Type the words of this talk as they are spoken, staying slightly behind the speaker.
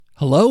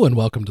Hello and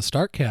welcome to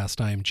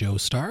Starkcast. I am Joe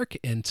Stark,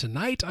 and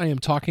tonight I am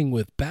talking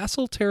with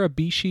Basil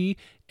Tarabishi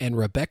and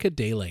Rebecca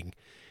Daling.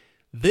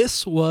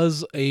 This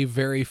was a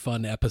very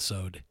fun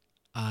episode.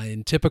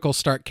 In typical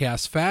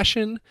Starkcast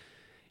fashion,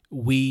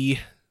 we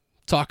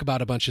talk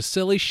about a bunch of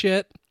silly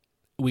shit,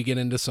 we get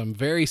into some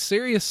very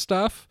serious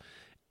stuff,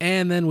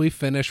 and then we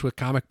finish with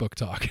comic book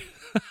talk.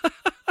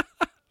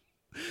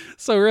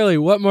 So really,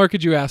 what more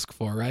could you ask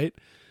for, right?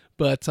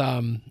 But,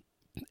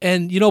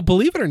 and, you know,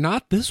 believe it or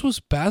not, this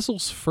was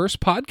Basil's first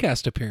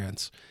podcast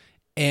appearance,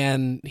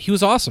 and he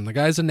was awesome. The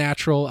guy's a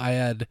natural. I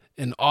had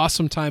an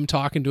awesome time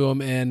talking to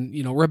him, and,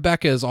 you know,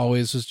 Rebecca, as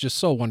always, was just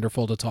so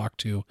wonderful to talk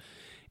to,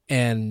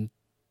 and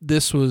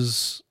this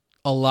was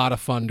a lot of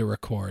fun to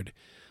record.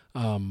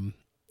 You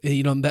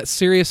know, that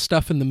serious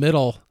stuff in the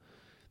middle,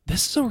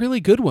 this is a really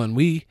good one.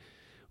 We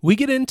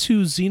get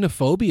into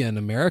xenophobia in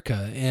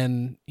America,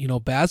 and, you know,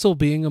 Basil,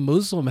 being a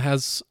Muslim,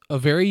 has a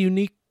very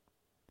unique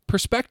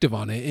perspective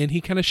on it, and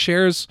he kind of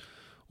shares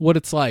what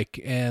it's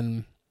like.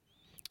 And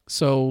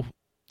so,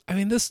 I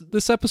mean,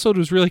 this episode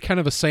was really kind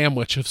of a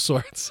sandwich of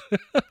sorts.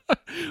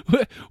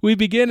 We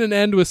begin and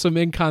end with some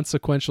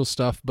inconsequential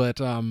stuff, but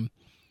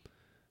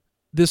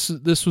this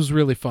was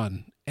really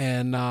fun.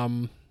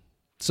 And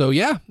so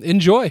yeah,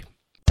 enjoy.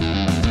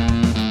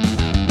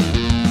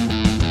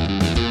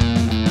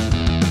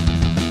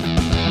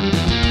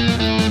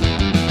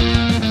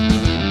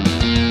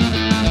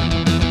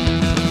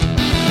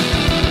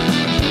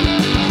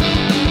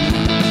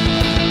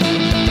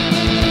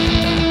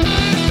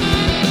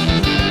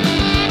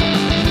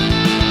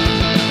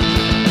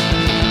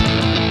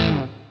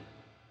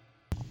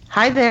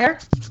 Hi there.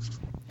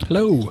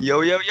 Hello.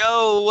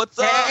 Yo, what's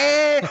up?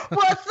 Hey,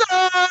 what's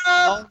up?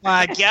 Oh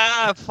my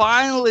God,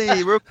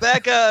 finally,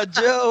 Rebecca,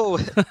 Joe.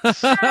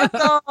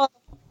 Basil.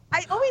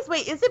 I always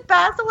wait. Is it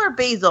Basil or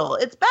Basil?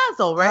 It's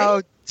Basil, right?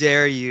 How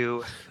dare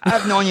you?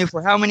 I've known you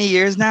for how many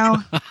years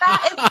now?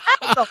 It's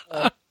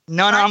Basil.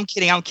 No, I'm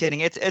kidding.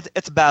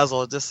 It's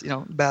Basil. Just, you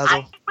know,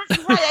 Basil.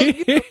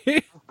 I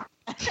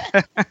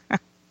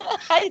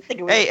didn't think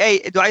it was. Hey,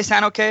 do I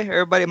sound okay?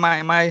 Everybody,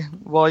 my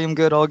volume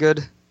good? All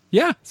good?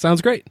 Yeah,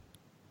 sounds great.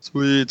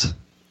 Sweet.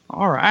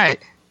 All right.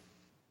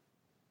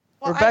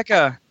 Well,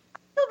 Rebecca. I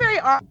feel very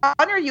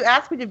honored you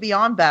asked me to be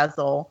on,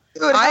 Basil.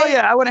 Dude, hell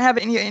yeah. I wouldn't have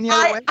it any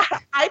other way.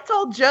 I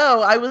told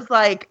Joe, I was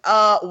like,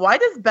 why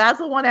does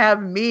Basil want to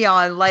have me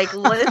on? Like,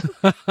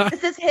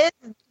 this is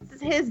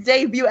his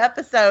debut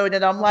episode.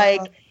 And I'm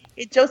like,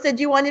 Joe said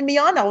you wanted me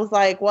on. I was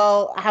like,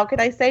 well, how could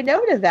I say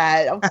no to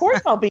that? Of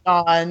course I'll be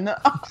on.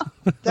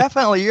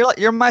 Definitely.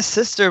 You're my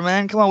sister,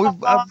 man. Come on.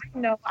 I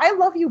know. I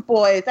love you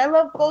boys. I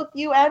love both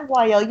you and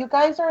YL. You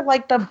guys are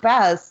like the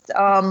best.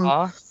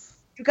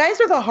 You guys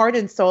are the heart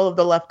and soul of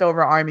the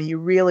Leftover Army. You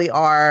really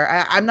are.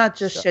 I'm not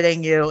just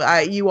shitting you.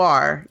 You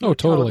are. Oh,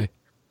 totally.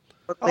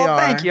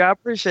 Thank you. I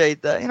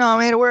appreciate that. You know, I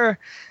mean,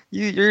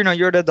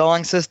 you're the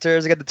Daling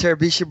sisters. I got the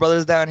Tarabishi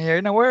brothers down here.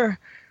 You know,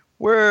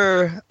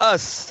 we're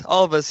us,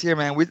 all of us here,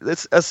 man.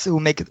 It's us who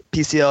make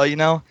PCL, you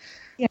know?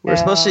 Yeah. We're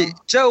especially...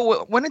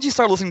 Joe, when did you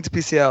start listening to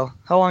PCL?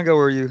 How long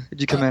ago did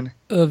you come in?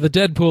 The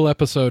Deadpool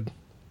episode.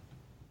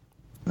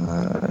 Would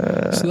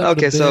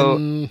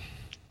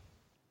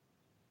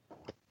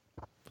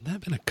that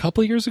have been a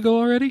couple years ago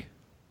already?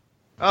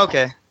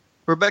 Okay.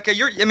 Rebecca,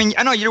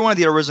 I know you're one of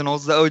the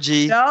originals, the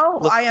OG. No,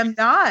 I am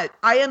not.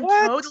 I am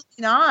totally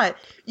not.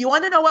 You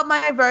want to know what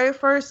my very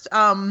first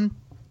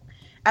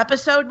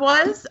episode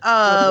was?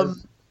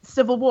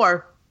 Civil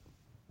War.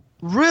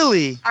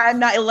 Really? I'm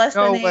not less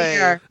than a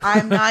year.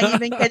 I'm not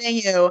even kidding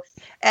you.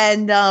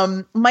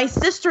 And my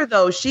sister,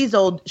 though, she's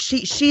old.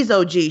 She's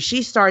OG.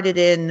 She started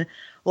in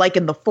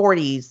the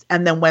 40s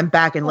and then went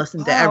back and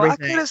listened to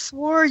everything. I could have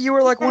swore you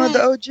were like one of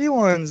the OG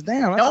ones.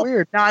 Damn, that's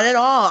weird. Not at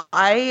all.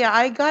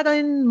 I got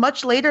in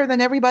much later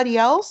than everybody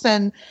else,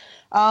 and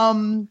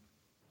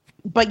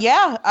but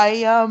yeah,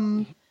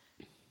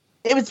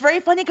 it was very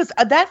funny because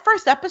that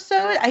first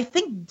episode, I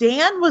think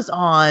Dan was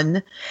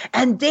on,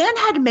 and Dan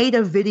had made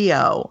a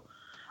video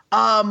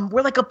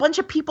where like a bunch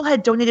of people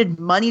had donated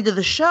money to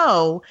the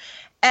show.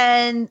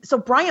 And so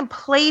Brian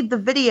played the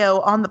video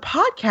on the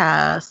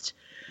podcast.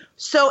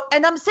 So,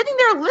 and I'm sitting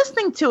there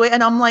listening to it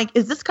and I'm like,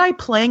 is this guy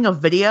playing a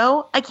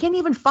video? I can't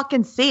even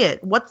fucking see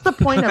it. What's the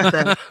point of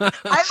this?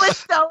 I was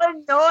so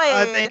annoyed.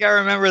 I think I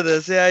remember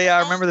this. Yeah,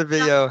 I remember the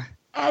video.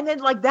 And then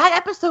like that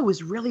episode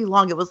was really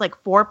long. It was like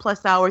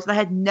 4+ hours. And I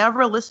had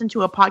never listened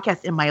to a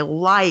podcast in my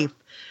life.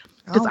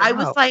 Because I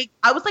was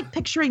like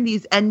picturing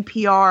these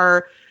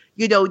NPR,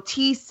 you know,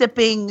 tea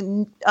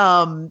sipping,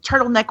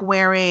 turtleneck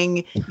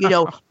wearing, you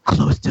know,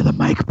 close to the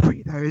mic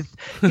breathers,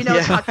 you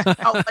know, talking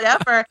about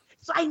whatever.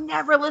 So I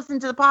never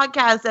listened to the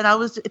podcast, and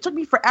it took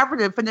me forever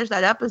to finish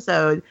that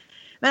episode.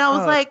 Then I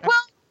was like,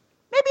 well,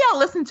 maybe I'll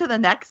listen to the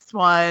next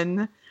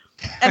one.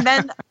 And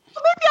then maybe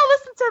I'll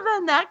listen to the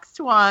next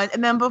one.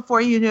 And then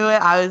before you knew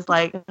it, I was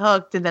like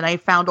hooked. And then I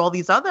found all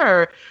these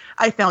I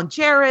found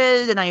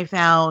Jared, and I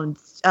found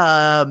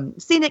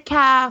Scenic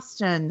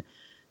Cast, and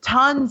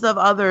tons of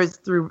others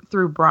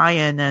through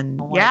Brian,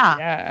 and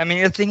yeah. I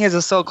mean, the thing is,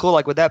 it's so cool.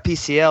 Like with that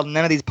PCL,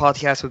 none of these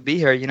podcasts would be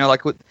here. You know,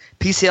 like with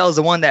PCL is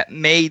the one that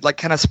made like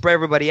kind of spread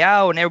everybody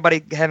out and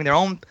everybody having their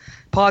own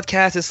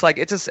podcast. It's like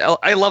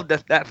I love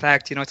that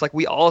fact. You know, it's like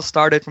we all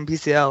started from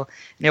PCL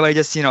and everybody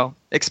just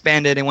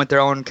expanded and went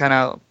their own kind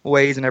of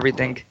ways and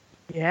everything.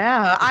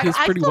 Yeah, it's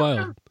pretty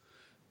wild.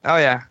 Oh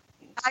yeah.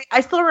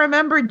 I still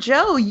remember,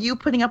 Joe, you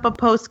putting up a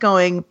post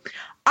going,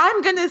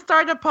 I'm going to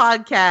start a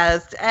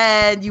podcast,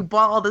 and you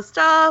bought all the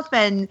stuff.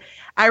 And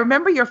I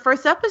remember your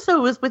first episode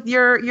was with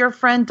your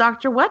friend,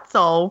 Dr.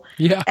 Wetzel.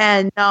 Yeah.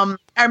 And I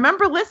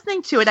remember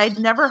listening to it. I'd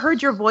never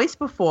heard your voice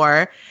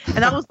before.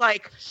 And I was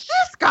like,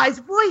 this guy's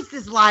voice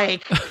is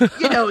like,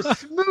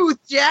 smooth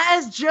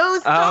jazz,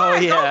 Joe's. Oh,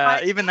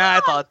 yeah. Even now I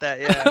thought that,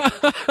 yeah.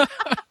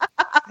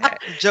 Yeah.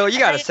 Joe, you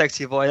got a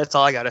sexy voice. That's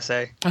all I got to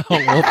say. Oh,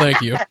 well,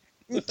 thank you.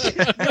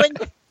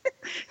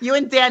 You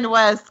and Dan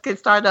West could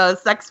start a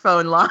sex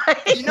phone line.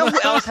 You know who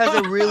else has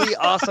a really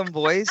awesome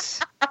voice?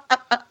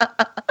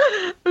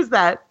 Who's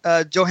that?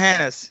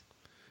 Johannes.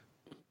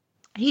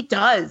 He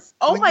does.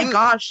 Oh my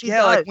gosh, he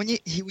does. Like when you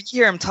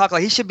hear him talk,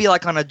 like he should be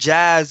like on a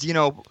jazz,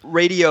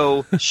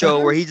 radio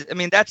show where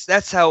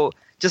that's how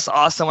just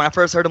awesome. When I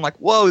first heard him, like,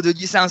 whoa, dude,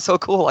 you sound so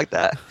cool like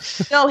that.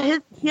 No, he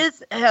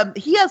has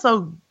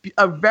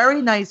a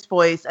very nice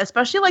voice,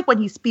 especially like when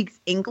he speaks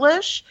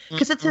English,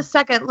 because it's his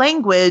second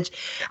language.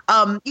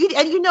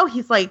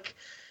 He's like,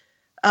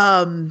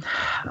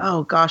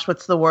 oh gosh,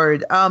 what's the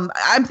word? I'm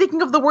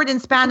thinking of the word in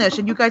Spanish,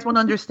 and you guys won't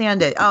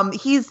understand it.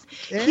 He's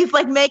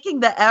like making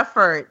the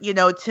effort,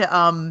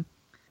 to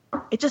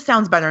it just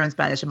sounds better in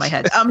Spanish in my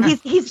head.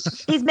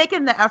 He's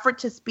making the effort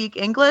to speak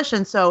English,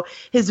 and so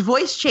his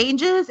voice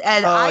changes.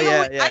 And I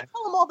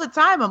tell him all the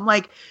time, I'm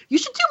like, you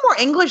should do more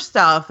English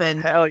stuff.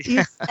 And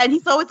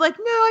he's always like,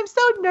 no, I'm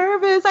so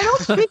nervous. I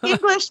don't speak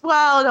English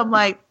well. And I'm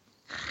like,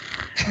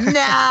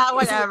 nah,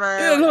 whatever.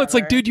 It's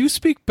like, dude, you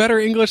speak better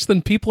English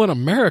than people in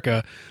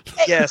America.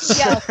 Yes.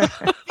 Yes,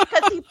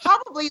 because he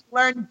probably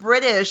learned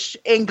British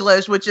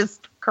English, which is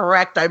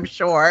correct, I'm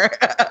sure.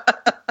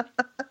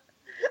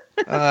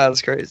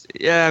 That's crazy.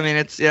 Yeah, I mean,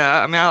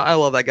 I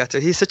love that guy too.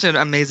 He's such an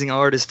amazing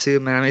artist too,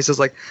 man. I mean, it's just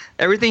like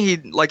everything he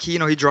draws,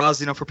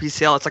 for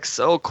PCL. It's like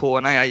so cool,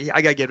 and I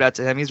gotta give that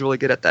to him. He's really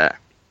good at that.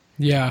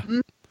 Yeah,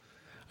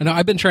 I know.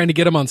 I've been trying to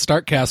get him on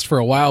Startcast for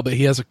a while, but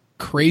he has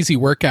crazy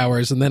work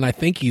hours, and then I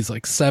think he's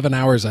like 7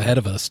 hours ahead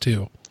of us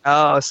too.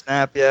 Oh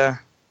snap! Yeah.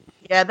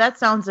 Yeah, that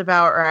sounds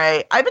about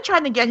right. I've been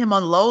trying to get him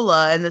on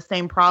Lola, and the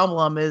same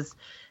problem is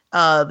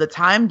the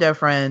time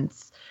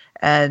difference,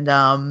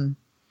 and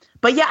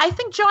But yeah, I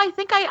think Joe,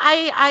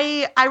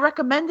 I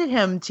recommended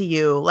him to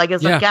you like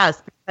as a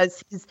guest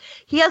because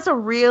he has a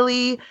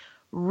really,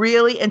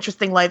 really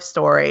interesting life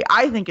story.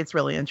 I think it's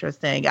really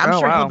interesting. I'm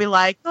sure he'll be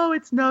like, oh,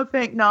 it's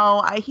nothing.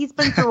 No, he's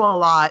been through a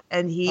lot,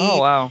 and he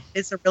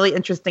is a really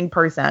interesting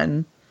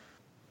person.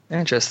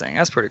 Interesting.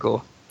 That's pretty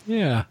cool.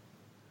 Yeah.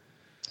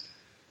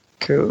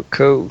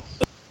 Cool.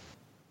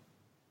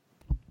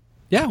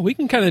 Yeah, we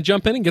can kind of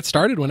jump in and get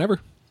started whenever.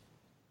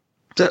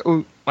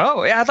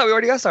 Oh, yeah, I thought we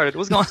already got started.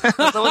 What's going on?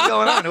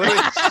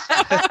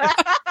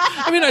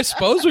 I mean, I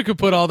suppose we could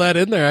put all that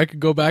in there. I could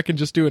go back and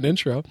just do an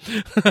intro.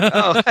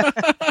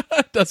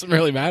 It doesn't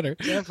really matter.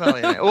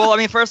 Definitely. Well, I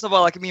mean, first of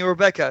all,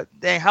 Rebecca,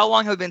 dang, how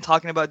long have we been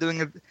talking about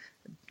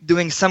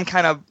doing some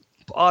kind of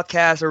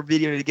podcast or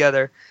video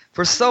together?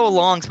 For so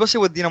long,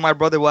 especially with, my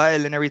brother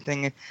Wael and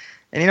everything. And,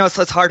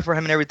 it's hard for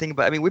him and everything.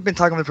 But, I mean, we've been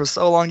talking about it for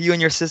so long, you and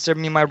your sister,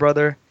 me and my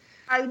brother.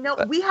 I know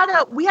we had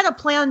a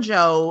plan,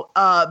 Joe.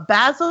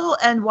 Basil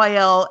and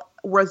Wael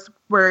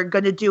were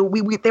going to do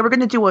they were going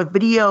to do a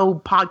video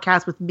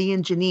podcast with me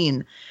and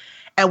Janine,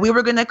 and we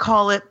were going to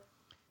call it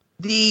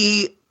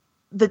the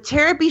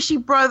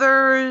Terabishi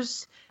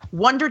Brothers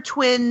Wonder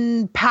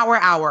Twin Power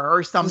Hour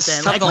or something.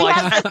 Something like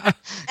that.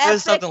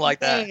 There's something like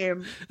that.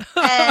 And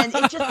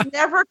it just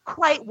never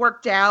quite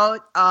worked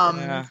out.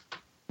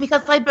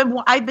 Because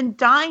I've been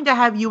dying to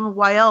have you and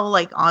Wael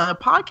like on a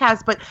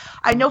podcast, but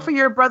I know for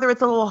your brother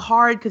it's a little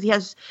hard because he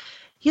has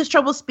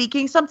trouble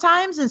speaking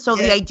sometimes, and so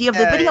the idea of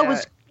the video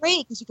was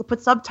great because you could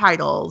put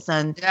subtitles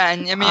and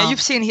and I mean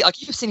you've seen his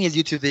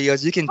YouTube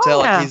videos, you can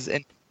tell he's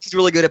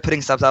really good at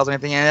putting subtitles and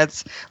everything, and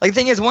it's like the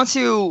thing is once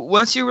you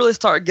really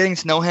start getting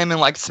to know him and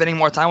like spending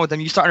more time with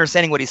him, you start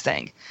understanding what he's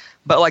saying.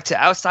 But like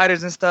to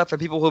outsiders and stuff and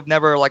people who've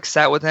never like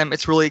sat with him,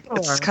 it's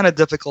kind of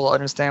difficult to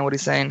understand what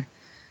he's saying.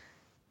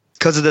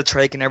 Because of the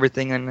trach and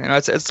everything, and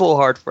it's a little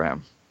hard for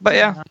him. But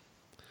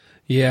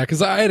yeah,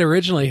 because I had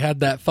originally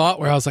had that thought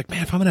where I was like,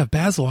 man, if I'm gonna have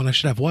Basil on, I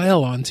should have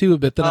Wael on too.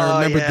 But then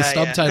I remembered the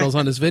subtitles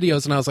on his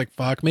videos, and I was like,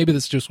 fuck, maybe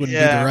this just wouldn't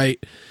be the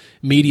right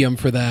medium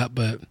for that.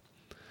 But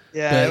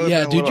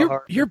dude,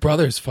 your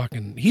brother's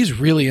he's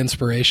really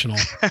inspirational.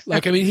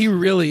 Like, I mean, he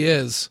really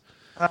is.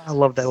 I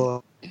love that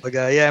little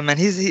guy. Yeah, man,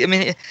 it's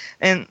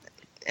kind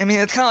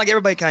of like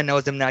everybody kind of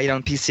knows him now.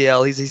 In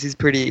PCL, he's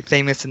pretty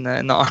famous in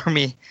the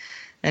army.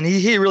 And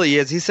he really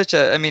is. He's such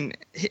a, I mean,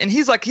 and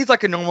he's like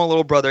a normal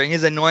little brother. And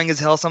he's annoying as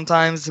hell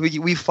sometimes.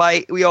 We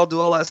fight. We all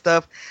do all that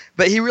stuff.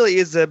 But he really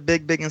is a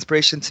big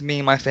inspiration to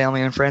me, my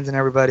family, and friends, and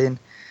everybody.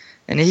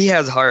 And he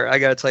has heart. I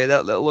gotta tell you,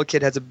 that little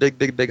kid has a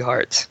big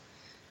heart.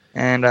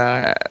 And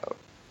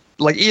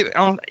like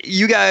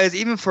you guys,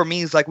 even for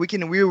me, it's like we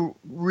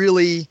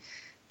really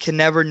can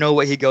never know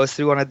what he goes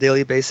through on a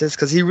daily basis,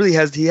 because he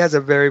has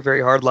a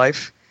very hard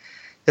life.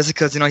 Just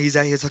because,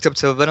 he's hooked up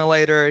to a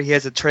ventilator, he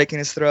has a trach in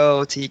his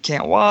throat, he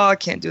can't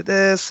walk, can't do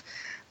this,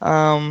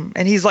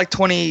 and he's like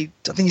 20.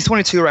 I think he's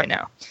 22 right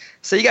now.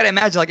 So you got to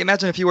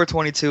imagine if you were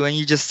 22 and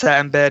you just sat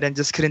in bed and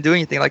just couldn't do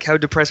anything. Like, how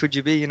depressed would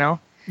you be?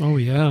 Oh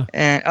yeah.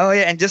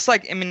 And just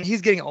like, I mean,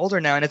 he's getting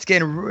older now, and it's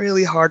getting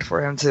really hard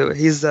for him too.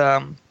 He's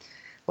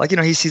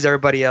he sees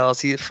everybody else,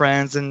 he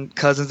friends and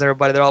cousins,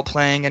 everybody, they're all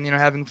playing and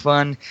having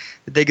fun.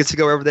 They get to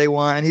go wherever they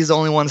want, and he's the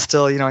only one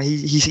still.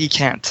 He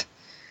can't.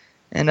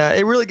 And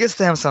it really gets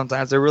to him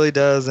sometimes. It really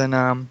does. And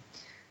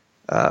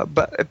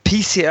but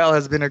PCL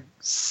has been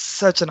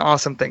such an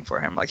awesome thing for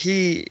him. Like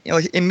me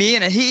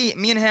and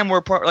him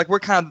were part. Like,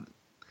 we're kind of,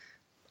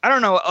 I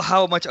don't know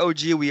how much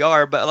OG we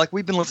are, but like,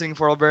 we've been listening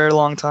for a very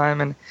long time,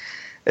 and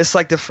it's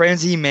like the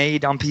friends he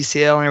made on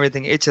PCL and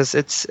everything. It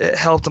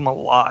helped him a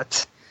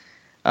lot.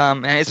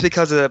 And it's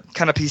because of the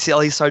kind of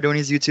PCL he started doing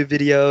his YouTube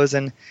videos,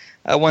 and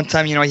one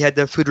time, he had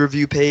the food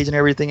review page and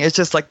everything. It's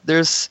just like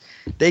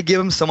they give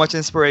him so much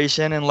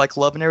inspiration and like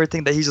love and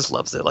everything that he just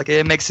loves it. Like,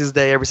 it makes his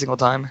day every single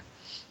time.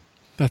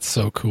 That's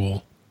so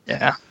cool.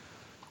 Yeah.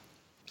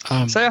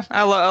 So yeah,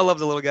 I love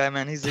the little guy,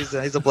 man. He's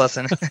a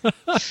blessing.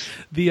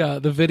 The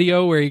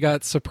video where he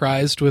got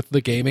surprised with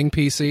the gaming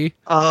PC.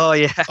 Oh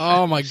yeah.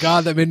 Oh my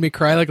God, that made me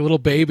cry like a little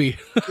baby.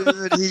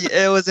 Dude,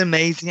 it was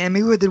amazing. I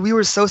mean, we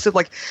were so sick.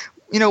 Like,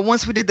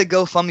 once we did the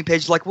GoFundMe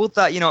page, like, we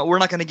thought, we're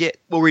not going to get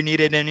what we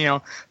needed.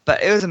 And,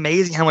 but it was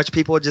amazing how much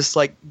people just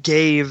like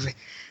gave.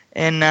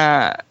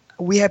 And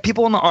we had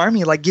people in the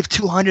army, like, give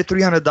 $200,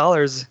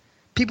 $300.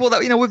 People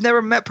that, we've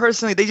never met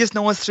personally. They just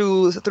know us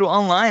through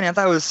online. And I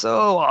thought it was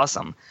so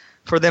awesome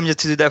for them just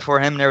to do that for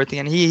him and everything.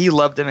 And he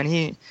loved him. And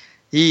he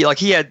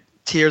had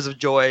tears of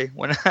joy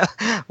when,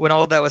 when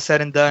all that was said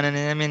and done. And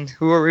I mean,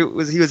 he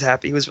was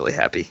happy. He was really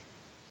happy.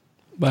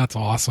 That's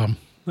awesome.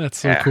 That's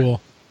so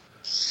cool.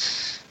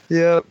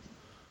 Yeah.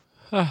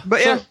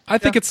 But so I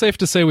think it's safe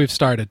to say we've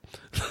started.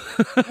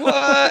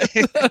 What?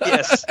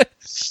 Yes.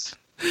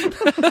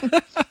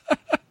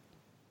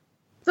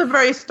 It's a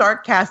very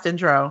Starkcast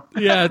intro.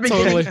 Yeah,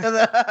 totally.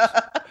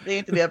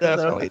 Beginning to the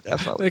episode.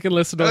 Definitely. They can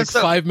listen to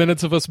 5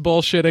 minutes of us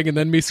bullshitting and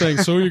then me saying,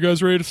 "So you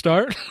guys ready to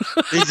start?"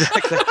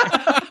 Exactly.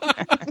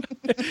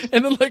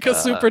 And then like a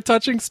super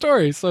touching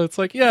story. So it's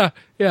like, yeah,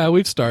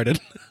 we've started.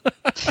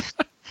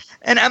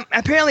 And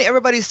apparently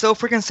everybody's so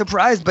freaking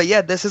surprised. But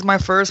yeah, this is my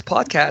first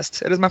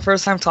podcast. It is my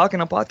first time talking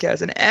on a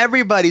podcast. And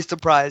everybody's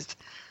surprised.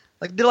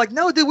 Like, they're like,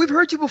 "No, dude, we've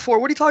heard you before.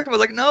 What are you talking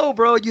about?" Like, "No,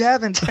 bro, you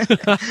haven't."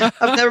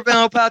 I've never been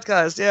on a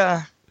podcast.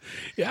 Yeah.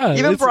 Yeah.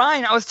 Even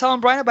Brian, I was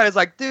telling Brian about it. He's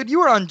like, "Dude, you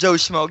were on Joe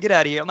Schmo. Get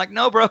out of here." I'm like,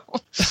 "No, bro."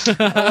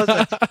 I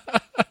wasn't.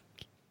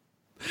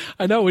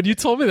 I know. When you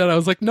told me that, I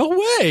was like, "No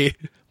way."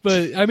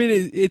 But I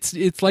mean,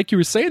 it's like you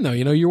were saying though.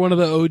 You're one of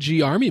the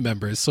OG Army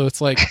members, so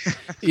it's like,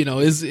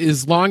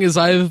 as long as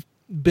I've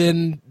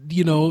been,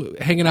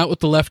 hanging out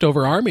with the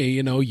leftover army,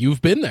 you've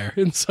been there,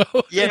 and so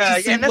yeah,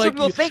 and that's what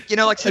people think,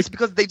 just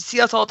because they see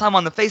us all the time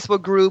on the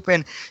Facebook group,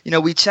 and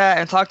we chat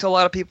and talk to a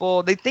lot of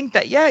people. They think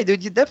that, yeah,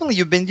 dude, you've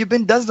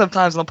been dozens of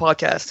times on the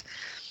podcast.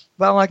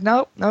 But I'm like,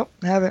 nope,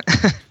 haven't.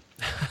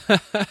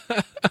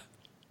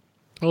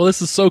 Well,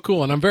 this is so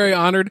cool, and I'm very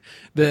honored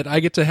that I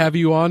get to have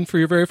you on for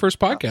your very first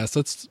podcast.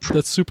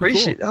 That's super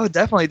cool. Oh,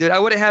 definitely, dude. I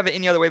wouldn't have it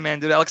any other way,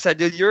 man, dude. Like I said,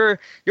 dude, your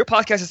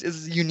podcast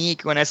is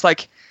unique when it's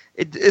like,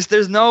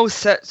 there's no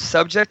set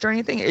subject or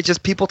anything. It's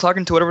just people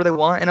talking to whatever they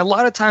want, and a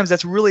lot of times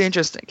that's really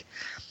interesting.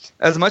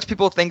 As much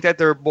people think that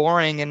they're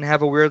boring and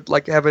have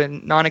a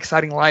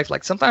non-exciting life,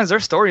 like sometimes their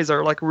stories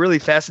are like really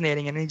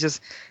fascinating, and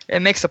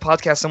it makes the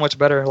podcast so much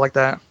better like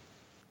that.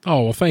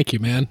 Oh, well, thank you,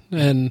 man.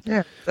 And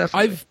yeah,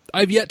 definitely.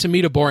 I've yet to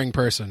meet a boring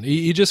person.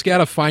 You just got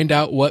to find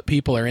out what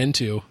people are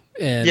into.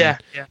 And yeah.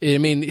 I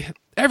mean,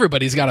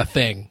 everybody's got a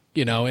thing,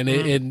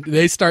 and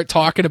they start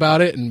talking about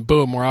it, and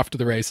boom, we're off to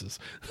the races.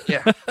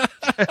 Yeah,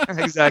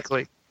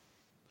 exactly.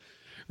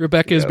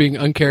 Rebecca is being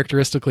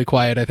uncharacteristically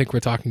quiet. I think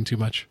we're talking too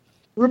much.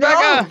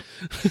 Rebecca!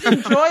 No,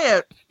 enjoy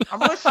it.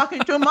 I'm always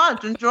talking too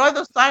much. Enjoy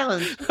the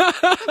silence.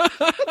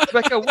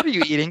 Rebecca, what are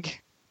you eating?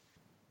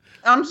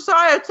 I'm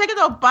sorry, I've taken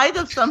a bite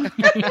of something.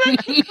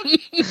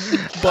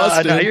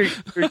 Busted. No,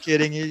 you're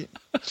kidding.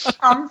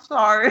 I'm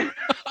sorry.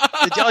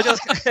 Did y'all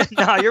just...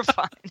 No, you're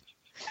fine.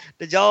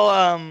 Did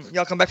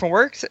y'all come back from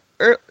work?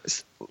 Or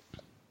it's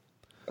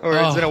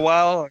been a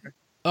while?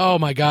 Oh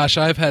my gosh,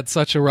 I've had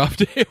such a rough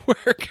day at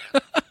work.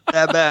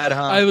 That bad,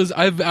 huh?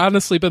 I've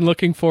honestly been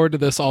looking forward to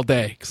this all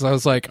day, because I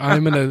was like,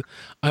 I'm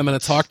gonna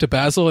talk to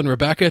Basil and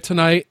Rebecca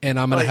tonight, and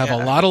I'm gonna have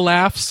a lot of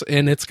laughs,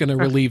 and it's gonna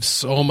relieve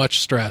so much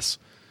stress.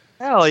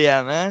 Hell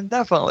yeah, man,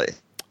 definitely.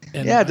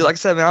 And, yeah, dude, like I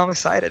said, man, I'm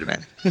excited,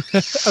 man. I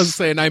was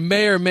saying, I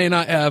may or may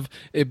not have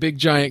a big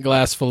giant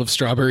glass full of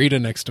Strawberryta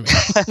next to me.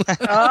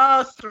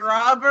 Oh,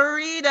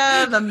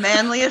 Strawberryta, the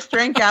manliest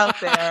drink out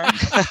there.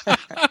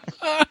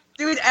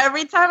 Dude,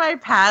 every time I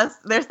pass,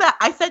 there's that,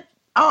 I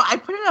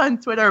put it on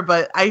Twitter,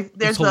 but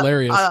there's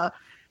a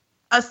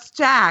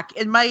stack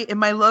in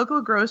my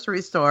local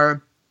grocery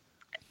store.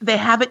 They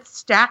have it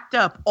stacked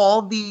up,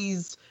 all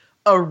these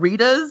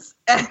Aritas,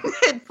 and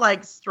it's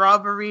like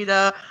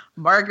Strawberryta,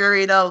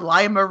 Margarita,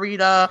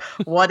 Limerita,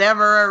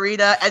 whatever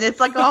Arita, and it's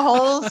like a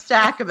whole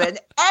stack of it. And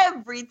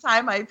every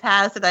time I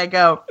pass it, I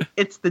go,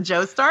 it's the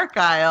Joe Stark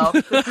aisle.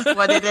 This is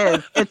what it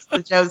is. It's the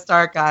Joe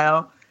Stark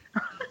aisle.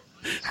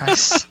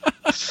 Nice.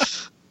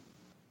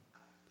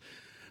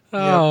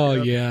 Oh,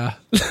 yeah.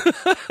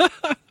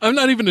 I'm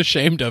not even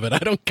ashamed of it. I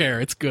don't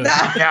care. It's good.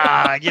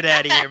 Nah, get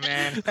out of here,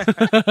 man.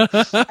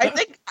 I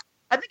think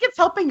it's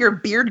helping your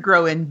beard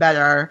grow in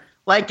better.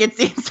 Like, it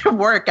seems to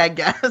work, I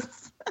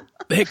guess.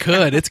 It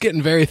could. It's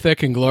getting very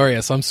thick and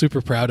glorious. I'm super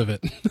proud of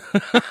it.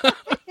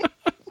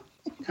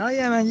 Hell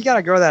yeah, man. You got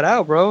to grow that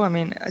out, bro. I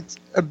mean, it's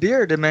a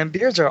beard, man.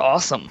 Beards are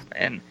awesome.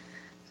 And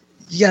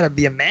you got to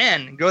be a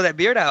man and grow that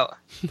beard out.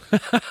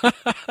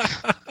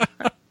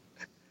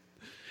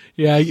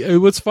 Yeah,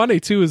 what's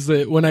funny, too, is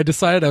that when I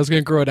decided I was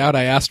going to grow it out,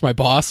 I asked my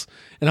boss,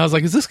 and I was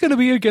like, is this going to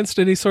be against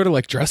any sort of,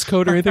 like, dress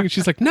code or anything? And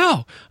she's like,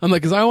 no. I'm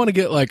like, because I want to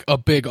get, like, a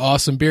big,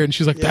 awesome beard. And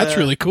she's like, that's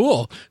really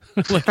cool.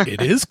 Like,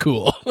 it is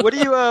cool. What do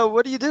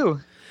you do?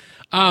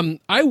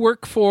 I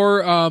work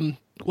for,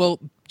 well,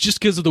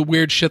 just because of the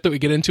weird shit that we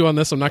get into on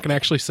this, I'm not going to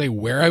actually say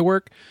where I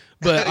work.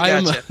 But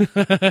I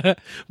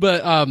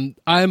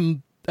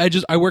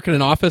work in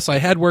an office. I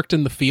had worked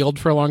in the field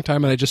for a long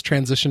time, and I just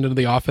transitioned into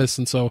the office.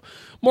 And so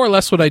more or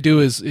less what I do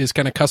is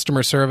kind of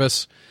customer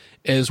service,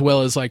 as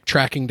well as like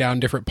tracking down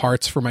different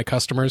parts for my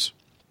customers.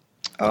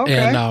 Okay.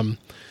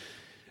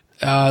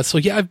 And so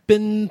yeah, I've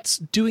been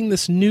doing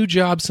this new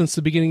job since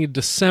the beginning of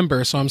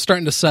December, so I'm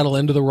starting to settle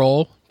into the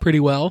role pretty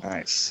well.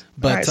 Nice.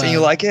 But nice. And you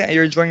like it?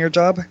 You're enjoying your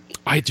job?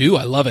 I do.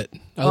 I love it.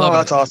 I love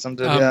that's it. awesome,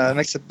 dude. Yeah, it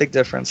makes a big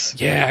difference.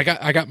 Yeah,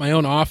 I got my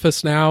own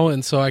office now,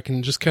 and so I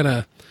can just kind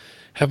of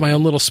have my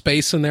own little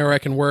space in there where I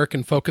can work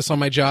and focus on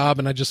my job,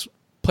 and I just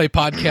play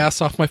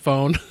podcasts off my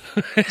phone.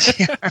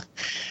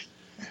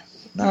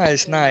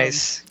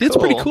 Nice. It's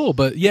pretty cool,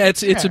 but yeah,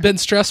 it's been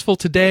stressful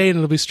today, and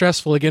it'll be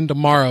stressful again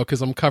tomorrow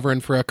because I'm covering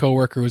for a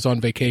coworker who's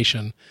on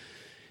vacation.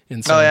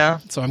 And so,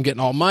 so I'm getting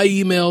all my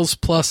emails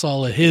plus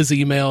all of his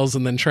emails,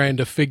 and then trying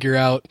to figure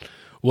out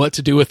what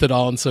to do with it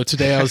all. And so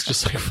today I was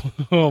just like,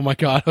 oh my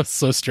God, I was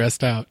so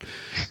stressed out.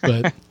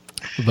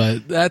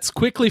 But that's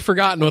quickly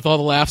forgotten with all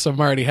the laughs I'm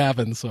already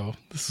having. So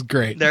this is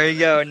great. There you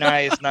go.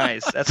 Nice.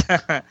 That's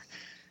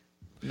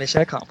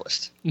mission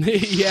accomplished.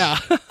 Yeah.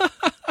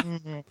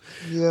 Mm-hmm.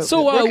 Yep.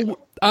 So,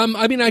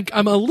 I mean,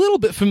 I'm a little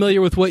bit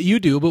familiar with what you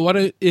do,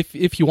 but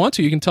if you want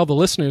to, you can tell the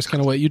listeners kind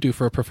of what you do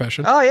for a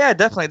profession. Oh yeah,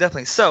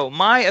 definitely. So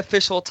my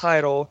official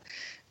title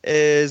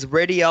is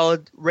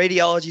radiology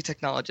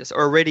technologist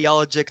or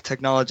radiologic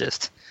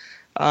technologist.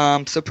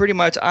 So pretty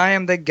much I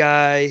am the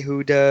guy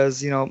who does,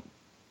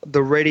 the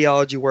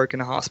radiology work in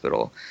the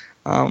hospital.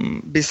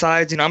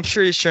 Besides, I'm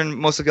sure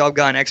most of y'all have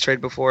gotten x-rayed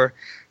before.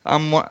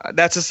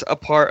 That's just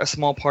a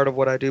small part of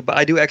what I do, but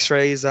I do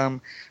x-rays. Of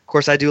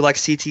course I do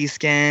like CT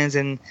scans,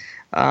 and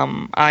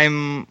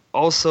I'm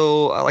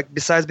also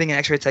besides being an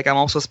x-ray tech, I'm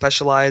also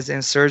specialized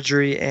in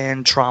surgery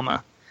and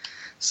trauma.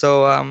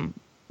 So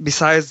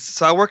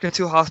I work in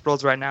 2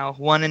 hospitals right now,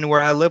 one in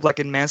where I live, like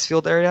in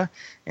Mansfield area,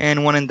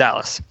 and one in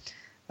Dallas.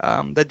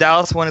 The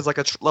Dallas one is like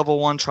a level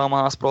 1 trauma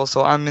hospital,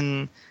 so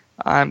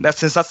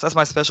that's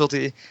my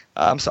specialty.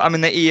 So I'm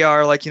in the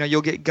ER,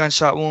 you'll get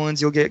gunshot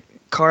wounds, you'll get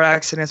car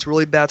accidents,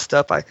 really bad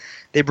stuff.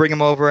 They bring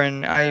them over,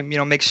 and I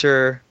make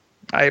sure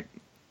I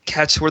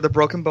catch where the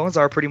broken bones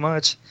are, pretty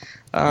much.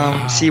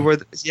 Wow. See where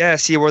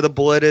the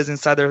bullet is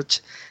inside their.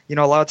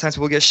 A lot of times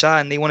people get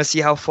shot, and they want to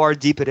see how far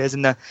deep it is,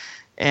 and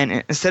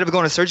instead of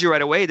going to surgery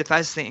right away, the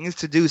fastest thing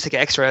to do is take an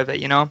X-ray of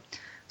it.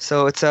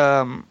 So it's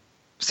and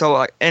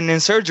in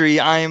surgery,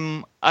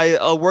 I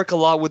work a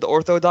lot with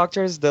ortho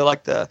doctors.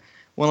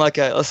 When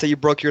let's say you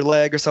broke your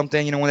leg or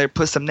something, when they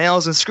put some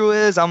nails and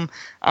screws, I'm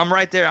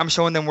right there. I'm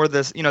showing them where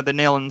the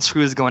nail and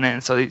screw is going in.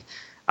 So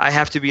I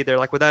have to be there.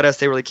 Without us,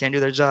 they really can't do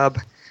their job.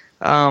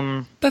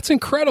 That's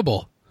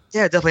incredible.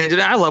 Yeah, definitely.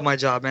 I love my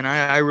job, man.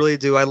 I really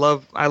do. I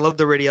love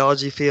the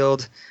radiology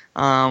field.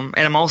 And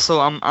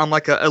I'm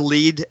like a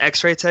lead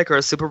X-ray tech or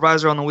a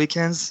supervisor on the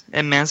weekends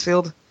in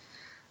Mansfield.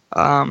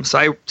 So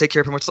I take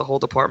care of pretty much the whole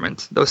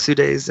department those 2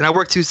 days, and I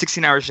work 2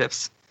 16-hour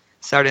shifts,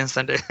 Saturday and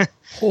Sunday.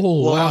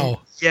 Oh,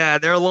 wow. Yeah,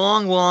 they're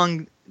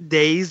long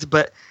days,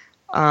 but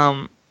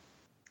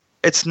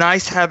it's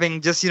nice having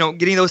just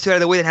getting those 2 out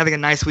of the way and having a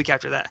nice week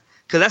after that,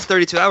 because that's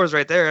 32 hours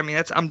right there. I mean,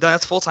 I'm done.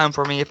 That's full time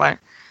for me. If I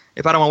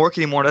don't want to work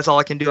anymore, that's all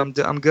I can do.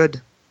 I'm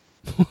good.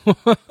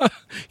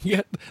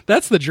 Yeah,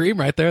 that's the dream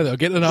right there, though.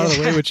 Getting it out of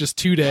the way with just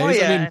 2 days. Oh,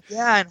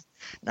 yeah,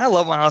 And I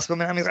love my hospital,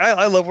 man. I mean,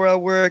 I love where I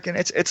work, and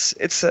it's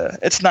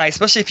nice,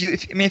 especially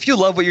if you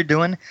love what you're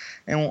doing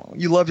and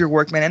you love your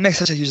work, man. It makes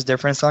such a huge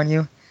difference on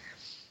you.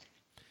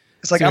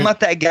 It's like, I'm not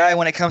that guy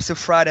when it comes to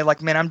Friday.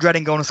 Like, man, I'm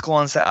dreading going to school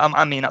on Saturday.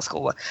 I mean, not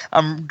school, but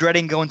I'm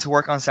dreading going to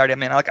work on Saturday.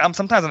 Man, like,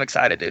 sometimes I'm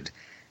excited, dude,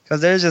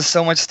 because there's just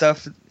so much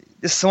stuff.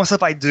 There's so much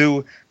stuff I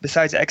do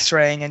besides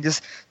X-raying, and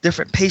just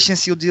different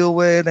patients you'll deal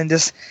with, and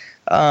just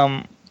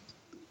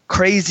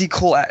crazy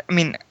cool. I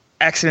mean,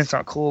 accidents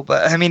aren't cool,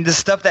 but I mean, the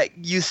stuff that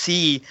you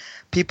see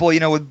people,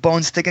 with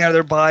bones sticking out of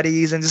their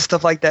bodies and just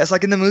stuff like that. It's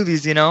like in the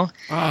movies, And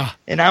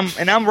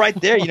I'm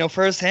right there,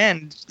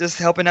 firsthand, just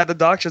helping out the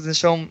doctors and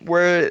show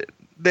them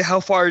how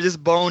far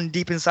just bone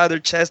deep inside their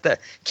chest that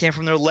came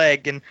from their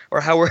leg,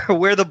 or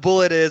where the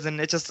bullet is,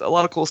 and it's just a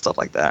lot of cool stuff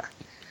like that.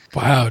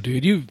 Wow,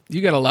 dude,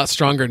 you got a lot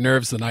stronger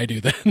nerves than I do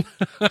then.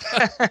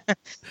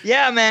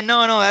 Yeah, man.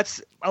 No,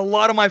 that's a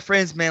lot of my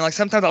friends, man. Like,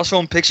 sometimes I'll show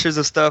them pictures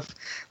of stuff,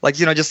 like,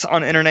 just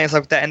on the internet and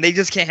stuff like that, and they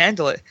just can't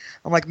handle it.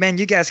 I'm like, man,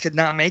 you guys could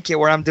not make it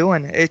where I'm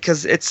doing it,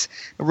 because it's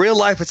real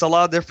life. It's a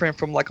lot different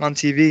from like on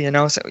TV,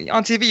 So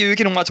on TV, you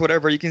can watch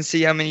whatever. You can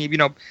see how many,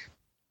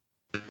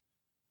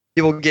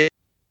 people get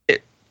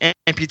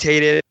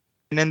amputated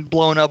and then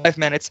blown up.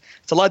 Man, it's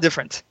a lot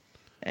different.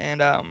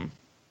 And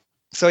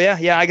so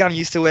yeah, I got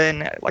used to it,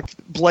 and like,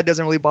 blood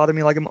doesn't really bother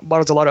me like it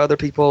bothers a lot of other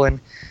people. And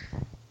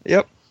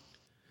yep,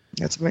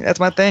 that's me. That's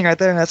my thing right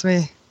there. That's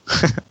me.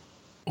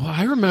 Well,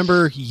 I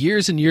remember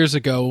years and years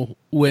ago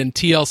when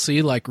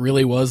TLC like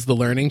really was the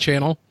learning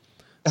channel.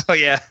 Oh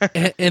yeah.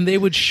 and they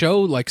would show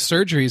like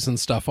surgeries and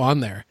stuff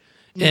on there,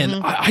 and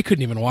I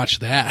couldn't even watch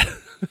that.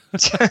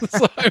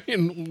 So, I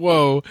mean,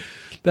 whoa,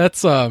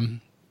 that's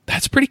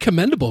pretty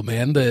commendable,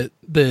 man.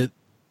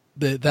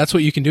 That's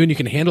what you can do, and you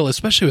can handle,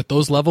 especially with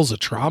those levels of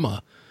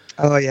trauma.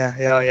 Oh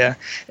yeah.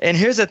 And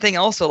here's the thing,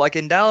 also, like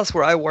in Dallas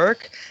where I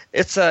work,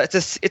 it's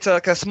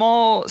like a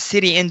small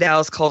city in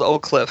Dallas called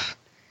Oak Cliff,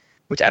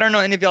 which I don't know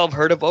any of y'all have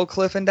heard of Oak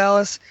Cliff in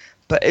Dallas,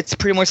 but it's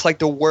pretty much like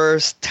the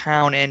worst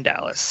town in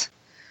Dallas.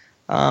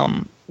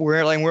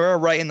 We're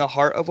right in the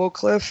heart of Oak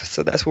Cliff,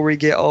 so that's where we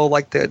get all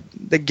like the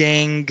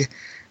gang,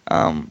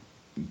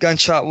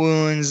 gunshot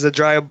wounds, the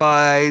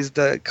drive-bys,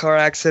 the car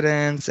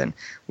accidents, and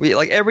we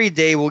like every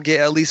day we'll get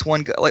at least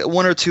one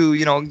or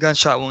two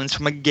gunshot wounds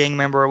from a gang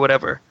member or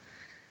whatever.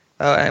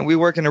 And we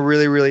work in a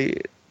really,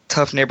 really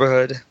tough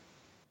neighborhood,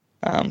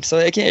 so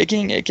it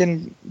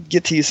can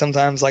get to you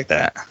sometimes like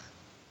that.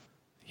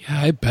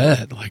 Yeah, I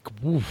bet. Like,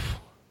 woof.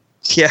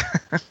 Yeah.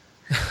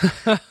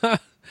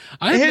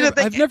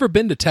 I've never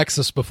been to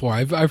Texas before.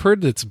 I've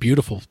heard it's a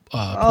beautiful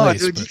place.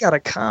 Dude, you gotta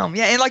come.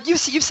 Yeah, and like you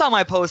saw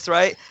my post,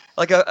 right?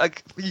 Like a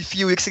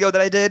few weeks ago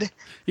that I did.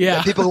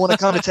 Yeah. People who want to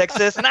come to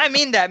Texas, and I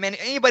mean that, man.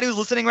 Anybody who's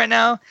listening right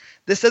now,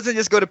 this doesn't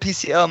just go to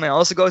PCL, man.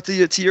 Also go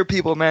to your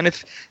people, man.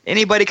 If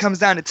anybody comes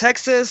down to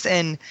Texas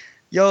and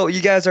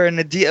you guys are in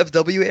the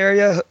DFW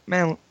area,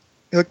 man,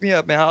 hook me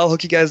up, man. I'll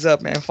hook you guys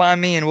up, man. Find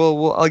me, and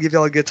I'll give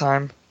y'all a good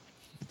time.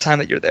 The time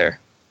that you're there.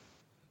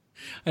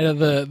 I know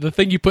the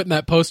thing you put in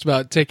that post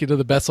about taking to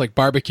the best like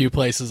barbecue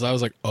places, I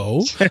was like,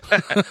 oh.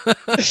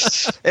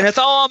 And it's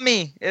all on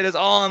me. It is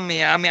all on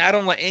me. I mean, I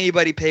don't let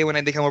anybody pay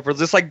when they come over.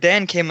 Just like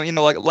Dan came,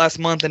 like last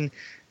month, and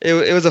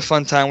it was a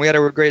fun time. We had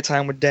a great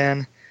time with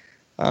Dan.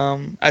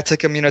 I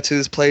took him, to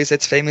this place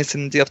that's famous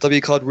in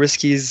DFW called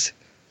Risky's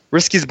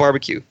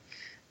Barbecue,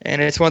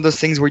 and it's one of those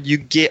things where you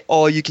get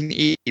all you can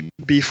eat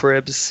beef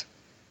ribs.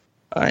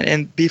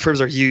 And beef ribs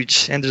are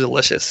huge and they're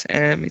delicious,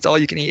 and it's all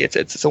you can eat.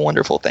 It's a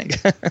wonderful thing.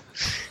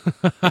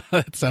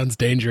 That sounds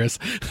dangerous.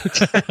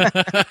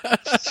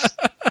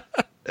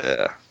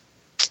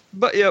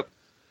 But yep.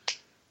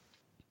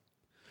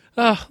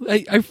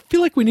 I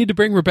feel like we need to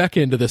bring Rebecca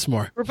into this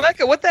more.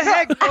 Rebecca, what the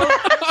heck?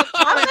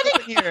 I'm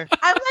letting you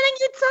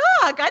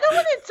talk. I don't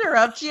want to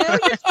interrupt you.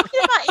 You're talking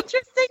about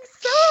interesting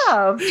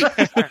stuff.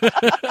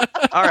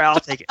 All right, I'll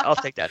take it. I'll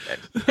take that then.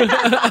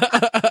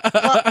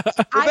 Well,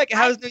 Rebecca,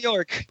 how's New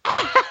York?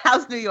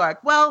 How's New York?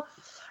 Well,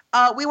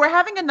 we were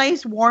having a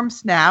nice warm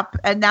snap,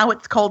 and now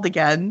it's cold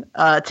again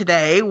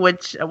today,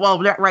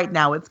 right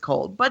now it's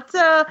cold. But,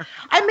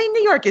 I mean,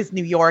 New York is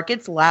New York.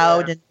 It's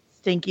loud and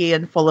stinky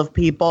and full of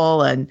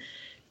people and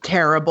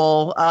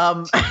terrible.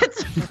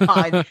 It's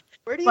fine.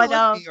 Where do you live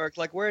in New York?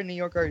 Like, where in New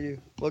York are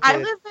you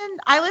located?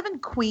 I live in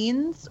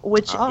Queens,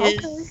 which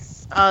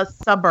is a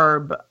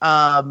suburb.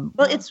 Well,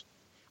 it's.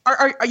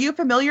 Are you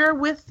familiar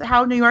with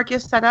how New York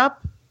is set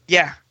up?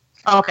 Yeah.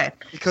 Oh, okay.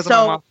 Because of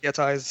my mafia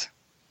ties.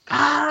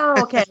 Oh,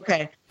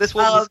 okay. This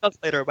we'll discuss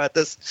later about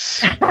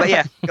this. But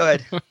yeah, go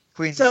ahead.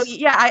 Queens. So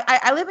yeah,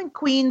 I live in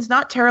Queens,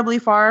 not terribly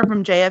far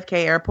from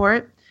JFK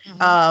Airport.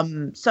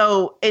 Mm-hmm.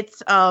 So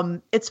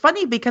it's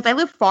funny because I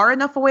live far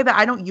enough away that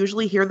I don't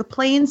usually hear the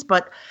planes,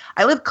 but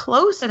I live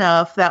close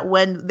enough that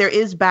when there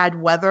is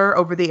bad weather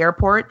over the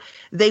airport,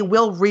 they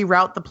will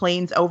reroute the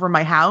planes over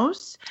my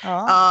house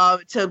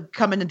to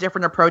come in a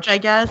different approach, I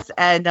guess.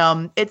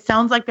 And it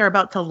sounds like they're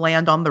about to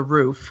land on the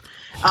roof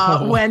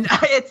when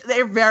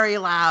they're very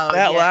loud.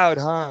 That loud,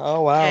 huh?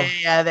 Oh wow.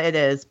 Yeah, it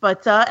is. But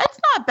it's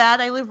not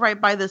bad. I live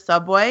right by the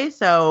subway,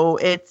 so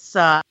it's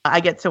I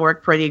get to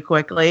work pretty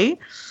quickly.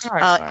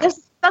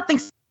 There's nothing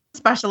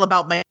special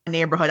about my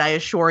neighborhood, I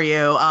assure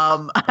you.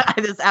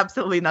 There's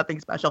absolutely nothing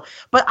special.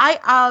 But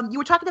you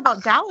were talking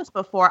about Dallas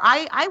before.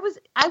 I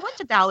went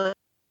to Dallas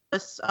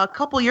a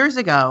couple years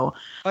ago.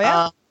 Oh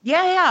yeah.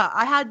 Yeah.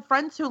 I had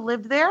friends who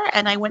lived there,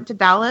 and I went to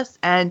Dallas,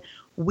 and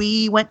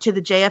we went to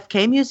the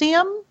JFK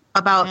Museum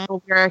about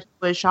where he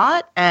was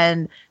shot,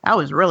 and that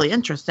was really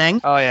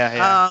interesting. Oh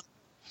yeah.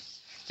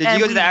 Did you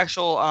go to the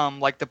actual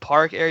like the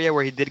park area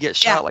where he did get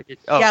shot?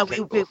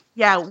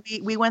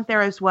 We went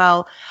there as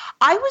well.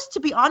 To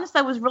be honest,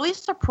 I was really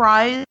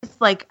surprised.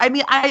 Like, I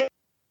mean, I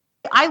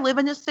live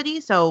in a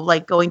city, so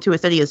like going to a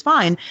city is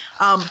fine.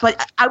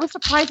 But I was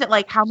surprised at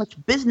like how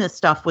much business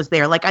stuff was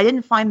there. Like, I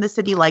didn't find the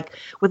city like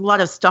with a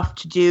lot of stuff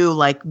to do,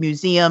 like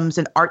museums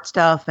and art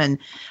stuff, and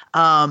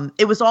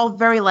it was all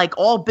very like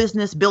all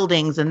business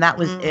buildings, and that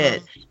was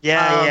it.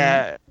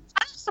 Yeah. Kind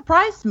of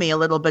surprised me a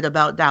little bit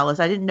about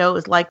Dallas. I didn't know it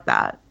was like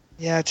that.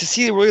 Yeah, to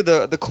see really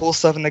the cool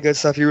stuff and the good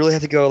stuff, you really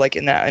have to go like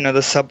in that,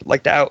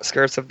 the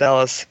outskirts of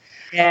Dallas.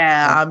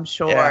 Yeah, I'm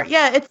sure.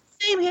 Yeah, it's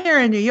the same here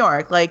in New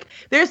York. Like,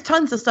 there's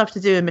tons of stuff to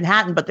do in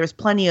Manhattan, but there's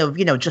plenty of,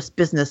 just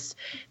business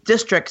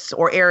districts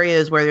or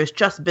areas where there's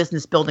just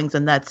business buildings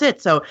and that's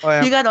it. So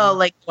you got to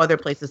like other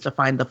places to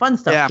find the fun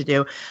stuff to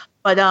do.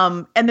 But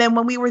and then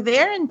when we were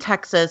there in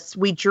Texas,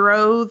 we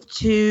drove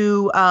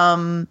to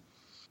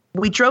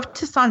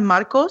San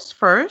Marcos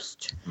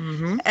first,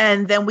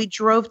 and then we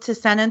drove to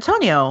San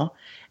Antonio,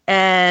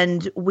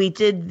 and we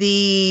did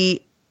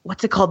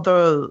what's it called?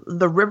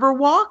 The River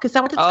Walk? Is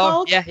that what it's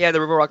called? Yeah,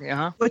 the River Walk,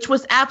 Which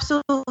was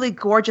absolutely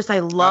gorgeous. I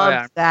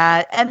loved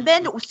that. And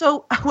then,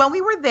 so when we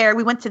were there,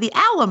 we went to the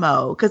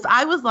Alamo, because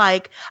I was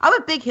like, I'm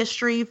a big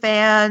history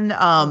fan.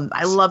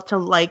 I love to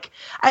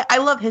I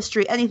love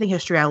history, anything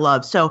history I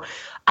love. So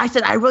I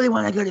said, I really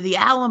want to go to the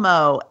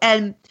Alamo.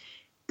 And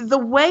the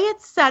way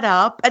it's set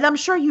up, and I'm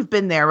sure you've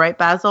been there, right,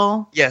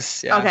 Basil?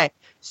 Yes. Yeah. Okay.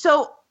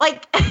 So,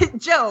 like,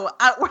 Joe,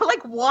 we're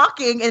like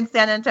walking in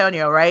San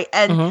Antonio, right?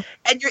 And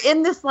you're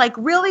in this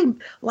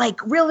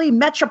really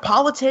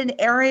metropolitan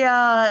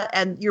area,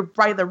 and you're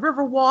by the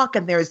Riverwalk,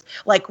 and there's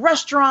like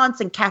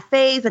restaurants and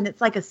cafes, and it's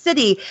like a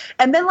city.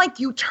 And then like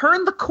you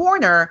turn the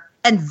corner,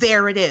 and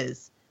there it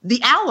is, the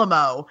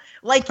Alamo.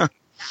 Like.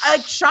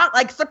 Shot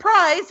like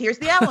surprise, here's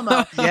the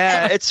Alamo.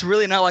 Yeah, it's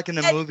really not like in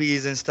the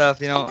movies and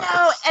stuff, No,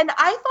 and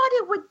I thought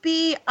it would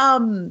be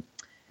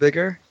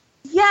bigger.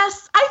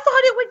 Yes, I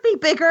thought it would be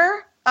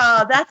bigger.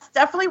 That's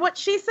definitely what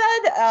she said.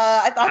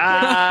 I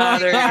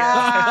thought. There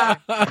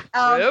you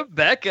go.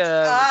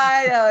 Rebecca.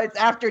 I know, it's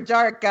after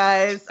dark,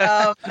 guys.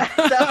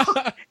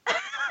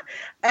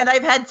 And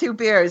I've had 2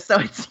 beers, so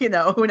it's who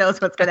knows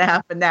what's going to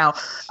happen now.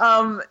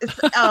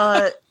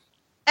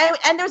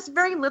 And there's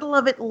very little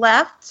of it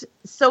left,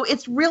 so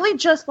it's really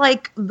just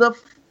like the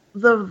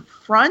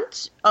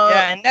front.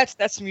 And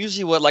that's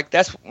usually what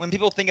that's when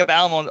people think of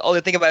Alamo, all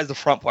they think about is the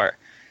front part.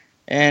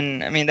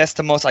 And I mean that's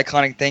the most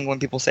iconic thing when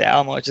people say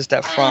Alamo. It's just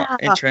that front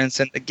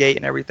entrance and the gate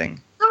and everything.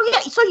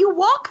 So you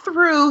walk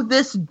through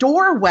this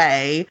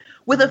doorway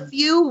with a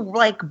few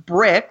like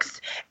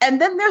bricks, and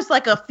then there's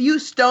like a few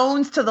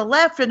stones to the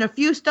left and a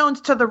few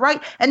stones to the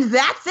right, and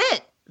that's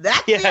it.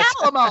 That's the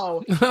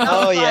Alamo.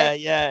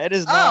 It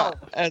is not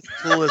as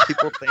cool as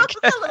people think. I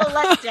was a little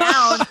let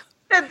down,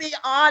 to be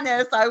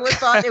honest. I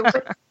thought it was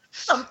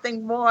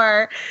something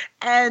more.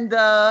 And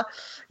I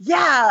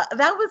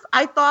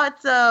thought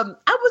I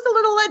was a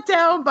little let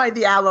down by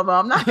the Alamo.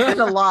 I'm not going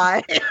to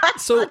lie.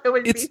 So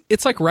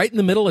it's like right in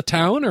the middle of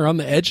town or on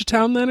the edge of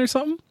town then or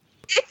something?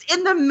 It's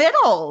in the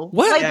middle.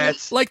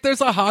 What? Like there's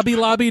a Hobby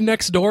Lobby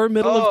next door,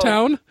 middle of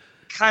town?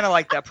 Kind of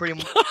like that, pretty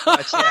much.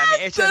 Yeah, I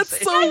mean,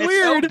 That's so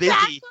weird. It's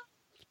so busy.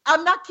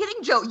 I'm not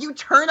kidding, Joe. You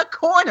turn a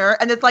corner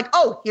and it's like,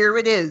 oh, here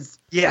it is.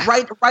 Yeah.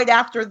 Right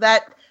after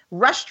that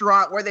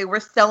restaurant where they were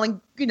selling,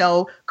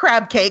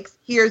 crab cakes.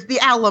 Here's the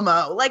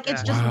Alamo. Like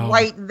it's just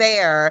right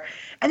there,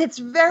 and it's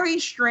very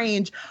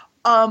strange.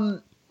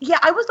 I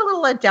was a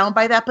little let down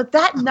by that, but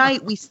that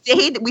night we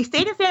stayed in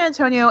San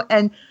Antonio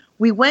and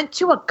we went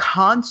to a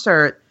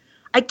concert.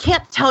 I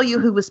can't tell you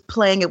who was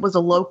playing. It was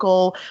a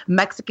local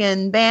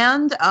Mexican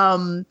band.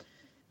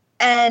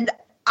 And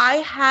I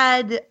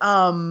had,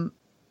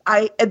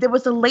 there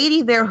was a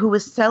lady there who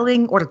was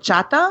selling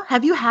horchata.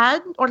 Have you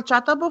had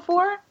horchata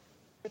before?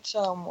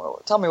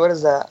 Tell me, what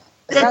is that?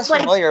 It sounds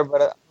familiar,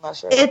 but I'm not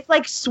sure. It's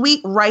like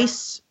sweet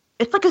rice.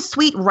 It's like a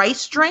sweet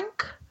rice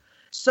drink.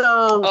 So.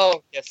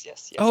 Oh, yes.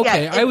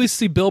 Okay, I always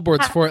see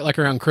billboards for it like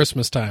around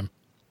Christmas time.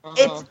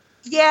 It's.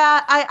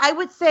 Yeah, I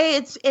would say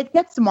it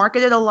gets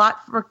marketed a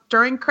lot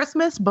during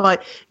Christmas,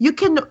 but you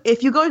can,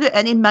 if you go to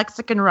any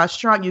Mexican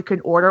restaurant, you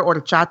can order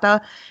horchata,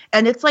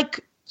 and it's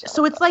like,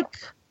 so it's like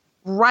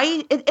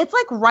it's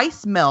like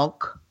rice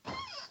milk,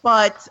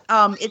 but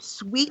it's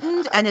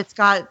sweetened and it's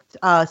got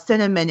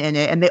cinnamon in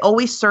it, and they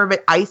always serve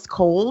it ice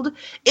cold.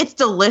 It's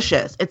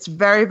delicious. It's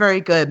very,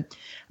 very good.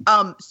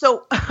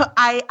 So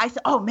I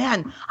said, oh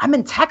man, I'm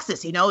in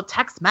Texas,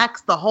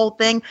 Tex-Mex, the whole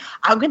thing.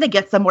 I'm going to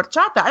get some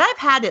horchata. And I've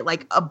had it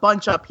like a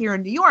bunch up here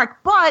in New York,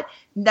 but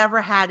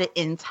never had it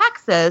in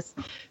Texas.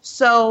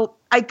 So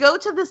I go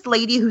to this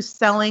lady who's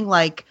selling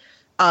like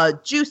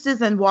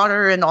juices and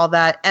water and all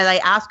that. And I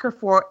ask her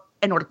for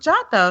an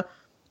horchata,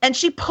 and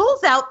she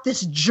pulls out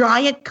this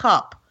giant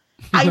cup.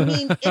 I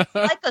mean,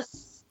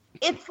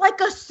 it's like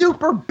a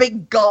super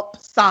big gulp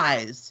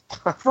size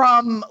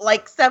from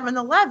like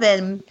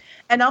 7-Eleven.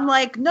 And I'm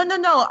like,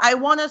 no, I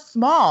want a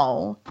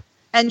small.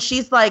 And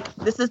she's like,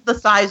 this is the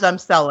size I'm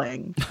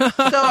selling. So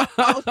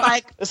I was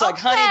like, it's like,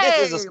 honey,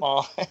 this is a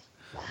small.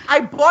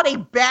 I bought a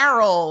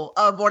barrel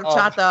of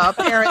horchata,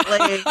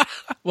 apparently.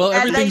 Well,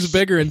 everything's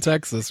bigger in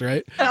Texas,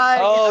 right?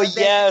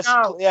 Yes.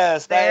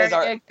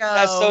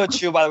 That's so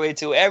true, by the way,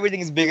 too.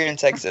 Everything's bigger in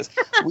Texas.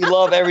 We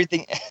love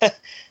everything.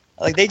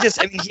 Like,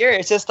 here,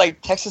 it's just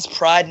like Texas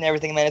pride and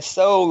everything, man. It's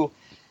so,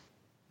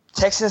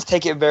 Texans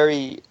take it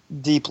very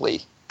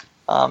deeply,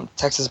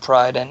 Texas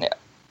pride, and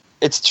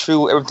it's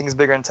true, everything's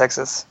bigger in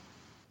Texas.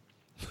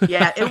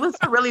 Yeah, it was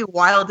a really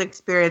wild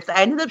experience.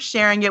 I ended up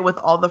sharing it with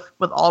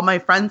all my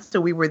friends,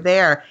 so we were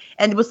there,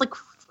 and it was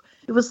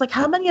like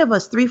how many of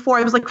us? 3, 4.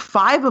 It was like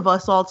 5 of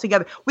us all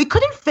together. We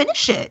couldn't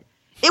finish it.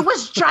 It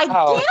was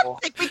gigantic. Oh.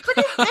 We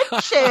couldn't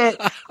finish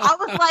it. I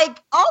was like,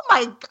 "Oh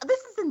my god, this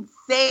is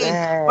insane!"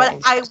 Dang.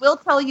 But I will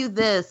tell you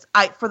this: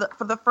 for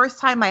the first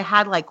time, I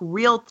had like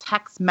real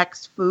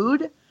Tex-Mex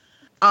food,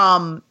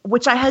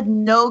 which I had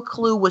no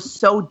clue was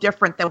so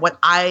different than what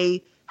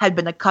I had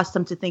been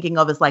accustomed to thinking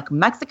of as like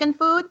Mexican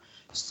food.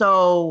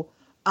 So,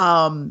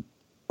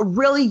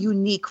 really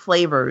unique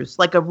flavors,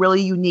 like a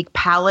really unique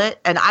palate.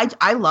 And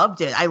I loved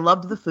it. I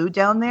loved the food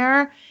down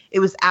there. It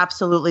was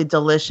absolutely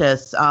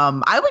delicious.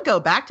 I would go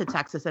back to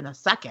Texas in a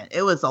second.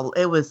 It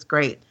was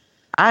great.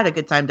 I had a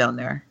good time down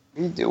there.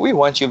 We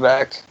want you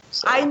back.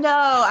 So. I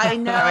know. I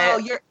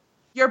mean,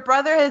 Your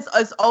brother is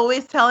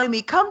always telling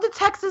me, come to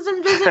Texas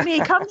and visit me.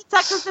 Come to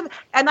Texas.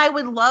 And I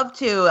would love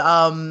to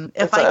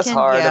if I can. It's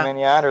hard. Yeah. I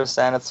mean, I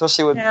understand.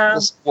 Especially with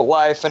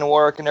life and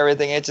work and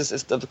everything.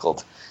 It's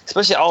difficult.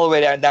 Especially all the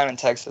way down in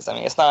Texas. I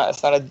mean, it's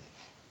not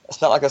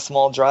like a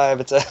small drive.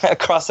 It's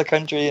across the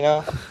country, you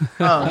know?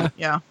 Oh,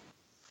 yeah.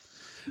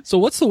 So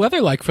what's the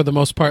weather like for the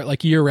most part,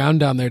 like year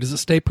round down there? Does it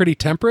stay pretty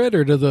temperate,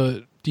 or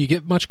do you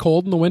get much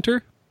cold in the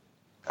winter?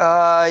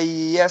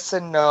 Yes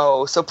and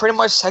no. So pretty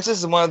much Texas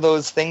is one of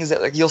those things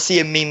that like you'll see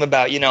a meme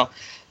about, you know,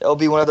 it'll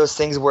be one of those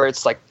things where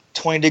it's like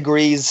 20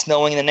 degrees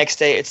snowing and the next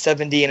day it's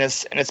 70 and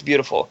it's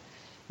beautiful.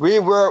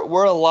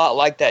 We're a lot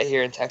like that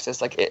here in Texas.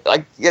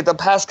 The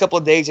past couple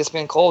of days it's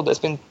been cold. It's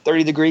been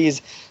 30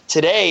 degrees.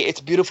 Today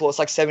it's beautiful. It's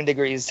like 7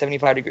 degrees,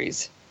 75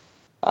 degrees.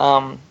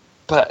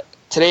 But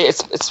today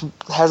it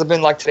hasn't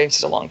been like today in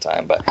such a long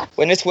time. But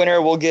when it's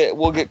winter, we'll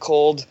get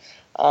cold.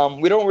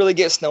 We don't really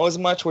get snow as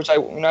much, which I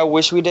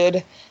wish we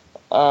did.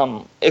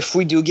 If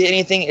we do get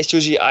anything, it's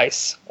usually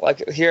ice.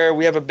 Like here,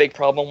 we have a big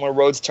problem where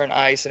roads turn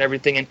ice and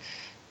everything,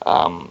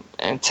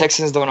 and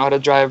Texans don't know how to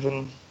drive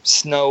in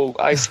snow,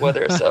 ice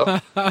weather. So,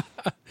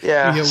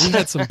 yeah. We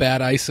had some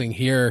bad icing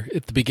here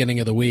at the beginning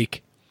of the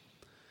week.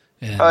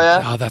 And,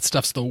 that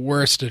stuff's the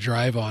worst to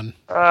drive on.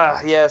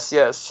 Yes.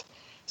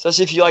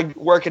 Especially if you like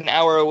work an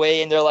hour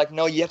away and they're like,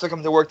 no, you have to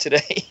come to work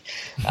today.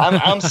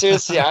 I'm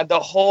seriously, the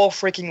whole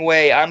freaking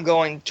way, I'm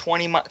going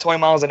 20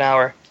 miles an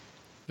hour.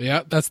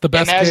 Yeah, that's the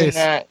best Imagine case.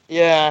 That.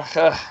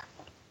 Yeah.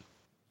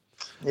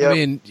 Yep. I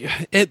mean,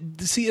 and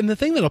the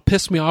thing that'll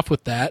piss me off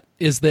with that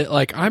is that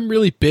like I'm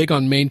really big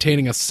on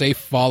maintaining a safe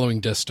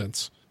following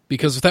distance,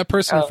 because if that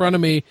person in front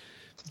of me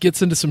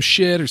gets into some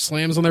shit or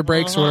slams on their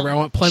brakes or whatever, I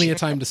want plenty of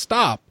time to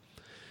stop.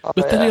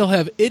 But then you'll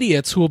have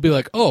idiots who will be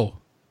like, oh,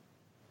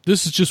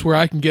 this is just where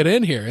I can get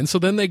in here. And so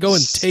then they go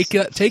and take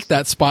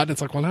that spot, and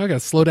it's like, well, now I got to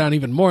slow down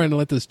even more and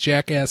let this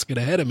jackass get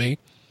ahead of me.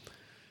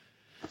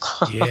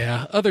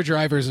 Yeah, other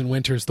drivers in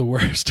winter's the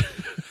worst.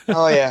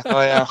 Oh, yeah.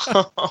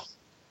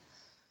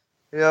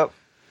 Yep.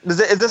 Is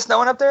this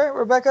snowing up there,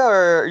 Rebecca,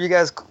 or are you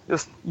guys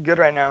just good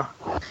right now?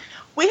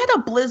 We had a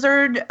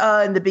blizzard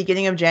in the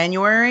beginning of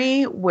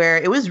January where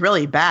it was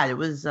really bad. It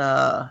was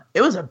a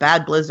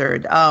bad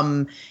blizzard,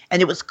 and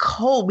it was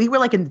cold. We were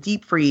like in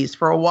deep freeze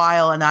for a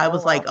while, and I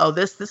was like, "Oh,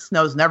 this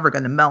snow's never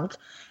going to melt."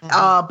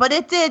 Mm-hmm. But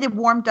it did. It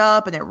warmed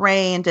up and it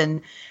rained,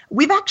 and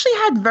we've actually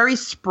had very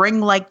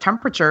spring-like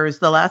temperatures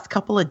the last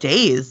couple of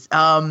days.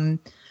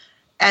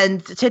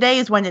 And today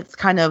is when it's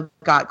kind of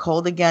got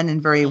cold again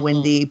and very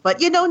windy. But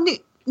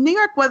New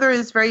York weather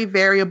is very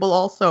variable.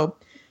 Also,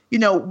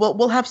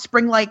 we'll have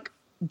spring-like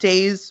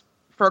days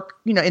for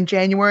in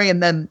January,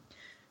 and then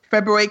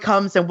February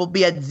comes and we'll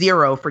be at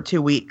 0 for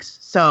 2 weeks.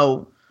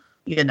 So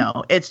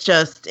it's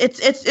just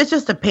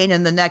a pain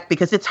in the neck,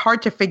 because it's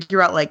hard to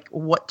figure out like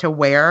what to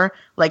wear,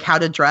 like how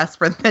to dress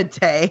for the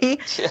day.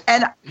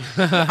 And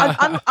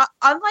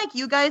unlike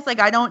you guys,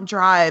 like I don't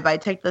drive, I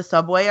take the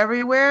subway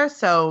everywhere.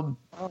 So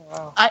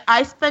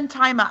I spend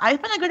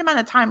a good amount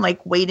of time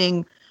like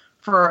waiting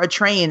for a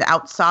train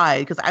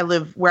outside, because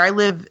where I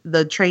live,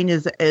 the train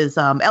is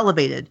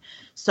elevated.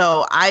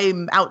 So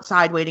I'm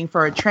outside waiting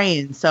for a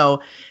train.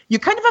 So you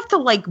kind of have to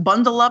like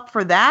bundle up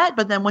for that.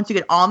 But then once you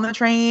get on the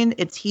train,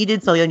 it's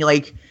heated. So then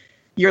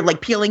you're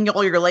peeling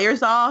all your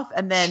layers off.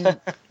 And then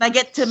when I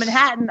get to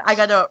Manhattan, I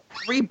got to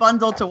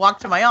rebundle to walk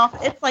to my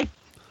office. It's like,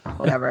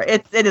 whatever.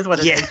 It is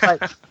what it is.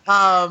 But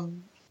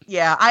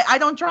Yeah, I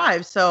don't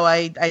drive, so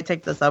I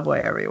take the subway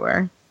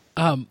everywhere.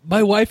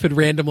 My wife had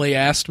randomly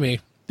asked me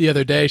the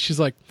other day, she's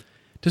like,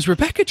 does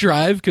Rebecca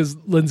drive? Because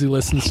Lindsay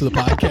listens to the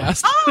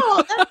podcast.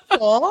 Oh, that's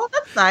cool.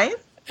 That's nice.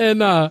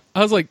 And I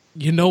was like,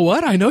 you know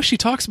what? I know she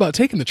talks about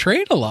taking the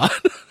train a lot.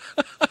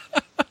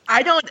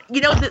 I don't,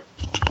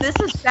 this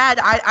is sad.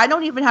 I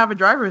don't even have a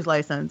driver's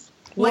license.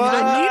 Well, you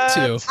don't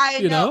need to. I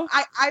know.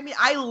 I mean,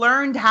 I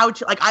learned how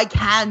to, I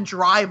can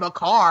drive a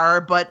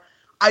car, but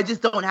I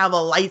just don't have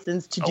a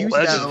license to do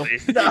so.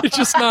 It's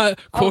just not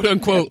quote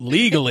unquote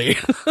legally.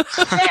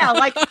 Yeah,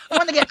 like I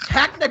want to get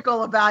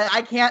technical about it.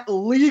 I can't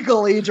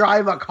legally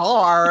drive a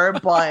car,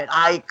 but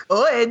I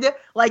could.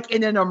 Like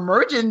in an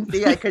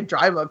emergency, I could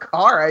drive a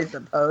car, I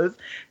suppose.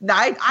 No,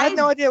 I had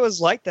no idea it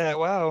was like that.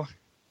 Wow.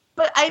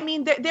 But I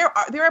mean, there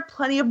are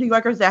plenty of New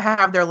Yorkers that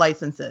have their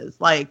licenses.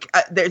 Like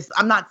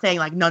I'm not saying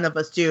like none of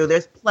us do.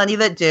 There's plenty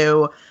that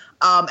do,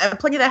 and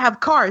plenty that have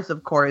cars.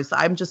 Of course,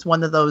 I'm just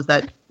one of those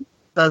that.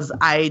 Because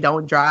I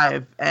don't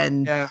drive,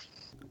 and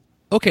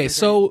okay,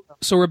 so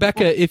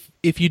Rebecca,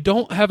 if you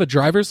don't have a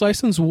driver's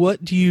license,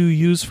 what do you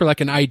use for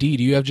like an ID?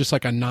 Do you have just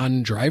like a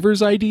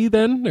non-driver's ID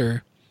then,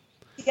 or?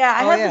 Yeah,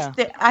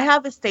 I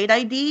have a state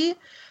ID,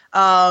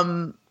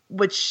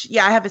 which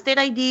I have a state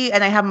ID,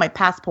 and I have my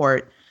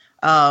passport,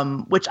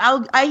 which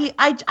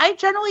I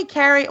generally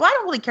carry. Well, I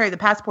don't really carry the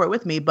passport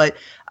with me, but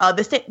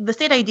the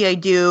state ID I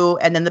do,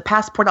 and then the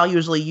passport I'll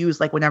usually use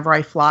like whenever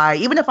I fly,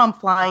 even if I'm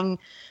flying.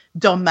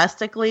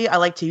 Domestically, I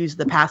like to use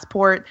the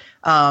passport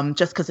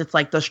just because it's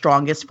like the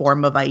strongest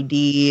form of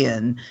ID.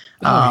 And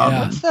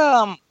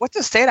what's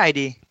a state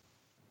ID?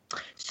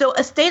 So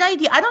a state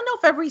ID, I don't know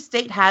if every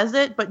state has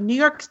it, but New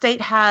York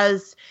State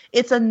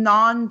it's a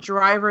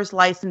non-driver's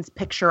license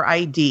picture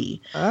ID.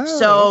 Oh.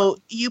 So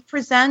you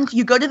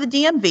go to the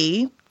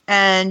DMV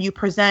and you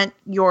present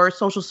your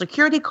social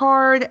security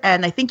card,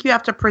 and I think you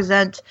have to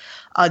present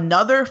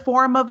another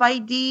form of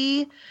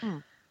ID.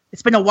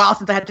 It's been a while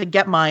since I had to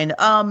get mine.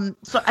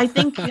 So I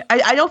think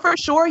I know for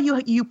sure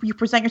you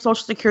present your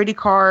social security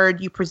card,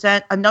 you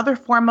present another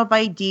form of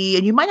ID,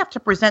 and you might have to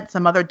present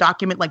some other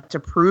document like to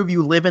prove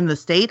you live in the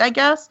state, I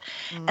guess.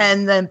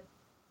 And then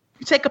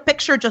you take a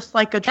picture just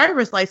like a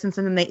driver's license,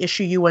 and then they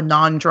issue you a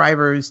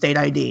non-driver's state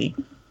ID.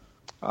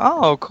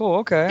 Oh, cool.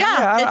 Okay.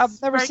 Yeah, I've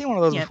never seen one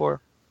of those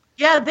before.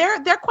 Yeah, they're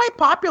quite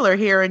popular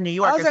here in New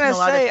York. I was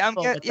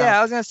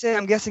gonna say,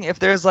 I'm guessing if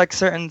there's like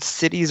certain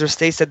cities or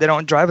states that they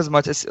don't drive as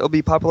much, it'll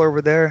be popular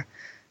over there.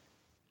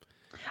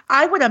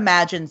 I would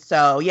imagine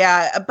so.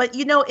 Yeah, but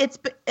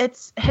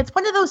it's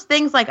one of those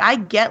things. Like I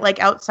get like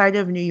outside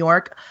of New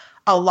York,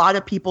 a lot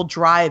of people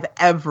drive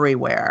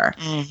everywhere,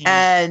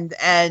 and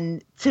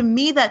to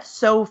me that's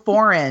so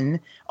foreign.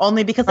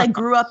 Only because I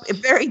grew up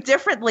very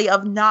differently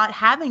of not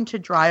having to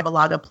drive a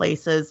lot of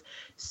places.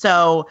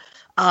 So.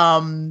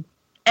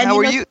 And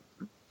now,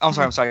 I'm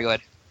sorry. Go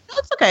ahead. No,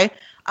 it's okay.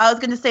 I was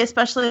going to say,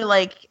 especially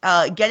like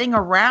getting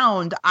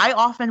around, I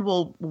often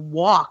will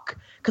walk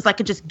because I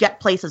could just get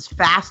places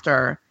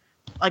faster.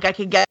 Like I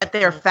could get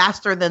there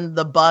faster than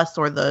the bus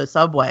or the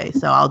subway.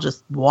 So I'll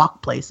just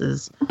walk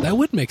places. That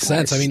would make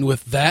sense. I mean,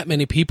 with that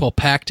many people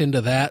packed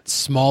into that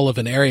small of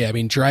an area, I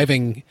mean,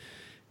 driving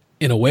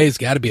in a way has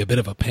got to be a bit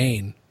of a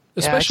pain,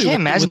 especially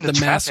with the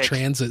mass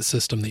transit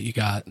system that you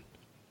got.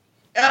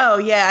 Oh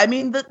yeah, I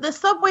mean the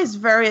subway's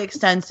very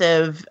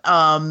extensive.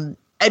 I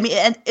mean,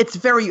 and it's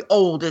very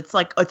old. It's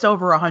like it's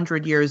over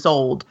 100 years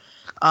old.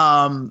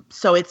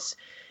 So it's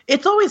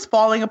always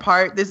falling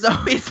apart. There's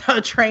always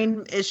a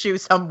train issue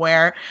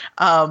somewhere.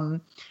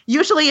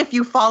 Usually, if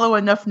you follow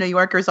enough New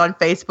Yorkers on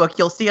Facebook,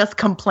 you'll see us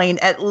complain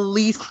at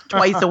least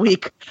twice a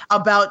week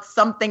about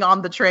something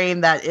on the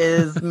train that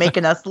is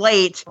making us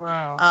late.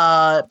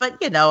 Wow. But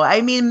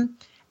I mean.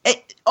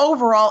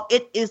 Overall,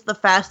 it is the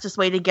fastest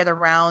way to get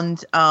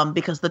around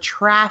because the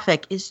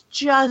traffic is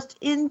just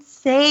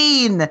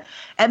insane.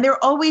 And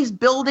they're always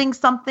building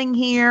something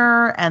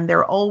here, and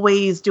they're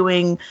always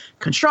doing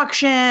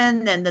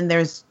construction, and then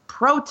there's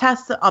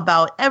protests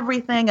about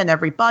everything and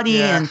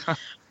everybody, and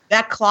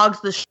that clogs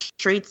the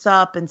streets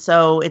up. And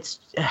so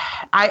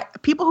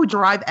people who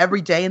drive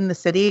every day in the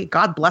city,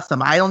 God bless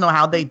them. I don't know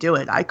how they do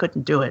it. I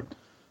couldn't do it.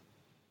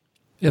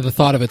 Yeah, the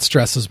thought of it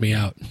stresses me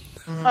out.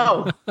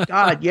 Oh,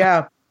 God,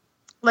 yeah.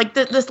 Like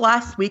this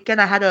last weekend,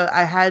 I had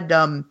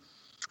a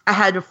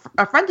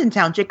friend in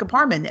town, Jacob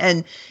Harmon,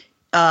 and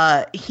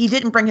he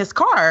didn't bring his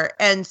car,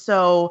 and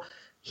so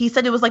he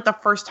said it was like the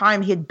first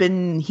time he had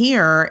been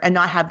here and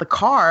not had the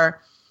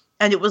car,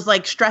 and it was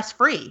like stress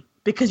free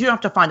because you don't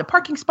have to find a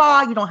parking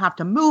spot, you don't have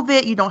to move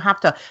it, you don't have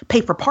to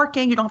pay for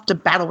parking, you don't have to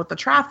battle with the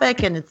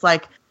traffic, and it's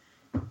like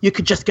you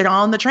could just get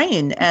on the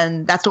train,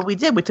 and that's what we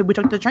did. We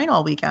took the train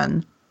all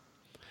weekend.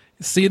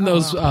 Seeing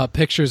those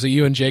pictures of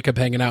you and Jacob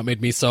hanging out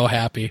made me so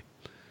happy.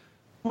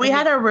 We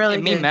had a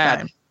really good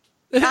time.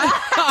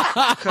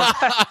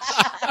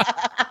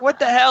 What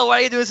the hell? Why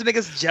are you doing this to make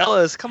us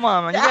jealous? Come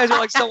on, man. You guys are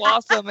like so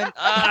awesome. And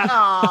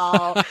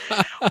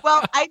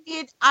well, I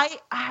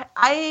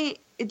mean,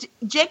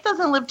 Jake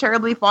doesn't live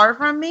terribly far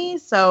from me,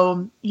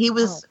 so he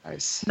was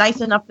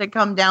nice enough to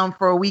come down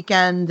for a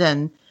weekend,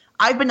 and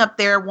I've been up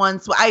there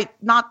once. I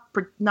not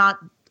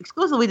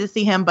exclusively to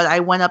see him, but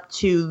I went up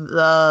to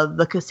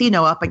the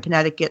casino up in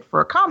Connecticut for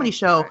a comedy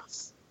show.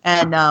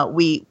 And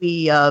we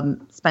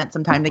spent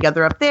some time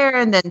together up there.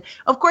 And then,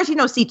 of course,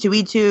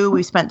 C2E2,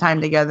 we spent time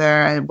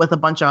together with a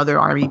bunch of other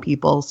Army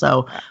people.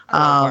 So, he's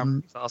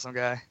an awesome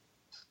guy.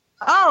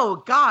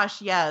 Oh,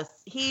 gosh, yes.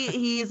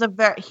 He's a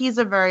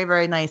very,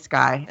 very nice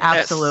guy.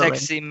 Absolutely. That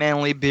sexy,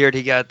 manly beard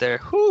he got there.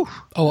 Whew.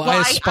 Oh, well,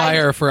 I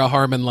aspire for a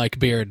Harmon-like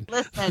beard.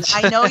 Listen,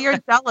 I know you're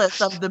jealous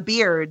of the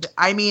beard.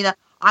 I mean,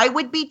 I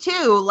would be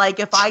too.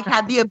 Like, if I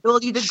had the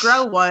ability to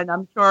grow one,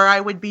 I'm sure I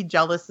would be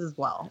jealous as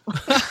well.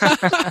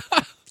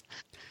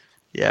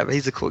 Yeah, but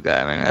he's a cool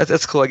guy, man.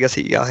 That's cool. I guess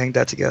y'all hanged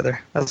out together.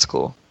 That's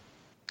cool.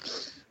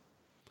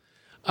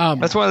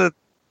 That's one of the.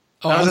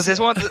 That's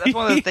one of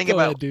the things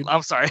about. Ahead,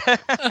 I'm sorry. I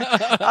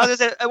was gonna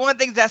say one of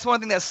the things. That's one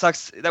thing that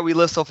sucks that we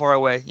live so far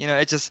away.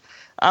 It just.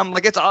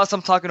 Like it's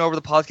awesome talking over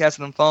the podcast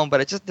and the phone,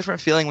 but it's just a different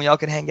feeling when y'all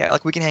can hang out.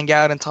 Like we can hang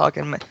out and talk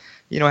and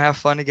have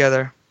fun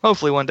together.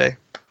 Hopefully one day.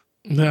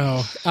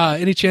 No.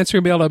 Any chance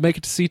you're gonna be able to make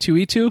it to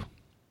C2E2?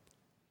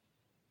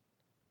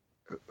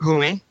 Who,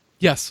 me?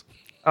 Yes.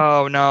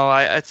 Oh no,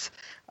 I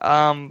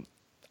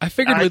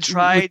figured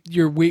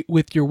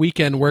with your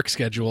weekend work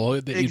schedule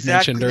that you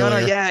mentioned earlier. No,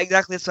 yeah,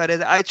 exactly. That's what it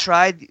is. I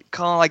tried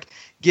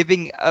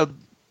giving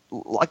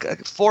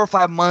like 4 or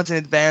 5 months in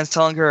advance,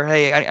 telling her,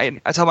 hey,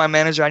 I tell my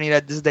manager I need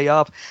this day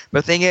off.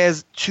 But the thing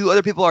is, 2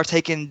 other people are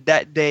taking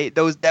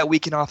that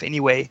weekend off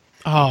anyway.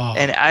 Oh.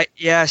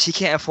 And she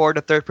can't afford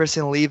a third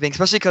person leaving,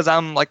 especially because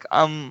I'm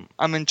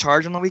in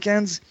charge on the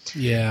weekends.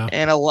 Yeah.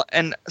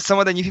 And some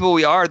of the new people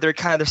they're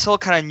still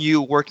kind of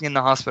new working in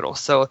the hospital,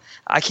 so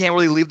I can't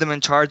really leave them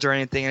in charge or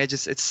anything, and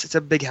it's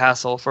a big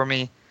hassle for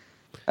me.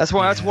 That's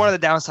one of the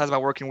downsides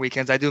about working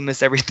weekends. I do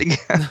miss everything.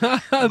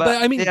 but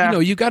I mean,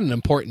 you got an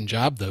important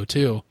job though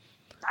too.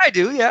 I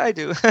do,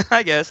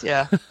 I guess,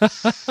 yeah.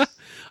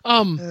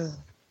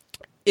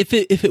 If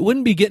it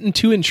wouldn't be getting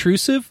too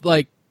intrusive,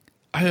 like.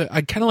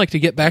 I'd kind of like to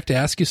get back to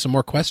ask you some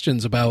more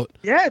questions about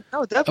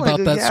definitely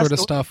about that sort of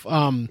stuff.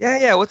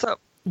 What's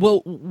up?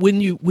 Well, when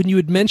you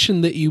had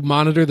mentioned that you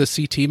monitor the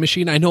CT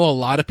machine, I know a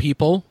lot of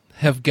people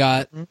have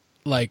got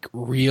like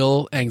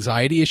real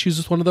anxiety issues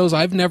with one of those.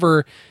 I've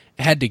never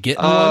had to get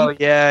in one. Oh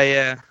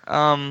yeah.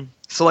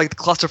 So like the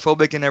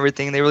claustrophobic and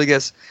everything, they really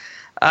guess.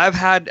 We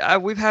have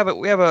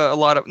a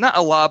lot of, not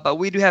a lot, but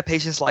we do have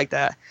patients like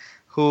that.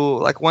 Who,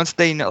 like, once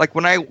they know, like,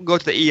 when I go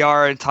to the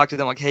ER and talk to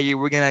them, like, hey,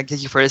 we're going to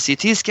get you for a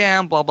CT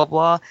scan, blah, blah,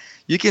 blah.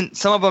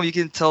 Some of them, you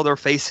can tell their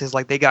faces,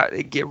 like, they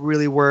get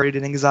really worried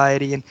and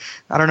anxiety, and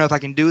I don't know if I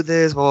can do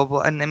this, blah, blah,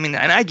 blah. And I mean,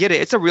 and I get it.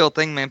 It's a real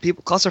thing, man.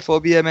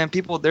 Claustrophobia, man,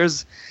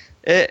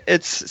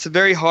 it's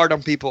very hard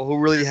on people who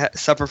really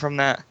suffer from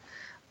that.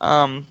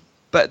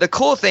 But the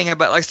cool thing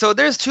about, so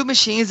there's 2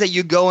 machines that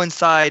you go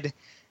inside,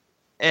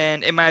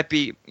 and it might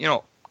be,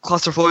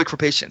 claustrophobic for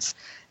patients.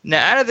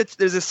 Now, out of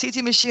there's a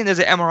CT machine, there's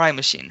an MRI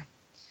machine.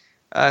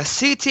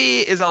 CT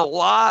is a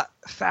lot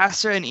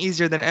faster and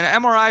easier than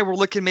an MRI. We're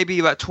looking maybe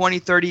about 20,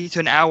 30 to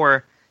an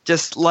hour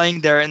just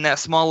laying there in that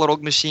small little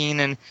machine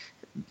and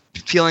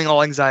feeling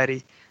all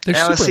anxiety.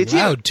 They're super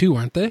loud too,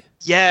 aren't they?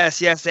 Yes.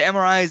 The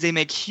MRIs, they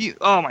make huge.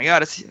 Oh my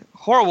God, it's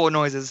horrible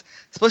noises.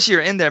 Especially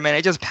you're in there, man.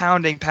 It's just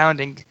pounding.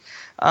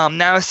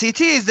 Now a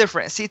CT is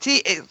different.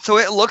 So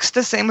it looks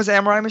the same as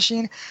an MRI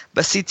machine,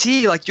 but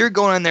CT, like you're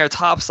going in there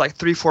tops like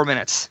 3-4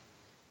 minutes.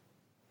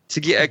 To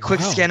get a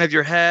quick scan of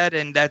your head,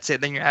 and that's it.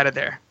 Then you're out of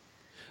there.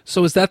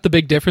 So is that the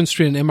big difference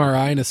between an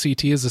MRI and a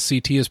CT? Is a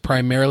CT is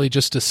primarily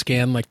just to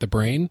scan like the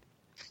brain?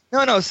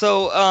 No.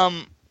 So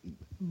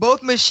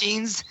both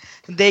machines,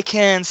 they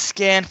can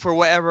scan for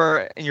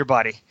whatever in your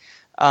body.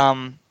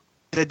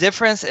 The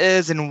difference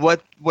is in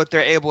what they're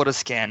able to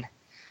scan.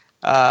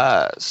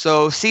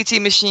 So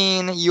CT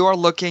machine, you're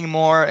looking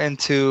more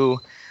into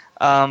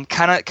kind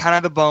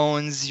of the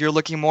bones. You're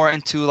looking more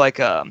into like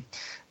some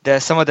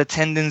of the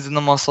tendons and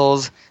the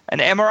muscles. An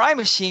MRI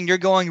machine, you're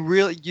going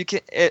really.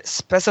 It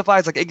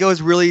specifies like it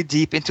goes really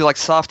deep into like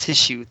soft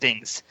tissue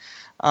things.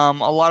 A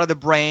lot of the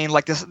brain,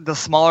 like the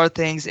smaller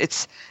things.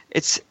 It's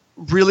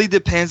really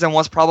depends on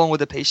what's problem with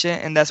the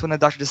patient, and that's when the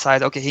doctor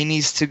decides. Okay, he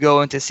needs to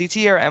go into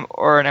CT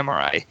or an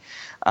MRI.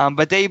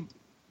 But they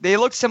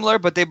look similar,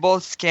 but they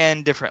both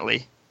scan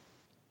differently.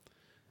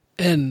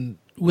 And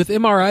with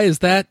MRI, is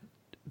that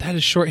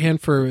is shorthand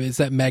for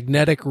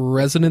magnetic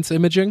resonance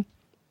imaging?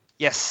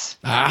 Yes.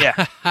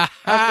 Yeah.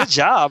 Good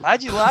job.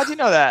 How'd you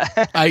know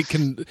that?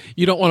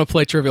 You don't want to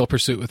play Trivial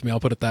Pursuit with me. I'll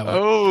put it that way.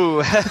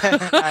 Oh,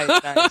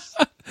 nice.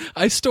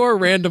 I store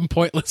random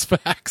pointless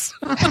facts.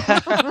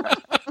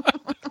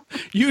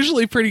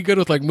 Usually pretty good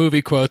with like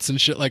movie quotes and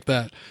shit like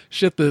that.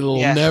 Shit that'll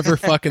never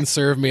fucking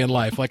serve me in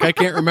life. Like I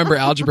can't remember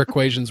algebra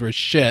equations were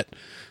shit,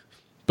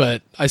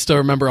 but I still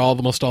remember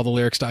almost all the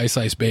lyrics to Ice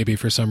Ice Baby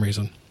for some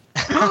reason.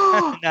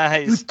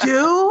 Nice. You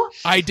do?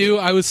 I do.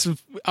 I was. Prove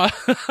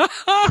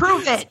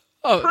it.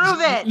 Oh, prove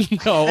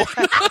it. No.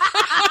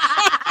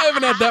 I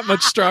haven't had that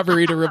much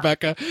strawberry to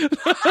Rebecca.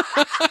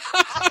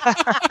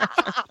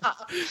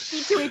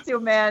 Me too,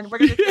 man. We're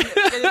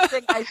gonna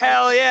sing.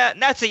 Hell yeah,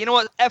 Nazi. You know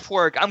what? F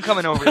work. I'm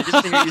coming over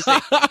just to hear you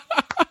sing.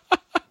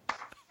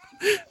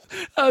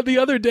 The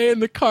other day in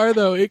the car,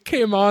 though, it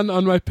came on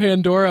my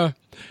Pandora,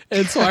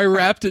 and so I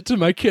rapped it to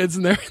my kids,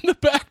 and they're in the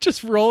back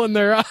just rolling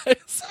their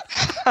eyes.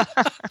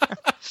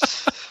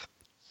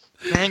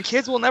 Man,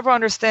 kids will never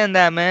understand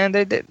that, man.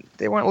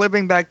 They weren't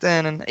living back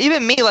then, and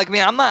even me, like me,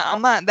 I'm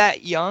not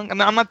that young. I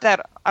mean, I'm not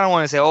that. I don't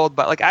want to say old,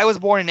 but like I was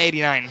born in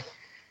 '89,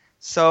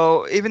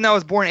 so even though I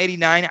was born in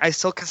 '89, I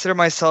still consider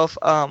myself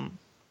a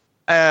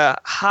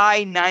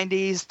high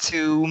 '90s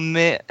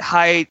to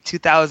high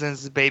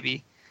 2000s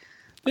baby.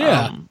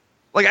 Yeah.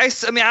 Like I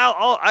still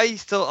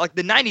like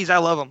the '90s. I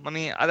love them. I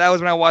mean, that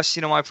was when I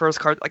watched my first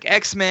card, like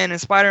X-Men and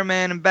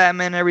Spider-Man and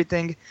Batman and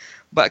everything.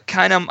 But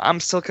kind of, I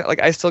still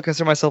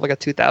consider myself like a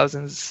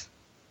 2000s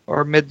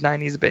or mid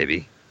 '90s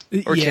baby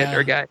or kid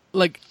or guy.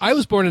 Like I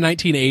was born in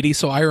 1980,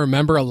 so I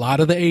remember a lot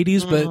of the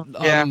 '80s. But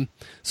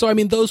so I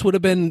mean, those would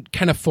have been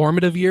kind of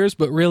formative years.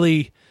 But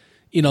really,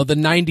 the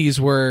 '90s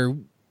were,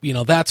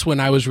 that's when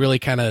I was really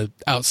kind of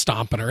out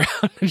stomping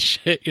around and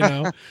shit,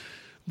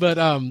 But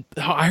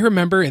I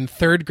remember in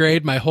third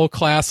grade, my whole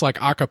class, like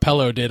a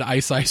cappella, did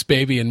Ice Ice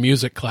Baby in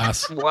music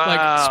class. Wow.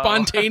 Like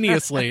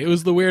spontaneously. It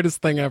was the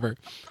weirdest thing ever.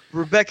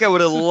 Rebecca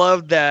would have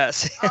loved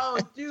that. Oh,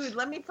 dude,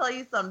 let me tell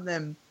you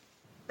something.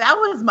 That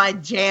was my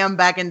jam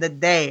back in the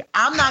day.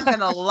 I'm not going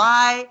to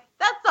lie.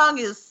 That song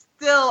is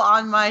still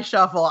on my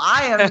shuffle.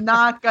 I am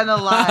not going to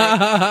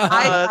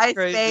lie. Ice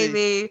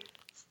Baby.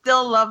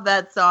 Still love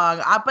that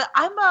song. But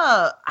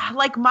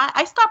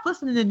I stopped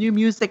listening to new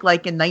music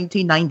like in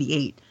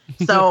 1998.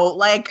 So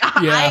like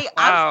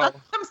I'm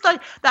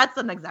stuck. That's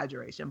an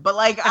exaggeration, but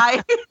like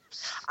I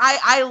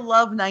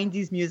love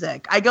 90s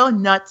music. I go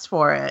nuts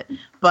for it.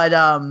 But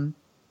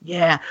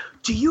yeah.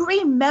 Do you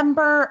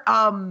remember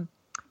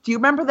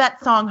that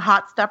song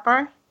Hot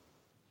Stepper?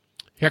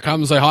 Here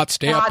comes a hot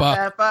stepper. Hot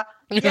Stepper.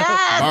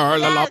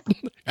 Yes.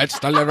 It's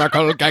the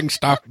lyrical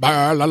gangsta.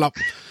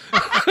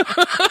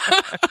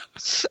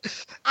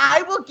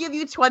 I will give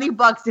you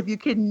 $20 if you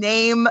can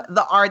name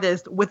the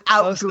artist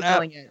without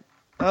Googling it.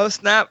 Oh,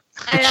 snap.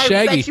 And I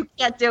bet you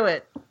can't do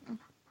it.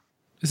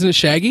 Isn't it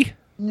Shaggy?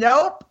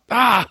 Nope.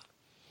 Ah.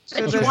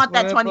 But you want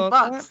that $20.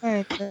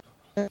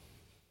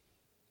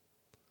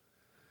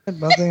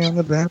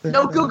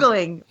 No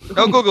Googling.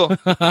 No Google.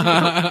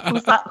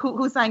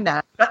 Who sang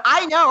that? But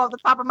I know off the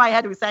top of my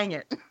head who sang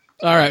it.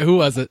 All right, who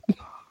was it?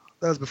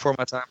 That was before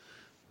my time.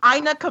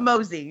 Ina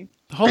Kamosi.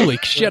 Holy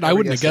shit, I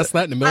wouldn't have guessed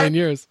that in a million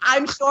years.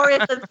 I'm sure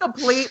it's a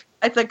complete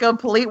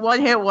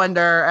one-hit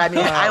wonder. I mean,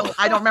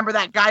 I don't remember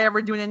that guy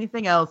ever doing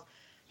anything else.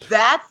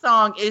 That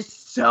song is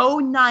so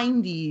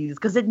 90s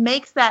because it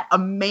makes that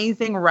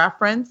amazing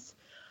reference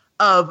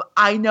of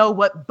I know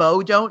what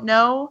Bo don't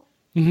know.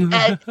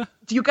 And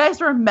do you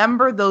guys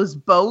remember those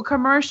Bo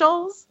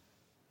commercials?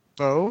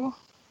 Bo?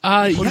 Yeah,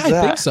 I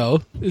think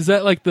so. Is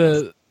that like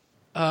the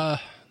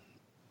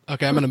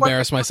okay, I'm going to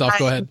embarrass myself.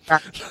 Go ahead.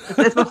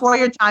 It's before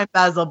your time,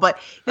 Basil. But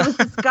there was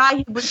this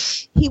guy,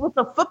 he was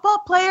a football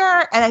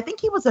player, and I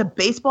think he was a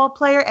baseball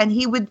player, and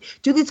he would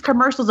do these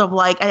commercials of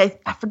like, I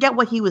forget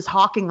what he was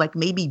hawking, like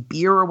maybe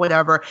beer or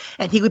whatever,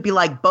 and he would be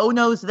like, Bo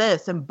knows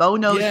this, and Bo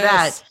knows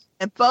that,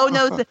 and Bo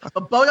knows it,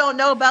 but Bo don't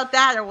know about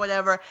that or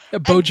whatever. Yeah,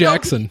 Bo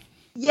Jackson.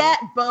 Yeah,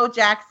 Bo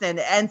Jackson.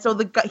 And so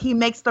he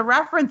makes the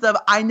reference of,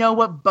 I know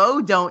what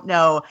Bo don't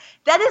know.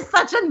 That is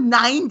such a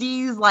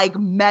 90s, like,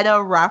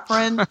 meta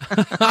reference.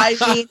 I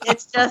mean,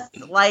 it's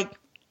just like,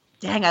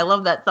 dang, I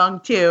love that song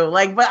too.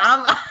 Like, but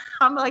I'm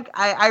like,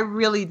 I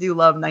really do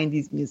love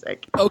 90s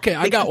music. Okay,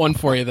 I got one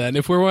for you then.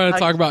 If we want to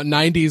talk about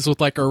 90s with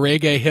like a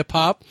reggae hip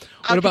hop,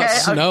 what about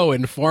Snow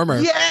Informer?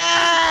 Yes!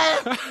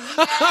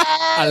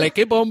 I like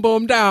it, boom,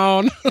 boom,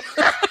 down.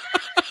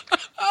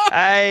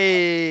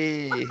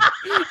 I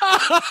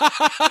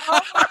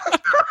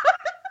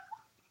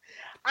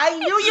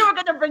knew you were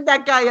going to bring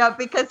that guy up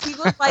because he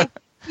was like,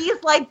 he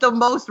was like the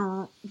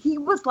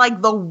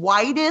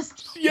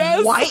whitest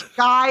white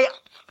guy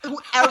who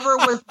ever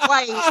was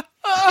white.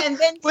 And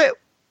then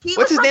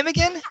what's his name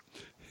again?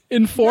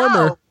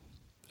 Informer.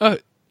 No.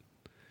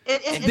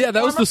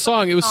 That was the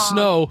song. It was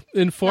Snow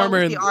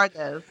Informer. The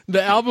artist.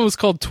 The album was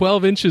called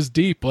 12 Inches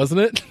Deep,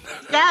 wasn't it?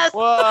 Yes.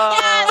 Whoa.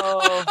 Yes.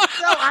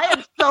 So I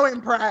am so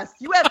impressed.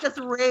 You have just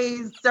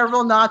raised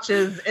several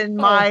notches in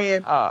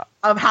my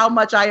of how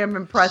much I am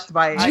impressed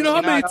by it. Do you know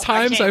how many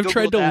times I've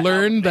tried to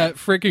learn that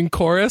freaking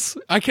chorus?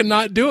 I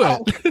cannot do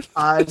it.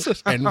 It's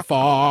just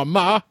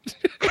Informer.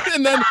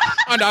 And then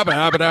I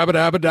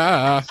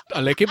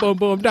like it, boom,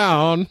 boom,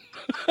 down.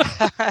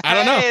 I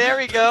don't know. Hey, there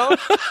we go.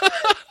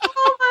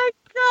 Oh my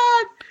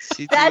God.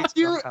 That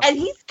dude, and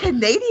he's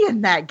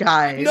Canadian, that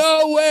guy.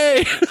 No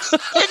way.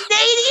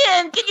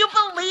 Canadian. Can you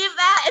believe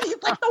that? And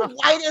he's like the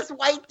whitest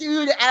white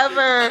dude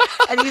ever.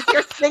 And he's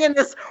here singing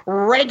this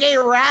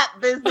reggae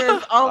rap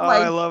business. Oh my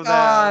I love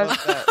God.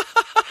 that.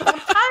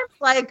 Sometimes,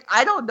 like,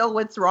 I don't know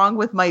what's wrong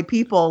with my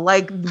people.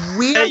 Like,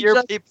 we are your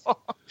just, people.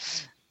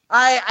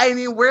 I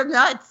mean, we're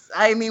nuts.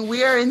 I mean,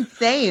 we are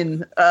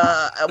insane.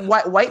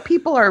 White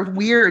people are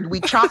weird.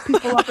 We chop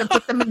people up and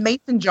put them in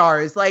mason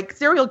jars. Like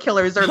serial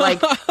killers are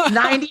like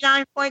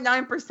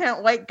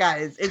 99.9% white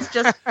guys. It's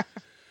just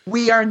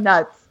we are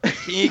nuts.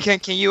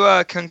 Can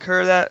you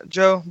concur that,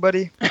 Joe,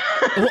 buddy?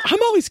 Well,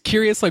 I'm always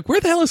curious, like, where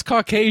the hell is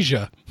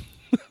Caucasia?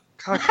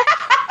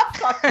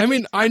 I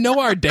mean, I know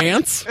our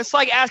dance. It's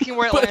like asking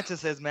where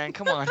Atlantis is, man.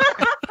 Come on.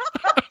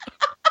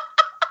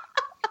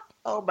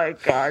 Oh my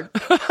God.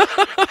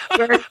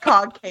 Where's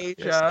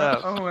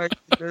Caucasia? Oh my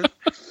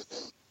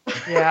goodness.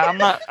 Yeah, I'm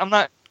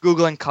not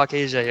Googling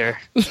Caucasia here.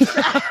 or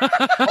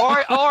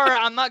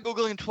I'm not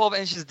Googling 12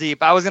 Inches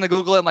Deep. I was gonna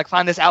Google it and like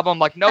find this album. I'm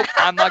like, nope,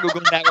 I'm not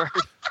Googling that word.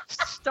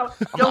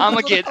 I'm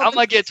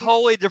gonna get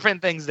totally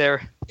different things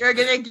there. You're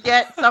gonna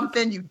get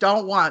something you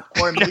don't want,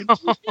 or maybe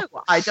you do.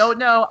 I don't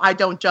know. I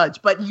don't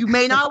judge, but you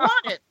may not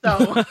want it.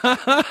 So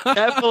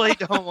definitely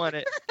don't want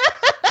it.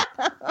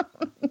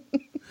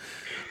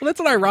 Well, that's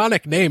an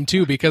ironic name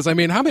too, because I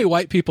mean, how many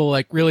white people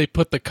like really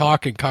put the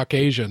cock in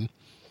Caucasian?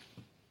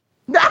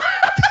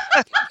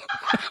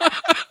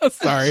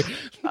 Sorry,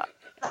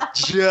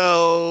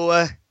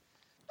 Joe.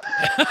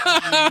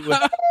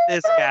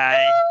 This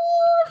guy.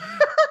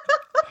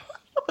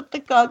 Put the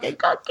cock in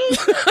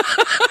Caucasian.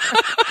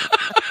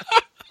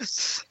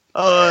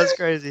 Oh, that's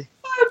crazy.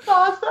 That's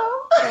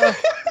awesome.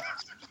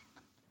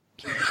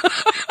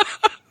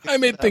 I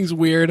made things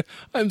weird.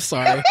 I'm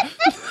sorry.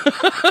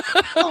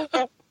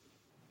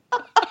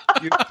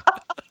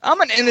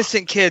 I'm an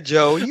innocent kid,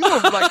 Joe. You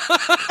are like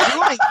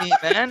ruining me,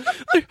 man.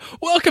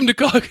 Welcome to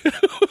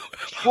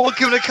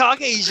Welcome to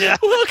Caucasia.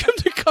 Welcome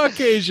to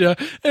Caucasia,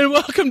 and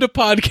welcome to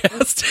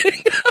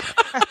podcasting.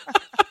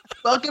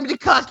 Welcome to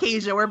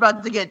Caucasia. We're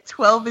about to get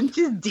 12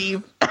 inches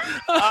deep. That's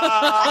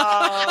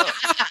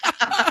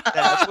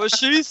what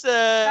she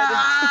said.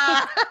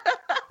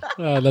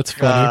 Oh, that's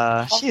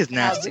funny. She is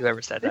nasty.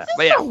 Whoever said that.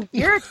 But This is a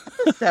weird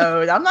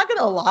episode. I'm not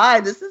gonna lie.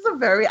 This is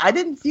I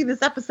didn't see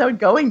this episode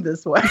going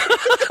this way.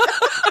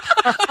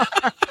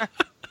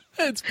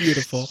 It's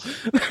beautiful.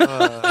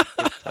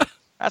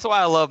 That's why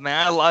I love,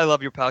 man. I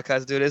love your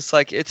podcast, dude. It's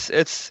like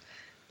it's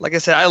like I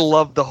said, I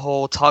love the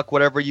whole talk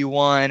whatever you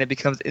want. It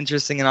becomes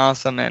interesting and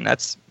awesome, and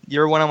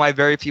you're one of my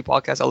very few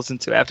podcasts I listen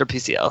to after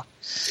PCL.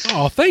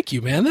 Oh, thank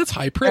you, man. That's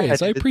high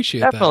praise. I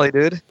appreciate definitely,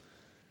 dude.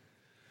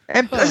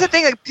 And that's the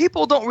thing, like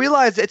people don't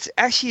realize it's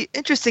actually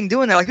interesting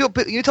doing that. Like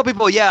you tell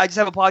people, yeah, I just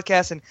have a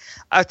podcast and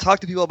I talk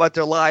to people about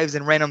their lives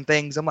and random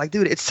things. I'm like,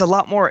 dude, it's a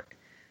lot more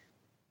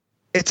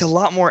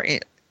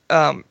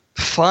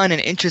fun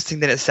and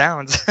interesting than it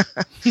sounds.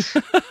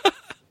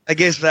 I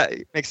guess that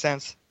makes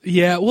sense.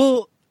 Yeah,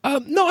 well,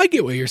 no, I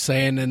get what you're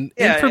saying, and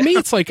for me,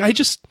 it's like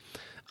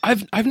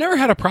I've never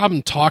had a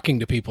problem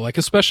talking to people, like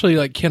especially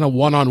like kind of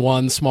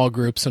one-on-one small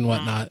groups and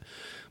whatnot,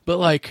 but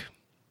like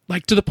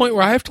to the point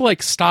where I have to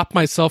like stop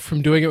myself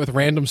from doing it with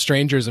random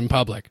strangers in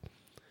public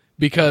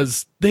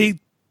because they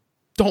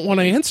don't want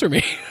to answer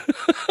me.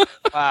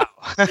 Wow.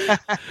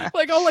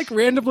 Like I'll like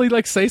randomly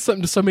like say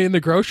something to somebody in the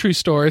grocery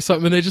store or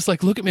something, and they just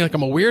like look at me like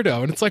I'm a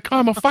weirdo, and it's like, oh,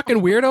 I'm a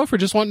fucking weirdo for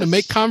just wanting to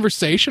make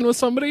conversation with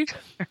somebody.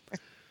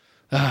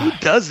 Who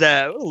does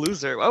that? What a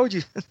loser. Why would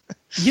you?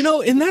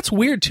 And that's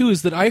weird too,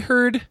 is that I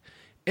heard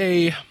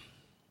it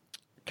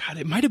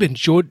might have been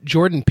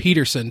Jordan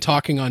Peterson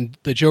talking on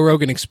the Joe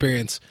Rogan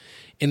Experience,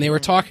 and they were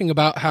talking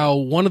about how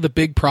one of the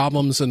big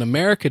problems in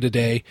America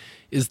today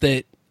is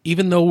that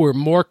even though we're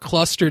more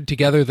clustered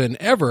together than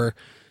ever,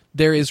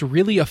 there is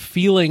really a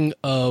feeling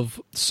of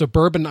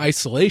suburban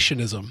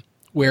isolationism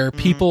where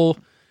people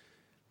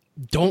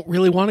don't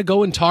really want to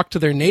go and talk to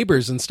their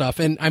neighbors and stuff.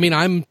 And I mean,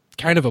 I'm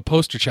kind of a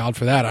poster child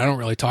for that. I don't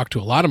really talk to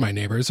a lot of my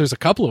neighbors. There's a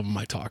couple of them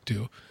I talk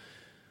to,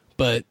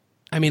 but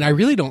I mean, I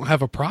really don't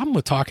have a problem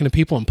with talking to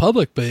people in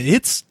public, but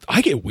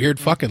I get weird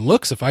fucking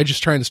looks if I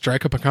just try and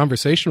strike up a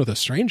conversation with a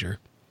stranger.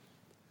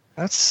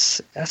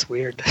 That's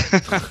weird.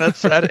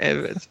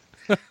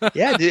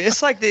 Yeah, dude.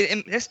 It's like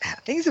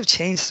things have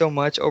changed so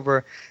much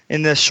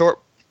in the short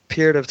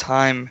period of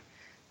time,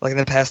 like in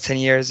the past 10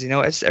 years.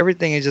 It's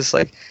everything is just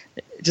like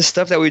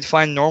stuff that we'd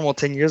find normal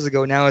 10 years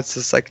ago. Now it's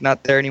just like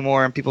not there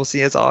anymore, and people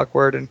see it as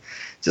awkward. And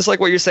just like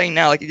what you're saying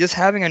now, like just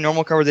having a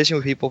normal conversation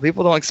with people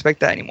don't expect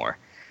that anymore.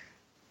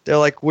 They're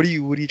like, what are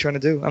you trying to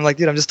do? I'm like,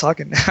 dude, I'm just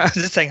talking. I'm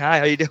just saying hi.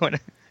 How you doing?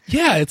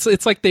 Yeah,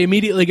 it's like they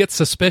immediately get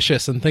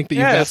suspicious and think that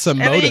you've got some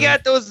motive. And then you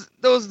got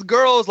those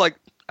girls like,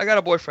 I got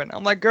a boyfriend.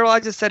 I'm like, girl,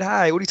 I just said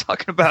hi. What are you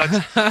talking about?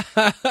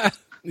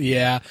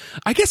 Yeah,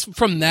 I guess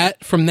from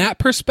that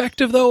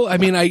perspective, though, I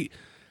mean, I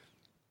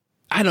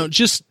don't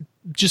just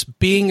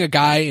being a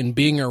guy and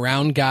being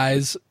around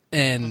guys,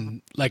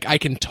 and like I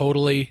can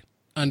totally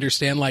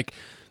understand. Like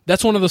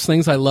that's one of those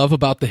things I love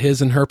about the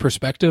His and Her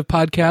Perspective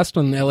podcast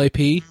on the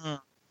LAP.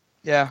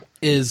 Yeah,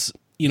 is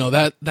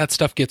that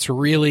stuff gets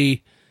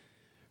really,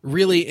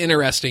 really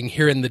interesting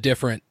hearing the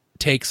different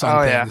takes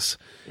on things.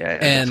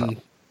 Yeah,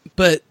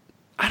 but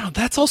I don't.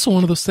 That's also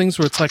one of those things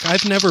where it's like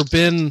I've never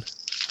been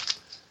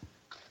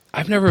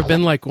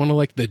like one of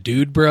like the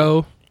dude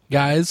bro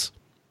guys,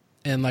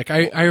 and like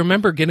I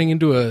remember getting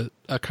into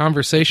a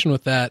conversation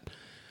with that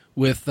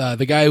with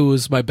the guy who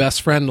was my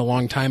best friend a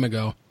long time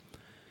ago,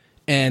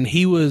 and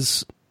he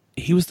was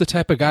the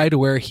type of guy to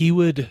where he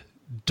would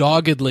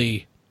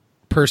doggedly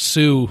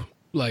pursue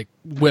like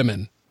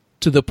women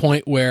to the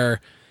point where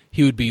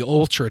he would be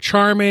ultra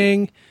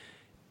charming,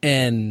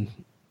 and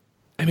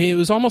I mean it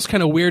was almost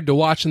kind of weird to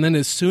watch. And then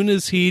as soon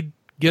as he'd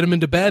get him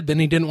into bed, then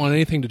he didn't want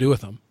anything to do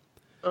with them.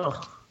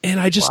 Ugh. And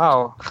I just,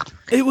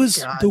 it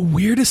was the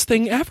weirdest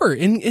thing ever.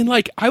 And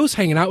like, I was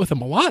hanging out with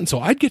him a lot, and so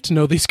I'd get to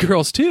know these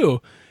girls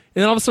too.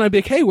 And then all of a sudden I'd be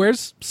like, hey,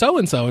 where's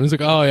so-and-so? And he's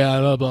like, oh yeah,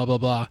 blah, blah, blah,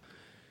 blah.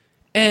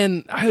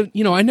 And I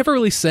never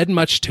really said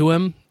much to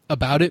him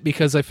about it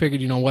because I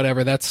figured,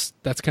 whatever, that's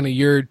kind of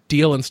your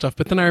deal and stuff.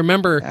 But then I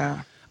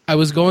remember I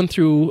was going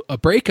through a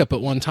breakup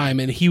at one time,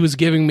 and he was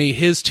giving me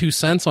his 2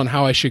 cents on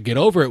how I should get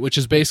over it, which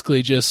is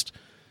basically just,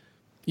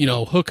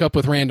 hook up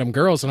with random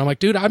girls. And I'm like,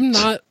 dude, I'm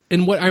not.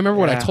 And what I remember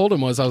what I told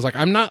him was, I was like,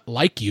 I'm not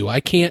like you. I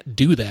can't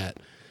do that.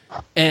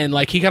 And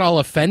like, he got all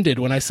offended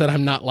when I said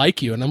I'm not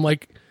like you. And I'm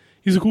like,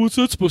 he's like, well, what's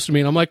that supposed to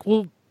mean? I'm like,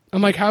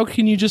 how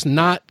can you just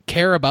not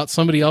care about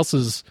somebody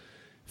else's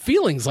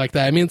feelings like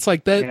that? I mean, it's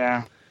like that.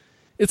 Yeah.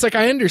 It's like,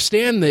 I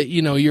understand that,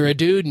 you're a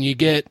dude and you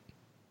get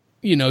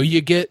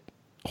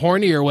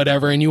horny or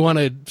whatever and you want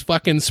to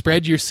fucking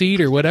spread your seed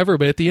or whatever.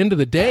 But at the end of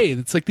the day,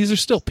 it's like, these are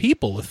still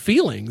people with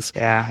feelings.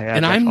 Yeah.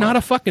 And I'm not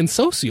a fucking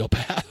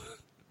sociopath.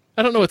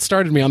 I don't know what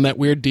started me on that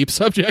weird, deep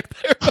subject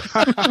there.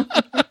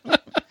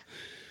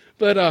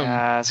 But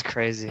yeah, that's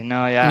crazy.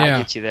 No, I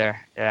get you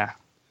there. Yeah.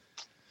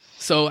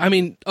 So, I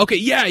mean, okay,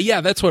 yeah,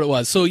 that's what it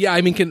was. So, yeah,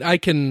 I mean, I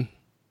can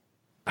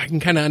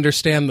kind of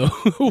understand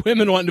the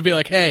women wanting to be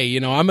like, hey,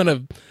 I'm going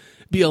to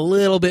be a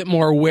little bit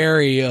more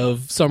wary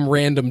of some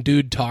random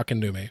dude talking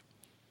to me.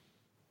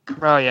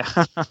 Oh, yeah.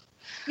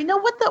 You know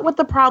what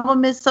the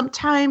problem is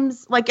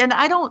sometimes, like, and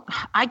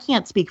I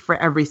can't speak for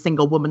every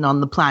single woman on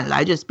the planet.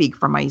 I just speak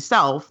for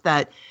myself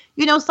that,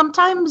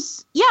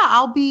 sometimes,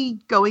 I'll be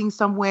going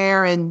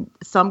somewhere and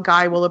some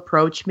guy will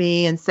approach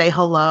me and say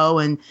hello.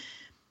 And,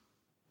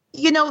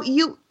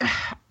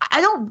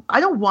 I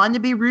don't want to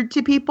be rude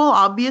to people,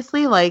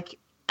 obviously, like,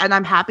 and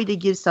I'm happy to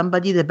give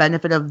somebody the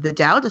benefit of the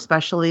doubt,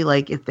 especially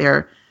like if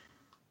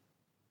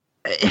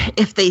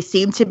they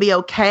seem to be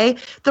okay.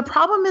 The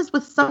problem is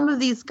with some of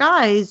these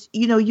guys,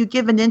 you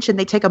give an inch and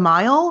they take a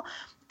mile,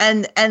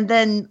 and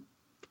then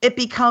it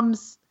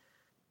becomes,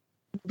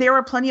 there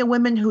are plenty of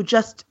women who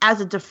just, as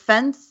a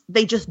defense,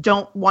 they just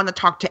don't want to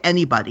talk to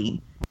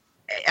anybody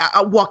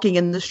walking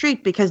in the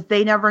street because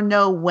they never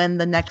know when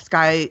the next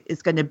guy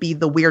is going to be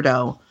the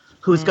weirdo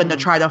who's going to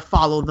try to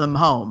follow them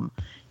home.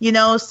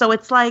 So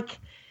it's like,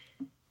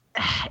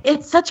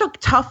 it's such a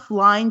tough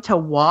line to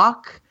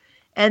walk.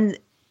 And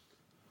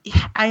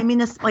I mean,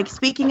 it's like,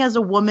 speaking as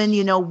a woman,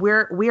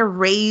 we're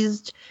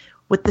raised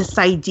with this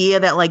idea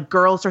that like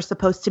girls are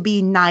supposed to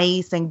be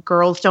nice and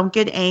girls don't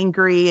get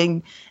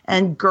angry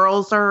and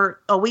girls are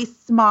always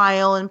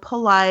smile and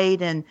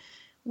polite. And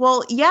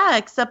well, yeah,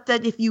 except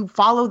that if you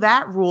follow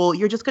that rule,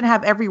 you're just going to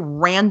have every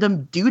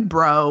random dude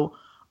bro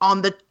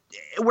on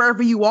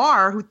wherever you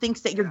are who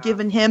thinks that you're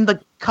giving him the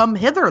come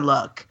hither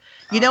look.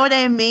 You know what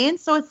I mean?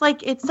 So it's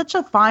like, it's such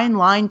a fine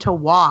line to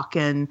walk.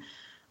 And,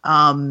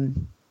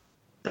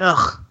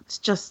 it's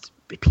just,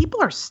 people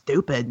are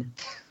stupid.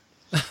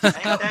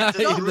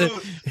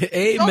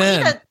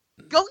 Amen.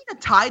 Go eat a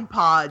Tide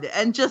Pod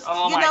and just,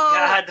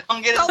 God,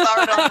 don't get us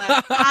started on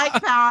that.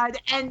 Tide Pod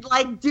and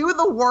like do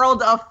the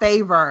world a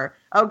favor,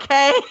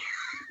 okay?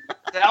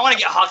 I want to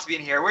get Hawksby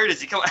in here. Where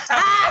does he come?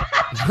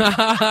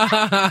 That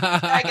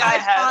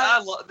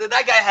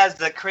guy has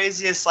the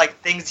craziest like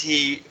things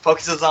he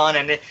focuses on,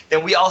 and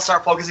then we all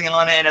start focusing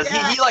on it. And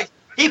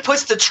he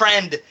puts the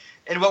trend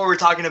in what we were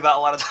talking about a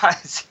lot of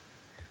times.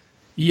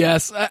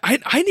 Yes,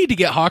 I need to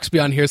get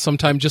Hawksby on here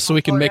sometime just so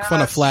we can make fun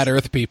of flat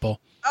Earth people.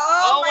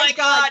 Oh my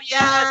God!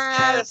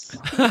 Yes.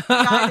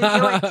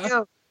 Gotta do it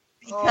too.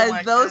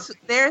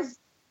 Because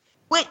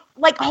Wait,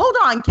 like, hold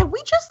on. Can we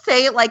just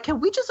say it? Like, can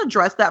we just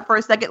address that for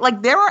a second?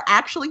 Like, there are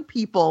actually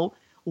people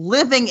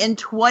living in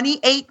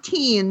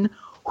 2018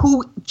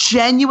 who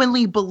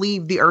genuinely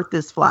believe the Earth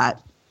is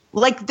flat.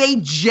 Like,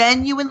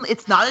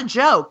 it's not a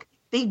joke.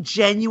 They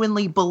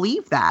genuinely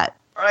believe that.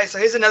 All right, so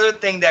here's another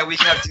thing that we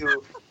have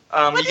to,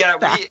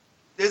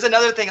 there's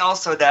another thing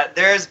also that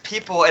there's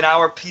people in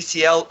our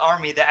PCL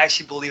army that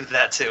actually believe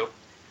that too.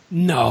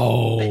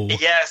 No.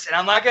 Yes, and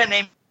I'm not going to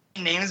name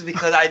names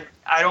because I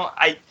don't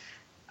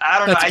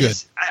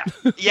That's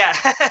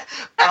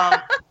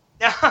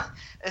know.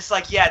 It's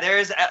like,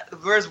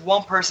 there's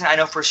one person I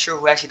know for sure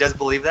who actually does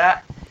believe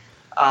that.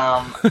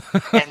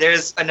 And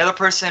there's another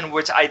person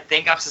which I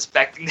think I'm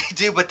suspecting they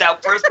do, but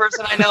that first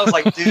person I know is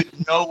like,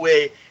 dude, no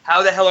way.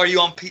 How the hell are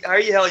you in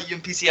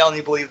PCL and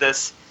you believe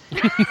this?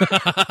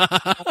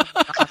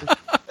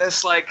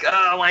 It's like,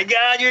 oh my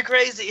God, you're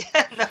crazy.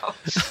 No.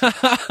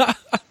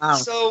 Wow.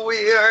 So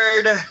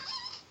weird.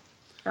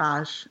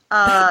 Gosh.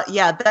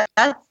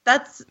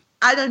 That's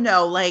I don't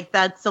know, like,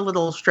 that's a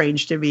little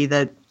strange to me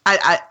that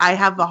I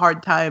have a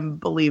hard time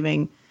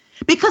believing,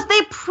 because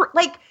they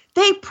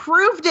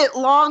proved it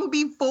long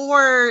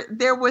before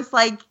there was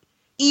like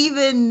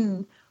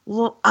even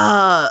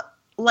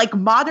like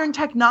modern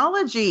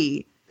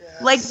technology.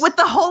 Yes. Like with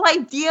the whole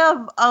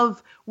idea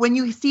of when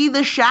you see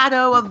the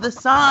shadow of the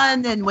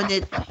sun and when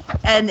it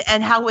and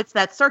how it's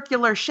that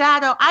circular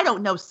shadow. I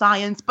don't know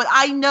science, but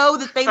I know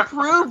that they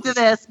proved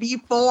this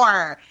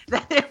before,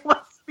 that it was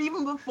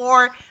even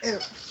before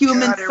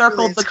humans circled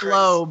really the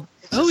globe.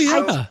 Oh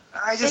yeah.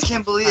 I just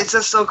can't believe it's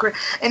just so crazy.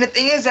 And the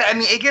thing is that, I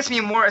mean, it gets me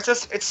more.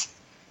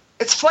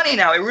 It's funny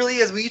now. It really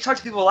is. When you talk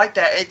to people like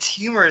that, it's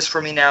humorous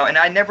for me now, and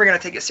I'm never gonna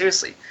take it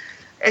seriously.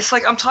 It's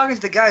like I'm talking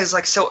to the guys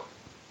like, so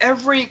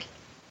every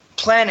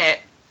planet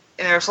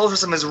in our solar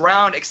system is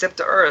round except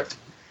the Earth,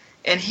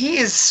 and he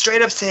is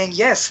straight up saying,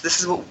 yes,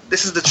 this is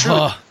the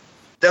truth.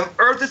 The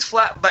Earth is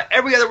flat, but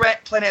every other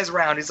planet is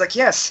round. He's like,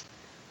 yes.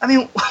 I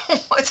mean,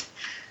 what?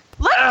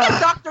 Let's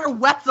get Dr.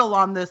 Wetzel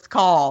on this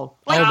call.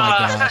 Oh my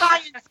God.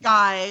 Science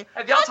guy.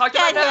 Have y'all talked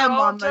about that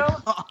on the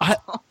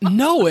call?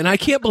 No, and I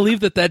can't believe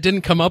that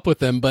didn't come up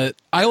with him, but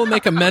I will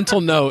make a mental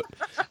note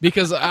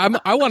because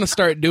I want to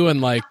start doing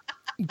like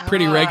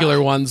pretty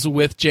regular ones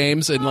with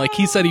James, and like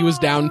he said he was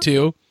down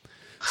too.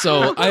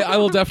 So I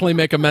will definitely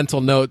make a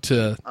mental note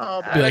to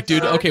be like,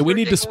 dude, okay, we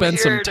need to spend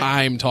some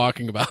time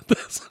talking about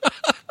this.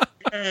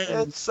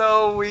 It's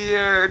so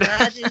weird.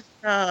 That is,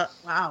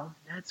 wow.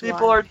 That's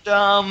People are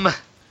dumb.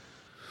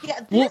 Yeah,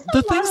 well,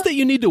 the things that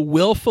you need to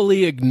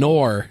willfully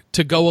ignore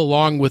to go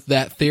along with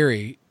that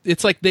theory,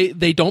 it's like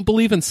they don't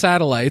believe in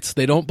satellites.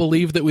 They don't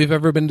believe that we've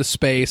ever been to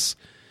space.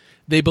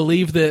 They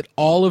believe that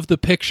all of the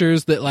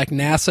pictures that like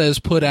NASA has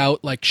put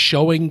out, like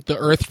showing the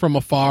Earth from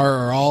afar,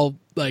 are all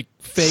like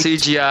fake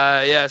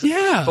CGI.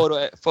 Yeah.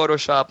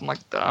 Photoshop. I'm like,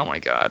 oh my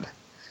God.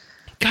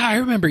 God, I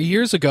remember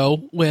years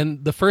ago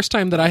when the first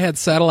time that I had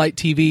satellite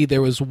TV,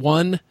 there was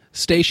one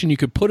station you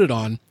could put it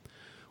on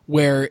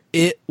where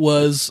it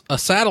was a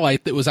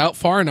satellite that was out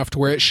far enough to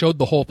where it showed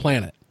the whole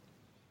planet.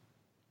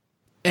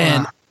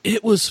 And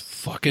it was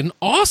fucking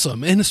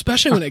awesome. And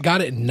especially when it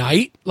got at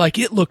night, like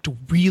it looked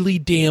really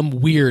damn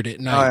weird at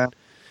night. Oh, yeah.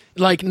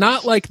 Like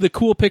not like the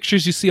cool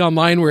pictures you see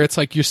online where it's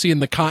like you're seeing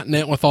the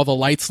continent with all the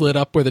lights lit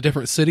up where the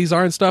different cities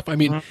are and stuff. I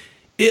mean,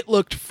 it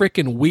looked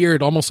freaking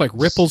weird, almost like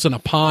ripples in a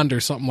pond or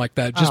something like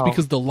that, just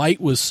because the light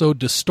was so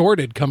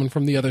distorted coming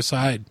from the other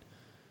side.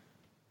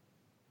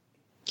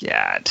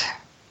 God.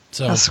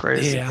 So, that's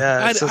crazy.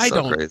 Yeah, it's I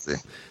don't. Crazy.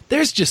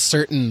 There's just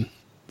certain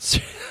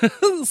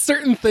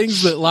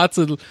things that lots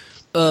of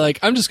like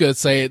I'm just gonna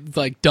say it,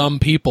 like dumb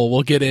people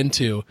will get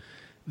into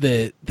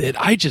that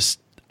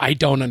I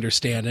don't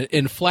understand.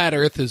 And flat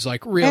Earth is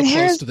like real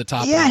close to the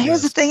top. Yeah,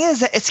 here's the thing is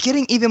that it's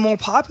getting even more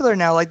popular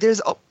now. Like there's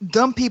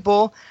dumb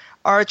people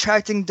are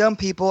attracting dumb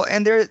people,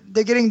 and they're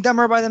getting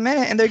dumber by the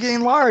minute, and they're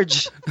getting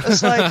large.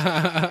 It's like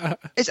I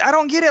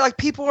don't get it. Like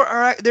people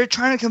they're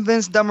trying to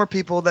convince dumber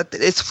people that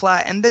it's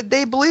flat, and that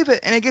they believe it,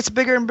 and it gets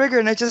bigger and bigger,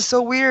 and it's just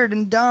so weird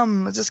and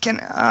dumb. It just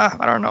can't. I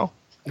don't know.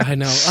 I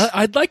know.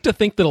 I'd like to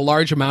think that a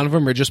large amount of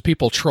them are just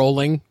people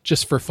trolling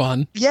just for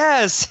fun.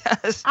 Yes.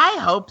 I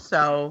hope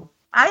so.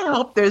 I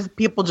hope there's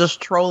people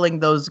just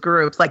trolling those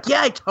groups. Like,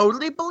 yeah, I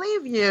totally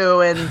believe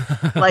you. And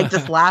like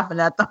just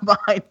laughing at them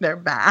behind their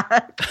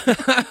back.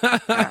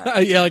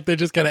 Yeah, like they're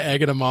just kind of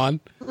egging them on.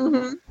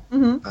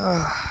 Mm-hmm.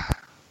 Mm-hmm.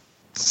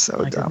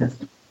 So dumb.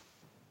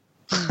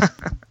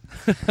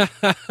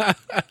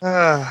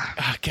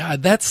 Oh,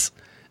 God, that's,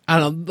 I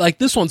don't know, like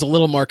this one's a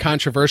little more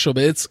controversial,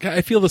 but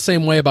I feel the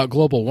same way about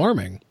global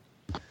warming.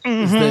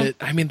 Mm-hmm. That,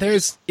 I mean,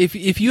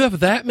 if you have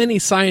that many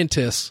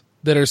scientists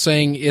that are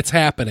saying it's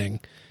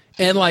happening,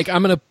 and like,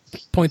 I'm going to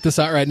point this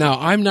out right now.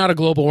 I'm not a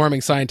global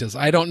warming scientist.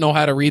 I don't know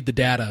how to read the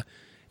data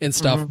and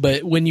stuff. Mm-hmm.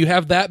 But when you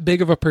have that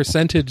big of a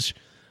percentage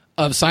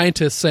of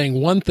scientists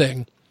saying one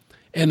thing,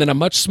 and then a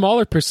much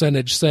smaller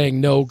percentage saying,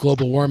 no,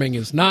 global warming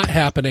is not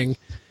happening,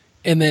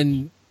 and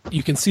then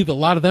you can see that a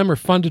lot of them are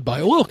funded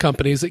by oil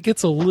companies, it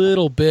gets a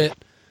little bit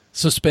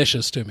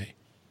suspicious to me.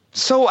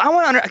 So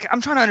I'm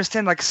trying to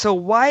understand, like, so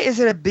why is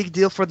it a big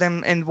deal for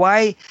them, and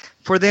why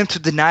for them to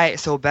deny it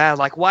so bad?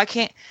 Like,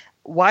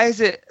 why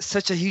is it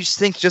such a huge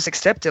thing to just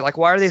accept it? Like,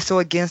 why are they so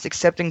against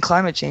accepting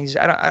climate change?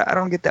 I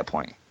don't get that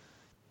point.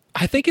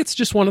 I think it's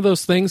just one of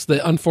those things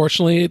that,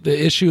 unfortunately,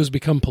 the issue has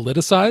become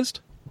politicized.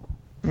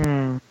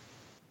 And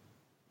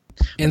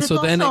so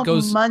then it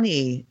goes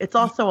money. It's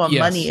also a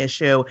money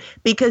issue,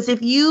 because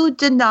if you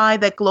deny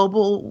that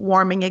global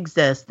warming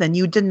exists, then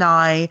you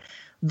deny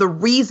the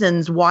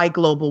reasons why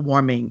global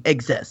warming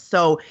exists.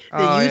 So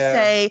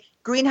say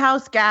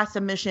greenhouse gas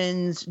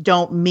emissions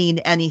don't mean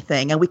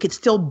anything, and we could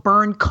still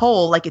burn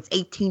coal like it's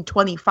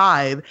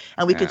 1825,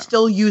 and we could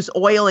still use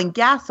oil and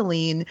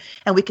gasoline,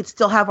 and we could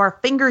still have our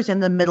fingers in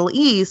the Middle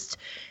East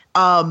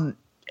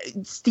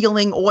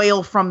stealing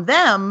oil from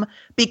them,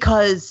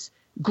 because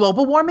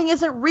global warming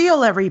isn't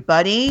real,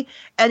 everybody.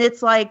 And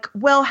it's like,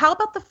 well, how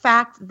about the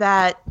fact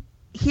that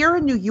here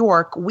in New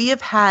York, we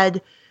have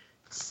had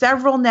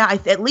several now,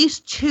 at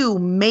least 2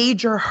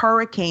 major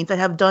hurricanes that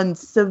have done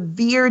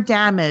severe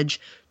damage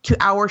to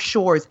our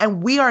shores,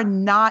 and we are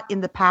not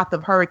in the path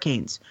of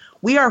hurricanes.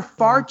 We are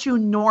far too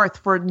north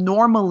for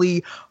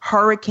normally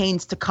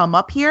hurricanes to come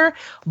up here,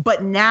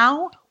 but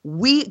now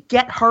we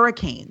get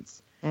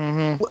hurricanes.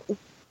 The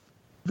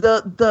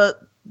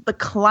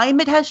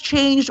climate has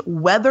changed,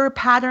 weather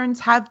patterns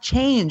have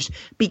changed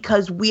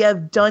because we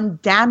have done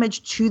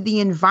damage to the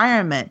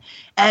environment.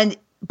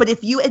 But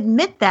if you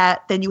admit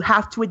that, then you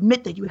have to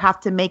admit that you have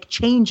to make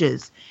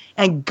changes.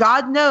 And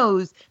God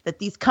knows that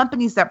these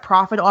companies that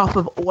profit off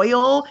of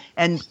oil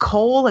and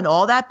coal and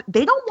all that,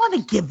 they don't want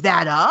to give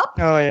that up.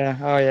 Oh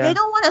yeah. They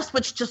don't want to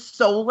switch to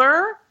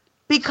solar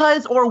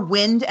or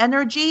wind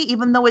energy,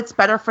 even though it's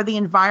better for the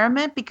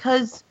environment,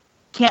 because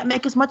can't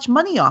make as much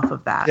money off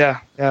of that. Yeah,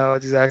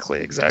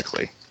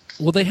 exactly.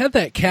 Well, they had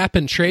that cap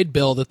and trade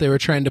bill that they were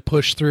trying to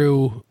push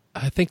through,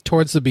 I think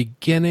towards the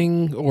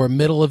beginning or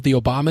middle of the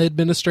Obama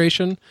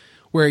administration,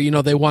 where,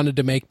 they wanted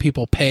to make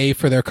people pay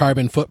for their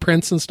carbon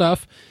footprints and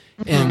stuff.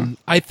 Mm-hmm. And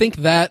I think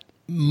that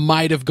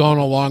might have gone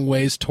a long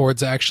ways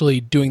towards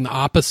actually doing the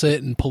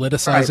opposite and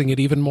politicizing it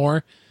even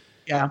more.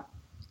 Yeah.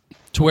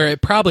 To where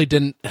it probably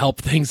didn't help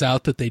things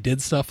out that they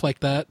did stuff like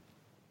that.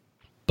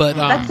 But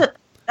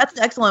that's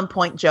an excellent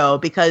point, Joe,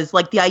 because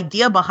like the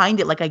idea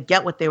behind it, like I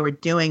get what they were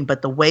doing,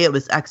 but the way it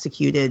was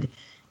executed,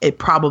 it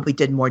probably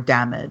did more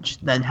damage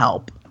than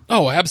help.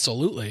 Oh,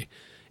 absolutely.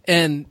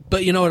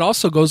 But it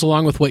also goes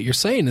along with what you're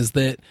saying is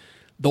that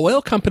the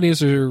oil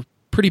companies are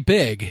pretty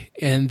big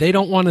and they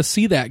don't want to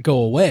see that go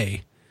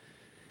away.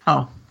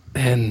 Oh.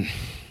 And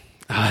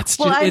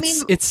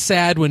it's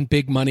sad when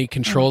big money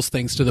controls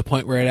things to the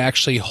point where it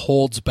actually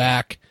holds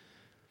back,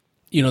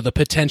 the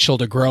potential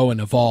to grow and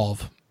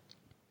evolve.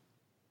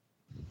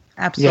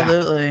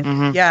 Absolutely. Yeah.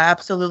 Mm-hmm. Yeah,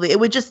 absolutely. It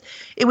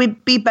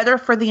would be better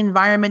for the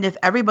environment if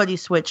everybody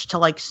switched to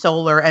like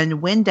solar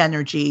and wind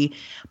energy.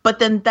 But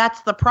then that's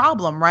the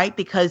problem, right?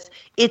 Because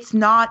it's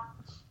not,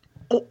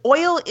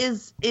 oil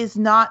is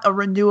not a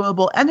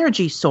renewable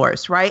energy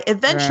source, right?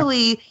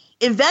 Eventually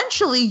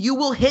you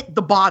will hit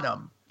the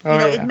bottom.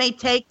 It may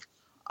take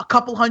a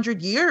couple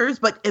hundred years,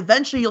 but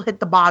eventually you'll hit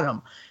the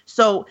bottom.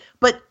 So,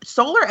 but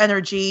solar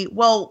energy,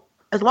 well,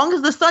 as long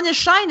as the sun is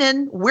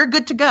shining, we're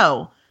good to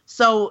go.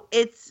 So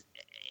it's,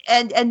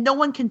 and no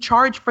one can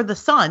charge for the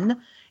sun.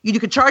 You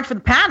can charge for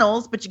the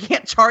panels, but you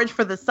can't charge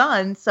for the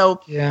sun.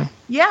 So yeah.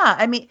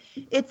 I mean,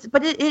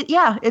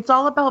 it's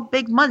all about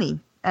big money,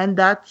 and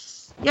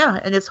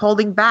and it's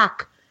holding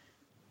back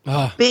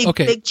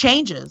big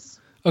changes.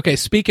 Okay,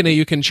 speaking of,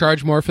 you can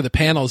charge more for the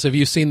panels. Have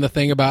you seen the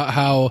thing about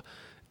how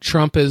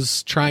Trump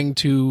is trying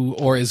to,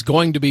 or is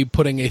going to be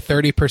putting a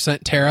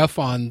 30% tariff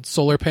on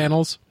solar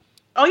panels?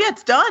 Oh yeah,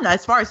 it's done.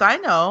 As far as I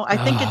know, I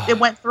think it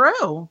went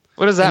through.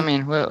 What does that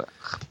mean?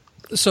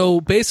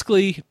 So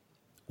basically,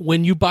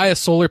 when you buy a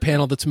solar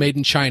panel that's made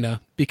in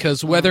China,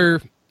 because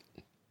apparently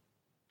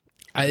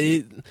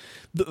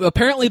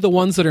the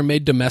ones that are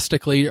made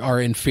domestically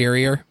are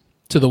inferior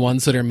to the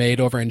ones that are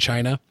made over in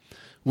China,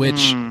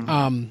 which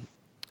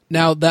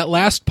now that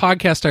last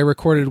podcast I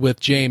recorded with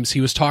James,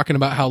 he was talking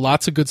about how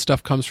lots of good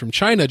stuff comes from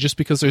China just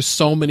because there's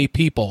so many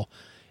people.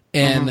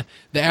 And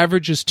the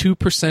average is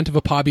 2% of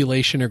a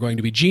population are going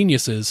to be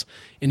geniuses.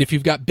 And if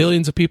you've got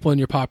billions of people in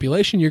your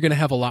population, you're going to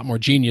have a lot more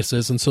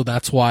geniuses. And so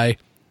that's why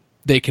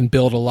they can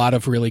build a lot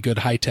of really good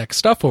high-tech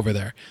stuff over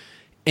there.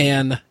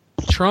 And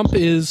Trump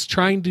is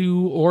trying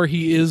to, or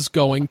he is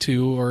going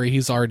to, or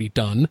he's already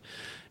done,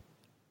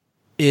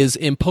 is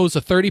impose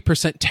a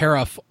 30%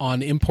 tariff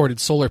on imported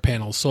solar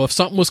panels. So if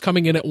something was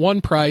coming in at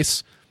one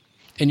price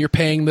and you're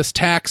paying this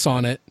tax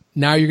on it,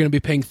 now you're going to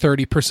be paying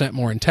 30%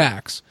 more in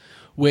tax.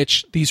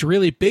 Which these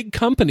really big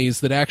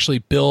companies that actually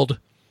build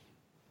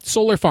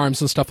solar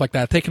farms and stuff like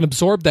that, they can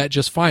absorb that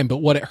just fine. But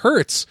what it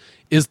hurts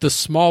is the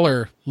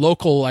smaller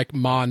local, like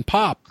ma and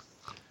pop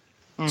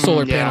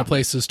solar panel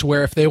places, to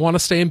where if they want to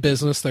stay in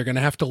business, they're going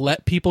to have to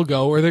let people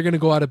go or they're going to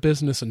go out of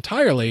business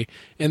entirely.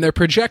 And they're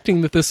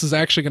projecting that this is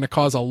actually going to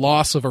cause a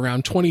loss of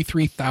around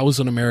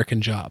 23,000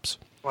 American jobs.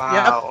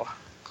 Wow.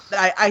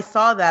 Yep. I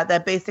saw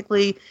that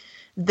basically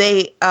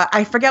they,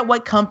 I forget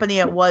what company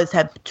it was,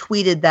 had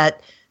tweeted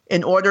that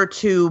in order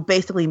to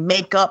basically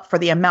make up for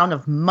the amount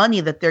of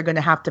money that they're going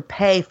to have to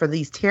pay for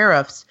these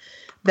tariffs,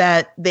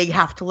 that they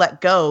have to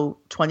let go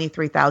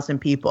 23,000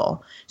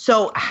 people.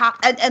 So how,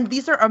 and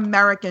these are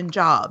American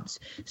jobs.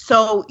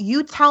 So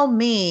you tell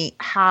me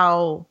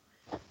how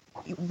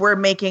we're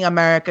making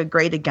America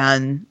great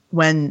again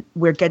when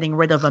we're getting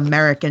rid of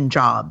American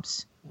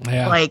jobs.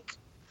 Yeah. Like,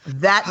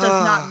 that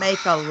does not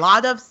make a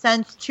lot of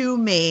sense to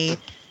me.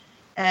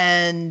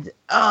 And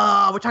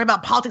we're talking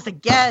about politics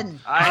again.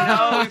 I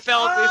know, we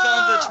fell into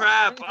the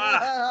trap.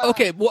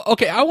 Okay.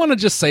 I want to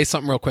just say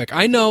something real quick.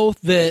 I know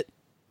that,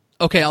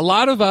 a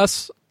lot of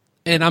us,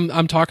 and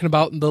I'm talking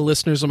about the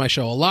listeners of my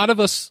show, a lot of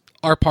us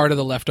are part of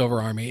the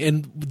leftover army.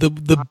 And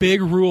the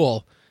big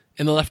rule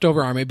in the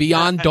leftover army,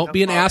 beyond don't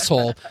be an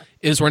asshole,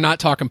 is we're not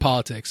talking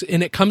politics.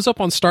 And it comes up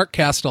on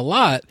Starkcast a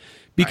lot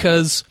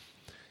because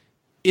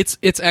it's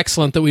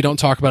excellent that we don't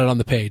talk about it on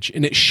the page,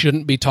 and it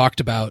shouldn't be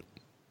talked about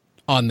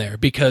on there,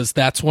 because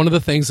that's one of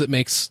the things that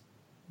makes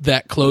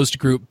that closed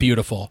group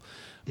beautiful.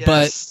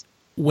 Yes.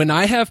 But when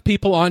I have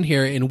people on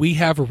here and we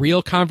have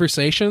real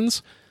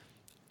conversations,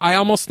 I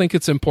almost think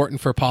it's important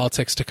for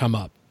politics to come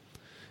up,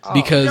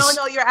 Because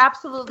no, you're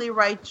absolutely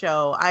right,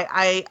 Joe.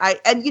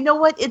 And you know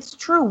what? It's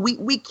true.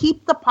 We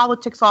keep the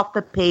politics off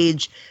the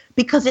page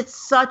because it's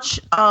such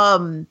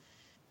a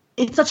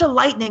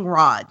lightning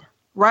rod,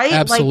 right?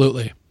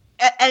 Absolutely.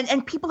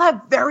 And people have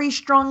very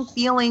strong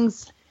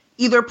feelings,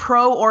 either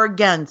pro or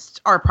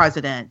against our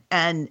president,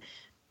 and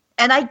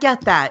I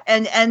get that,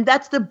 and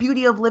that's the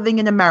beauty of living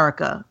in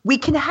America. We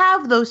can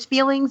have those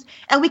feelings,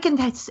 and we can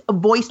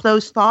voice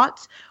those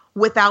thoughts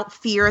without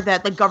fear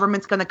that the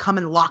government's going to come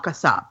and lock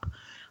us up.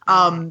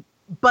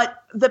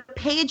 But the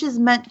page is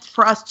meant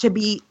for us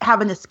to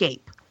have an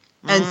escape.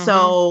 And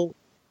so,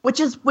 which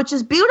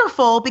is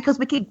beautiful because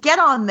we could get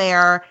on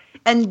there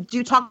and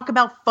talk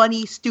about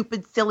funny,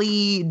 stupid,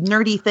 silly,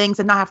 nerdy things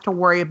and not have to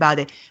worry about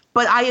it.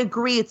 But I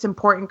agree it's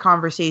important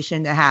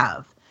conversation to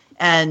have.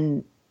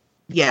 And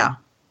yeah,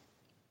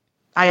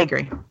 I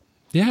agree.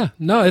 Yeah,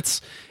 no,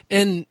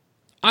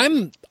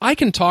 I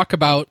can talk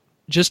about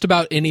just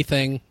about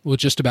anything with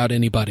just about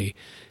anybody.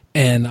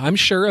 And I'm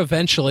sure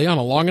eventually, on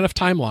a long enough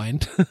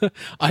timeline,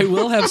 I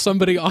will have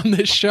somebody on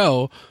this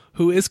show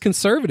who is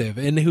conservative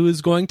and who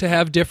is going to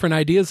have different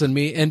ideas than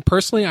me. And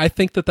personally, I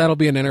think that that'll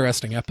be an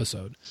interesting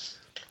episode.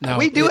 Now,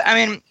 we do.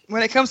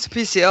 When it comes to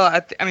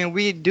PCL,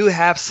 we do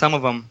have some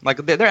of them. Like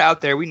they're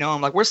out there. We know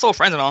them. Like we're still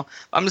friends and all.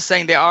 I'm just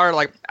saying they are.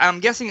 Like I'm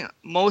guessing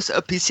most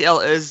of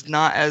PCL is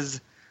not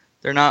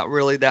they're not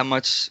really that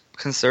much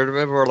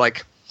conservative or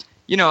like.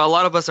 A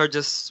lot of us are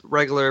just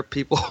regular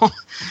people.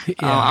 Yeah.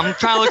 I'm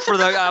trying to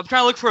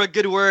look for a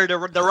good word,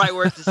 or the right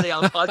word to say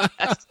on the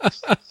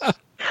podcast.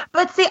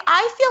 But see,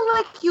 I feel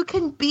like you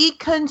can be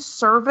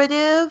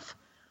conservative,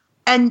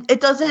 and it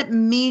doesn't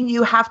mean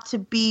you have to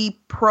be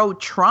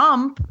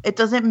pro-Trump. It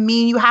doesn't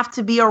mean you have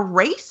to be a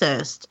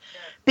racist,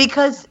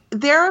 because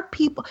there are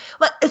people.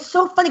 Like, it's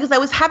so funny because I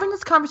was having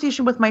this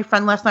conversation with my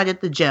friend last night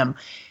at the gym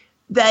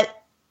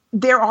that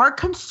there are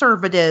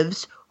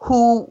conservatives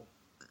who.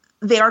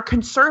 They are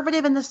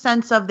conservative in the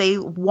sense of they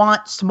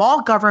want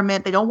small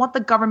government. They don't want the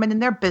government in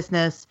their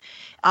business.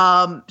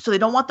 So they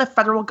don't want the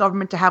federal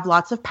government to have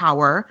lots of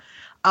power.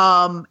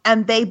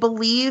 And they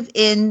believe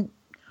in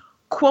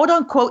quote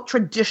unquote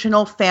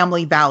traditional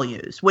family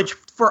values, which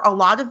for a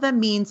lot of them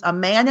means a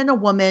man and a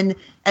woman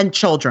and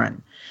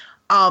children.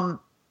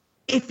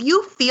 If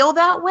you feel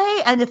that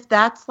way, and if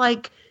that's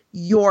like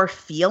your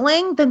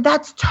feeling, then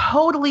that's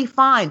totally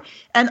fine.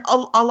 And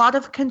a lot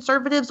of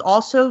conservatives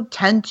also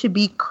tend to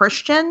be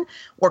Christian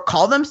or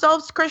call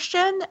themselves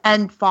Christian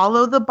and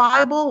follow the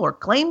Bible or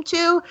claim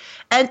to,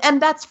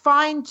 and that's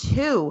fine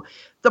too.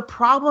 The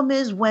problem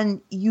is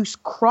when you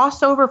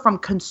cross over from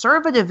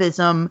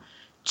conservatism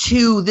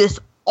to this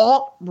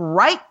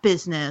alt-right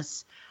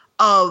business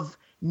of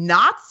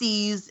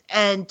Nazis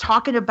and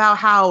talking about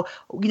how,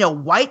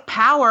 white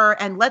power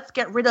and let's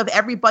get rid of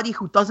everybody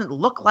who doesn't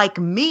look like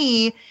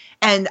me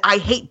and I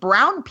hate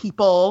brown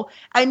people.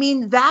 I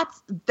mean,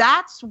 that's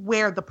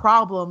where the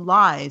problem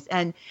lies.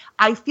 And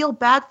I feel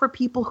bad for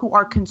people who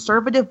are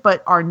conservative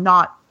but are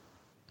not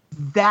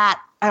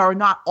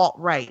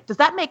alt-right. Does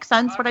that make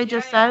sense what I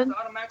just said? It's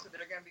automatically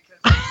they're going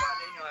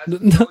to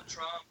be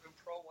pro-Trump and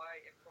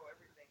pro-white and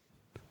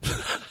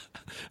pro-everything.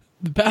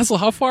 Basil,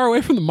 how far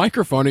away from the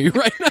microphone are you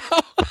right now?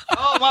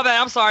 Oh, my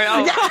bad. I'm sorry.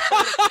 Oh.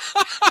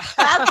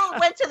 Basil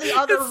went to the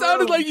other room. It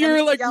sounded like you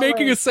were like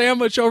making a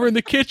sandwich over in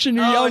the kitchen.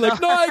 You're yelling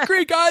like, "No, I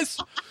agree, guys."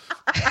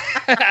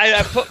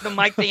 I put the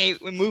mic thing.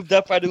 We moved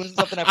up by doing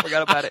something. I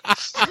forgot about it.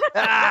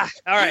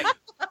 All right.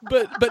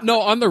 But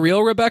no, on the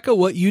real, Rebecca,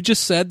 what you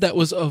just said, that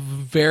was a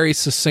very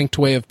succinct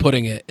way of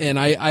putting it. And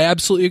I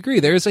absolutely agree.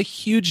 There is a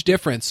huge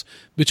difference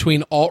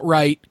between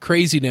alt-right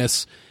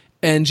craziness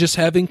and just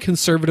having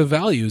conservative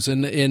values.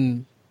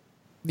 And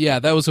yeah,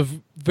 that was a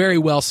very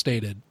well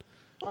stated.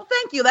 Well,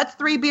 thank you. That's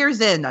 3 beers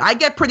in. I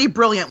get pretty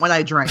brilliant when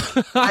I drink.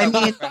 I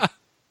mean,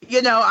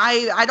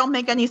 I don't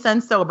make any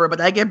sense sober,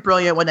 but I get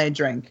brilliant when I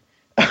drink.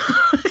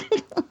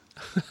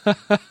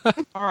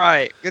 All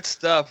right. Good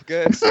stuff.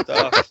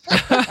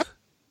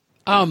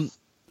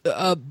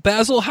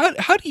 Basil,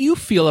 how do you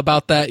feel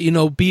about that?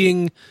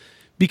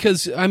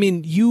 Because correct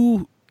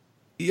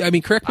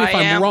me if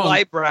I'm wrong.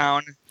 Light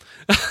brown.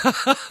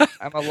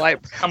 I'm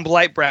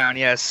light brown.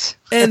 Yes.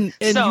 And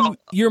so,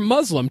 you're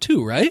Muslim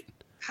too, right?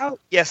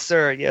 Yes,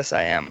 sir. Yes,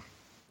 I am.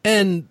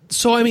 And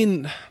so,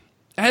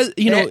 as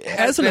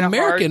an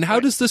American, how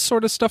does this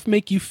sort of stuff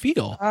make you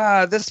feel?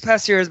 This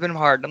past year has been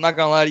hard. I'm not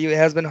gonna lie to you, it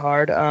has been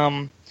hard.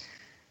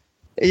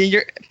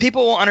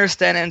 People won't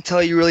understand it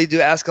until you really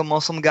do ask a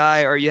Muslim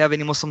guy or you have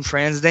any Muslim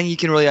friends. Then you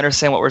can really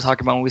understand what we're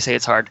talking about when we say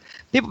it's hard.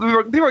 People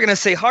are gonna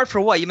say hard for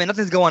what?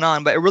 Nothing's going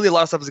on, but really a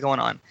lot of stuff is going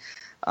on.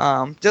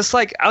 Just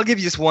like I'll give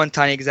you just one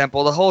tiny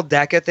example. The whole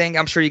DACA thing.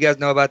 I'm sure you guys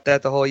know about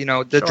that. The whole,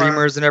 the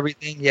Dreamers and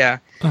everything. Yeah.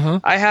 Uh-huh.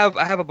 I have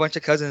a bunch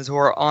of cousins who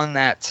are on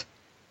that.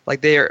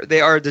 Like they are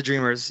the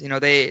Dreamers. They're in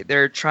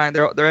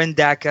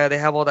DACA. They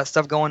have all that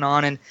stuff going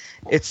on, and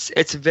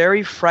it's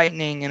very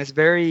frightening and it's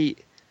very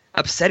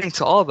upsetting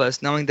to all of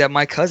us knowing that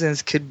my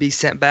cousins could be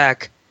sent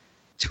back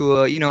to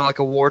a, you know, like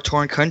a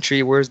war-torn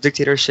country where it's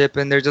dictatorship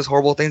and there's just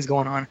horrible things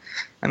going on.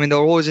 I mean, the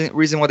whole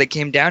reason why they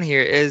came down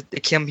here is they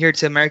came here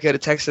to America, to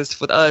Texas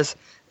with us,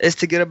 is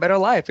to get a better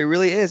life. It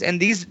really is. And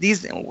these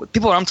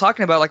people I'm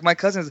talking about, like my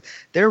cousins,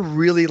 they're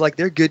really like,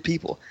 they're good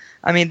people.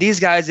 I mean, these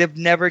guys have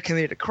never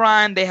committed a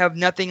crime. They have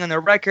nothing on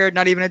their record,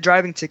 not even a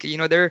driving ticket. You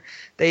know, they're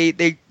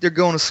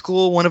going to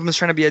school. One of them is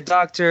trying to be a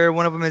doctor.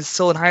 One of them is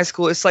still in high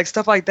school. It's like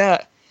stuff like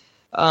that.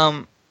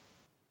 And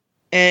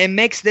it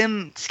makes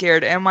them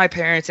scared, and my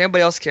parents,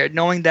 everybody else scared,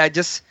 knowing that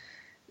just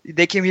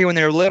they came here when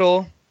they were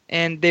little,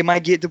 and they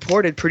might get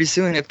deported pretty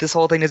soon if this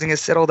whole thing doesn't get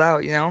settled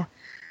out. You know,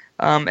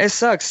 it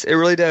sucks. It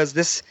really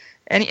does.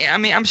 I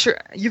mean, I'm sure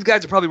you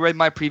guys have probably read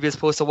my previous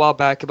post a while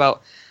back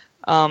about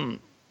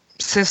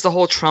since the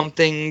whole Trump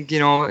thing, you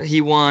know,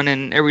 he won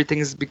and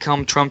everything's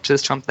become Trump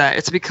this, Trump that.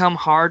 It's become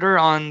harder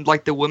on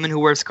like the women who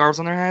wear scarves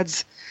on their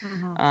heads.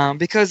 Mm-hmm.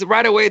 Because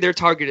right away they're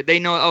targeted. They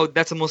know, oh,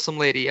 that's a Muslim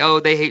lady.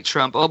 Oh, they hate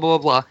Trump. Oh, blah,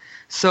 blah, blah.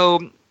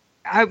 So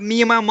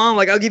me and my mom,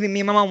 like I'll give you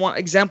me and my mom one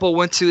example,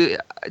 went to,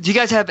 do you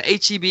guys have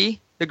H-E-B,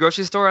 the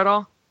grocery store at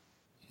all?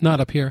 Not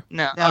up here.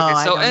 No.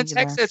 Okay. So in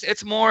Texas,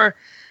 it's more,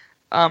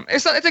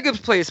 it's a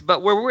good place,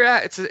 but where we're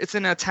at, it's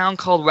in a town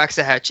called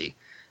Waxahachie.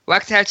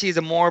 Waxahachie is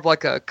a more of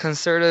like a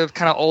conservative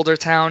kind of older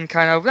town,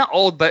 kind of not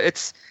old, but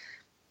it's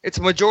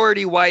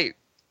majority white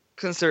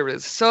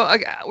conservatives. So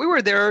we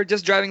were there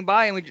just driving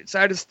by, and we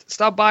decided to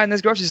stop by in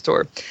this grocery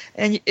store,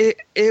 and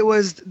it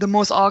was the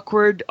most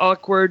awkward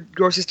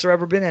grocery store I've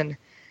ever been in,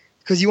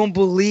 because you won't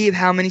believe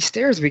how many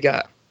stares we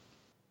got.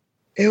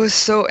 It was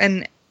so,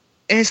 and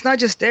it's not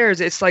just stares.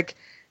 It's like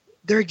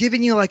they're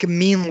giving you like a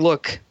mean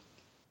look,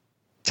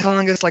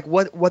 telling us like,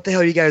 what the hell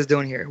are you guys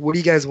doing here? What do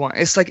you guys want?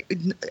 It's like,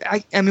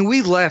 I mean,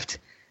 we left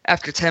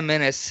after 10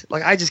 minutes.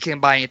 Like, I just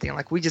can't buy anything.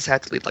 Like, we just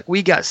had to leave. Like,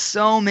 we got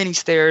so many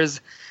stares,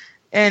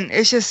 and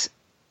it's just,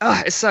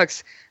 it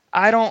sucks.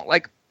 I don't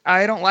like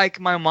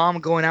my mom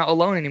going out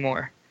alone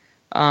anymore.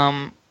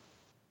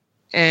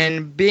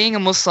 And being a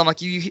Muslim,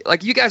 like you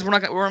guys, we're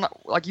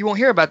not like, you won't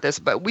hear about this,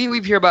 but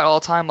we hear about it all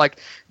the time, like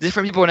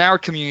different people in our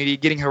community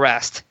getting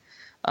harassed.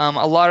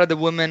 A lot of the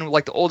women,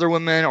 like the older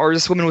women or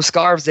just women with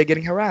scarves, they're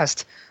getting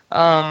harassed.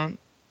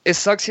 It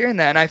sucks hearing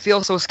that, and I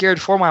feel so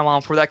scared for my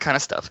mom for that kind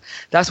of stuff.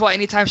 That's why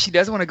anytime she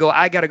does want to go,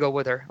 I gotta go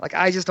with her. Like,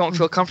 I just don't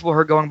feel comfortable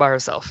her going by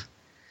herself.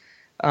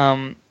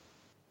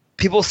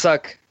 People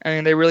suck. I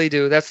mean, they really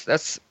do.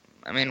 That's.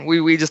 I mean,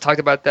 we just talked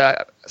about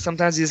that.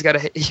 Sometimes you just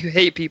gotta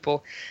hate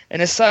people,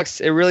 and it sucks.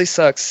 It really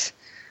sucks.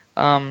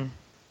 And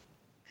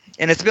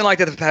it's been like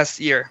that the past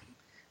year.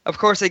 Of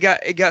course, it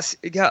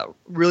got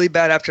really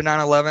bad after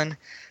 9/11.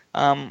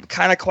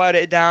 Kind of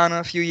quieted down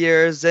a few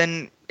years,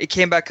 then it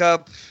came back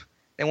up,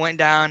 and went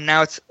down.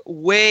 Now it's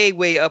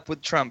way up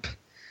with Trump.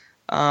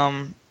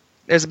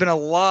 There's been a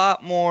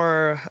lot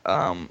more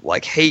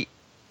like hate.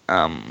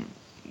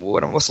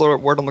 What's the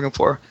word I'm looking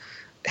for?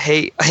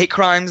 Hate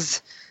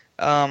crimes.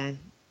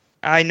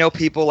 I know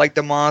people like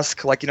the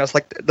mosque, like, you know, it's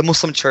like the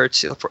Muslim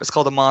church. It's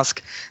called a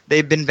mosque.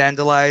 They've been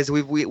vandalized.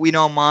 We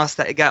know a mosque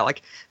that it got,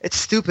 like, it's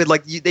stupid.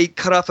 Like, they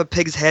cut off a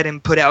pig's head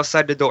and put it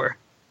outside the door.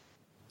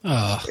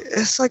 Oh.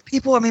 It's like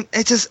people. I mean,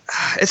 it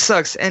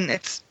sucks, and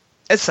it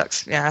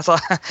sucks. Yeah, that's all.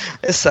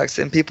 It sucks,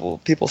 and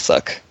people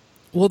suck.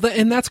 Well,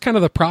 and that's kind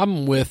of the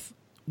problem with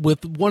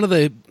one of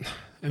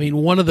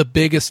the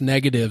biggest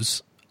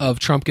negatives of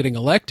Trump getting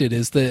elected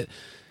is that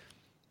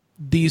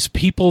these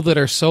people that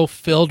are so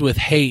filled with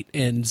hate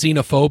and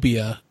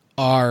xenophobia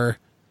are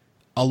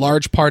a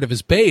large part of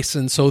his base,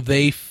 and so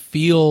they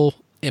feel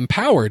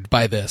empowered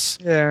by this.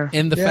 Yeah.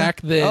 And the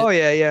fact that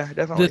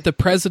definitely, that the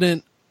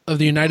president of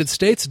the United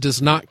States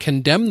does not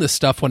condemn this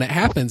stuff when it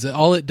happens.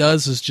 All it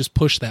does is just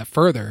push that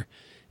further.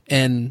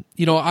 And,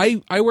 you know,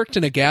 I worked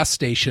in a gas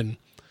station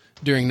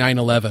during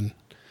 9/11,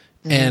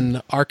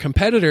 and our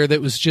competitor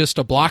that was just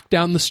a block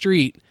down the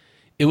street,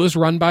 it was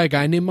run by a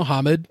guy named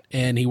Muhammad,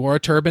 and he wore a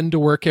turban to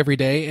work every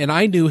day. And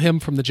I knew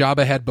him from the job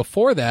I had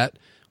before that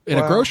in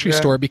a grocery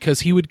store,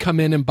 because he would come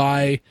in and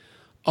buy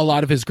a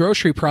lot of his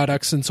grocery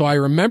products. And so I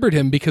remembered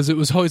him because it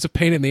was always a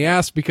pain in the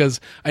ass, because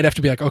I'd have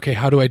to be like, okay,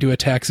 how do I do a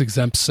tax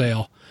exempt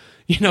sale?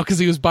 You know, because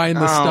he was buying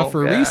this stuff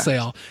for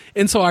resale.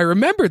 And so I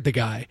remembered the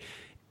guy.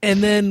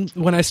 And then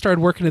when I started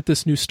working at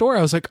this new store,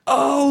 I was like,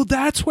 oh,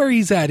 that's where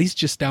he's at. He's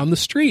just down the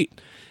street.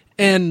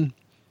 And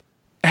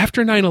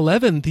after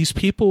 9/11, these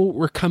people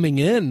were coming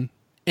in,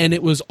 and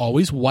it was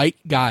always white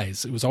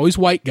guys.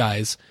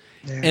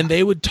 Yeah. And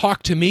they would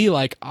talk to me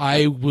like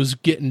I was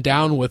getting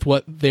down with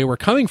what they were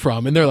coming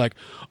from. And they're like,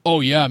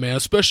 oh, yeah, man,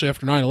 especially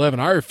after 9/11,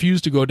 I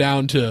refused to go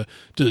down to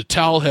the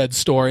Towelhead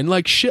store and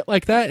like shit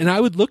like that. And I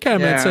would look at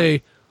him and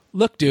say,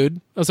 look, dude,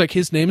 I was like,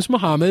 his name's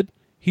Muhammad.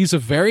 He's a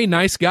very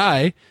nice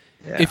guy.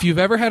 Yeah. If you've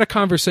ever had a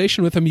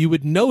conversation with him, you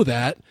would know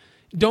that.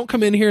 Don't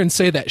come in here and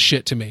say that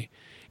shit to me.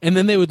 And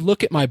then they would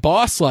look at my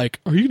boss like,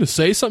 are you going to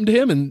say something to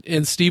him?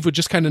 And Steve would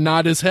just kind of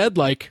nod his head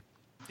like,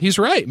 he's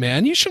right,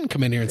 man. You shouldn't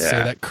come in here and say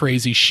that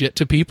crazy shit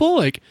to people.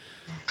 Like,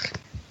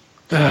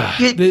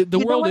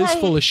 The world is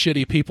full of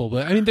shitty people,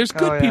 but I mean, there's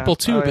good people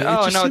too. But it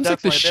just seems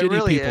like the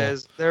shitty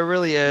people. There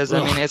really is.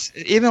 I mean, it's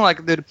even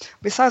like, dude.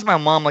 Besides my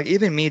mom, like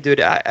even me, dude.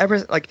 I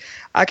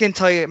can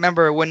tell you.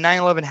 Remember when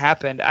 9/11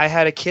 happened? I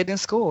had a kid in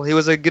school. He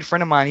was a good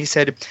friend of mine. He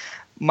said,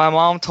 "My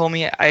mom told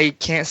me I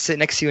can't sit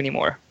next to you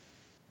anymore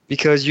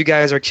because you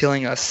guys are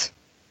killing us."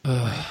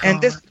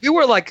 And we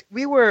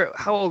were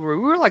how old were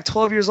we? We were like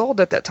 12 years old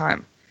at that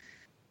time.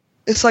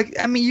 It's like,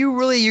 I mean,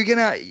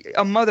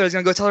 a mother is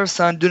gonna go tell her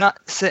son, do not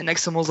sit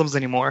next to Muslims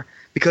anymore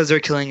because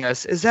they're killing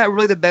us. Is that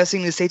really the best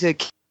thing to say to a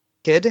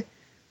kid?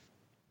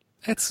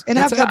 That's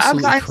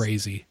absolutely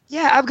crazy.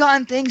 Yeah, I've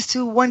gotten things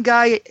to one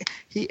guy.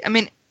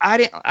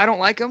 I don't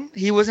like him.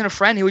 He wasn't a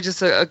friend. He was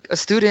just a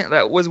student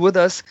that was with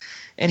us,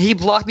 and he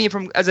blocked me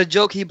from, as a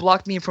joke, he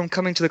blocked me from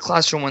coming to the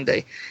classroom one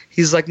day.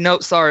 He's like, no,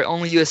 sorry,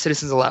 only U.S.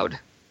 citizens allowed.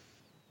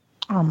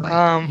 Oh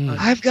my!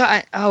 I've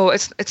got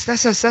that's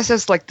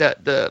just like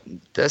the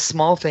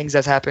small things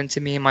that's happened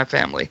to me and my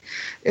family.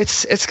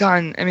 It's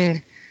gone. I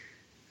mean,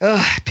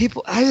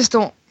 people. I just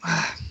don't.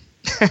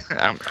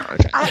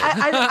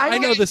 I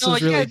know this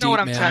is really deep, know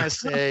what I'm trying to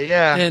say.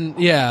 Yeah,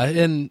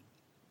 and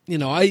you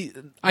know,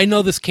 I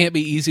know this can't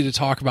be easy to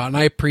talk about, and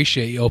I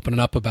appreciate you opening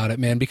up about it,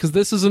 man, because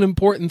this is an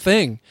important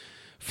thing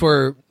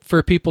for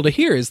people to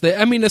hear. Is that,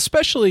 I mean,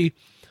 especially,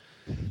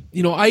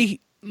 you know,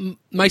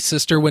 my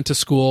sister went to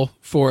school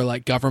for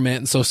like government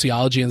and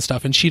sociology and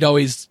stuff, and she'd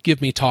always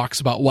give me talks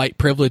about white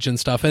privilege and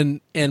stuff.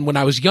 And when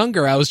I was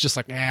younger, I was just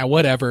like,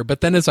 whatever. But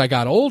then as I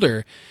got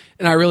older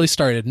and I really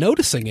started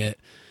noticing it,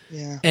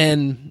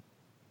 and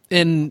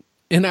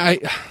I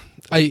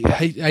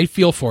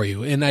feel for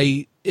you. And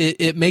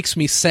it makes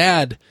me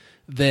sad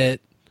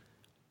that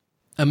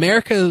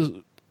America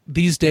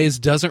these days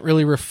doesn't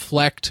really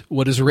reflect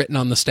what is written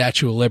on the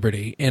Statue of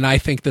Liberty. And I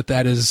think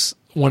that is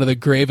one of the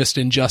gravest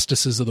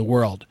injustices of the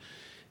world,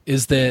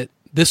 is that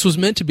this was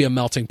meant to be a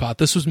melting pot.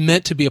 This was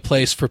meant to be a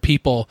place for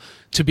people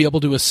to be able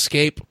to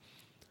escape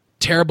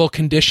terrible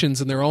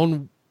conditions in their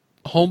own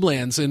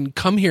homelands and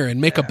come here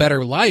and make a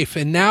better life.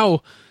 And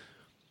now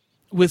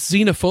with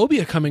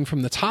xenophobia coming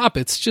from the top,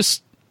 it's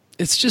just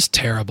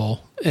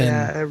terrible.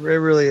 And it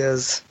really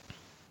is.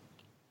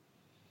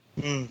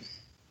 Yeah.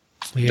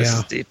 This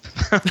is deep.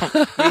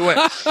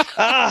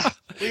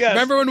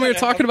 Remember when we were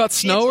talking about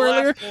snow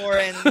earlier?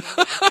 And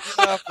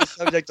off the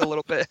subject a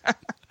little bit.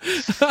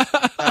 No,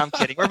 I'm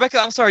kidding. Rebecca,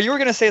 I'm sorry. You were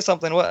going to say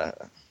something. What?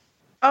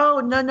 Oh,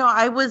 no.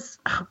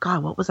 Oh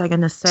God, what was I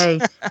going to say?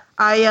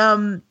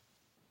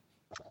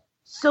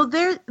 So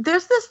there's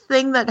this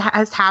thing that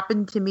has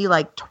happened to me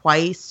like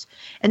twice,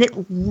 and it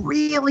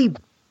really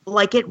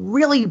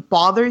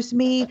bothers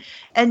me.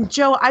 And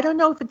Joe, I don't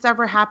know if it's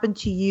ever happened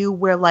to you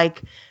where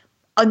like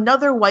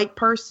another white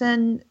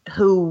person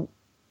who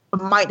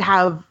might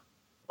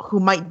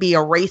be a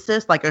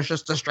racist, like it's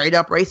just a straight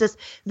up racist,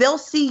 they'll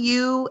see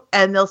you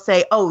and they'll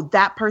say, oh,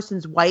 that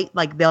person's white.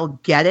 Like they'll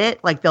get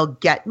it. Like they'll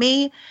get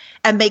me.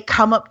 And they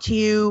come up to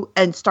you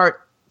and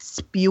start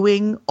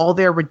spewing all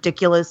their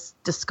ridiculous,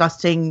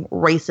 disgusting,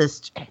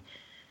 racist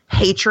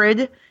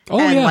hatred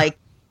like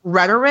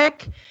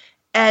rhetoric.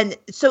 And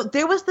so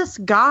there was this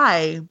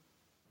guy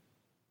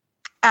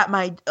at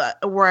my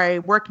where I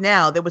work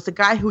now. There was a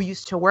guy who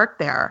used to work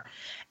there,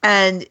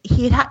 and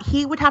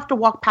he would have to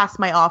walk past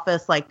my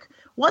office like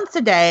once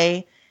a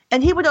day,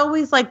 and he would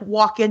always like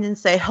walk in and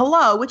say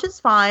hello, which is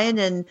fine,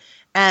 and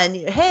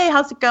hey,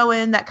 how's it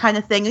going, that kind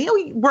of thing. And,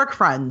 you know, work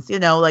friends, you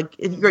know, like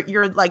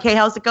you're like, hey,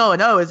 how's it going?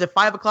 Oh, is it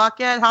 5 o'clock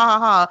yet? Ha ha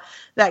ha,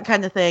 that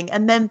kind of thing.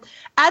 And then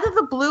out of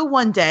the blue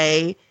one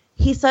day,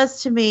 he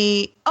says to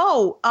me,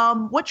 oh,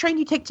 what train do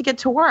you take to get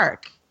to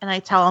work? And I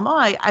tell him, oh,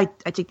 I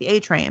take the A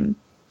train.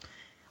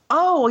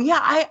 Oh, yeah,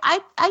 I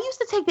used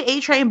to take the A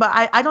train, but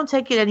I don't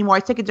take it anymore. I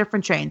take a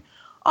different train.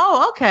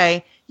 Oh,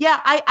 okay. Yeah,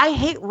 I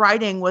hate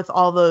riding with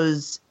all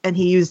those, and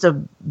he used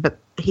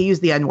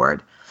the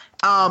N-word,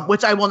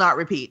 which I will not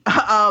repeat. And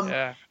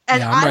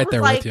I'm right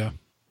there with you.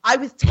 I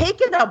was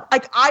taken up,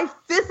 like I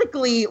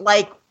physically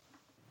like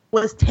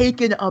was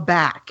taken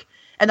aback.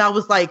 And I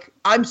was like,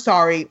 I'm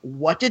sorry,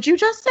 what did you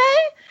just say?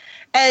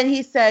 And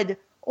he said,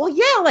 well,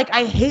 yeah, like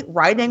I hate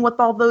riding with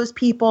all those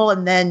people.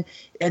 And then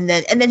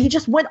he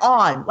just went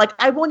on. Like,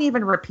 I won't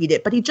even repeat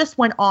it, but he just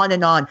went on.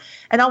 And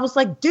I was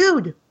like,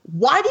 dude,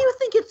 why do you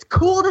think it's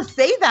cool to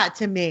say that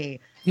to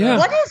me? Yeah.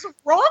 What is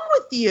wrong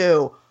with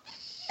you?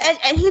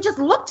 And he just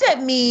looked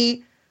at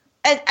me,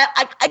 and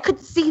I could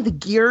see the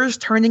gears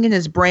turning in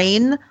his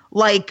brain,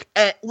 like,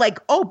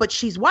 oh, but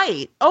she's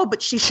white. Oh,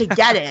 but she should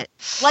get it.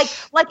 like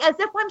as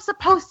if I'm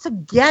supposed to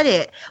get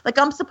it. Like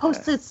I'm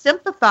supposed to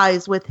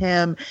sympathize with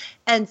him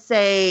and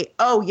say,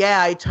 oh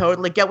yeah, I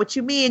totally get what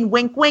you mean.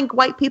 Wink, wink.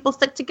 White people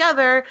stick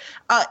together.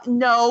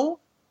 No.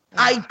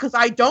 Because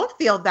I don't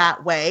feel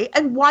that way.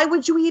 And why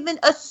would you even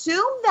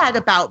assume that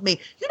about me?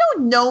 You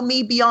don't know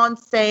me beyond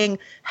saying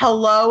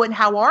hello and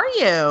how are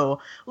you?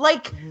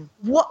 Like,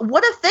 what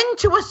a thing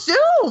to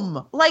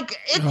assume. Like,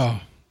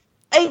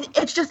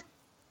 it's just,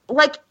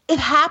 like, it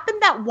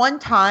happened that one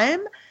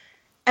time.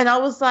 And I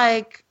was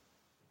like,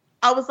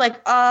 I was like,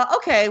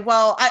 okay,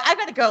 well, I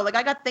gotta go. Like,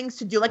 I got things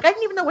to do. Like, I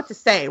didn't even know what to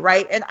say,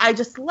 right? And I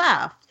just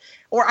left.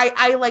 Or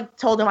I like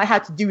told him I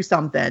had to do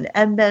something.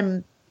 And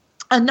then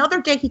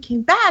another day he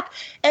came back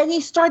and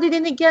he started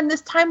in again,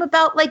 this time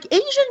about like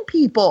Asian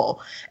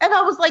people. And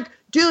I was like,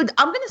 dude,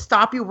 I'm going to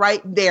stop you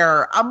right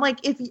there. I'm like,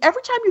 if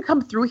every time you come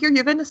through here,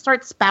 you're going to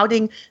start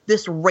spouting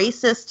this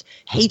racist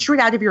hatred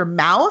out of your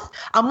mouth.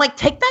 I'm like,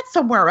 take that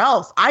somewhere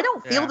else. I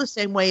don't feel the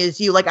same way as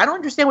you. Like, I don't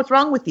understand what's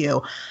wrong with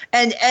you.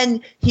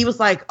 And he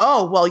was like,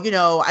 oh, well, you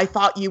know, I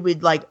thought you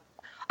would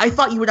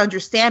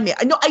understand me.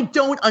 No, I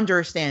don't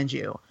understand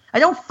you. I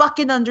don't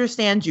fucking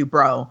understand you,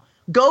 bro.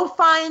 Go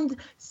find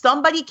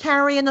somebody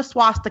carrying a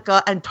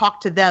swastika and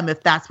talk to them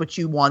if that's what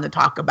you want to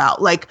talk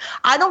about. Like,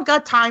 I don't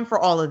got time for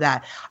all of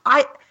that.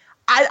 I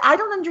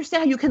don't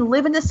understand how you can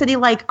live in a city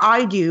like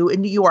I do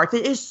in New York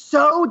that is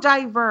so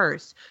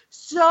diverse,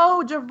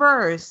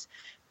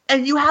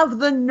 and you have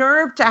the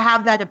nerve to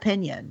have that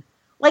opinion.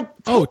 Like,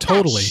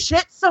 totally.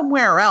 Shit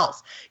somewhere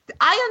else.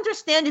 I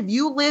understand if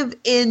you live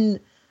in,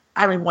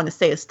 I don't even want to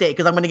say a state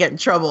because I'm going to get in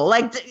trouble.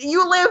 Like,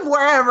 you live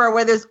wherever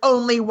where there's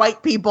only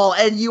white people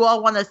and you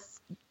all want to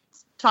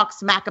talk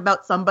smack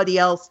about somebody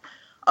else.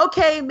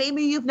 Okay,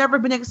 maybe you've never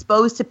been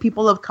exposed to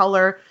people of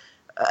color.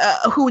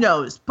 Who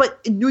knows? But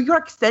in New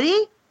York City,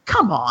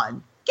 come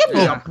on, give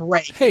me a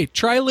break. Hey,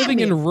 try living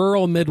in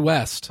rural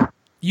Midwest.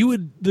 You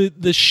would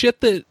the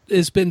shit that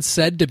has been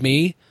said to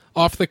me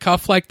off the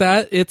cuff like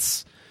that.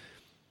 It's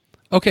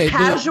okay.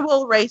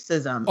 Casual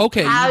racism.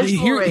 Okay,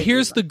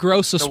 here's the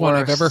grossest one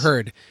I've ever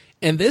heard.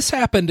 And this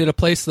happened at a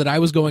place that I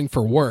was going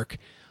for work.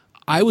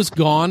 I was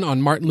gone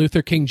on Martin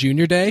Luther King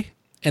Jr. Day.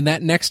 And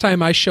that next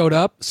time I showed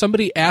up,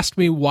 somebody asked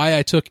me why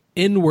I took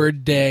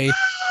N-word day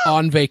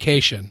on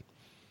vacation.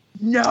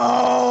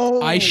 No.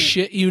 I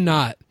shit you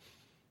not.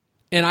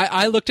 And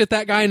I looked at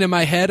that guy and in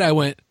my head I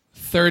went,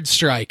 third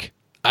strike.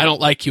 I don't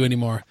like you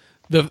anymore.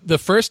 The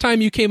first time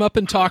you came up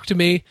and talked to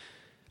me,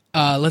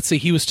 let's see,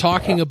 he was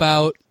talking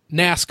about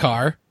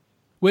NASCAR,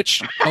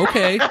 which,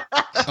 okay.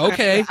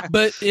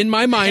 But in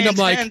my mind, I'm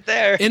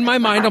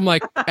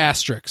like,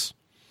 asterisks.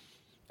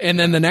 And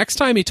then the next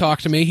time he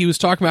talked to me, he was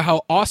talking about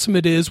how awesome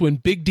it is when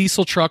big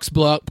diesel trucks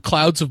blow up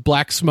clouds of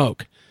black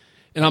smoke.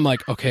 And I'm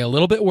like, okay, a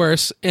little bit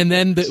worse. And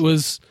then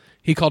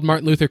he called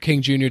Martin Luther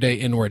King Jr. Day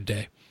N-word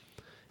day.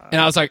 And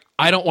I was like,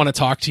 I don't want to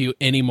talk to you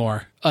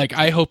anymore. Like,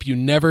 I hope you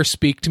never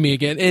speak to me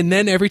again. And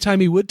then every time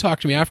he would talk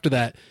to me after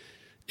that,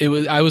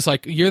 I was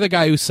like, you're the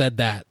guy who said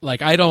that.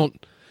 Like, I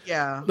don't,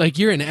 like,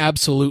 you're an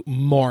absolute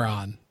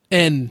moron.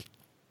 And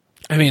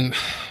I mean,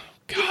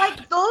 God.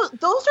 Like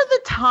those are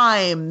the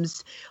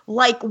times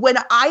like when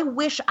I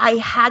wish I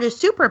had a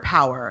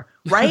superpower,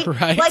 right?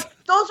 Right.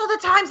 Like those are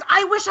the times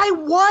I wish I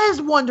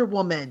was Wonder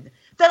Woman,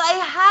 that I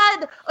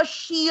had a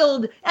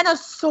shield and a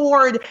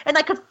sword and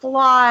I could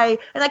fly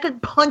and I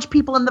could punch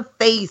people in the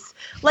face.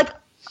 Like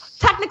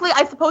technically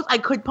I suppose I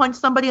could punch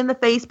somebody in the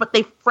face, but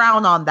they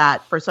frown on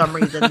that for some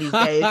reason these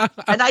days.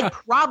 And I'd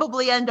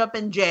probably end up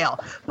in jail.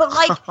 But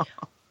like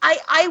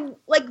I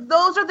like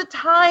those are the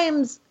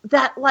times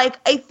that like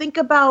I think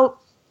about,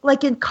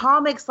 like in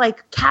comics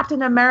like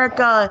Captain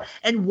America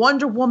and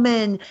Wonder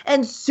Woman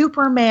and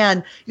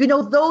Superman, you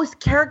know, those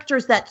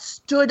characters that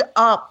stood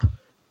up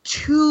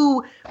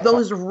to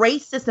those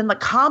racists in the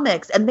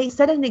comics and they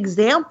set an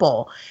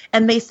example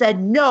and they said,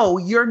 no,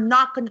 you're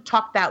not going to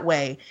talk that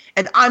way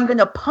and I'm going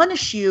to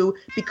punish you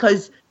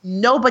because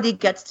nobody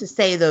gets to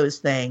say those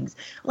things.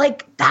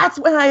 Like that's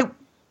when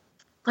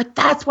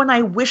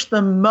I wish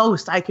the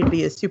most I could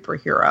be a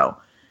superhero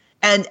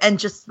and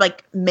just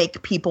like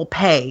make people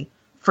pay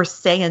for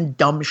saying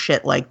dumb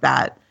shit like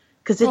that.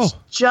 Cause it's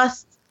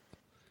just,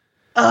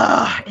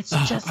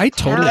 I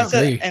totally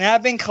agree. And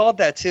I've been called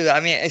that too. I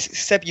mean,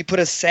 except you put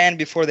a sand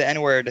before the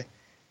N-word.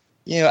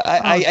 You know,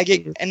 I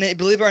get, and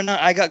believe it or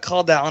not, I got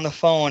called that on the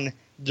phone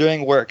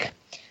during work.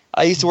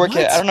 I used to work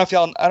at, I don't know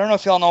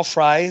if y'all know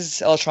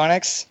Fry's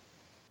Electronics.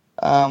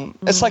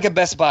 It's like a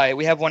Best Buy.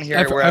 We have one here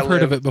where I've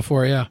heard of it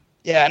before. Yeah.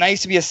 Yeah. And I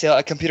used to be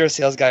a computer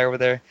sales guy over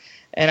there.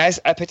 And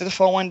I picked up the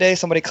phone one day.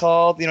 Somebody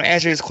called, you know,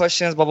 answered his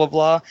questions, blah, blah,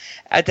 blah.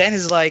 At the end,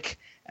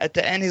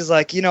 he's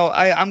like, you know,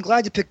 I'm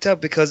glad you picked up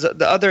because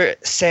the other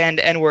sand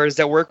N-words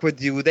that work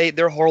with you,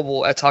 they're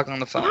horrible at talking on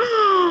the phone.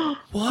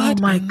 What?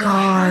 Oh my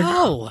God.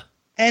 Hell?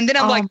 And then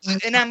I'm like,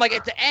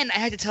 at the end, I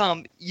had to tell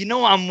him, you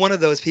know, I'm one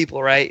of those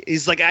people, right?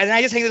 He's like, and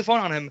I just hanged the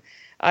phone on him.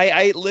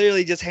 I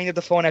literally just hanged up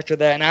the phone after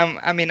that. And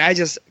I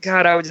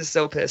was just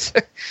so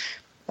pissed.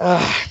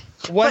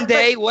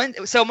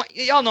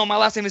 Y'all know my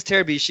last name is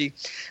Terabishi.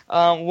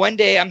 One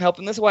day I'm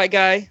helping this white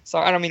guy.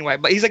 Sorry, I don't mean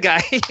white, but he's a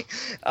guy.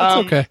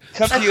 That's okay.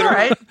 Computer.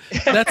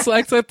 That's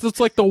right. that's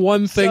like the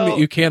one thing that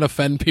you can't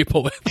offend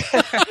people with.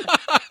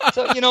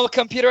 So, you know,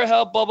 computer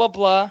help, blah, blah,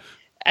 blah.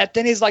 And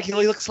then he's like, he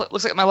looks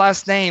like my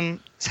last name.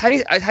 How do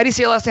you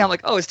say your last name? I'm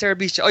like, oh, it's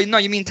Terabishi. Oh, no,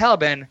 you mean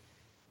Taliban.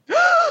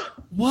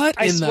 What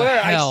I in swear,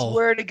 the hell? I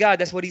swear to God,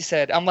 that's what he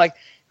said. I'm like,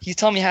 he's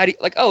telling me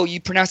oh, you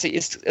pronounce it,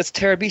 it's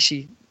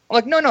Terabishi. I'm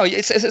like, no,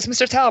 it's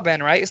Mr.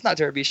 Taliban, right? It's not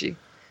Terabishi.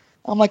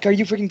 I'm like, are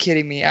you freaking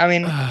kidding me? I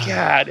mean,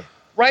 God.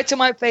 right to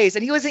my face,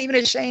 and he wasn't even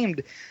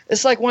ashamed.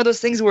 It's like one of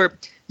those things where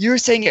you're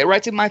saying it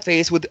right to my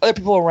face with other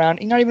people around,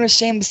 and you're not even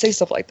ashamed to say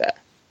stuff like that.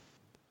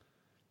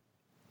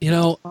 You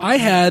know, I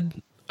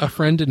had a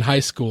friend in high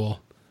school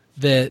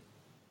that,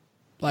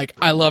 like,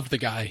 I loved the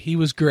guy. He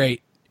was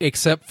great,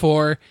 except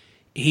for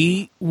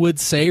he would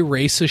say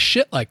racist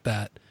shit like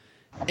that.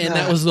 And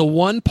that was the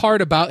one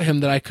part about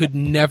him that I could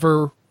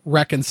never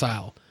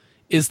reconcile,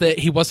 is that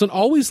he wasn't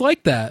always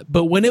like that.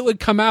 But when it would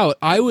come out,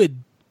 I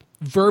would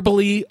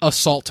verbally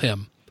assault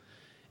him.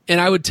 And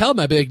I would tell him,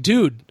 I'd be like,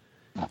 dude,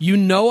 you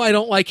know I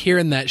don't like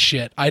hearing that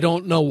shit. I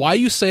don't know why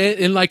you say it.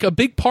 And like a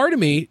big part of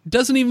me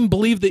doesn't even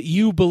believe that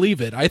you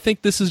believe it. I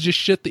think this is just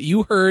shit that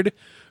you heard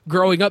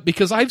growing up,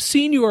 because I've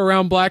seen you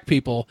around black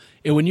people.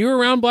 And when you're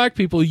around black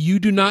people, you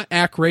do not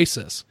act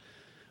racist.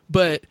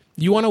 But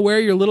you want to wear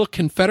your little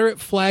Confederate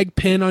flag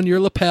pin on your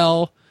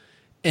lapel.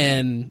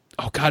 And,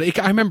 oh God,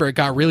 I remember it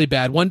got really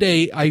bad. One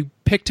day I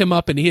picked him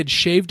up and he had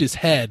shaved his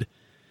head.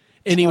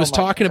 And he was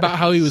talking about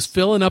how he was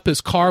filling up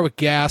his car with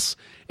gas,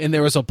 and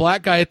there was a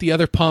black guy at the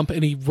other pump,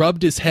 and he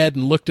rubbed his head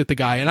and looked at the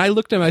guy. And I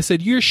looked at him, I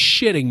said, you're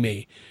shitting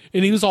me.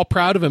 And he was all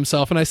proud of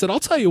himself. And I said, I'll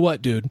tell you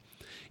what, dude,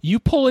 you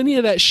pull any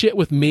of that shit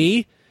with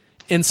me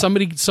and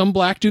some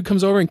black dude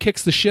comes over and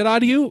kicks the shit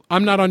out of you,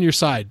 I'm not on your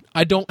side.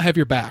 I don't have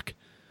your back.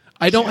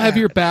 I don't have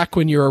your back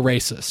when you're a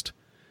racist.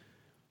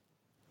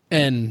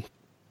 And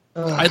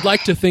I'd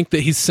like to think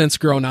that he's since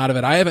grown out of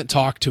it. I haven't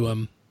talked to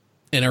him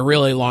in a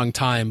really long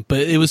time,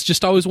 but it was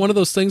just always one of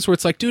those things where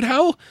it's like, dude,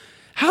 how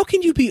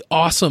can you be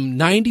awesome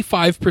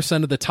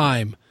 95% of the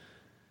time,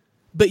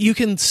 but you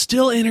can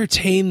still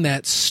entertain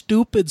that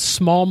stupid,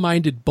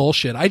 small-minded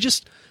bullshit? I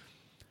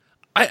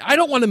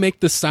don't want to make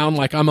this sound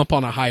like I'm up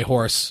on a high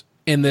horse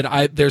and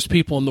that there's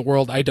people in the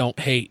world I don't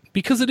hate,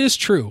 because it is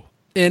true.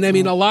 And I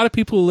mean, a lot of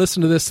people who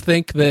listen to this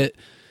think that,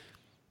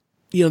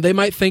 you know, they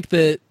might think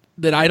that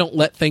I don't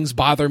let things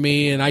bother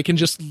me and I can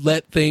just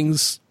let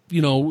things,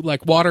 you know,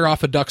 like water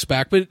off a duck's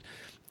back. But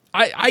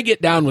I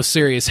get down with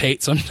serious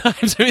hate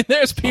sometimes. I mean,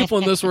 there's people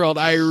in this world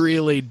I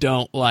really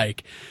don't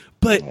like,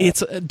 but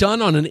it's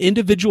done on an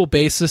individual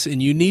basis,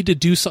 and you need to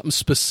do something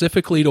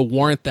specifically to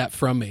warrant that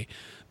from me.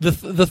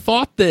 The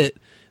thought that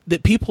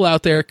people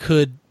out there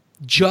could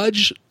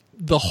judge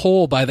the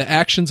whole by the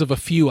actions of a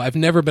few, I've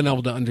never been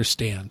able to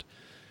understand.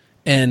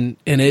 And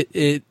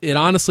it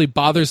honestly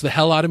bothers the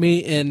hell out of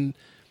me, and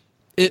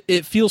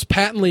it feels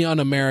patently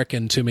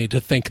un-American to me to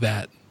think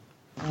that.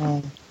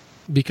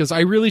 Because I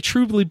really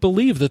truly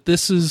believe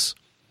that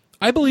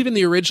I believe in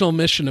the original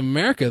mission of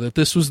America, that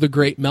this was the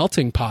great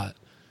melting pot.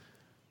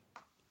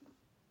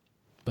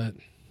 But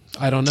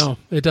I don't know.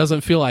 It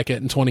doesn't feel like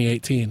it in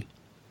 2018.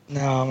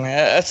 No, man.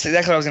 That's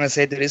exactly what I was going to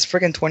say, dude. It's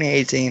freaking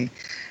 2018.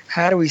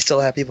 How do we still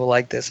have people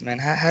like this, man?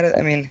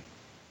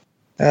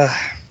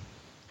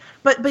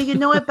 But you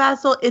know what,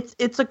 Basil?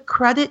 It's a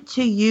credit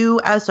to you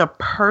as a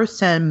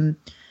person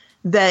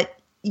that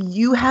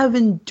you have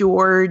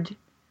endured.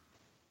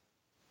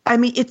 I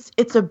mean,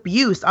 it's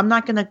abuse. I'm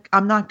not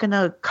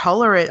gonna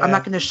color it. Yeah. I'm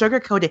not gonna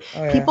sugarcoat it.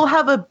 Oh, yeah. People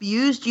have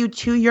abused you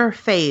to your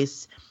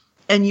face,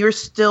 and you're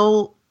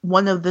still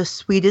one of the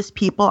sweetest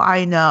people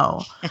I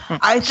know.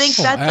 I think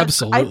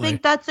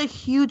that's a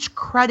huge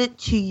credit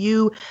to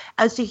you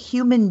as a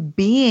human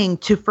being,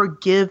 to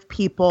forgive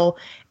people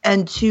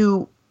and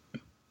to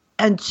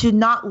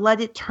not let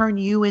it turn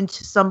you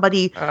into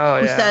somebody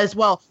who says,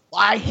 well,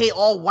 I hate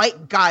all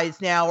white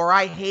guys now, or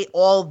I hate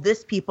all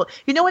this people.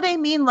 You know what I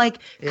mean? Like,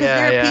 because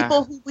there are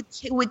people who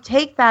would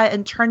take that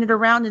and turn it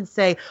around and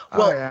say,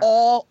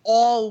 well,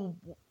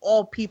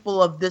 all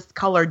people of this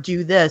color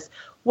do this.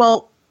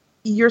 Well,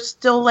 you're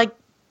still like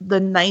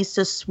the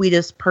nicest,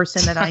 sweetest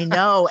person that I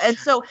know. And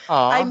so,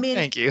 I mean,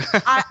 thank you.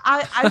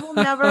 I will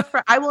never,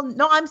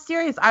 I'm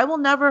serious. I will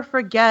never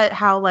forget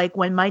how, like,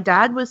 when my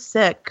dad was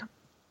sick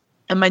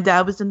and my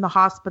dad was in the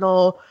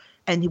hospital,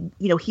 and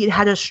he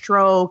had a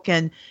stroke,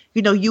 and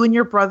you and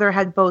your brother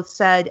had both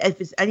said, if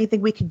there's anything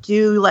we could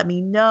do, let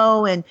me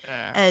know. And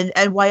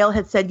Wael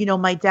had said,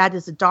 my dad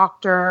is a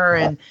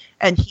doctor,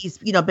 and he's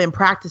been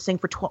practicing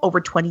for over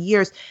 20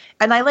 years.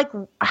 And I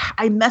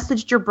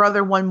messaged your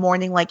brother one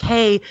morning, like,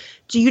 hey,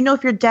 do you know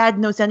if your dad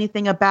knows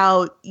anything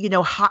about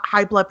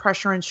high blood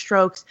pressure and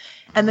strokes?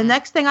 And the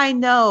next thing I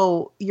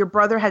know, your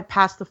brother had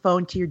passed the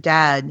phone to your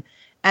dad,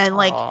 and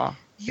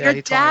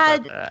your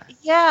dad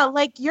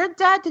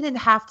didn't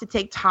have to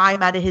take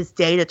time out of his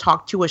day to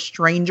talk to a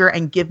stranger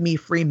and give me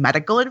free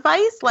medical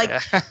advice. I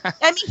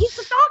mean, he's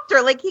a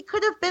doctor. Like, he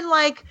could have been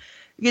like,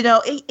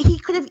 he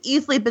could have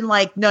easily been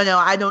like, no,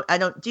 I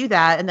don't do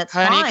that. And that's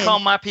fine. Honey, call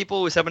my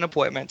people who have an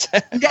appointment.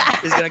 Yeah.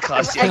 It's going to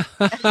cost you.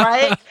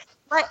 Right.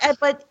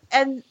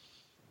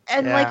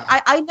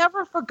 I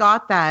never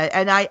forgot that.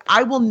 And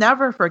I will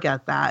never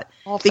forget that,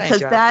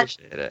 because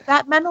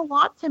that meant a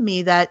lot to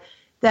me, that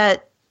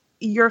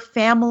your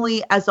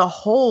family as a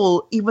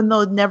whole, even though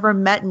it never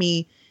met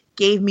me,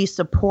 gave me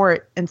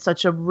support in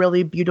such a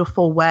really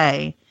beautiful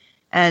way.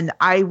 And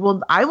I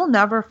will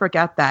never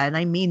forget that, and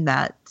I mean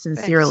that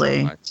sincerely.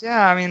 Thank you so much.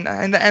 Yeah, I mean,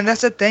 and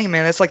that's the thing,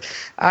 man. It's like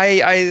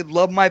I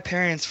love my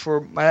parents for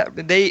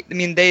this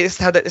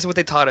is what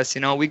they taught us. You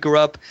know, we grew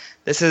up.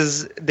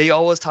 They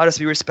always taught us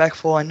to be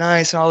respectful and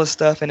nice and all this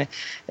stuff, and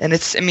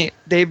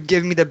they've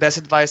given me the best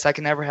advice I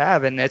can ever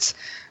have, and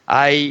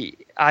I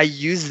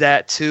use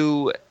that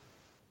to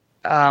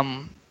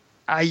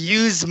I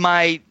use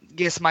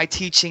my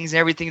teachings and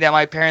everything that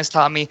my parents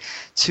taught me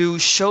to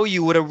show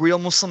you what a real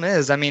Muslim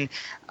is. I mean,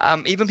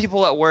 even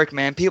people at work,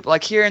 man, people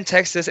like here in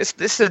Texas, this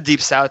is the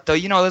deep South though.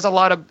 You know, there's a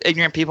lot of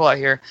ignorant people out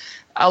here.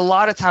 A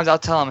lot of times I'll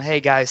tell them, hey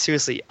guys,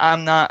 seriously,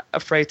 I'm not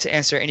afraid to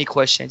answer any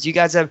questions. You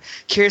guys are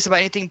curious about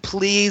anything,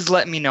 please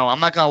let me know. I'm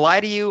not going to lie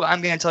to you.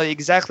 I'm going to tell you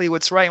exactly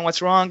what's right and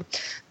what's wrong.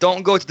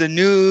 Don't go to the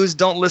news.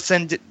 Don't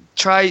listen.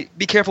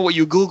 Be careful what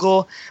you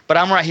Google, but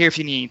I'm right here if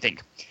you need anything.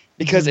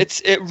 Because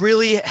it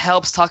really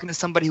helps talking to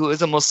somebody who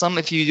is a Muslim.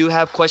 If you do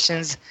have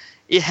questions,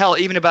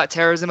 even about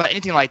terrorism, about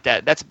anything like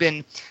that, that's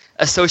been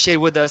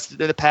associated with us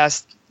the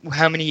past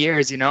how many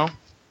years, you know?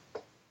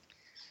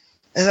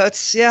 And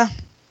that's, yeah.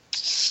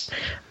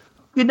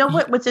 You know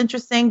what's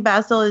interesting,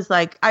 Basil, is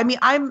like, I mean,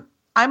 I'm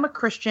a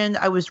Christian.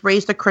 I was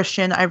raised a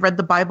Christian. I've read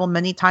the Bible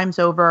many times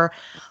over.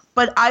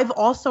 But I've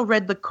also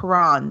read the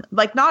Quran,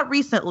 like not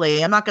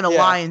recently. I'm not going to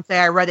lie and say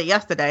I read it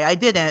yesterday. I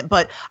didn't,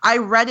 but I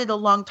read it a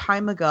long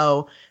time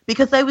ago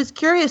because I was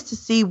curious to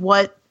see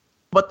what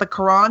the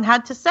Quran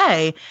had to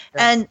say.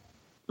 Yeah. And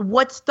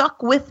what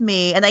stuck with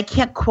me, and I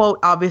can't quote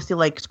obviously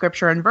like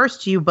scripture and verse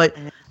to you, but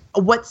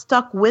what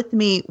stuck with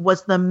me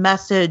was the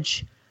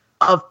message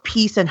of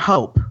peace and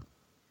hope.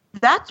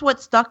 That's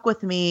what stuck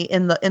with me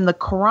in the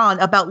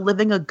Quran about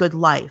living a good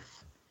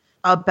life,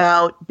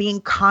 about being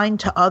kind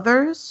to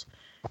others.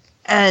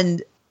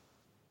 And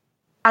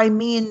I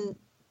mean,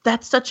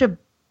 that's such a,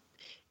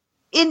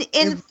 in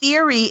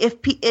theory,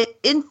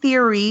 in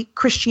theory,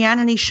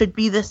 Christianity should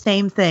be the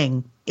same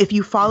thing. If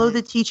you follow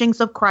the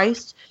teachings of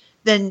Christ,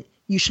 then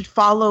you should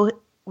follow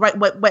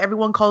what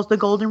everyone calls the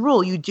golden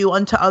rule. You do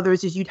unto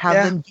others as you'd have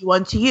them do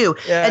unto you.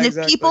 Yeah, and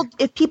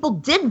if people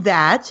did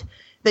that,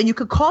 then you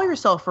could call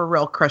yourself a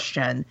real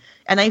Christian.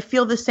 And I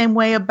feel the same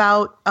way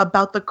about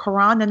the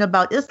Quran and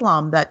about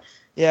Islam,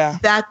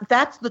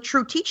 that's the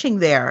true teaching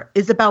there,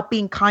 is about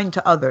being kind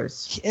to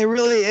others. It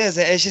really is.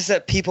 It's just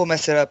that people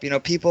mess it up. You know,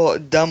 people,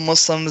 dumb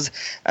Muslims.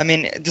 I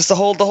mean, just the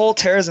whole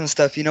terrorism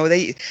stuff. You know,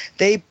 they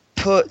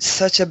put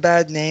such a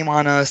bad name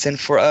on us and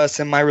for us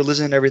and my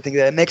religion and everything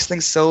that it makes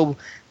things so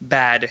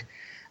bad.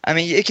 I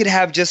mean, it could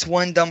have just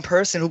one dumb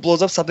person who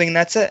blows up something and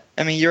that's it.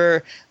 I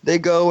mean, they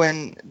go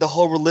and the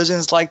whole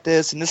religion's like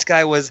this, and this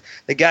guy was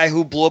the guy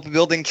who blew up a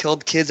building,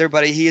 killed kids,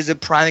 everybody. He is a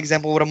prime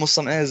example of what a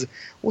Muslim is,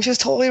 which is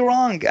totally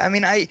wrong. I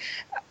mean,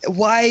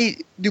 why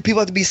do people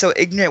have to be so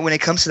ignorant when it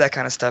comes to that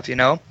kind of stuff, you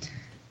know?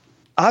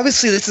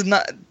 Obviously, this is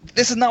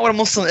not what a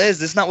Muslim is.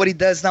 This is not what he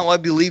does. It's not what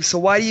he believes. So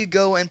why do you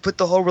go and put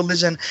the whole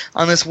religion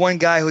on this one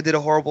guy who did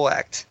a horrible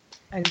act?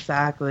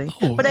 Exactly.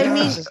 But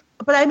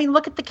I mean,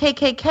 look at the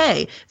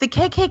KKK. The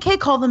KKK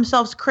call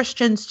themselves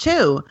Christians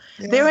too.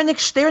 Yeah. They're an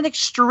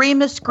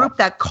extremist group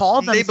that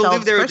call themselves. They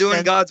believe they were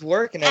doing God's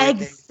work and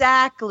everything.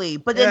 Exactly.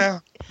 But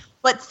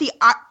see,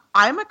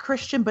 I'm a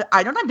Christian, but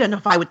I don't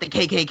identify with the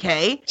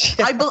KKK.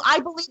 Yeah. I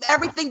believe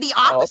everything the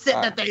opposite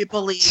that they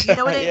believe. You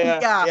know what I mean?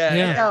 Yeah.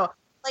 You know,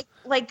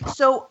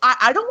 so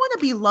I don't want to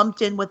be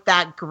lumped in with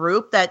that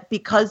group that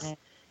because.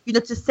 You know,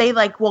 to say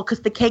like, well, because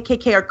the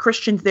KKK are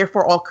Christians,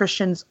 therefore all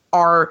Christians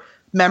are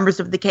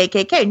members of the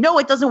KKK. No,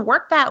 it doesn't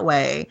work that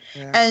way.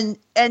 Yeah.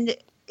 And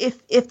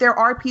if there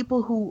are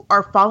people who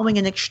are following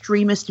an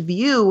extremist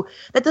view,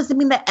 that doesn't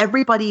mean that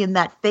everybody in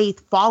that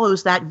faith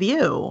follows that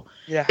view.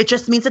 Yeah. It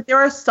just means that there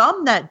are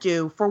some that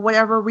do for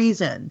whatever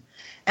reason.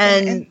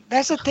 And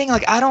that's the thing.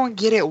 Like, I don't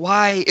get it.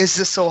 Why is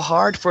this so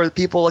hard for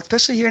people,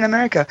 especially here in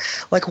America?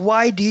 Like,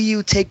 why do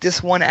you take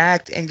this one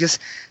act and just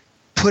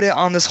put it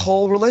on this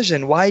whole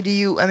religion? Why do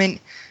you? I mean,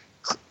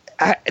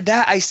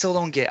 I still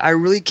don't get. I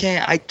really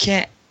can't. I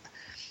can't.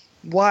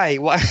 Why?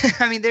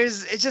 I mean,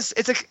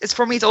 it's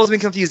for me. It's always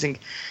been confusing.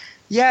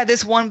 Yeah,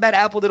 this one bad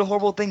apple did a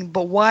horrible thing,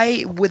 but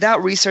why?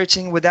 Without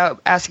researching,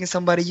 without asking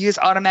somebody, you just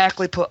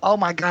automatically put, oh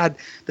my God,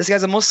 this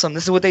guy's a Muslim.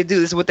 This is what they do.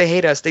 This is what they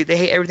hate us. They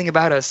hate everything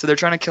about us. So they're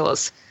trying to kill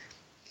us.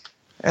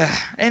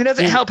 And it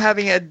doesn't help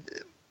having a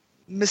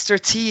Mr.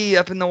 T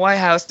up in the White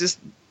House. Just.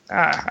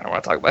 I don't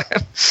want to talk about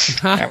him.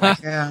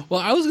 Yeah. Well,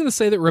 I was going to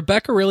say that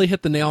Rebecca really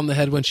hit the nail on the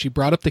head when she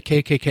brought up the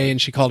KKK and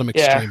she called them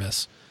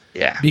extremists.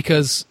 Yeah.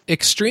 Because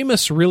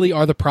extremists really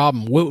are the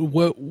problem.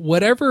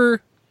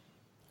 Whatever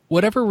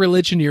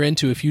religion you're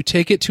into, if you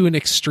take it to an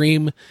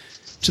extreme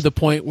to the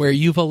point where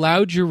you've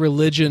allowed your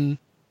religion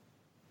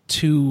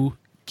to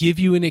give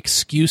you an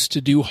excuse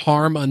to do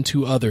harm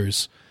unto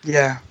others,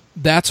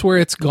 that's where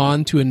it's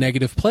gone to a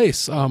negative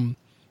place.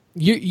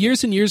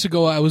 Years and years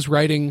ago, I was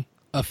writing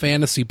a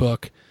fantasy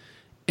book.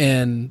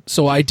 And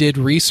so I did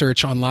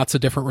research on lots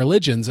of different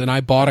religions, and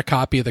I bought a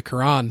copy of the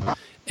Quran,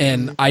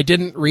 and I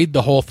didn't read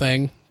the whole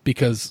thing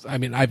because, I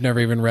mean, I've never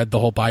even read the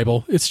whole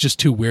Bible. It's just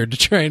too weird to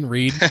try and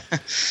read.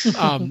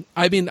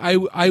 I mean,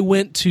 I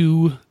went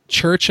to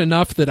church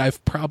enough that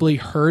I've probably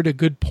heard a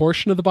good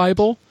portion of the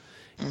Bible.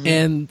 Mm-hmm.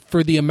 And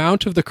for the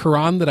amount of the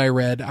Quran that I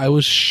read, I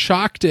was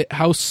shocked at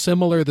how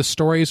similar the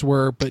stories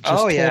were, but just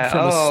told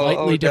from a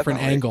slightly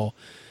different angle.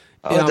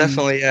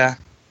 Definitely, yeah.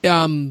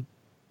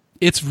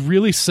 It's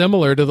really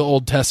similar to the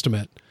Old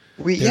Testament.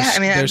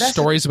 There's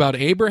stories about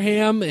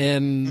Abraham,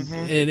 and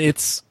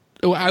it's.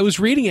 I was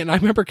reading it, and I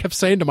remember kept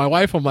saying to my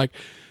wife, "I'm like,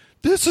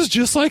 this is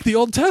just like the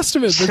Old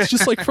Testament. It's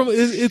just like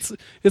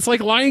it's like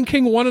Lion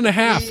King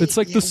 1.5. It's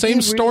like the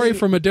same story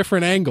from a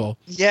different angle."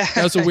 Yeah,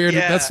 that's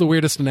That's the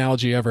weirdest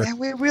analogy ever. Yeah,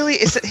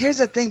 here's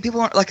the thing: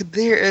 people aren't like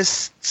there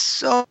is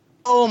so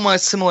much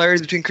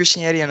similarities between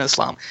Christianity and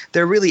Islam.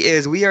 There really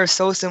is. We are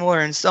so similar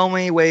in so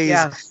many ways.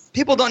 Yeah.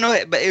 People don't know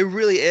it, but it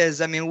really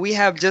is. I mean, we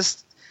have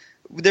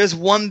there's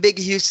one big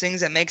huge thing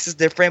that makes us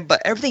different,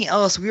 but everything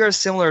else we are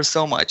similar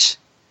so much.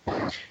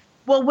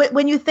 Well,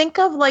 when you think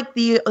of like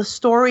the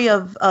story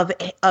of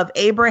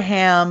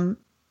Abraham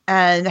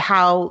and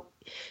how,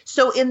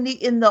 so in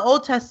the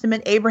Old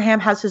Testament, Abraham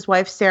has his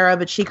wife Sarah,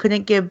 but she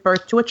couldn't give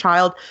birth to a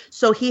child,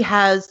 so he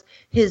has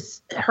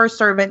her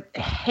servant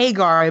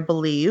Hagar, I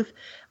believe.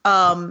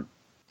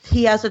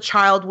 He has a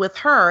child with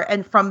her,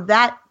 and from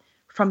that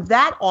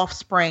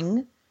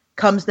offspring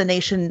comes the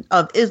Nation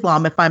of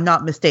Islam, if I'm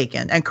not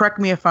mistaken. And correct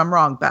me if I'm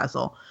wrong,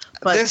 Basil.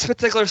 But this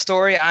particular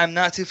story, I'm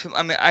not too.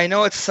 I mean, I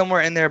know it's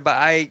somewhere in there, but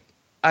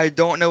I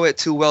don't know it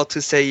too well to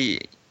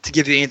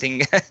give you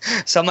anything.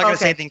 So I'm not going to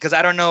say anything because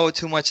I don't know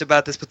too much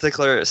about this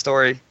particular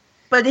story.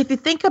 But if you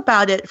think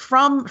about it,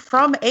 from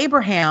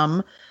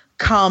Abraham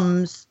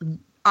comes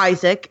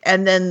Isaac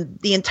and then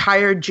the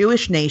entire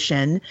Jewish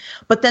nation.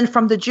 But then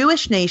from the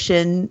Jewish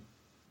nation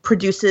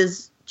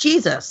produces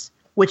Jesus,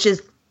 which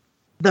is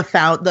the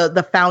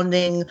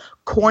founding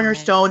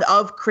cornerstone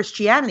of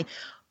Christianity.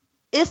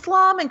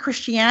 Islam and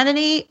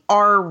Christianity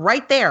are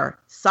right there,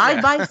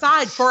 side by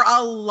side, for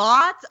a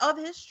lot of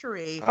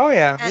history. Oh,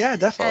 yeah. Yeah,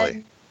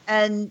 definitely.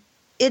 And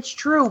it's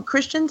true.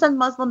 Christians and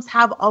Muslims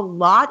have a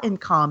lot in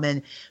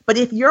common. But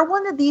if you're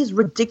one of these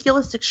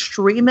ridiculous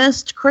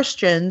extremist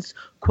Christians,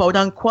 quote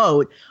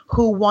unquote,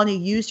 who want to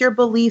use your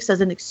beliefs as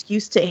an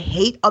excuse to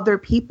hate other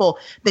people,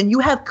 then you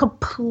have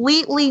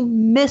completely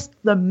missed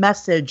the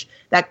message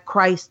that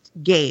Christ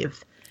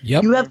gave.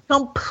 Yep. You have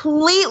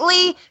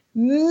completely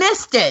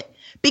missed it.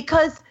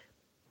 Because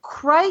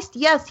Christ,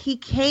 yes, he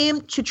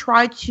came to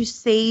try to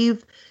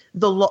save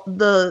the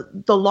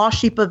lost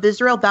sheep of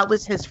Israel. That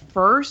was his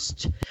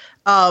first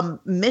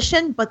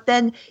mission. But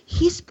then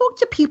he spoke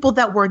to people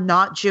that were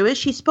not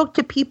Jewish. He spoke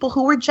to people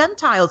who were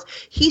Gentiles.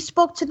 He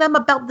spoke to them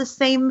about the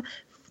same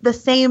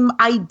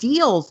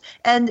ideals.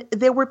 And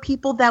there were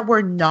people that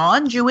were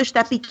non-Jewish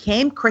that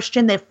became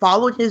Christian. They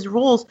followed his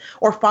rules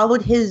or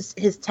followed his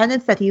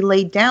tenets that he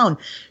laid down.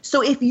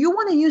 So if you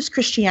want to use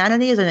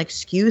Christianity as an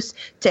excuse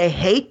to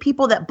hate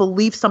people that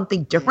believe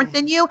something different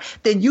than you,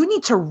 then you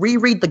need to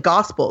reread the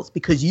Gospels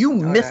because you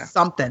missed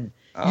something.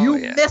 You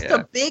missed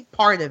a big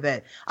part of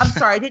it. I'm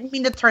sorry, I didn't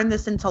mean to turn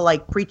this into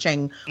like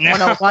preaching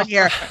 101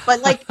 here,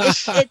 but like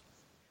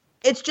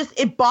it's just,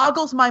 it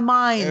boggles my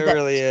mind that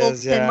really people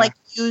can like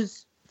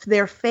use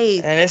their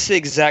faith. And it's the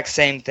exact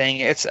same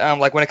thing. It's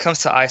like when it comes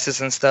to ISIS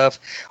and stuff,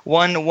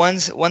 one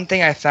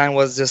thing I found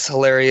was just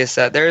hilarious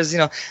that there's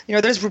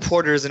there's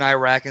reporters in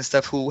Iraq and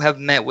stuff who have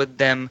met with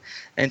them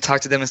and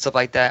talked to them and stuff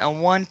like that.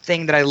 And one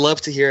thing that I love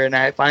to hear and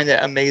I find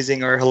it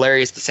amazing or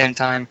hilarious at the same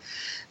time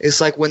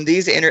is like when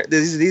these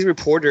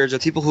reporters or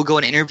people who go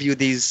and interview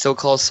these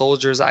so-called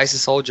soldiers,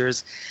 ISIS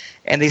soldiers,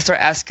 and they start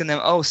asking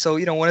them, oh, so,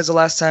 when is the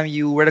last time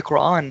you read a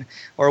Quran?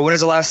 Or when is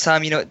the last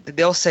time,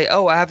 they'll say,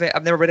 oh, I've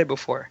never read it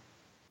before.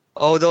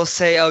 Oh, they'll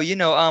say, oh,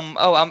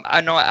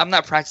 I'm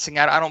not practicing.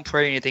 I don't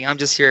pray or anything. I'm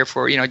just here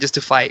for, just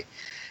to fight.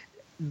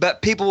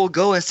 But people will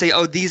go and say,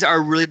 oh, these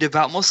are really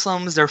devout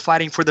Muslims. They're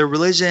fighting for their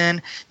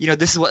religion.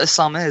 This is what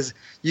Islam is.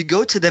 You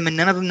go to them and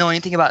none of them know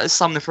anything about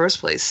Islam in the first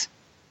place.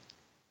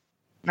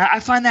 Now,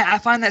 I find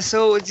that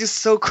so, it's just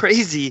so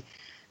crazy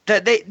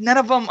that none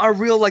of them are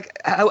real, like,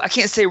 I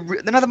can't say,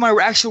 none of them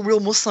are actual real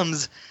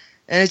Muslims.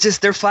 And it's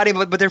just, they're fighting,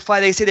 but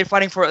they say they're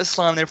fighting for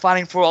Islam. They're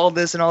fighting for all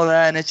this and all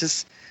that. And it's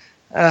just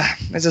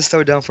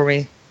so dumb for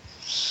me.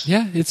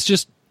 Yeah, it's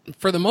just,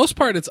 for the most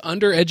part, it's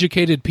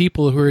undereducated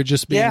people who are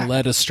just being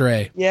led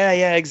astray. Yeah,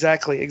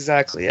 exactly,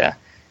 yeah.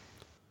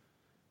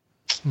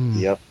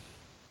 Yep.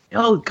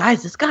 Oh,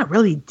 guys, this got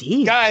really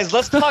deep. Guys,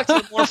 let's talk to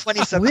the more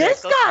funny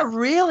subjects. This got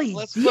really deep.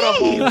 Let's put a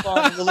hold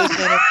on religion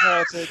and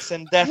politics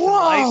and death and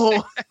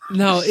life.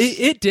 No,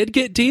 it did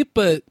get deep,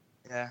 but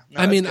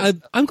I mean,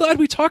 I'm glad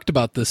we talked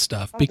about this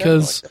stuff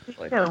because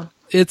definitely.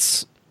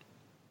 It's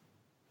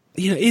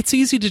it's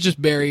easy to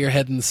just bury your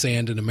head in the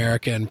sand in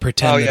America and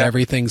pretend that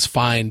everything's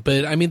fine.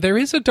 But I mean, there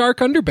is a dark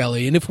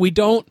underbelly, and if we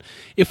don't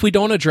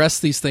address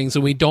these things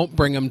and we don't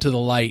bring them to the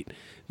light,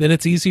 then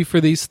it's easy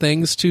for these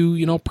things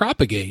to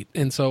propagate.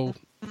 And so,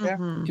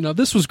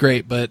 this was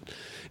great, but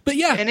But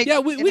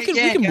we can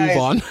guys, move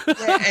on.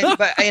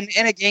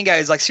 and again,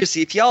 guys, like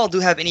seriously, if y'all do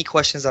have any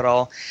questions at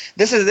all,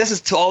 this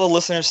is to all the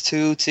listeners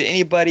too, to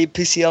anybody,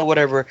 PCL,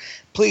 whatever.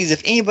 Please,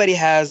 if anybody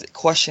has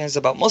questions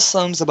about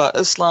Muslims, about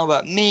Islam,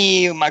 about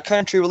me, my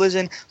country,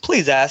 religion,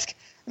 please ask.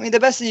 I mean, the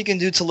best thing you can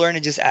do to learn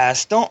is just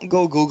ask. Don't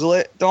go Google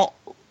it. Don't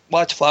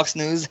watch Fox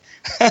News.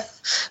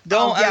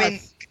 Don't. I mean,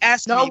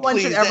 ask me, please. No one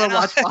should ever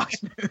watch Fox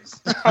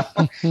News.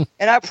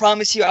 And I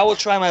promise you, I will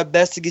try my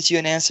best to get you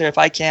an answer. If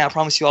I can, I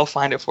promise you, I'll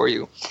find it for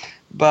you.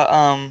 But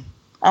I'm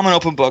an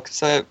open book.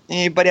 So if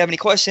anybody have any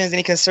questions,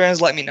 any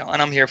concerns, let me know,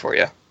 and I'm here for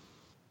you.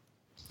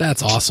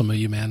 That's awesome of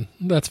you, man.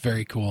 That's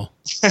very cool.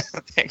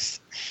 Thanks.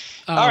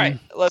 All right,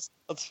 let's.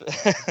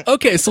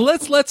 Okay, so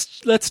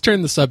let's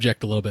turn the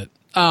subject a little bit.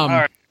 All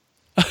right.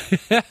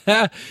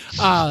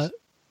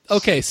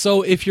 Okay,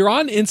 so if you're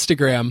on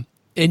Instagram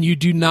and you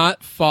do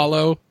not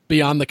follow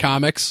Beyond the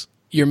Comics,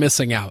 you're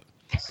missing out.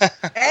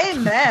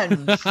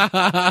 Amen.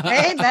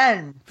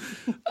 Amen.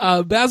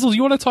 Basil,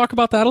 you want to talk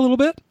about that a little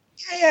bit?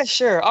 Yeah,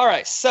 sure. All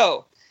right,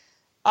 so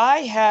I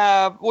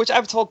have, which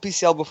I've told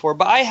PCL before,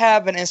 but I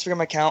have an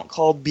Instagram account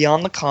called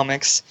Beyond the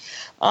Comics.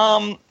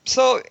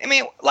 So, I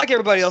mean, like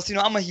everybody else,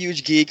 I'm a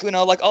huge geek.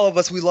 Like all of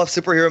us, we love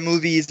superhero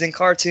movies and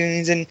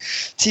cartoons and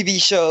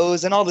TV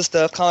shows and all this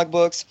stuff, comic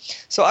books.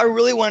 So I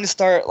really wanted to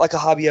start like a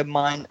hobby of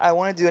mine. I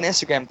want to do an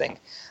Instagram thing.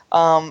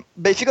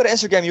 But if you go to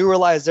Instagram, you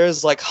realize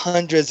there's like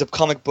hundreds of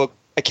comic book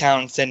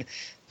accounts and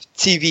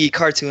TV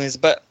cartoons,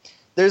 but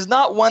there's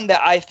not one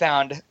that I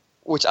found,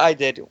 which I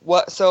did.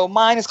 So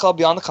mine is called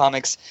Beyond the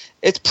Comics.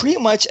 It's pretty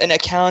much an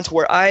account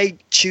where I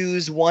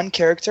choose one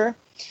character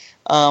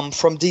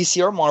from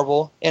DC or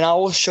Marvel, and I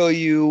will show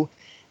you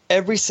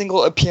every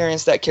single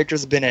appearance that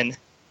character's been in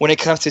when it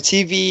comes to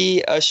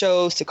TV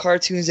shows, to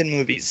cartoons, and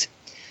movies.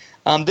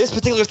 This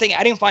particular thing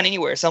I didn't find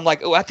anywhere, so I'm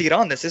like, I have to get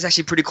on this. This is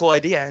actually a pretty cool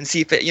idea, and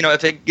see if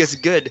it gets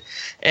good.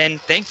 And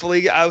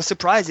thankfully, I was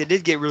surprised it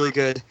did get really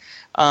good.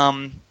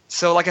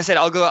 So like I said,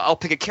 I'll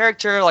pick a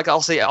character. Like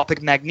I'll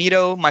pick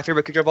Magneto, my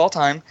favorite character of all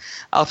time.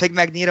 I'll pick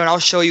Magneto, and I'll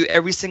show you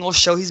every single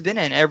show he's been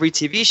in, every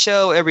TV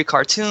show, every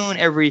cartoon,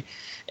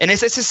 and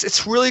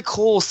it's really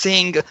cool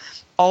seeing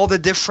all the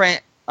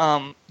different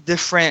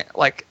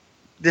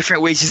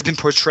ways he's been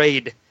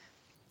portrayed.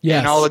 Yes.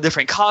 And all the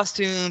different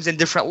costumes and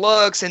different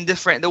looks and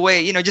the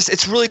way,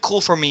 it's really cool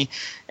for me.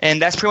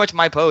 And that's pretty much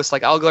my post.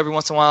 Like I'll go every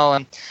once in a while.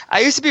 And I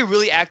used to be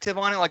really active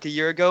on it like a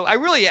year ago.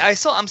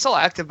 I'm still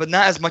active, but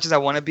not as much as I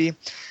want to be.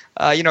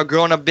 Being a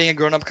grown up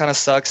kind of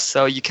sucks.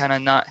 So you kind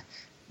of not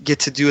get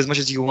to do as much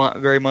as you want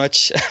very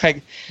much.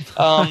 But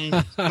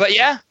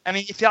yeah, I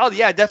mean,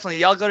 definitely.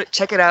 Y'all go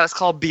check it out. It's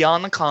called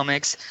Beyond the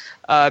Comics,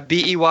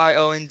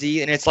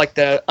 BEYOND. And it's like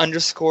the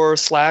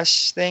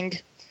 _/ thing.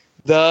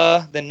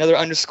 Then another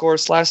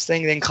 _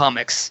 thing, then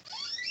comics.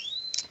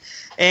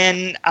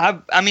 And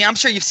I'm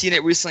sure you've seen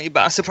it recently,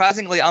 but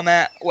surprisingly, I'm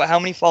at how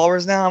many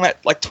followers now? I'm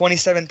at like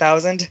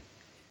 27,000.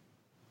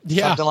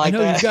 Yeah, something like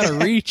that. You've got to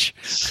reach.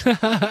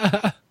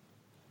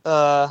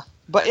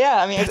 But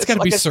yeah, I mean, it's got to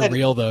be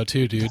surreal though,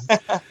 too, dude.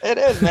 It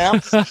is,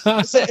 man.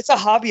 It's a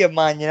hobby of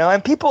mine,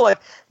 and people like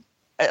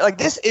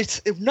this.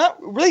 It's not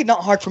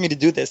hard for me to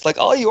do this. Like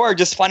all you are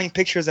just finding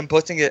pictures and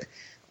posting it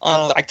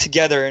on like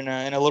together in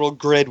a little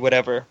grid,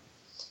 whatever.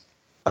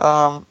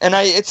 And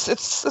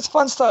it's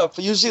fun stuff.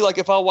 Usually, like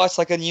if I'll watch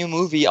like a new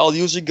movie, I'll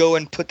usually go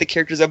and put the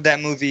characters of that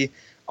movie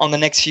on the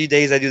next few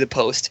days. I do the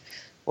post.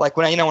 Like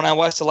when I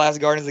watched The Last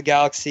Guardians of the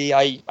Galaxy,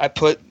 I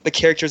put the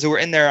characters who were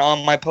in there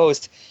on my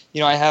post.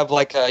 I have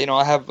like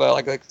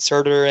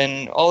Surtur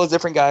and all those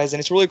different guys, and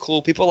it's really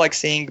cool. People like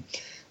seeing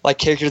like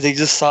characters they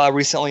just saw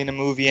recently in a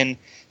movie and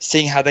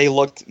seeing how they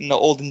looked in the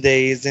olden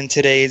days and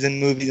today's in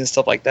movies and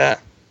stuff like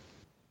that.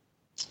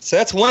 So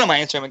that's one of my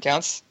Instagram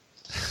accounts.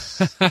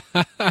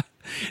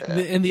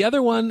 And the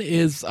other one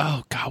is,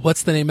 oh God,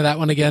 what's the name of that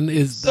one again?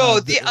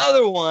 The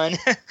other one.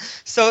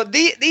 So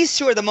these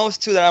two are the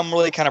most two that I'm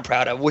really kind of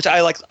proud of, which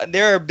I like.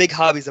 They're big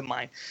hobbies of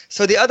mine.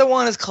 So the other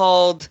one is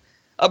called.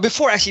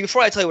 Before I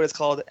tell you what it's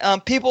called,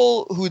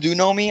 people who do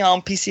know me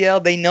on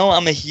PCL, they know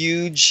I'm a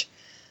huge,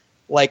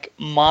 like,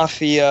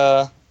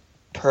 mafia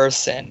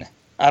person.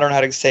 I don't know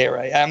how to say it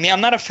right. I mean,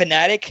 I'm not a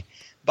fanatic,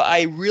 but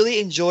I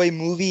really enjoy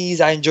movies.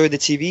 I enjoy the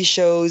TV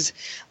shows.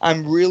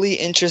 I'm really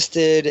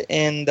interested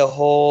in the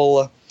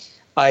whole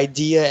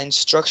idea and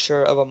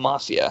structure of a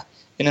mafia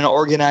in an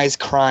organized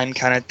crime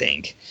kind of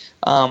thing.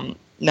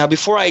 Now,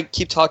 before I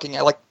keep talking, I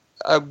like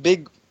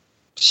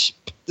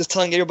just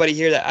telling everybody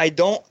here that I'm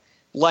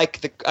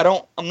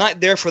not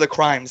there for the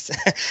crimes.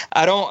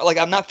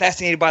 I'm not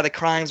fascinated by the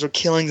crimes or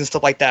killings and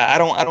stuff like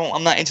that.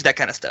 I'm not into that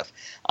kind of stuff.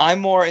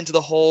 I'm more into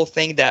the whole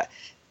thing that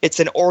it's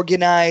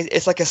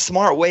like a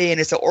smart way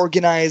and it's an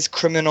organized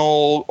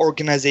criminal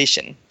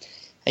organization.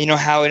 And you know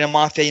how in a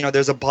mafia, you know,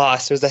 there's a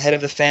boss, there's the head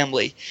of the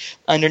family.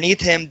 Underneath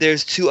him,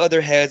 there's two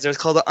other heads. There's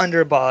called the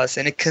underboss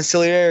and a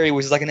consigliere,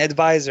 which is like an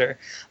advisor.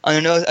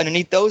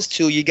 Underneath those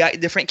two, you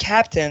got different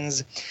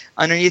captains.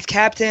 Underneath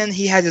captain,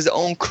 he has his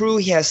own crew.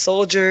 He has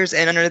soldiers,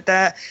 and underneath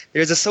that,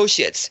 there's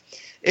associates.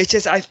 It's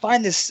just, I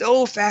find this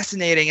so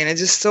fascinating, and it's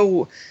just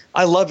so,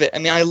 I love it. I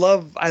mean, I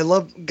love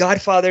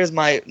Godfather is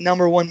my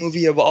number one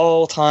movie of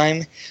all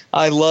time.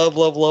 I love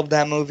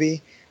that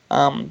movie.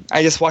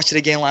 I just watched it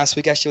again last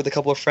week, actually, with a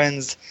couple of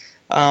friends.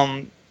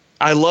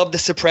 I love The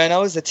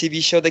Sopranos, the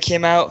TV show that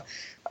came out.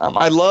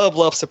 I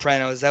love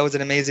Sopranos. That was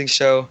an amazing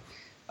show.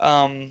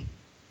 I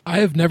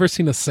have never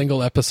seen a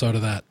single episode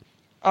of that.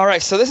 All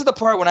right, so this is the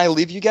part when I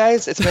leave you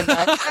guys. It's been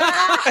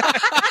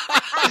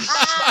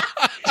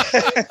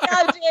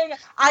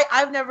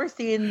I've never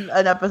seen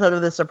an episode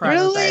of The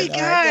Sopranos. Really, either.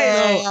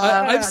 guys? No,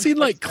 I've seen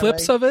like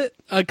clips of it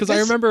because I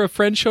remember a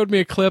friend showed me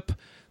a clip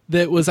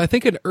that was, I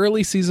think, an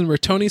early season where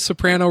Tony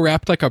Soprano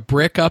wrapped like a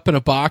brick up in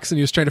a box and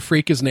he was trying to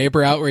freak his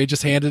neighbor out, where he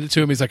just handed it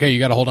to him. He's like, "Hey, you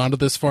got to hold on to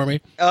this for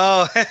me."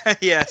 Oh,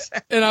 yes.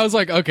 And I was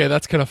like, okay,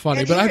 that's kind of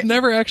funny, but I've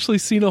never actually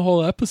seen a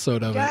whole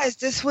episode of it. Guys,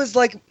 this was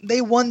like, they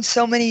won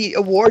so many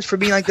awards for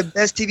being like the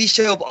best TV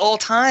show of all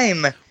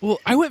time. Well,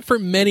 I went for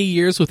many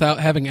years without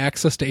having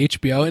access to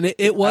HBO, and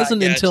it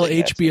wasn't until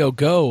HBO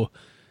Go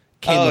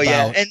came about.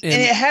 Yeah, and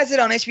it has it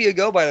on HBO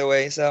Go, by the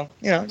way. So,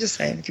 you know, just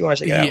saying, if you want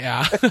to check it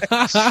out.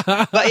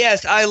 Yeah. But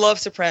yes, I love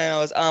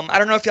Sopranos. I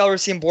don't know if y'all ever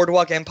seen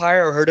Boardwalk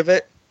Empire or heard of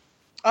it.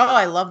 Oh,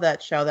 I love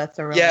that show. That's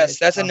a really Yes,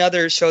 good that's show.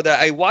 another show that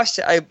I watched.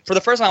 For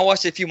the first time, I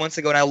watched it a few months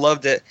ago, and I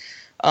loved it.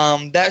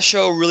 That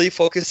show really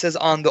focuses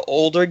on the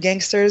older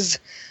gangsters,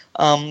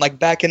 like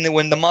back in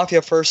when the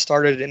mafia first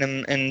started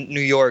in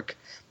New York,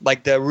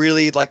 like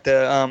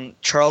the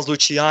Charles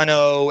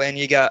Luciano, and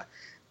you got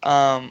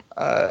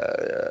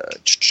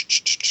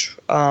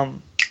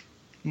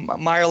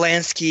Meyer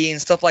Lansky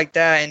and stuff like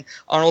that, and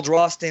Arnold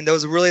Rostin.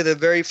 Those were really the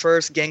very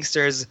first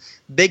gangsters,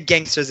 big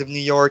gangsters of New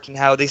York, and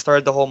how they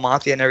started the whole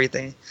mafia and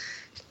everything.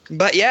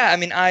 But yeah, I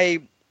mean,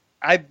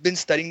 I've been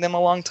studying them a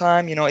long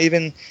time. You know,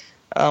 even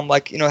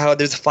like, you know, how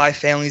there's 5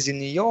 families in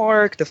New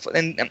York,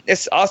 and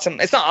it's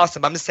awesome. It's not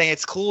awesome. I'm just saying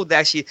it's cool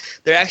that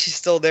they're actually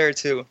still there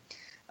too.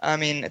 I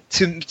mean,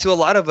 to a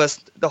lot of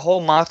us, the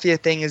whole mafia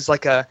thing is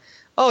like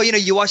you know,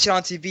 you watch it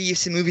on TV, you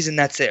see movies, and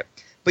that's it.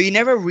 But you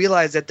never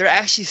realize that they're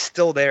actually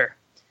still there.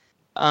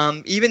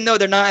 Even though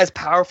they're not as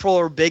powerful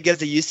or big as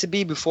they used to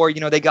be before,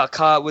 you know, they got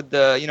caught with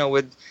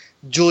with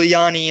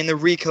Giuliani and the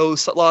RICO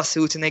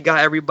lawsuits, and they got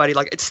everybody.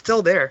 Like, it's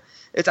still there.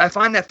 I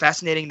find that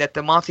fascinating that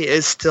the mafia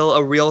is still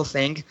a real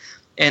thing,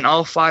 and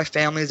all 5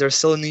 families are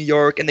still in New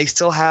York, and they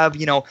still have,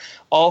 you know,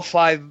 all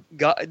 5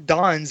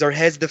 dons or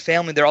heads of the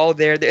family. They're all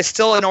there. It's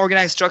still an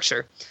organized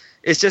structure.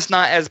 It's just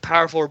not as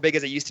powerful or big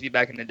as it used to be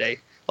back in the day,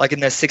 like in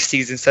the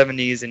 60s and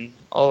 70s and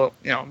all,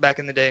 you know, back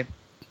in the day.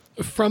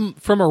 From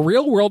a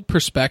real world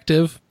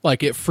perspective,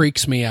 like, it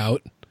freaks me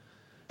out.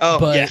 Oh,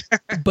 but, yeah.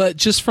 but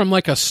just from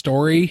like a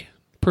story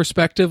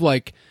perspective,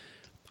 like,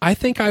 I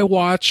think I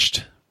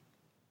watched,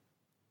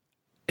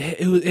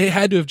 it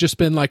had to have just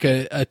been like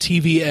a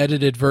TV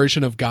edited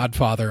version of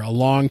Godfather a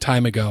long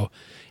time ago.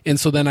 And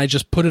so then I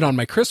just put it on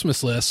my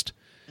Christmas list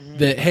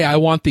that, hey, I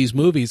want these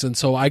movies. And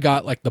so I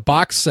got like the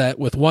box set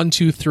with 1,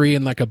 2, 3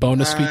 and like a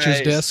bonus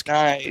features disc.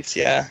 Nice,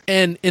 yeah.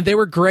 And they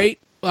were great.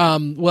 I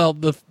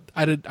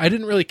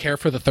didn't really care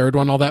for the third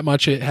one all that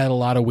much. It had a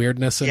lot of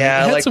weirdness, and it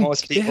had like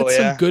most people, it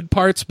had some good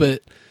parts,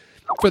 but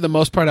for the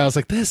most part, I was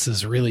like, this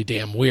is really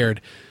damn weird.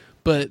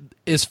 But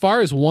as far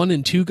as 1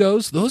 and 2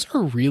 goes, those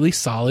are really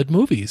solid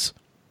movies.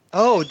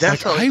 Oh,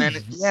 definitely, like,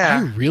 man. Yeah,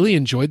 I really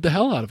enjoyed the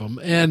hell out of them.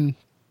 And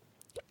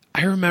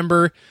I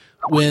remember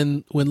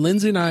when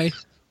Lindsay and I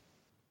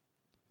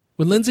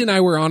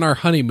were on our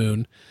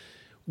honeymoon,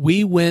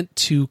 we went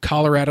to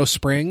Colorado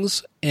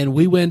Springs, and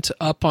we went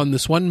up on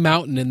this one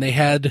mountain, and they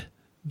had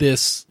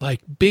this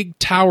like big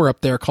tower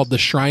up there called the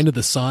Shrine of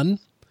the Sun.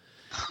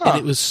 And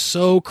it was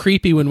so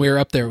creepy when we were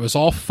up there. It was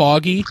all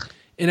foggy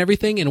and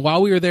everything. And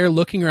while we were there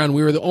looking around,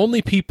 we were the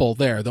only people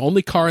there, the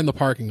only car in the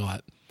parking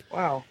lot.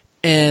 Wow.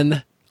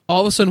 And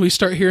all of a sudden we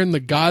start hearing the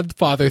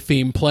Godfather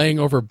theme playing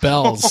over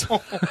bells.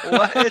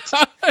 What?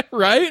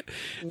 Right?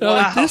 And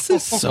I'm like, this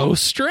is so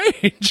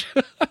strange.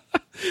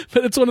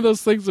 But it's one of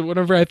those things that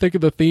whenever I think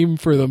of the theme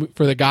for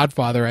the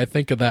Godfather, I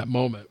think of that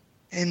moment.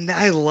 And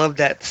I love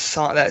that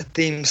song, that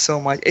theme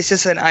so much. It's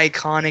just an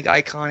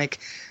iconic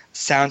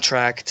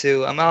soundtrack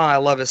too. I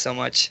love it so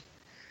much.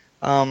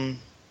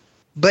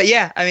 But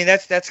yeah, I mean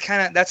that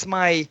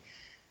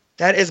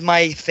is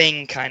my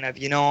thing, kind of,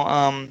 you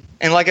know.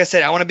 And like I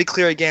said, I want to be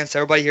clear again, so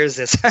everybody hears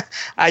this.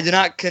 I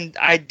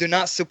do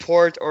not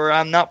support, or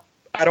I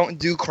don't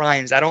do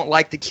crimes. I don't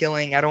like the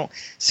killing. I don't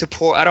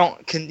support.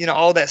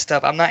 All that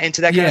stuff. I'm not into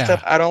that kind of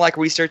stuff. I don't like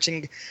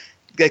researching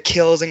the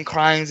kills and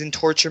crimes and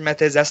torture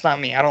methods. That's not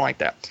me. I don't like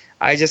that.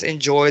 I just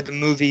enjoy the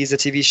movies, the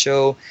TV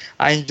show.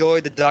 I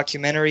enjoy the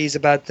documentaries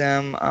about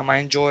them. I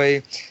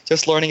enjoy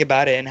just learning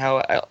about it and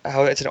how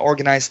it's an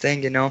organized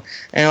thing, you know.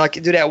 And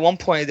like, dude, at one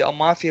point, the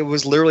mafia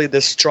was literally the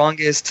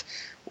strongest,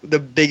 the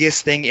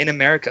biggest thing in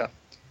America.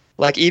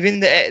 Like even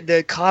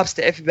the cops,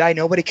 the FBI,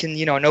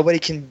 nobody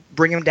can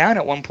bring them down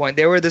at one point.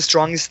 They were the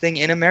strongest thing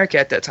in America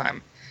at that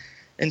time.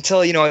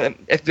 Until, the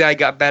FBI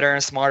got better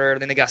and smarter,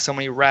 then they got so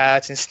many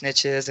rats and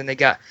snitches, and they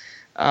got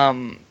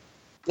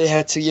they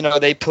had to,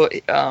 they put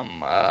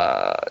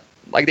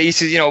like they used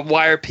to,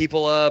 wire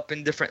people up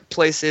in different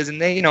places, and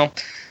they,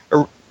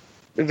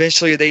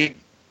 eventually they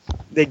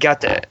got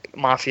the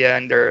mafia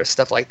and their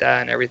stuff like that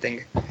and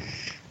everything.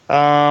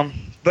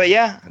 But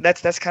yeah,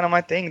 that's kind of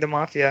my thing, the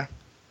mafia.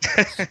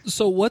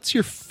 So what's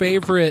your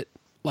favorite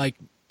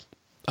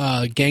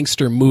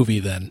gangster movie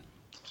then?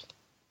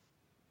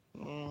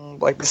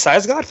 Like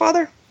besides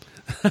Godfather?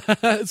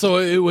 So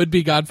it would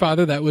be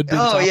Godfather. That would be the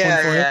top one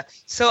for you?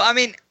 So I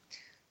mean,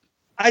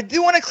 I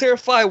do want to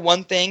clarify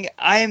one thing.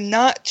 I'm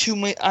not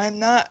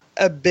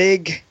a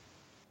big.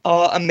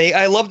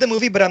 I love the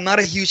movie, but I'm not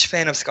a huge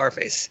fan of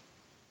Scarface.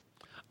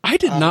 I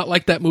did not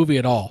like that movie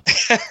at all.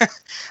 And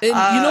you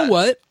know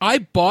what? I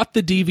bought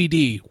the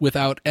DVD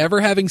without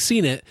ever having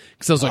seen it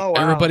because I was like,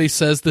 everybody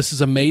says this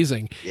is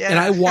amazing. Yeah. And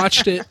I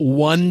watched it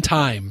one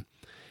time.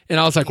 And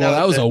I was like, well,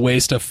 that was a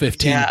waste of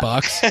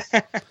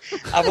 $15.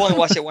 I've only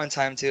watched it one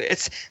time, too.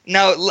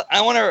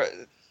 I want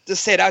to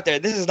just say it out there.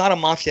 This is not a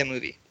mafia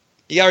movie.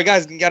 You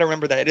guys got to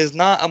remember that. It is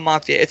not a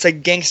mafia. It's a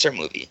gangster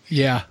movie.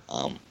 Yeah.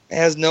 It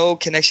has no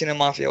connection to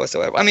mafia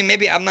whatsoever. I mean,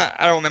 maybe I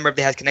don't remember if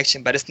they had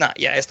connection, but it's not.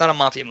 Yeah, it's not a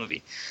mafia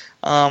movie.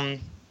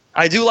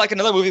 I do like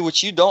another movie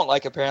which you don't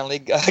like, apparently,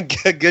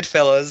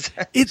 Goodfellas.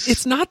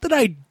 It's not that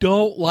I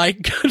don't like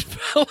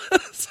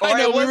Goodfellas. I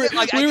know we were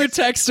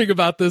texting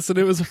about this, and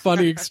it was a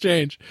funny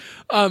exchange.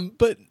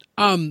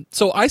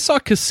 So I saw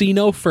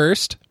Casino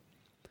first,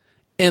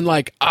 and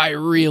I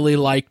really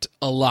liked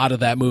a lot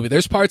of that movie.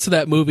 There's parts of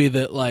that movie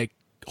that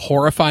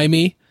horrify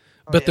me,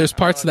 but there's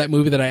parts of that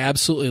movie that I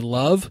absolutely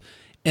love.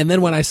 And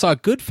then when I saw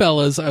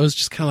Goodfellas, I was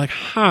just kind of like,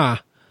 huh.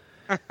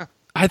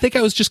 I think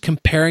I was just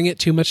comparing it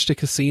too much to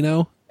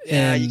Casino.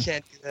 Yeah, you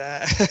can't do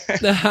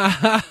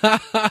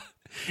that.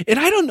 And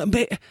I don't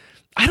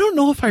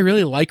know if I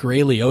really like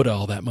Ray Liotta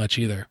all that much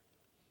either.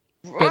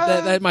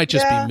 But that might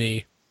just be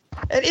me.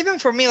 And even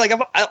for me,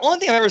 the only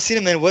thing I've ever seen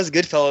him in was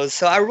Goodfellas.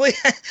 So I really,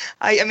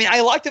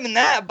 I liked him in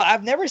that, but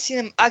I've never seen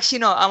him. Actually,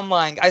 no, I'm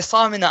lying. I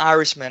saw him in The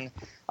Irishman.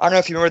 I don't know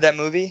if you remember that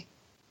movie.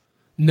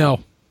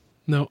 No.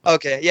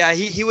 Okay, yeah,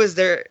 he was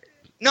there.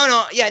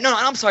 No,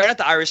 I'm sorry, not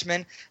The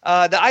Irishman.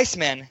 The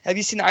Iceman. Have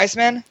you seen The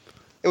Iceman?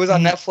 It was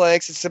on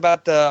Netflix. It's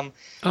about the.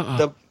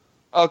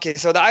 Okay,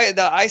 so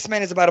the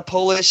Iceman is about a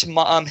Polish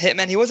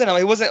hitman. He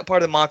wasn't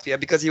part of the mafia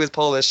because he was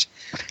Polish.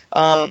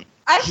 I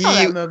saw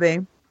that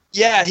movie.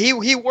 Yeah,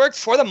 he worked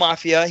for the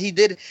mafia. He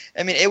did.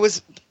 I mean, it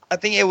was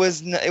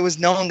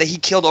known that he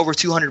killed over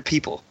 200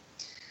 people.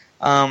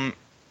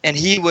 And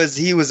he was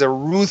a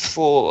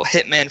ruthless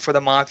hitman for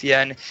the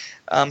mafia,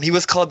 and he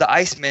was called the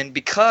Iceman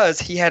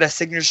because he had a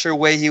signature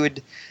way he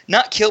would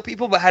not kill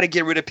people, but how to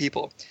get rid of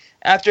people.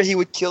 After he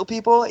would kill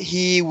people,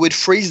 he would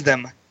freeze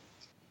them,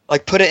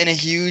 put it in a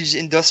huge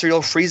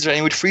industrial freezer, and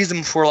he would freeze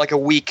them for a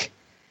week.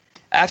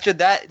 After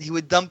that, he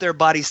would dump their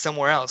bodies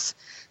somewhere else.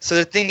 So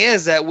the thing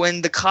is that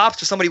when the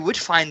cops or somebody would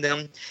find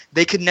them,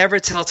 they could never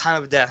tell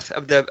time of death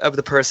of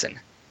the person.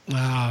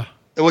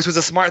 Which was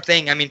a smart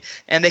thing. I mean,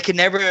 and they could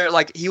never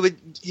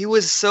he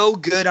was so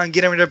good on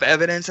getting rid of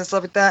evidence and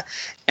stuff like that,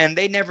 and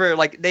they never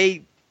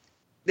they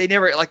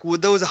never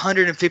with those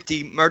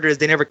 150 murders,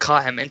 they never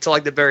caught him until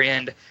the very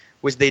end,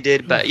 which they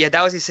did. But yeah,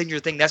 that was his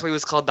signature thing. That's why he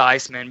was called the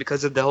Iceman,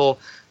 because of the whole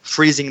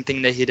freezing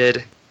thing that he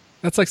did.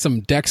 That's like some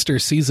Dexter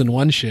season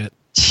 1 shit.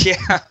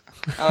 Yeah.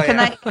 Oh,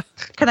 yeah.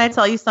 Can I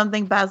tell you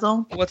something,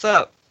 Basil? What's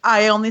up?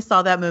 I only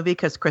saw that movie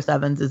because Chris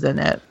Evans is in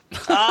it.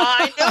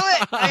 I knew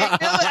it.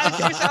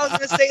 I was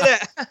going to say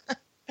that.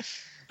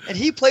 And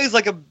he plays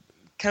a kind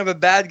of a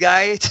bad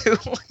guy too.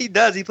 He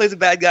does. He plays a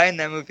bad guy in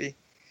that movie.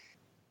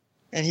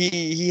 And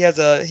he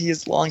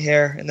has long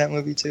hair in that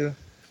movie too.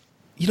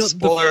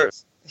 Spoiler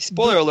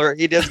alert,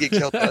 he does get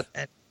killed at the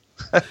end.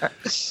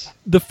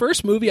 The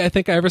first movie I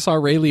think I ever saw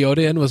Ray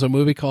Liotta in was a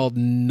movie called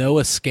No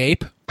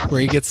Escape,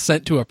 where he gets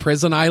sent to a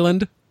prison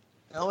island.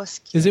 No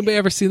Escape. Has anybody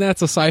ever seen that?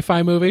 It's a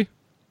sci-fi movie.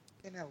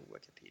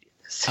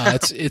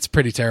 Wikipedia. It's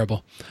pretty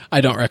terrible.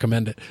 I don't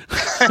recommend it.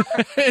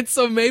 And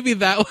so maybe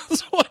that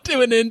was what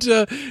went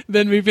into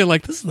then me being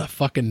like, this is the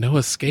fucking No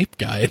Escape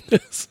guy in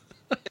this.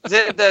 Is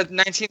it the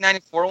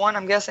 1994 one,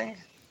 I'm guessing?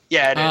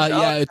 Yeah, it is.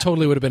 Yeah, it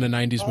totally would have been a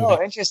 90s movie.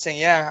 Oh, interesting.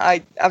 Yeah,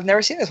 I've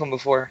never seen this one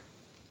before.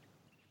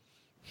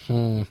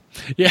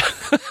 Yeah.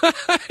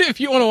 If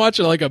you want to watch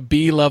it like a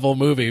B-level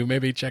movie,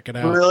 maybe check it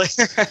out. Really?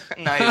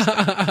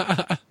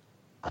 Nice.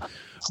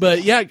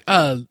 But yeah,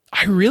 I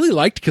really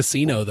liked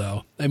Casino,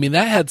 though. I mean,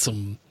 that had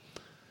some...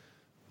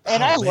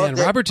 And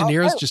Robert De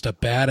Niro's just a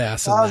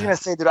badass in that. I was going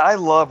to say, dude, I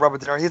love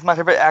Robert De Niro. He's my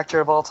favorite actor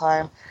of all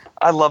time.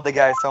 I love the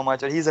guy so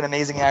much. He's an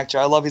amazing actor.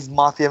 I love his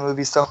mafia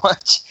movies so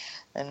much.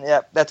 And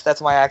yeah,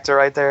 that's my actor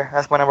right there.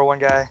 That's my number one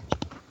guy.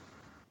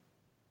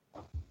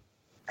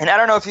 And I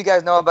don't know if you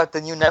guys know about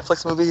the new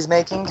Netflix movie he's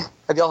making.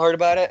 Have y'all heard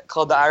about it?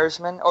 Called The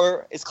Irishman?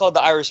 Or it's called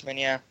The Irishman,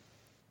 yeah.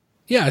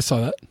 Yeah, I saw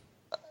that.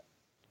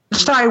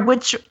 Sorry,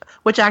 which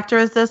actor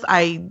is this?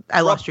 I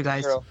lost you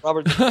guys.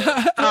 Robert De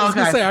Niro. I was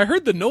gonna say I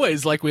heard the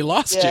noise like we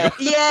lost you.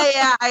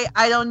 Yeah.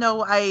 I don't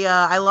know.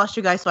 I lost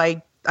you guys, so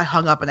I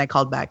hung up and I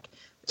called back.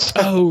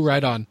 Oh,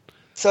 right on.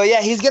 So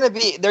yeah, he's gonna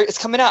be there. It's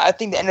coming out, I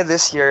think, the end of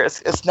this year.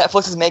 It's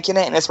Netflix is making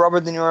it, and it's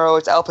Robert De Niro,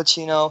 it's Al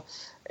Pacino,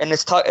 and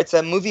it's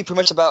a movie pretty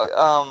much about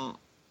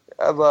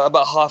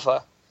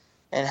Hoffa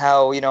and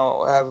how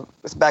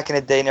it's back in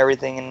the day and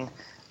everything.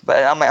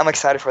 But I'm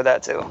excited for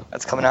that too.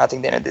 That's coming out, I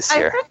think, the end of this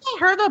year. I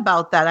heard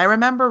about that. I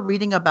remember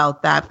reading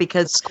about that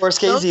because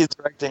Scorsese is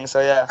directing. So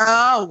yeah.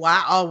 Oh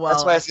wow! Oh well.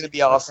 That's why it's gonna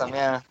be awesome.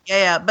 Yeah.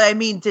 Yeah. But I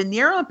mean, De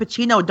Niro and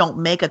Pacino don't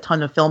make a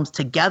ton of films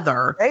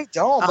together. They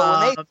don't, but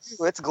when they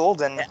do, it's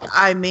golden.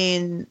 I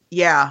mean,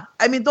 yeah.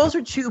 I mean, those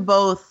are two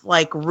both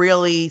like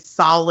really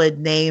solid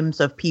names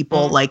of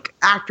people, like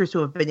actors who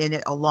have been in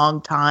it a long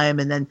time,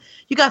 and then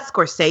you got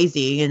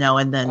Scorsese,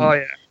 and then. Oh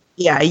yeah.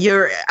 Yeah,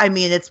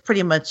 it's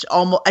pretty much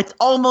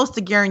almost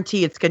a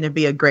guarantee it's going to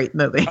be a great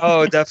movie.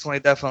 Oh,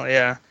 definitely,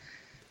 yeah.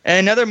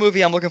 And another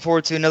movie I'm looking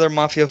forward to, another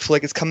mafia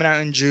flick, is coming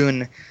out in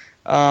June.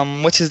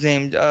 What's his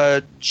name?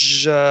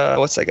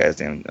 What's that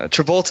guy's name?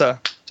 Travolta.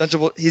 John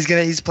Travolta.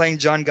 He's playing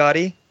John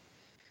Gotti.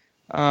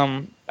 I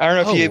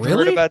don't know if you've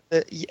heard about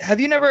the. You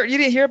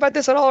didn't hear about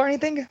this at all or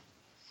anything?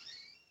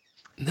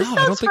 No,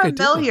 I don't think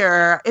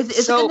familiar. Is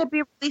it going to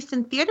be released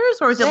in theaters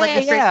or is it like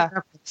a straight?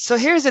 So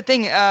here's the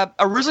thing.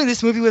 Originally,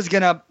 this movie was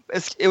gonna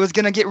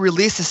get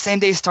released the same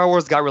day Star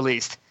Wars got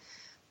released,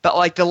 but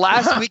like the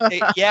last week,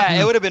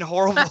 it would have been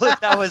horrible if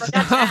that was.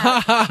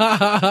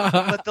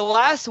 But the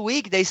last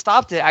week they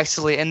stopped it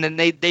actually, and then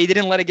they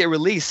didn't let it get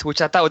released, which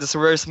I thought was just a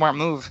very smart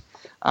move.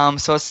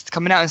 So it's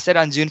coming out instead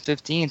on June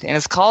 15th, and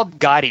it's called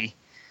Gotti.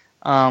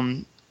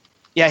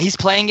 He's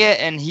playing it,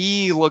 and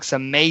he looks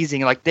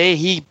amazing. Like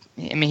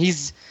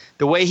he's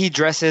the way he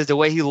dresses, the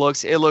way he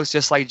looks, it looks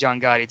just like John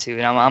Gotti too.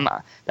 And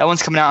that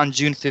one's coming out on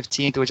June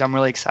 15th, which I'm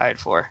really excited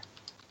for.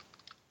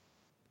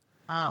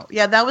 Oh,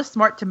 yeah, that was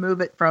smart to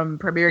move it from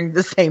premiering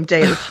the same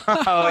day as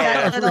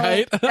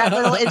that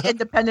little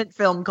independent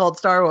film called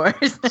Star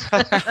Wars.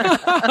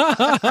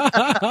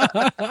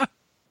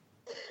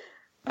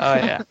 Oh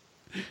yeah.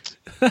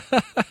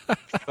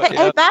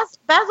 Hey,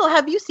 Basil,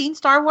 have you seen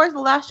Star Wars: The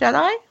Last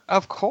Jedi?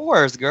 Of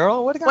course,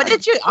 girl. What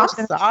did you? I'm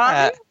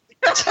sorry.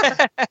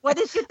 What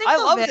did you think I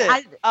of loved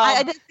it?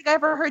 I didn't think I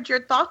ever heard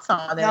your thoughts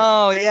on it.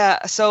 No,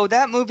 yeah. So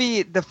that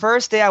movie, the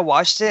first day I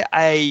watched it,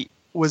 I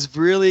was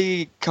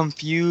really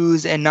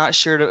confused and not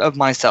sure of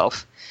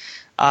myself.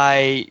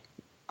 I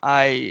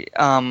had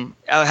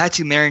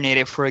to marinate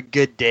it for a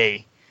good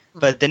day.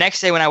 But the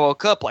next day when I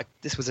woke up, like,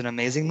 this was an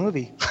amazing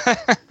movie.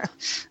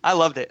 I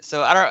loved it.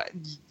 So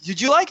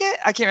did you like it?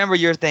 I can't remember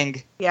your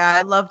thing. Yeah,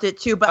 I loved it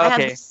too. But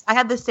I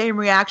had the same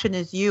reaction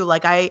as you.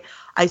 Like I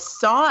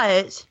saw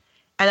it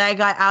and I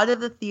got out of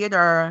the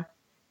theater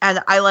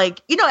and I and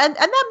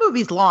that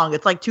movie's long.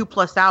 It's like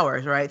 2+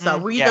 hours, right?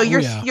 So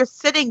you're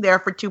sitting there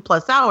for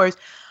 2+ hours.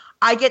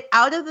 I get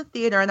out of the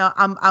theater and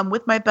I'm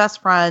with my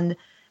best friend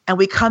and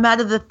we come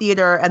out of the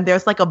theater and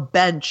there's like a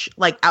bench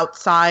like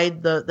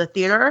outside the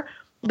theater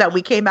that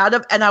we came out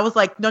of, and I was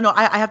like, no,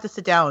 I have to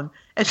sit down.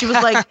 And she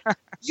was like,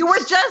 you were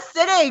just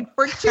sitting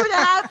for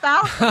 2.5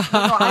 hours.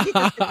 No, I need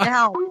to sit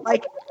down.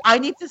 Like, I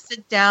need to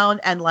sit down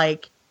and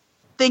like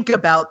think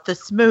about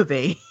this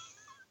movie.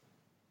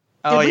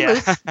 Did we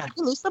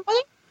lose somebody?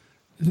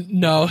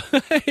 No.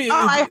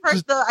 I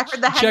heard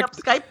the hang up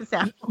Skype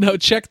sound. No,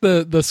 check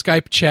the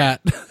Skype chat.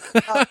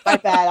 Oh, my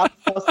bad. I'm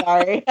so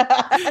sorry.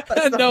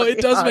 No, it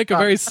does make a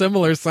very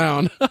similar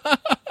sound.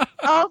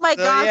 Oh my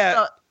gosh.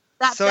 Yeah.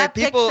 That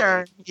people,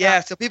 picture.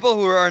 Yeah, so people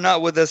who are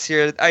not with us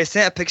here, I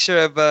sent a picture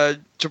of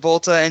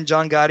Travolta and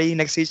John Gotti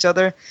next to each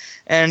other,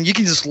 and you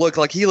can just look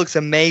like he looks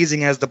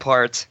amazing as the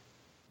part.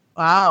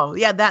 Wow,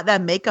 yeah,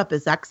 that makeup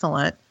is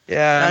excellent.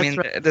 Yeah, I mean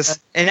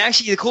and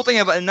actually the cool thing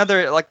about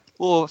another like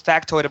little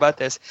factoid about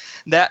this,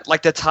 that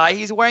like the tie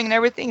he's wearing and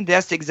everything,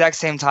 that's the exact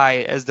same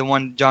tie as the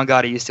one John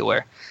Gotti used to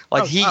wear.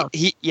 Like the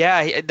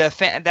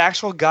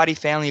actual Gotti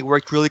family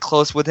worked really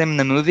close with him in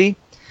the movie.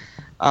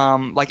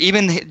 Like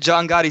even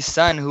John Gotti's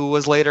son, he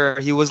was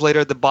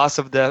later the boss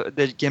of the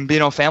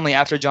Gambino family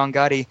after John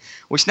Gotti,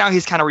 which now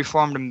he's kind of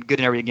reformed and good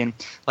and everything.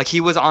 Like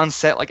he was on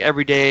set like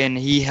every day and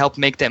he helped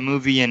make that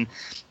movie, and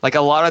like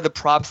a lot of the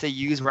props they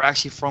used were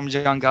actually from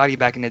John Gotti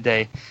back in the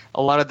day.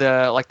 A lot of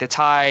the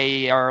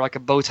tie or like a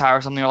bow tie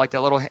or something, or like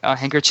that little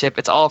handkerchief,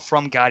 it's all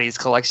from Gotti's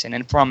collection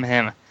and from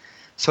him.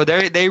 So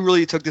they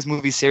really took this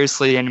movie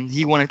seriously, and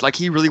he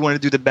really wanted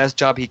to do the best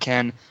job he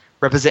can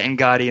representing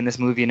Gotti in this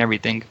movie and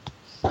everything.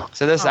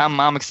 So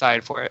I'm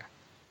excited for it.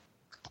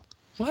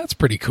 Well, that's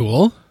pretty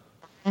cool.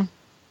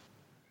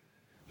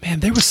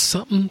 Man, there was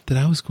something that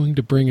I was going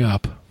to bring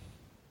up.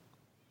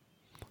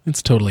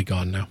 It's totally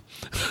gone now.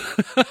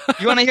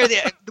 You want to hear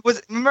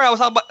remember I was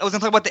going to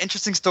talk about the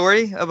interesting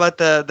story about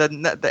the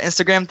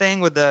Instagram thing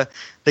with the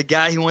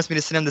guy who wants me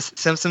to send him the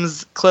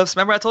Simpsons clips.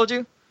 Remember I told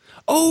you?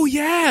 Oh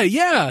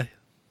yeah.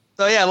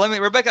 So yeah,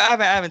 Rebecca, I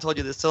haven't told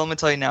you this, so let me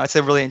tell you now. It's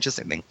a really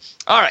interesting thing.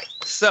 All right,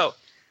 so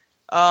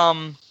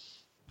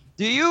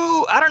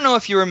I don't know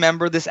if you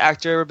remember this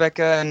actor,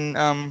 Rebecca,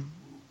 and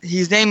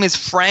his name is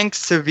Frank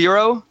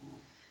Severo.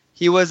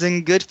 He was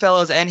in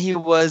Goodfellas, and he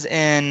was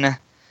in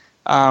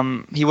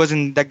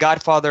The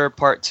Godfather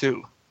Part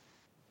 2.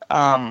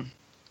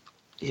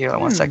 Here,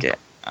 1 second.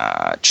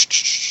 How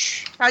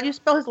do you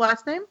spell his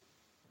last name?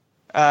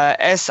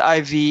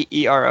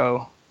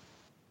 Sivero.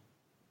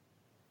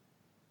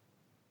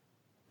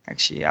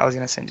 Actually, I was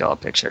gonna send y'all a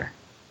picture.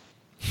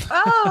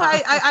 Oh,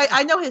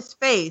 I know his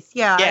face.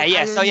 Yeah.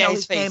 Yeah. So yeah,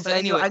 his face. Name, but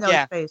Anyway, I know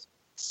his face.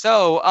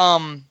 So,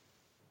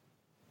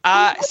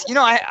 I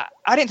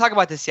didn't talk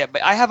about this yet,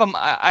 but I have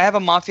a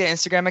Mafia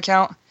Instagram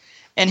account,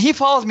 and he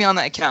follows me on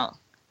that account.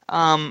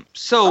 One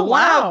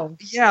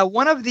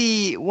of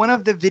the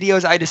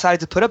videos I decided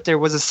to put up there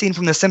was a scene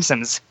from The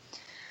Simpsons.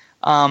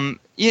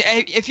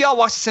 If y'all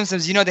watch The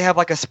Simpsons, you know they have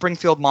like a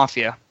Springfield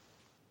Mafia.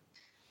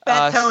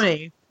 Fat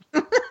Tony.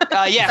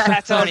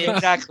 Fat Tony,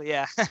 exactly,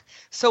 yeah.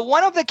 So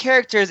one of the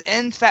characters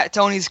in Fat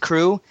Tony's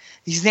crew,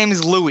 his name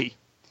is Louie.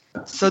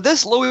 So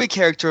this Louie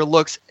character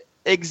looks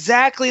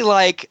exactly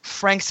like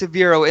Frank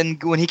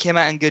Severo when he came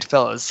out in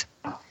Goodfellas.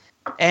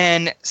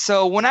 And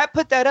so when I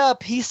put that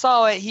up, he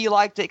saw it, he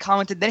liked it,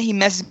 commented, then he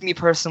messaged me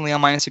personally on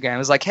my Instagram. He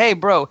was like, hey,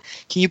 bro,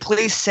 can you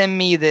please send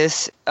me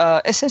this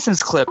a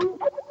Simpsons clip?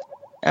 And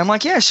I'm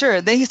like, yeah,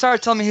 sure. Then he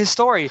started telling me his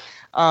story.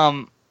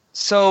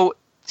 So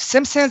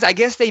Simpsons, I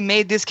guess they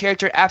made this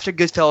character after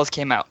Goodfellas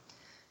came out.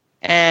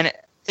 And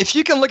if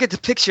you can look at the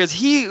pictures,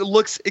 he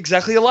looks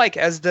exactly alike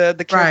as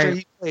the character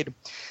he played.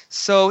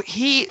 So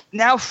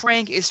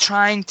Frank is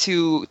trying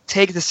to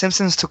take the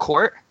Simpsons to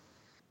court.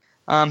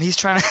 He's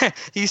trying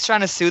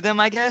to sue them,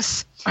 I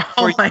guess,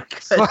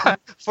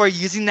 for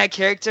using that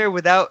character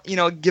without,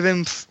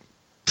 giving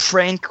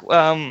Frank,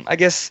 I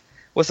guess,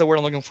 what's the word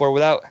I'm looking for?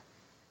 Without,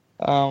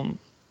 giving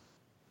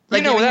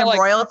him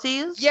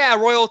royalties? Yeah,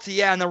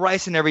 royalty, and the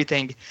rights and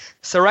everything.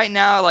 So right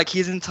now,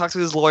 he's in talks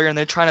with his lawyer, and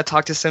they're trying to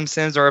talk to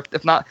Simpsons, or if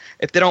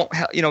they don't,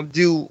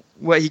 do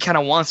what he kind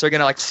of wants, they're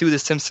gonna sue the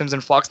Simpsons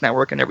and Fox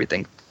Network and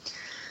everything.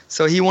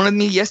 So he wanted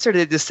me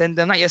yesterday to send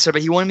them, not yesterday,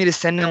 but he wanted me to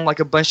send him a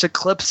bunch of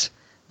clips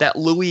that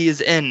Louis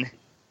is in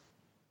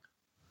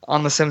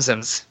on The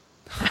Simpsons.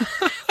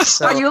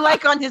 So, are you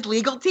on his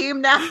legal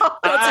team now?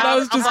 That's what I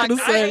was just going to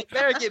say. I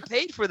better get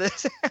paid for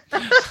this.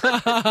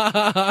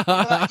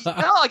 I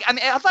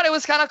thought it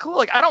was kind of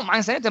cool. I don't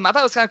mind saying it to him. I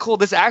thought it was kind of cool.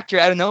 This actor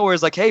out of nowhere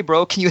is like, hey,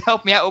 bro, can you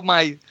help me out with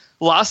my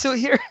lawsuit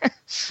here?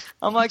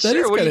 I'm like, that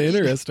sure. That is kind of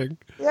interesting.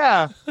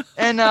 Yeah.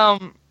 And now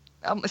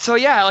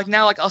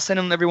I'll send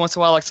him every once in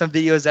a while some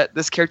videos that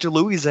this character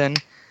Louis is in.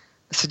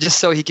 So just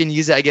so he can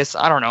use it, I guess,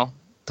 I don't know,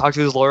 talk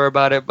to his lawyer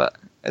about it, but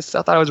I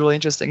thought it was really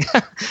interesting.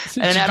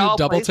 Did you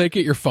double take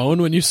at your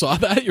phone when you saw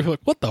that? You were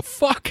like, what the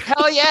fuck?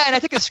 Hell yeah, and I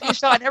took a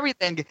screenshot and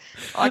everything.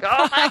 I'm like,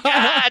 oh my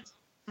God.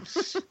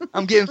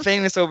 I'm getting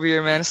famous over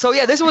here, man. So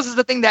yeah, this was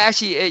the thing that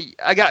actually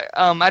I got,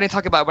 I didn't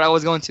talk about, but I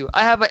was going to.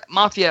 I have a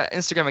Mafia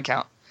Instagram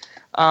account.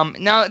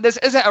 Now this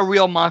isn't a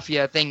real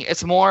Mafia thing.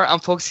 It's more, I'm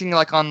focusing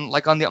my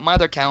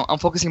other account, I'm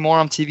focusing more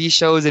on TV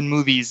shows and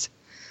movies.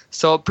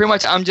 So pretty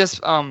much I'm just,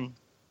 I'm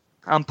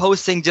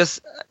posting just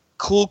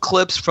cool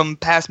clips from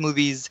past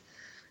movies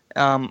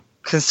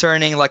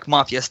concerning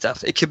Mafia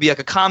stuff. It could be a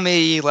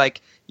comedy,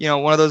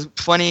 one of those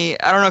funny,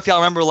 I don't know if y'all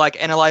remember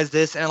Analyze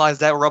This, Analyze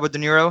That with Robert De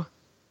Niro.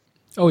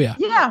 Oh yeah.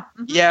 Yeah.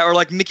 Mm-hmm. Yeah, or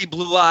Mickey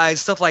Blue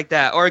Eyes, stuff like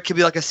that. Or it could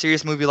be a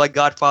serious movie like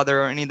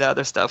Godfather or any of the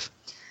other stuff.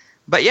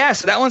 But yeah,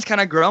 so that one's kind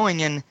of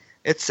growing, and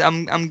it's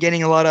I'm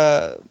getting a lot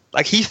of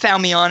he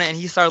found me on it and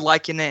he started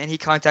liking it and he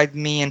contacted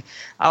me, and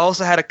I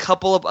also had a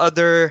couple of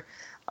other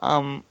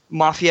former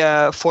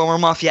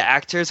Mafia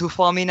actors who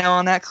follow me now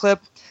on that clip,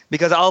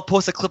 because I'll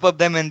post a clip of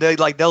them and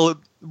they'll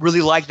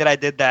really like that I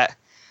did that.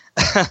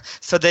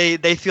 So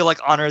they feel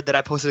honored that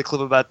I posted a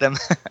clip about them.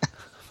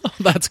 Oh,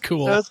 that's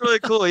cool. That's really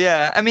cool.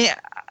 Yeah. I mean,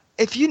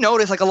 if you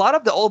notice, a lot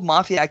of the old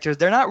Mafia actors,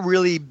 they're not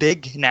really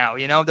big now,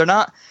 they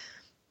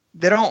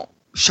don't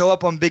show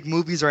up on big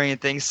movies or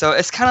anything. So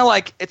it's kind of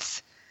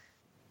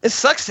it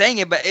sucks saying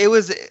it, but it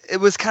was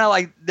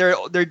kind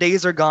of their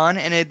days are gone,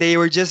 and they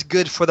were just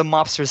good for the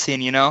mobster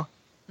scene,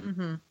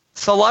 Mm-hmm.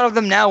 So a lot of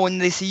them now, when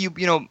they see you,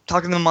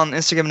 talking to them on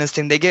Instagram and this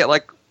thing, they get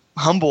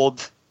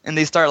humbled, and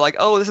they start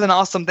oh, this is an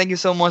awesome, thank you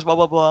so much, blah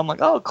blah blah. I'm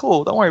like, oh,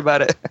 cool, don't worry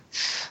about it.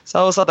 So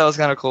I always thought that was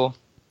kind of cool.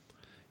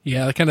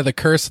 Yeah, kind of the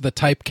curse of the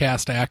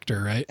typecast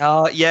actor, right?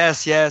 Oh,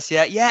 yes, yeah.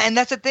 And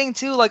that's the thing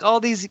too. All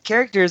these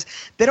characters,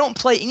 they don't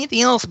play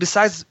anything else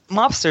besides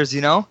mobsters.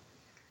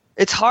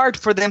 It's hard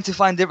for them to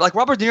find different.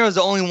 Robert De Niro is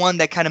the only one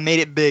that kind of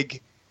made it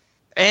big,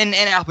 and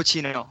Al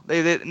Pacino.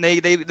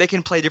 They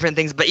can play different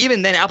things, but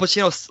even then, Al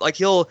Pacino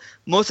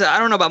I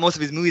don't know about most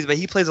of his movies, but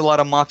he plays a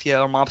lot of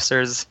mafia or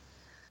mobsters.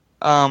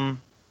 I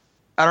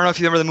don't know if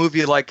you remember the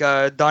movie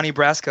Donnie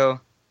Brasco.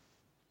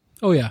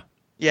 Oh yeah.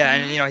 Yeah,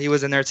 and he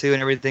was in there too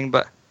and everything,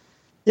 but.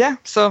 Yeah,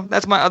 so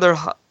that's my other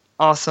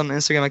awesome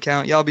Instagram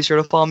account. Y'all be sure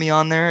to follow me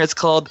on there. It's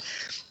called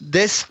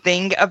This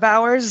Thing of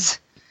Ours.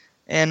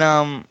 And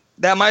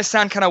that might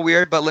sound kind of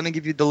weird, but let me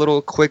give you the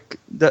little quick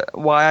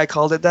why I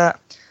called it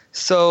that.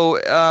 So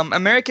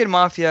American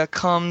Mafia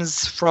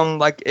comes from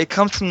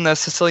the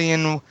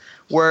Sicilian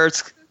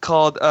words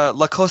called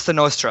La Cosa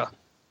Nostra,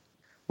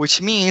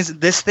 which means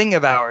this thing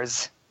of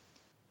ours.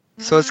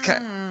 So it's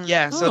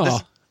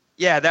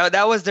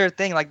that was their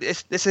thing. Like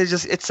this is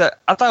just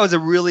I thought it was a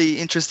really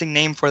interesting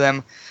name for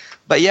them.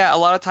 But yeah, a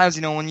lot of times,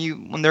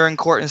 when they're in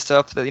court and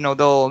stuff, that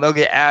they'll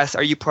get asked,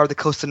 "Are you part of the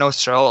Cosa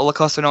Nostra or La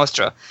Cosa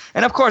Nostra?"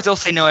 And of course, they'll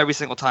say no every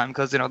single time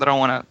because they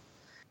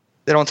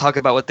don't talk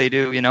about what they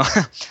do,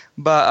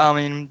 But I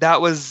mean,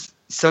 that was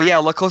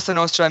La Cosa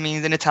Nostra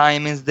means in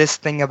Italian means this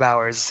thing of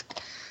ours.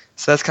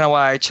 So that's kind of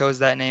why I chose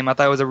that name. I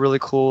thought it was a really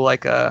cool I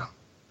thought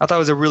it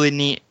was a really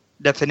neat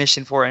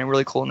definition for it and a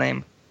really cool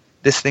name.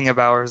 This thing of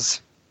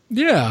ours.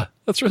 Yeah,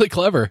 that's really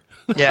clever.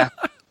 Yeah.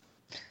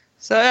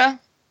 So yeah.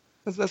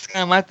 That's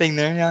kind of my thing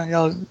there. Yeah,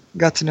 y'all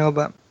got to know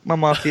about my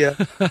mafia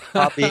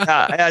hobby.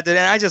 I did,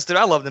 and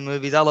I love the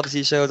movies. I love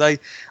TV shows. I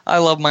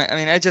love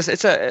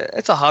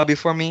it's a hobby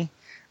for me.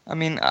 I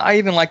mean, I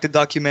even like the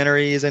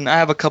documentaries, and I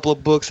have a couple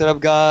of books that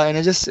I've got, and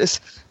it's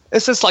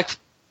just like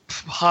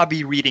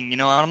hobby reading.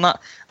 I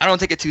don't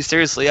take it too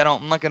seriously.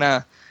 I'm not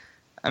gonna.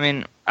 I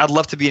mean, I'd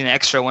love to be an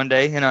extra one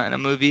day in a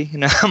movie,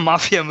 a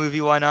mafia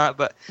movie. Why not?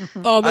 But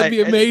that'd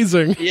be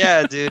amazing.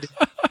 Yeah, dude.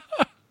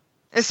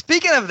 And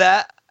speaking of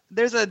that.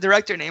 There's a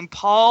director named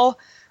Paul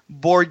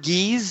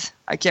Borghese.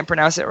 I can't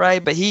pronounce it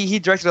right, but he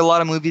directed a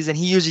lot of movies, and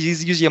he's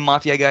usually a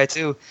mafia guy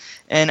too.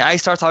 And I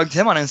started talking to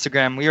him on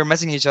Instagram. We were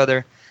messaging each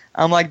other.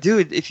 I'm like,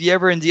 dude, if you're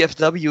ever in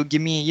DFW,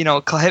 give me,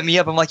 hit me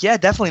up. I'm like, yeah,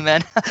 definitely,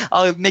 man.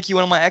 I'll make you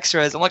one of my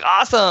extras. I'm like,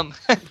 awesome.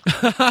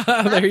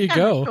 There you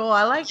go. Cool.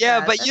 I like that.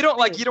 Yeah, but you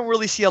don't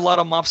really see a lot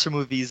of mobster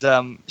movies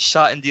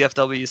shot in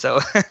DFW, so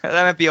that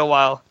might be a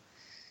while.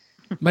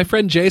 My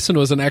friend Jason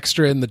was an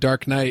extra in The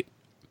Dark Knight.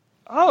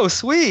 Oh,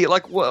 sweet!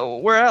 Like,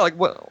 where at? Like,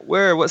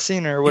 what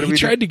scene or what? He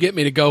tried to get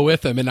me to go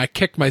with him, and I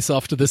kicked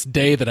myself to this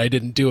day that I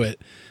didn't do it.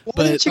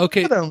 Why didn't you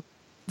go with him?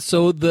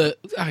 So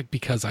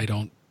because I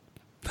don't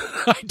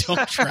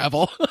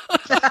travel.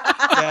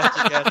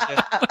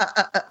 Gotcha.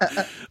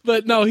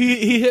 But no,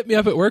 he hit me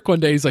up at work one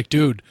day. He's like,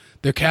 "Dude,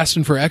 they're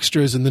casting for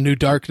extras in the new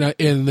Dark Knight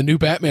in the new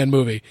Batman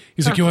movie."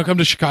 He's like, "You want to come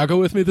to Chicago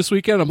with me this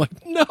weekend?" I'm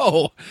like,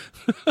 "No."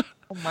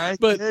 Oh my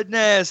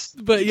goodness!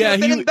 But yeah,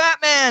 he's in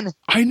Batman.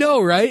 I know,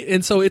 right?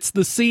 And so it's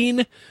the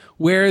scene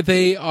where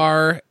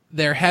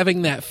they're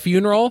having that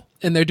funeral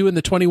and they're doing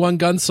the 21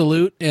 gun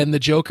salute, and the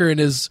Joker and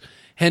his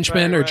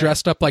henchmen are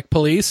dressed up like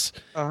police.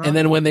 Uh-huh. And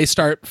then when they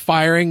start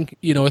firing,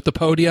 at the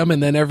podium,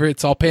 and then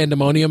it's all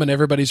pandemonium and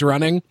everybody's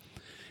running.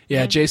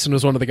 Yeah, Jason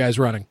was one of the guys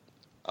running.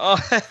 Oh,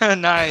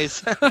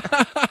 nice.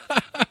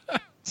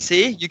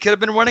 See, you could have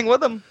been running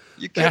with him.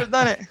 You could have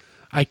done it.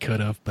 I could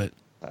have, but.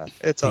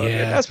 It's all good.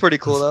 That's pretty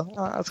cool, though.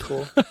 That's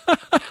cool.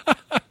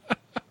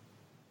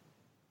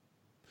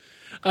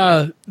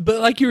 But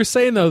like you were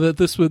saying, though, that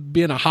this would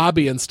be in a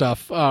hobby and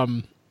stuff. I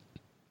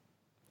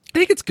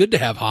think it's good to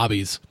have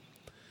hobbies.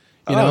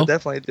 You know?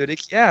 Definitely,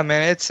 dude. Yeah,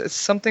 man. It's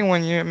something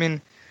when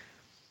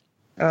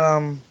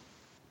it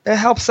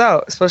helps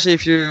out, especially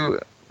if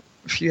you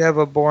have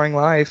a boring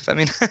life. I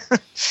mean,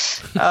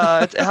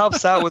 it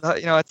helps out with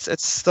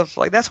it's stuff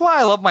like that's why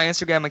I love my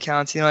Instagram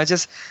accounts. I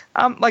just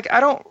I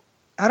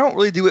don't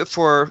really do it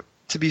to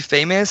be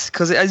famous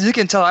because, as you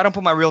can tell, I don't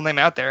put my real name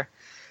out there.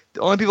 The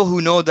only people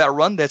who know that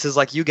run this is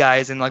like you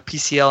guys and like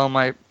PCL and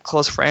my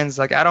close friends.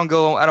 Like I don't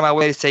go out of my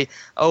way to say,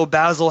 "Oh,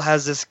 Basil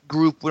has this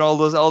group with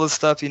all this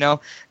stuff."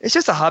 It's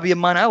just a hobby of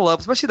mine. I love,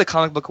 especially the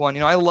comic book one.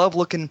 I love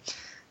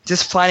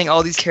just finding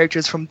all these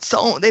characters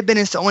they've been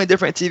in so many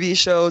different TV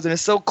shows, and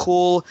it's so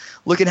cool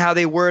looking how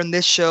they were in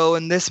this show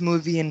and this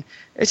movie, and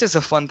it's just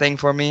a fun thing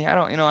for me. I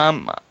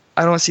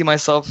don't see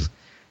myself.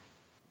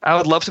 I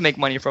would love to make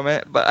money from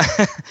it, but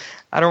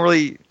I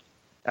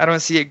don't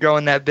see it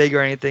growing that big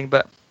or anything.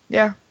 But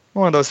yeah,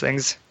 one of those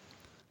things.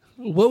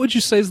 What would you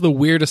say is the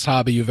weirdest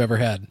hobby you've ever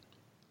had?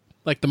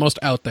 Like the most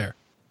out there?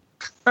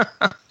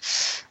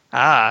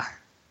 I've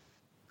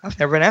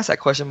never been asked that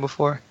question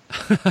before.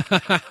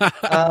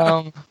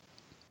 I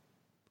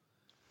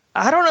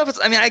don't know if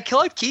I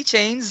collect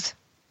keychains.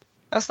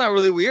 That's not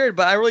really weird,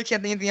 but I really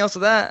can't think of anything else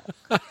of that.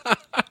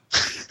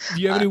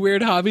 Do you have any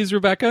weird hobbies,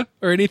 Rebecca?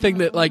 Or anything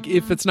that, like,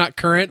 if it's not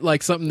current,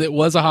 like something that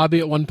was a hobby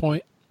at one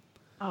point?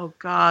 Oh,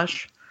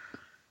 gosh.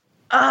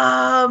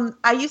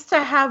 I used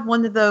to have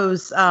one of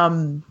those,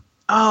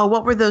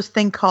 what were those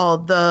things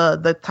called?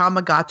 The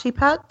Tamagotchi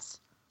pets?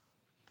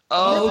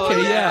 Oh,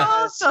 okay, yeah.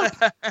 Awesome.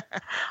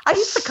 I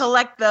used to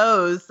collect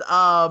those.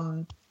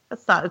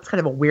 It's kind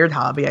of a weird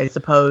hobby, I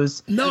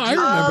suppose. No, I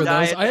remember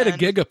those. I had a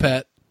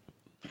Gigapet.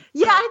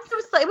 Yeah, it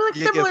was like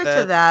similar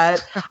to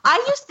that.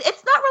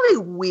 It's not really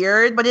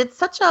weird, but it's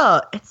such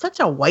a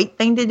white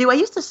thing to do. I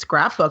used to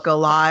scrapbook a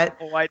lot.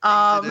 A white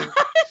thing to do.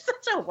 It's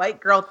such a white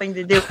girl thing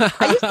to do.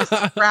 I used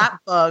to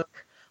scrapbook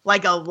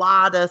like a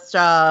lot of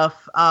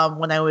stuff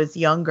when I was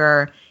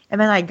younger, and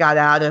then I got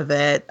out of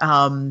it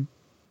because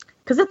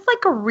it's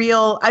like a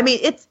real.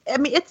 It's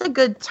a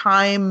good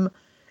time.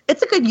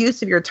 it's a good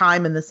use of your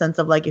time in the sense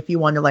of like if you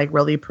want to like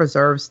really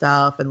preserve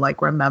stuff and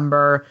like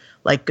remember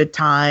like good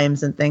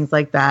times and things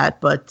like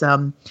that. But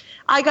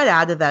I got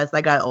out of that as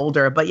I got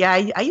older. But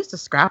yeah, I used to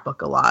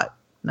scrapbook a lot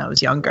when I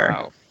was younger.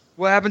 Wow.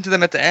 What happened to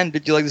them at the end?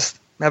 Did you like just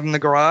have them in the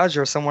garage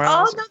or somewhere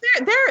else? Oh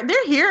no,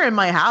 they're here in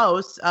my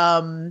house.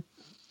 When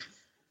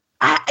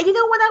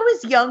I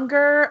was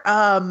younger,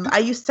 I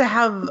used to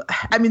have,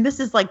 I mean, this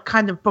is like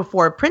kind of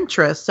before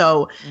Pinterest.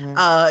 So,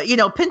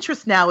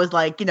 Pinterest now is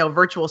like,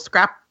 virtual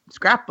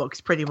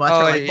scrapbooks pretty much,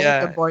 or like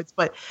bulletin boards.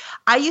 But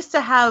I used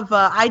to have,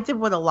 I did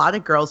what a lot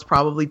of girls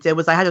probably did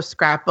was I had a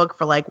scrapbook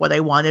for like what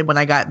I wanted when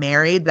I got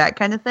married, that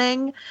kind of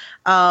thing.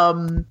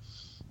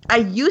 I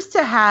used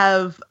to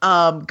have,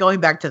 going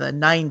back to the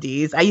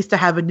 90s, I used to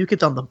have a New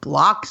Kids on the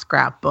Block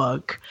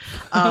scrapbook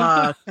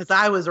because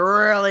I was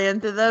really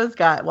into those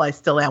guys. Well, I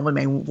still am.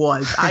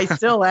 I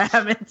still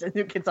am into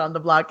New Kids on the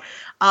Block.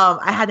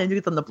 I had a New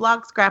Kids on the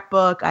Block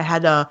scrapbook. I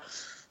had a,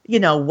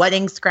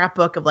 wedding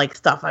scrapbook of like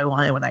stuff I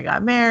wanted when I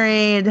got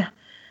married.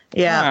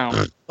 Yeah,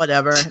 wow.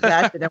 Whatever.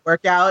 That didn't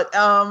work out.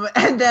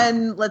 And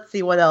then let's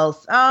see what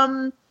else. I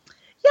had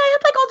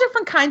like all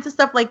different kinds of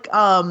stuff like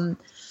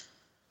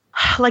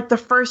the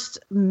first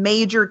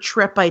major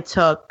trip I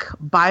took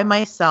by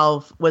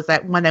myself was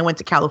when I went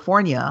to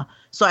California.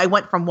 So I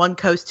went from one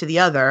coast to the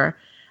other.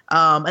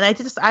 And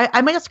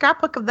I made a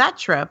scrapbook of that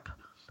trip,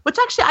 which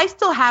actually I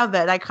still have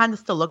it. I kind of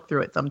still look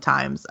through it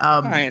sometimes.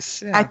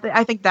 Nice. Yeah.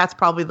 I think that's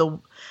probably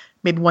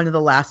maybe one of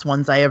the last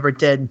ones I ever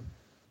did.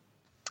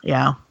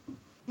 Yeah.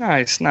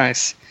 Nice.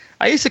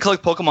 I used to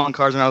collect Pokemon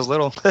cards when I was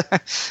little.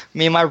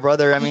 Me and my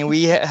brother, I mean,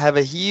 we have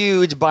a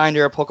huge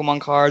binder of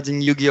Pokemon cards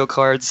and Yu-Gi-Oh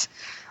cards.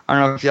 I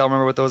don't know if y'all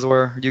remember what those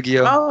were,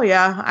 Yu-Gi-Oh. Oh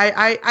yeah,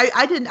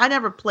 I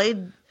never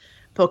played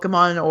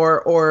Pokemon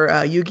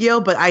or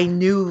Yu-Gi-Oh, but I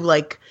knew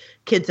like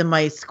kids in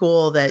my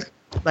school that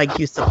like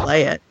used to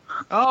play it.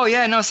 Oh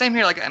yeah, no, same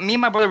here. Like me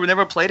and my brother, we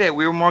never played it.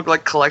 We were more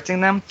like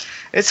collecting them.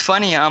 It's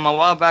funny. A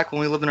while back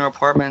when we lived in our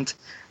apartment,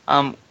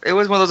 it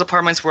was one of those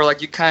apartments where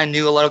like you kind of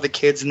knew a lot of the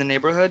kids in the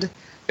neighborhood.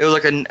 It was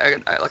like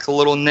a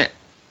little knit,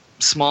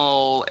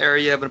 small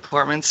area of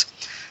apartments.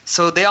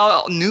 So they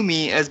all knew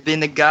me as being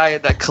the guy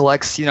that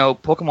collects,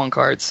 Pokemon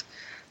cards.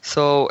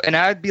 So, and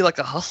I'd be like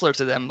a hustler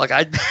to them. Like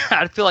I'd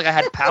feel like I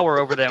had power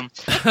over them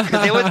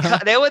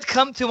because they would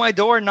come to my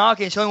door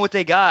knocking, showing what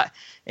they got,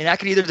 and I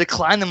could either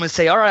decline them and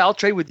say, "All right, I'll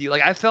trade with you."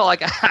 Like I felt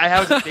like I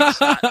was a big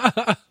shot.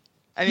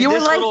 I mean, you were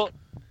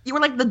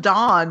like the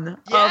Dawn of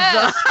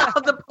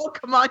the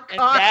Pokemon cards. And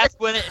that's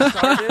when it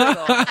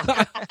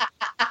started.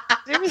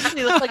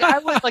 Seriously,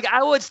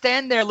 I would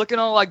stand there looking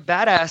all like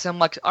badass. I'm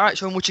like, all right,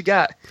 show them what you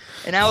got.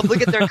 And I would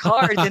look at their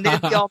cards and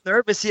they'd be all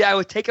nervous, see I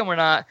would take them or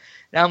not.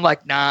 And I'm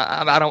like, nah,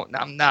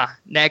 I'm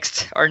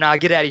next, or nah,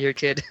 get out of here,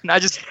 kid. And I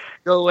just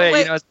go away.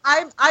 Wait,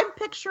 I'm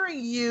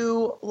picturing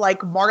you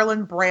like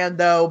Marlon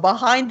Brando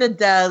behind the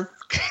desk,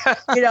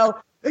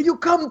 You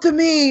come to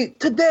me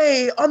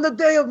today on the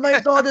day of my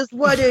daughter's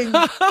wedding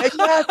and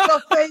you ask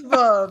a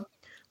favor.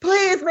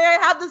 Please, may I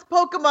have this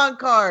Pokemon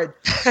card?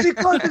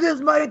 Because it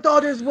is my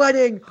daughter's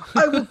wedding,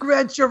 I will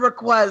grant your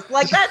request.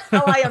 Like, that's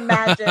how I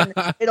imagine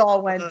it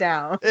all went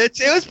down. It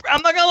was.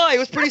 I'm not gonna lie. It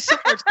was pretty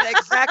similar to the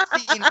exact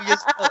scene we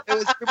just told. It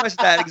was pretty much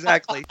that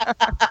exactly,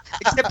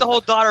 except the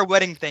whole daughter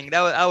wedding thing.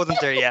 I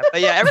wasn't there yet.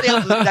 But yeah, everything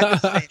else was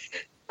exactly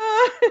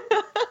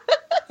the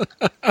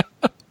same.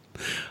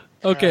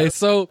 Okay,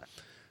 so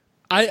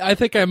I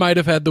think I might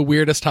have had the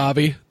weirdest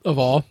hobby of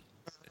all.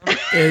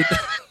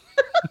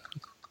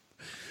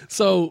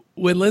 So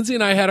when Lindsay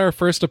and I had our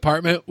first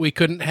apartment, we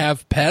couldn't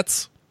have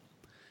pets.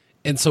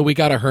 And so we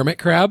got a hermit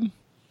crab.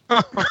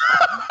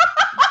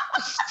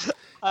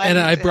 And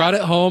I brought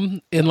it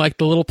home in like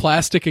the little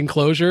plastic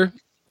enclosure.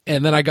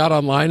 And then I got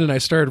online and I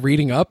started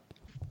reading up.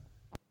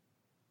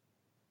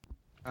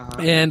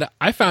 And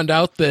I found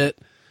out that,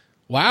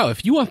 wow,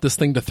 if you want this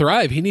thing to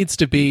thrive, he needs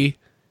to be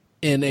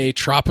in a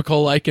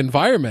tropical-like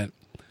environment.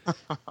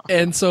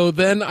 And so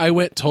then I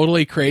went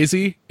totally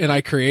crazy and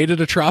I created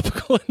a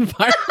tropical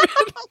environment.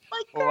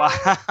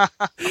 Wow.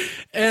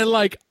 And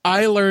like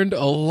I learned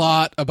a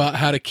lot about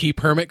how to keep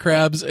hermit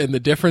crabs and the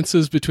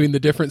differences between the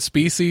different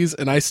species,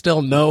 and I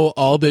still know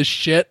all this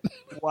shit.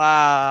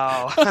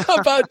 Wow.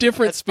 About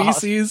different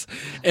species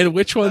and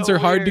which ones are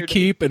hard to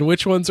keep and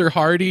which ones are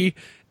hardy.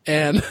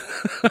 And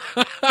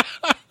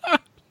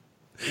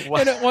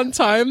and at one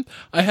time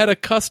I had a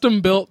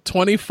custom built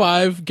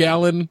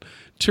 25-gallon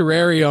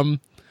terrarium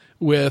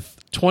with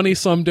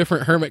 20-some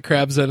different hermit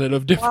crabs in it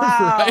of different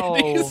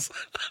varieties.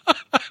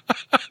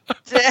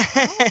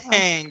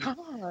 Dang. Oh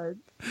God.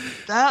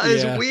 That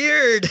is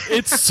weird.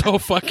 It's so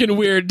fucking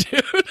weird,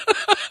 dude.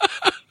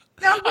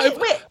 No,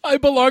 wait. I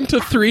belong to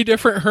 3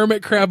 different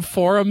hermit crab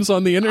forums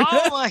on the internet.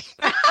 Oh my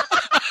God.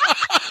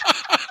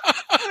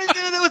 I didn't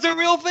know that was a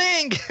real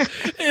thing.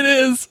 It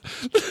is.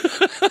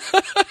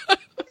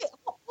 Okay,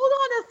 hold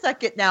on a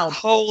second now.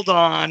 Hold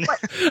on.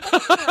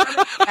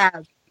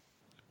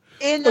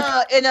 In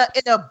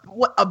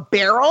a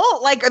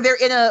barrel? Like, are they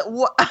in a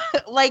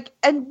like?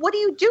 And what do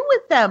you do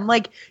with them?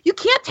 Like, you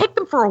can't take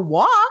them for a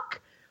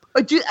walk.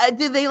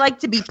 Do they like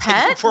to be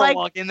pet? For a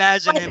walk.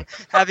 Imagine him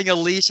having a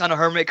leash on a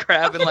hermit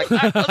crab and like, all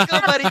right, let's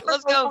go, buddy,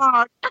 let's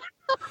go.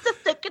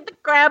 Just taking the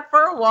crab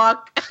for a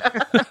walk.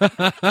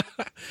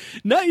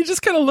 No, you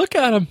just kind of look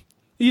at them.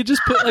 You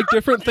just put like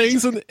different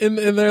things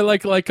in there,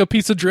 like a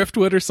piece of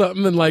driftwood or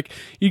something, and like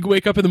you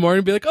wake up in the morning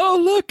and be like,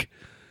 oh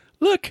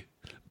look,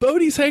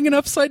 Bodhi's hanging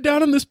upside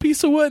down on this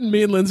piece of wood, and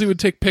me and Lindsay would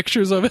take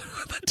pictures of it.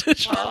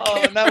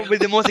 And that would be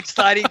the most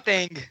exciting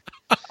thing.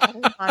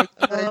 Oh my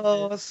goodness.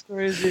 Oh, that's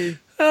crazy.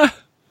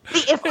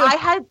 See, if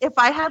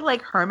I had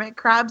like hermit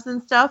crabs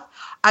and stuff,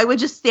 I would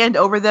just stand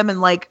over them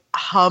and like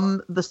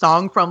hum the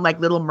song from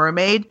like Little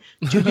Mermaid.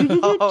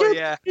 Oh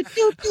yeah. I'd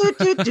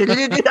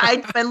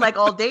spend like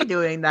all day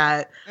doing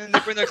that. And they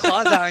bring their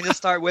claws out and just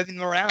start whipping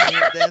them around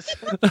like this.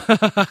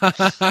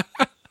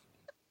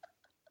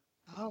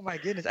 Oh my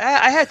goodness!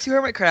 I had 2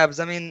 hermit crabs.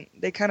 I mean,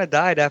 they kind of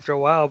died after a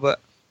while, but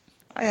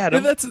I had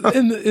them.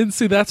 And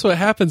see, that's what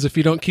happens if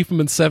you don't keep them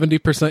in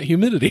 70%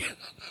 humidity.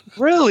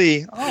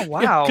 Really? Oh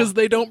wow! Because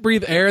they don't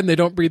breathe air and they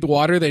don't breathe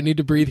water. They need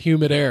to breathe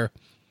humid air.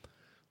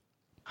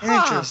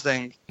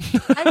 Interesting.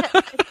 I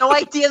had no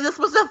idea this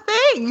was a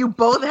thing. You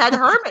both had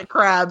hermit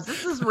crabs.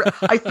 This is.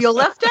 I feel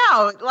left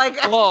out.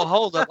 Like. Whoa,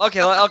 hold up.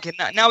 Okay.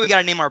 Now we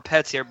gotta name our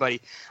pets here, buddy.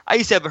 I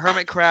used to have a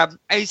hermit crab.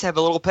 I used to have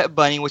a little pet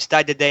bunny, which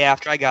died the day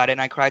after I got it,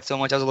 and I cried so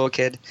much. I was a little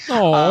kid.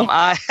 Oh.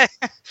 I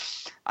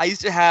used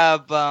to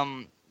have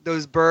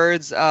those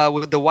birds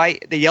with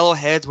the yellow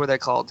heads. What are they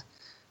called?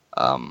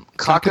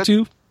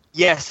 Cockatoo.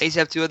 Yes, I used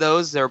to have 2 of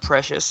those. They were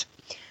precious.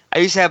 I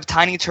used to have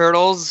tiny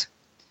turtles.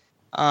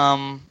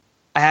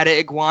 I had an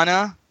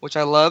iguana, which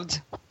I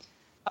loved.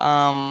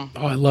 I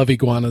love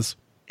iguanas.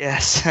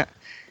 Yes.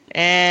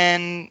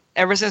 And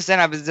ever since then,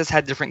 I've just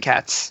had different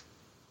cats.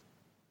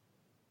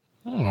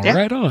 Oh, yeah.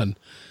 Right on.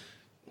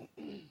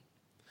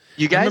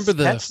 You guys? I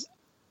remember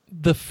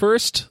the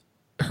first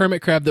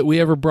hermit crab that we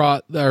ever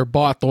bought, the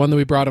one that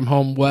we brought him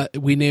home,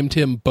 we named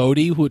him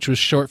Bodhi, which was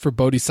short for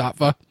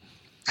Bodhisattva.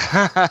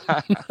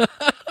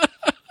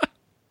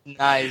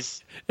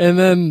 Nice. And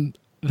then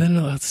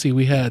let's see,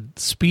 we had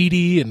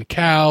Speedy and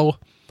Cow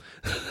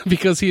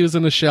because he was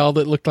in a shell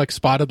that looked like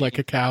spotted like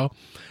a cow.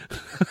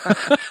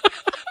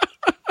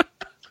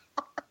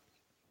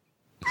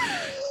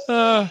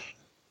 Yeah,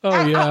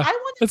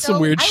 that's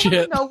some weird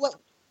shit.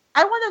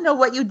 I want to know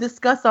what you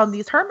discuss on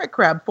these hermit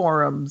crab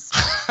forums.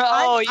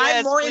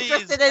 I'm more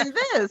interested in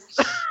this.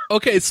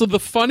 Okay, so the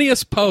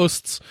funniest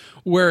posts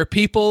were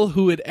people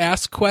who would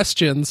ask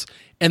questions,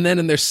 and then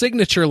in their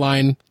signature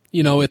line,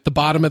 at the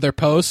bottom of their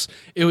posts,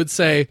 it would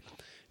say,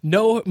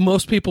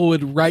 most people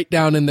would write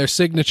down in their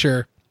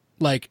signature,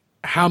 like,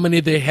 how many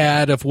they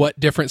had of what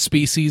different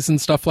species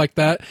and stuff like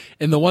that.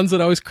 And the ones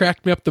that always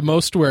cracked me up the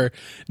most were,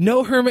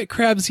 no hermit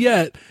crabs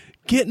yet,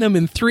 getting them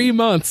in 3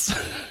 months.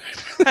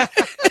 They're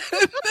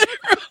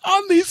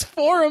on these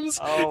forums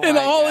and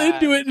all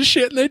into it and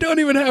shit, and they don't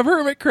even have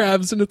hermit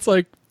crabs, and it's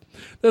like,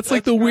 that's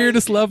like the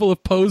weirdest level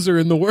of poser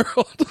in the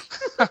world.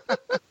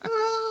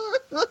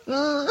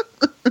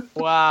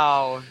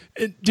 Wow.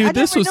 Dude,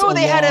 this was a long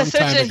time ago. They had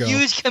such a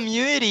huge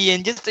community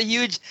and just a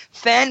huge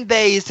fan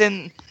base,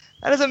 and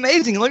that is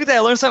amazing. Look at that. I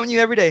learn something new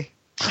every day.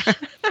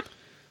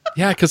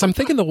 Yeah, because I'm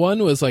thinking the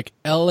one was like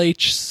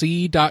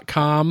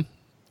LHC.com,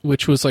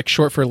 which was like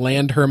short for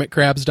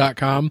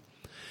landhermitcrabs.com.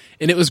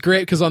 And it was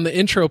great because on the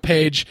intro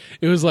page,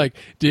 it was like,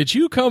 did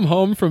you come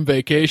home from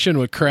vacation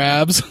with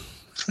crabs?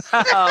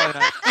 Oh,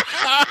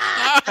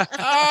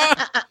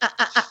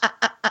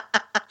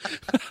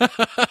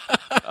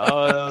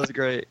 that was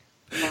great.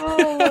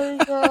 Oh my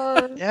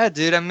god. Yeah,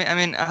 dude. I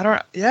mean,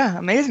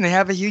 amazing. They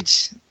have a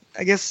huge,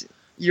 I guess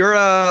you're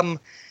a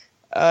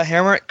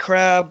hermit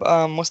crab.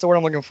 What's the word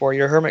I'm looking for?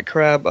 You're a hermit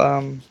crab.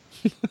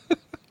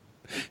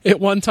 At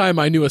one time,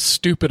 I knew a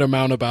stupid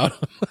amount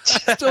about them.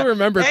 I still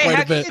remember quite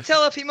a bit. How can you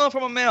tell a female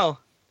from a male?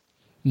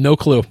 No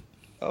clue.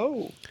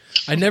 Oh.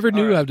 I never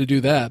knew how to do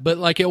that. But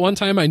like at one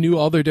time, I knew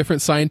all their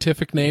different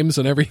scientific names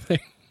and everything.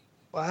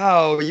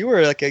 Wow, you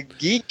were like a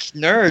geek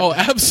nerd. Oh,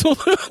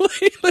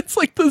 absolutely. That's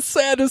like the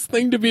saddest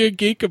thing to be a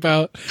geek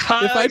about. If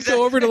I'd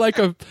go over to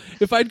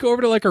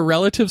like a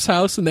relative's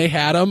house and they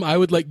had them, I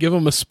would like give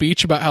them a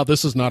speech about how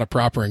this is not a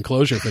proper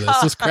enclosure for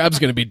this. This crab's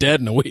going to be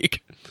dead in a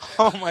week.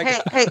 Oh my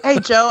god. Hey,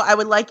 Joe, I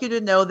would like you to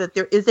know that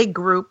there is a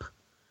group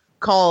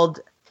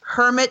called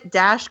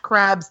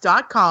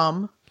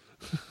hermit-crabs.com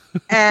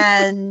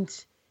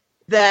and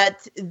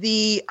that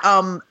the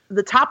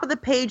top of the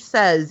page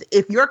says,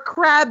 if your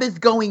crab is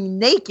going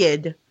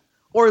naked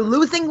or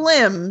losing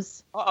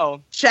limbs,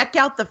 check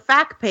out the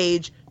fact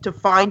page to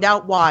find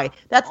out why.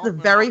 That's the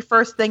very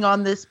first thing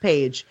on this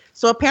page.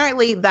 So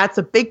apparently that's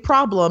a big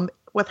problem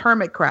with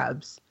hermit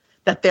crabs,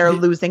 that they're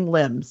losing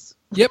limbs.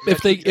 Yep,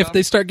 if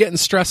they start getting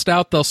stressed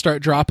out, they'll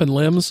start dropping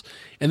limbs.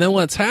 And then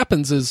what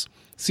happens is,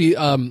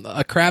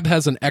 a crab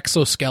has an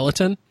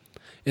exoskeleton.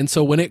 And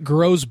so when it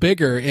grows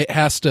bigger,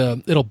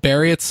 it'll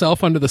bury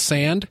itself under the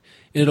sand,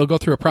 and it'll go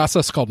through a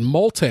process called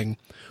molting,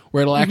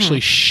 where it'll actually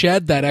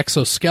shed that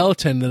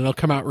exoskeleton, and it'll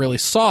come out really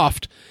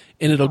soft,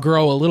 and it'll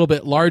grow a little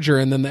bit larger,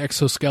 and then the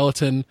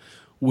exoskeleton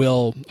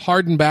will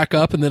harden back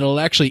up, and then it'll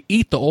actually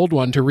eat the old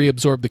one to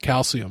reabsorb the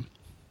calcium.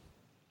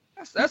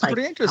 That's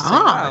pretty interesting.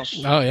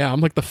 Gosh. Wow. Oh yeah,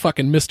 I'm like the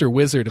fucking Mr.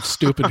 Wizard of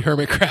stupid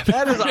hermit crab.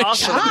 That is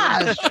awesome.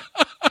 Gosh.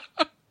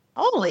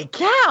 Holy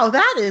cow,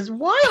 that is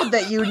wild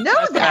that you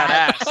know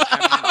that.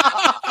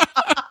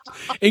 Badass.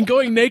 And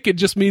going naked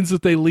just means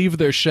that they leave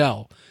their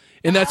shell.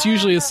 And that's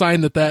usually a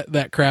sign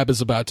that crab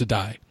is about to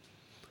die.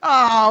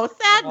 Oh,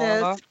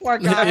 sadness. Poor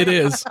guy. It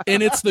is.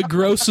 And it's the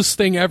grossest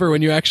thing ever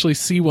when you actually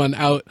see one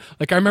out.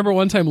 Like I remember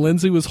one time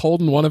Lindsay was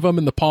holding one of them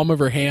in the palm of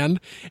her hand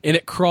and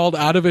it crawled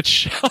out of its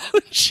shell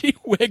and she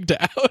wigged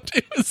out.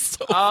 It was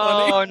so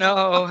funny. Oh,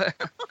 no.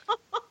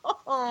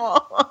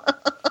 Oh.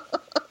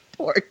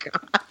 Poor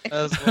guy.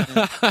 That's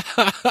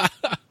funny.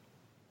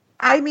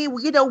 I mean,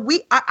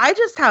 I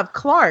just have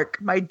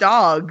Clark, my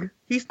dog.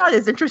 He's not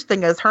as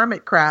interesting as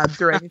hermit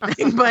crabs or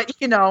anything, but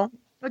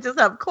I just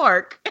have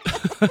Clark.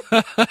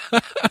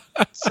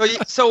 So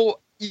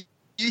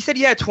you said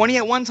you had 20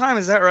 at one time,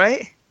 is that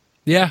right?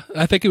 Yeah,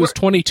 I think it was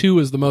 22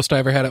 was the most I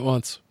ever had at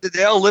once. Did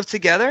they all live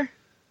together?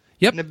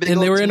 Yep, In a big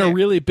and they old were in a tank?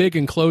 really big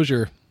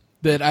enclosure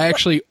that I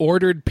actually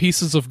ordered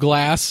pieces of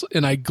glass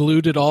and I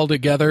glued it all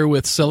together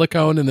with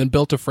silicone and then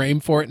built a frame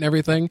for it and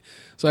everything.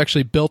 So I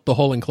actually built the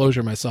whole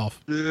enclosure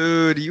myself.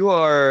 Dude, you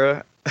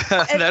are...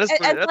 that's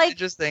like,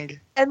 interesting.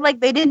 And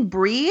they didn't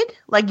breed?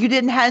 Like you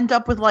didn't end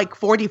up with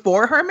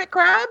 44 hermit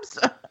crabs?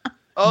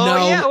 Oh,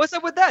 No. yeah. What's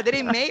up with that? They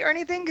didn't mate or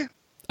anything?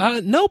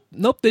 Nope.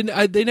 They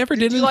never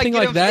did you, anything get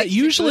like them that.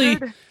 fixed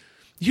and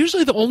Usually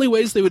neutered? the only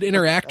ways they would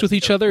interact with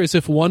each other is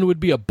if one would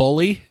be a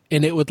bully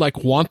and it would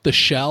want the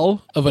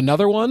shell of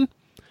another one.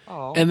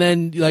 Oh. And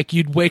then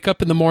you'd wake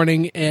up in the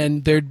morning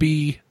and there'd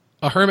be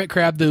a hermit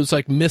crab that was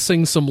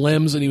missing some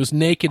limbs and he was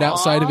naked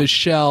outside of his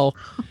shell.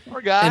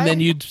 Poor guy. And then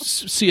you'd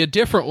see a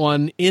different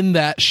one in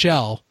that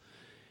shell.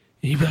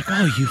 And you'd be like,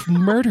 oh, you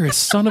murderous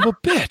son of a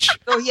bitch.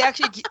 So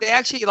they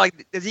actually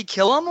does he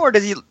kill him or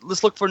does he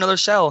just look for another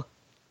shell?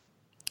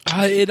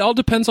 It all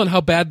depends on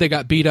how bad they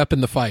got beat up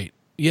in the fight.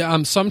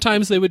 Yeah,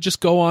 sometimes they would just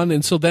go on,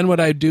 and so then what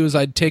I'd do is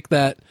I'd take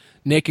that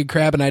naked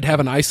crab and I'd have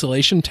an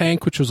isolation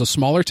tank, which was a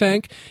smaller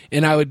tank,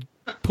 and I would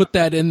put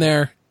that in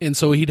there, and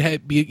so he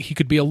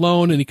could be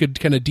alone and he could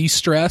kind of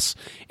de-stress,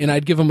 and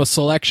I'd give him a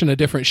selection of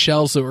different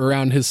shells that were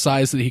around his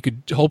size that he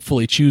could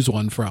hopefully choose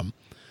one from.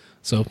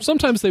 So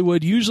sometimes they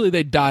would. Usually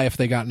they'd die if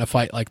they got in a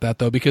fight like that,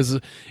 though, because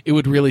it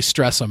would really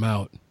stress them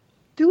out.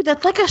 Dude,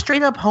 that's like a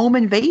straight up home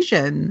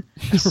invasion.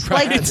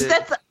 Right.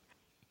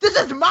 This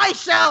is my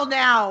shell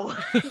now.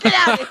 Get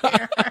out of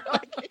here.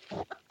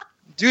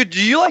 Dude,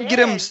 do you get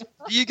them?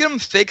 Do you get them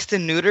fixed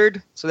and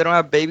neutered so they don't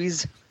have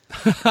babies?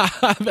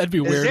 That'd be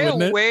weird, Is there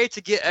wouldn't a it? way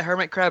to get a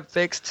hermit crab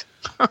fixed?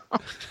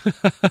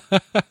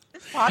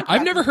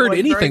 I've never heard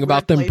anything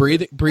about them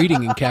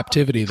breeding in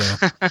captivity, though.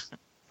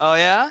 Oh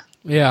yeah,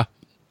 Yeah.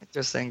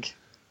 interesting.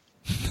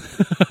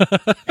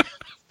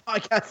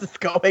 Podcast is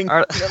going.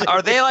 Are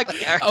they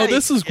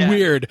This is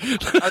weird.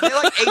 Are they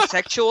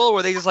asexual,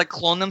 where they just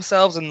clone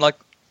themselves and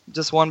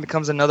just one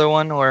becomes another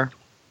one, or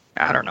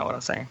I don't know what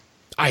I'm saying.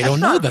 I don't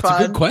know. not That's a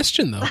fun. good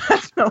question, though.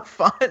 That's no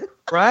fun.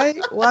 Right?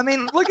 Well, I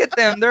mean, look at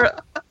them. They're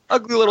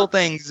ugly little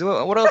things.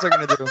 What else are they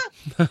gonna do?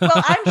 Well,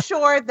 I'm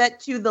sure that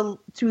to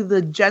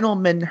the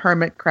gentleman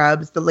hermit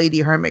crabs, the lady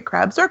hermit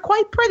crabs are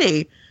quite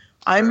pretty.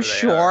 I'm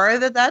sure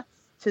that that's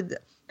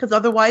because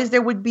otherwise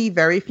there would be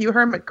very few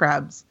hermit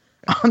crabs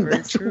on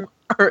this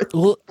earth.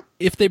 Well,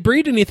 if they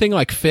breed anything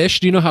like fish,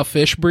 do you know how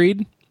fish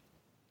breed?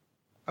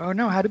 Oh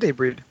no, how do they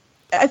breed?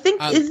 I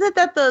think isn't it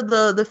that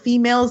the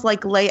females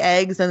lay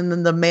eggs and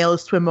then the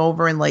males swim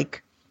over and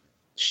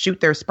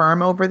shoot their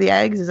sperm over the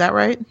eggs? Is that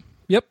right?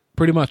 Yep,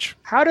 pretty much.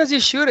 How does he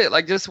shoot it?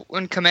 Just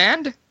in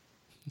command?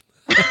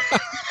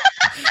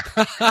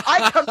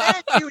 I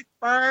command you,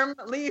 sperm.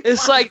 Leave.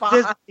 It's my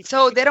body.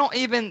 so they don't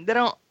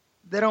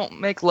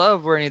make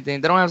love or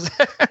anything. They don't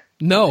have.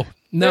 No.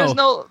 There's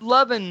no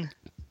loving.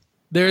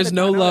 There is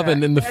no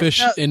loving in the fish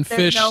loving.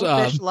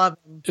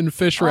 in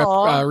fish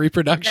Aw,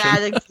 reproduction.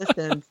 Bad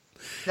existence.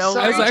 No, So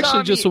I was you're actually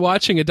telling just me-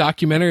 watching a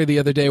documentary the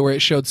other day where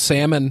it showed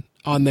salmon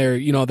on their,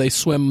 they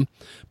swim,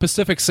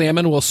 Pacific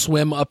salmon will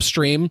swim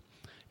upstream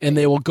and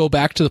they will go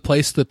back to the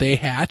place that they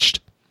hatched.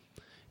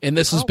 And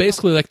this is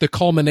basically the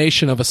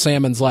culmination of a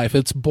salmon's life.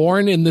 It's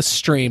born in this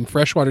stream,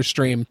 freshwater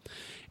stream,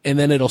 and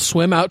then it'll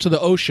swim out to the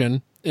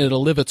ocean and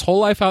it'll live its whole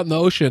life out in the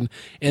ocean.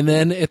 And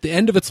then at the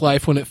end of its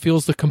life, when it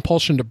feels the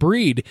compulsion to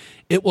breed,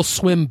 it will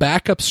swim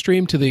back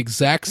upstream to the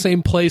exact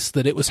same place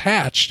that it was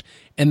hatched.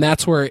 And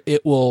that's where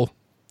it will,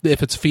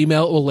 if it's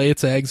female, it will lay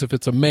its eggs. If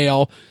it's a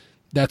male,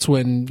 that's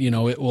when,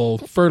 it will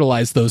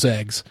fertilize those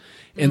eggs.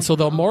 And so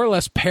they'll more or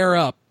less pair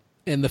up,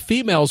 and the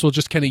females will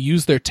just kind of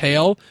use their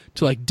tail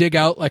to dig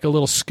out a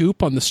little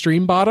scoop on the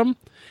stream bottom.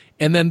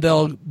 And then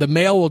the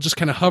male will just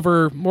kind of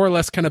hover more or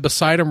less kind of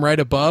beside them right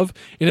above.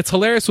 And it's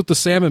hilarious with the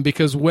salmon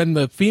because when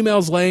the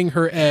female's laying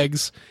her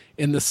eggs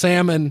and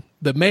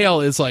the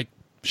male is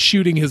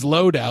shooting his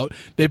load out,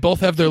 they both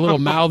have their little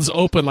mouths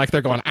open like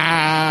they're going,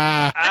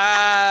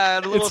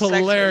 ah. The little It's sex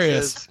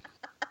hilarious. faces.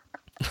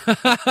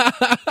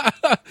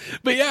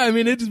 But yeah, I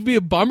mean, it'd be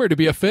a bummer to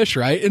be a fish,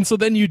 right? And so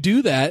then you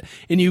do that,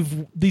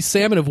 and these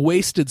salmon have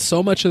wasted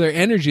so much of their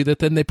energy that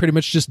then they pretty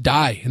much just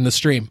die in the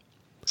stream.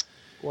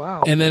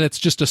 Wow. And then it's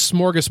just a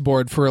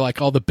smorgasbord for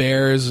like all the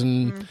bears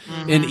and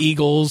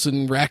eagles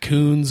and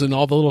raccoons and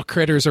all the little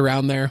critters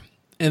around there.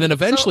 And then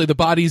eventually the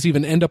bodies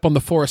even end up on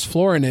the forest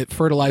floor, and it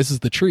fertilizes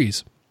the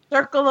trees.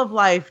 Circle of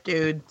life,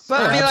 dude.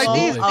 But I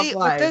mean,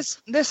 like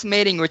with this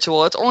mating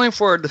ritual, it's only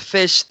for the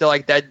fish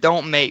that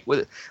don't mate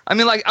with. I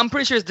mean, like I'm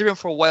pretty sure it's different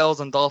for whales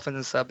and dolphins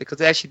and stuff because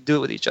they actually do it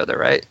with each other,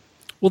 right?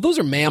 Well, those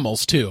are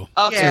mammals too.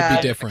 Okay. So it'd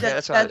be different.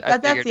 That's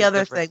the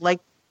other thing.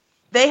 Like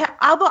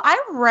although I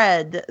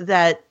read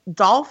that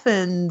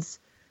dolphins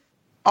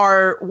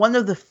are one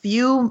of the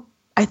few.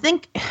 I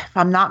think, if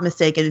I'm not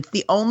mistaken, it's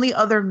the only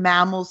other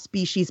mammal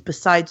species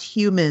besides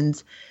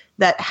humans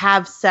that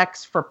have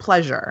sex for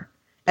pleasure.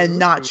 And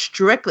not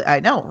strictly, I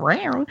know,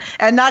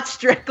 and not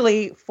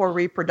strictly for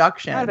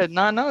reproduction. I did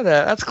not know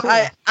that. That's cool.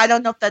 I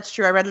don't know if that's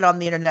true. I read it on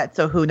the internet,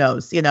 so who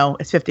knows? You know,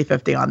 it's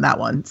 50-50 on that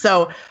one.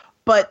 So,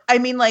 but I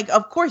mean, like,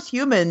 of course,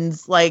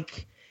 humans,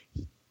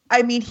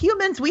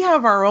 humans, we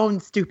have our own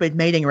stupid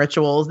mating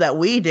rituals that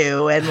we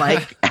do, and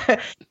like,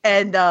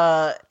 and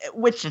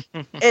which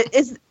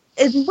is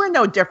we're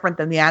no different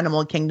than the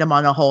animal kingdom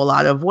on a whole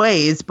lot of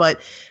ways, but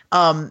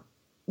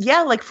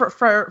yeah, like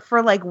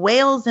for like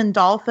whales and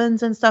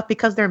dolphins and stuff,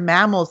 because they're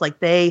mammals, like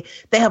they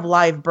have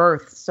live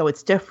births, so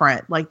it's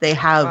different. Like they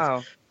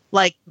have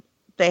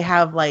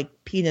like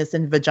penis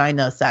and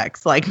vagina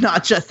sex, like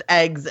not just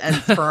eggs and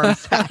sperm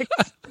sex.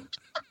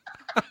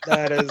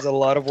 That is a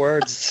lot of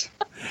words.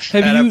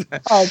 Have you?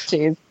 Oh,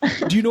 jeez.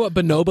 Do you know what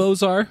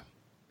bonobos are?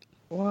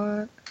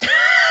 What?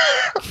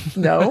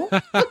 No.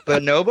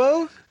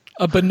 Bonobo?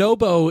 A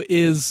bonobo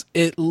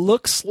it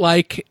looks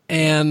like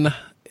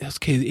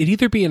it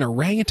either be an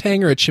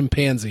orangutan or a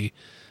chimpanzee.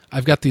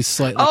 I've got these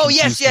slightly. Oh,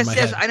 yes.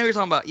 head. I know what you're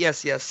talking about.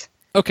 Yes.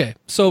 Okay,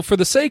 so for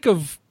the sake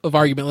of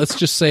argument, let's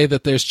just say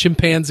that there's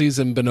chimpanzees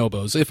and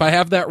bonobos. If I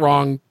have that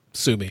wrong,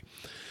 sue me.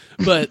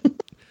 But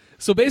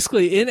so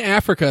basically, in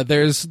Africa,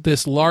 there's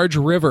this large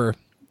river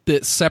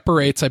that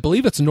separates. I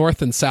believe it's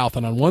north and south,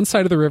 and on one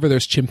side of the river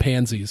there's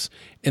chimpanzees,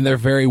 and they're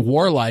very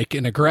warlike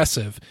and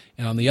aggressive,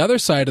 and on the other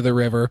side of the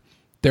river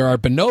there are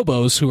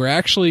bonobos who are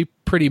actually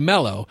pretty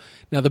mellow.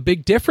 Now, the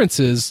big difference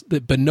is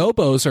that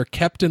bonobos are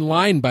kept in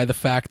line by the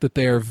fact that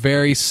they are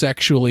very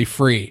sexually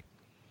free.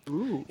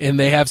 Ooh. And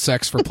they have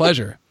sex for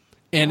pleasure.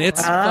 And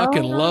it's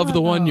fucking love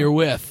the one you're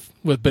with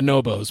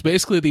bonobos.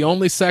 Basically, the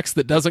only sex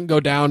that doesn't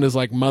go down is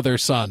like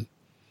mother-son.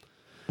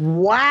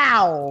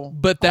 Wow.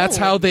 But that's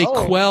how they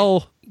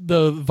quell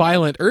the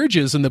violent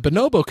urges in the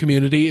bonobo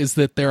community, is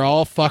that they're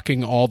all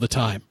fucking all the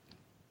time.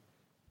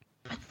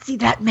 See,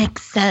 that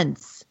makes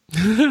sense.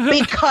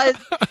 Because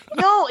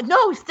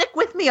no, stick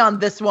with me on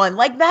this one.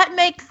 Like, that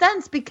makes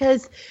sense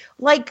because,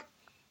 like,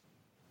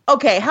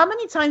 okay, how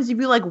many times have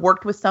you like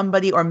worked with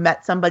somebody or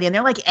met somebody and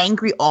they're like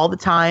angry all the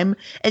time,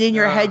 and in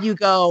your head you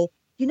go,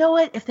 you know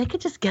what, if they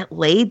could just get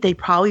laid, they'd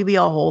probably be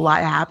a whole lot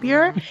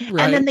happier.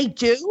 Right. And then they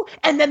do,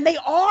 and then they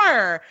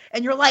are,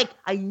 and you're like,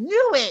 I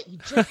knew it. You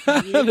just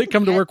they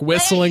come to work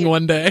whistling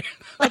one day.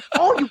 Like,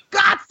 oh, you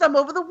got some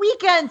over the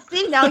weekend.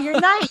 See, now you're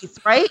nice,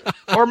 right?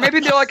 Or maybe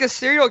they're like a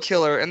serial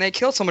killer and they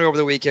kill somebody over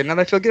the weekend and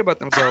they feel good about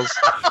themselves.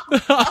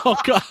 Oh,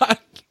 God.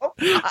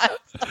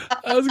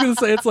 I was going to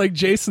say it's like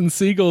Jason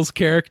Segel's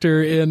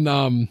character in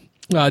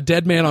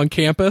Dead Man on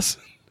Campus.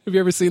 Have you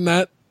ever seen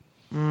that?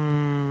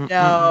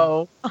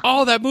 No.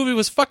 Oh, that movie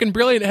was fucking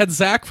brilliant. It had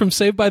Zach from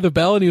Saved by the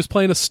Bell, and he was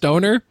playing a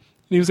stoner, and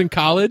he was in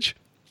college.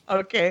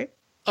 Okay.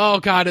 Oh,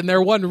 God, and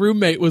their one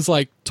roommate was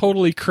like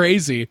totally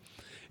crazy.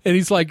 And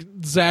he's like,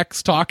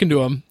 Zach's talking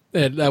to him,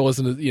 and that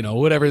wasn't,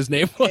 whatever his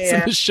name was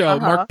in the show,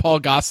 Mark Paul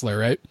Gosselaar,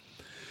 right?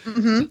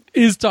 Mm-hmm.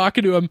 He's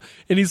talking to him,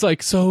 and he's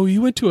like, so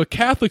you went to a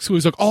Catholic school?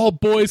 He's like, all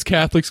boys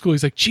Catholic school.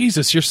 He's like,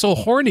 Jesus, you're so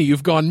horny.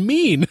 You've gone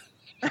mean.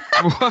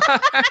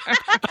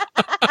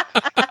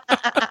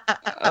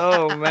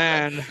 Oh,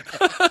 man.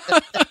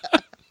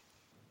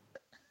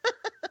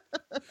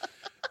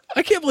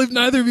 I can't believe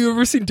neither of you have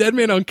ever seen Dead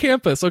Man on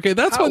Campus. Okay,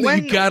 that's one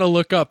that you gotta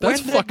look up. That's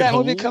fucking that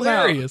movie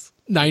hilarious.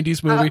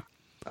 90s movie.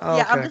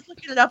 Yeah, I'm just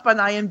looking it up on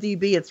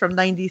IMDb. It's from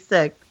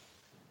 96.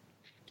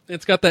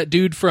 It's got that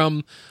dude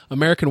from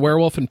American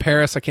Werewolf in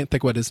Paris. I can't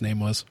think what his name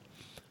was.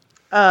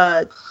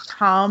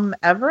 Tom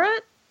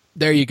Everett?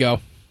 There you go.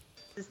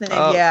 His name,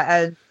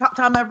 yeah, and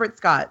Tom Everett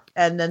Scott.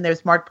 And then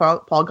there's Mark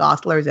Paul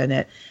Gosselaar's in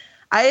it.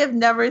 I have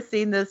never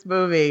seen this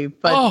movie,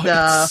 but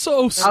it's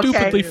so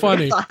stupidly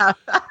funny. I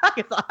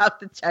guess I'll have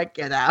to check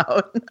it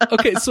out.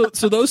 Okay, so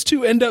those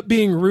two end up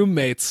being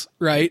roommates,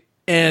 right?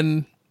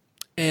 And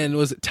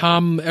was it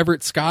Tom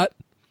Everett Scott?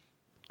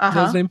 Is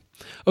that his name?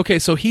 Okay,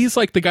 so he's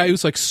like the guy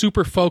who's like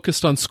super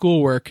focused on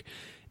schoolwork,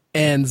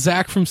 and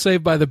Zach from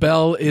Saved by the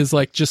Bell is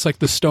like just like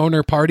the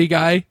stoner party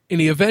guy,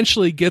 and he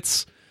eventually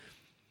gets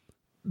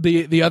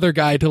the other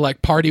guy to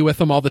like party with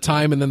them all the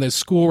time, and then their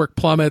schoolwork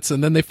plummets,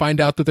 and then they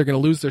find out that they're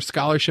going to lose their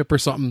scholarship or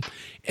something,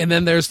 and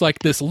then there's like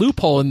this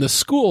loophole in the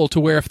school to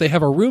where if they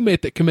have a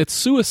roommate that commits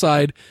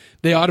suicide,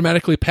 they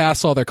automatically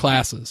pass all their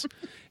classes,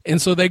 and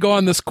so they go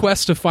on this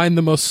quest to find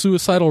the most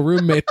suicidal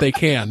roommate they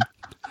can.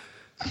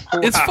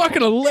 Wow. It's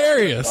fucking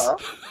hilarious.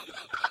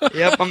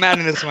 Yep, I'm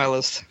adding this to my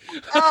list.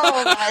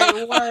 Oh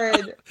my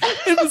word!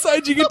 And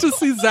besides, you get to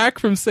see Zach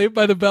from Saved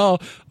by the Bell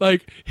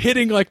like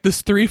hitting like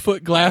this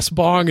 3-foot glass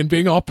bong and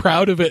being all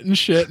proud of it and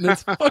shit, and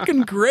it's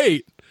fucking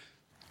great.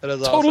 That is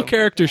total awesome.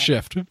 character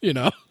shift, you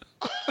know.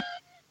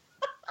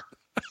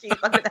 Jeez,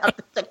 I'm gonna have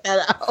to check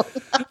that out.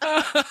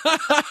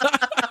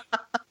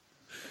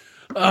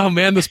 Oh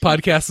man, this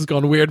podcast has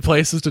gone weird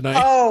places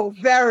tonight. Oh,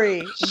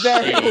 very,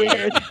 very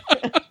weird.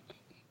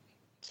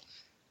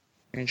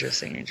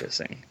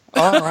 Interesting.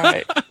 All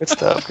right. Good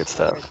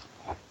stuff.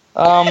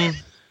 I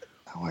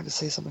wanted to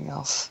say something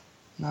else.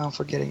 Now I'm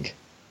forgetting.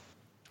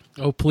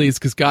 Oh, please,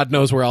 because God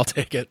knows where I'll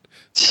take it.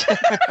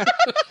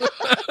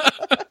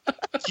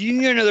 Do you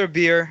need another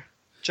beer,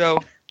 Joe?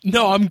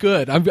 No, I'm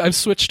good. I've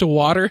switched to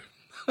water.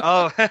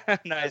 Oh,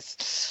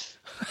 nice.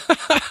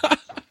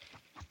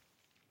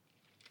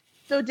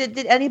 So did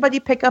anybody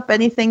pick up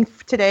anything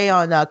today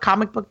on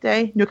Comic Book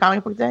Day? New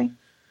Comic Book Day?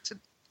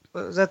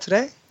 Was that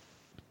today?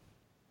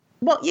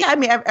 Well, yeah, I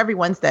mean, every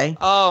Wednesday.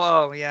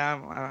 Oh, yeah.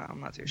 I'm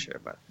not too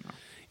sure, but no.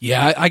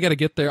 Yeah, I got to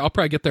get there. I'll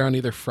probably get there on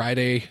either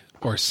Friday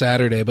or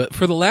Saturday. But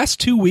for the last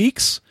 2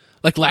 weeks,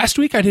 like last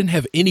week, I didn't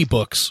have any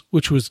books,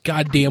 which was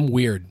goddamn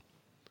weird.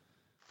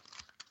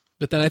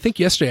 But then I think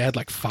yesterday I had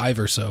like 5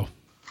 or so.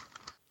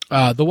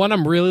 The one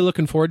I'm really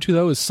looking forward to,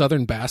 though, is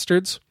Southern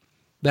Bastards.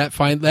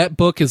 That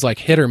book is like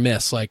hit or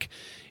miss, like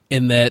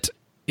in that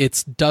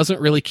it doesn't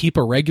really keep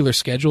a regular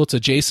schedule. It's a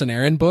Jason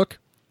Aaron book.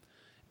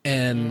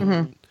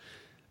 And...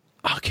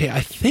 Okay, I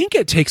think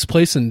it takes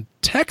place in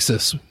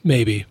Texas,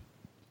 maybe.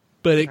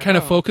 But it kind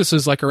of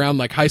focuses like around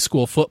like high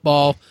school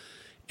football,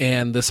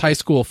 and this high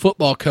school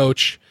football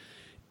coach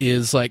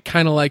is like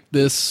kind of like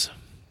this,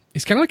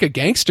 he's kind of like a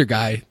gangster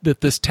guy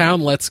that this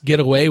town lets get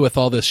away with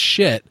all this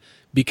shit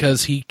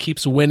because he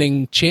keeps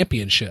winning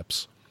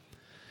championships.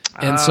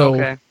 And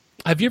so,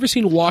 have you ever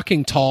seen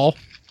Walking Tall?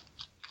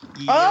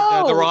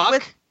 Yeah, The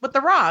Rock? With The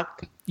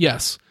Rock.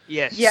 Yes.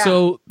 Yes. Yeah.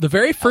 So the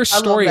very first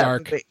story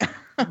arc...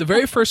 The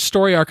very first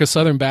story arc of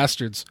Southern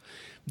Bastards,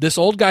 this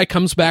old guy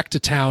comes back to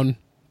town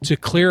to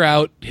clear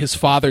out his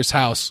father's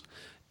house.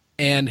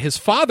 And his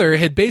father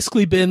had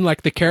basically been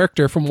like the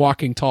character from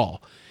Walking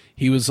Tall.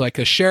 He was like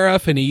a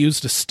sheriff, and he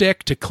used a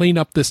stick to clean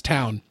up this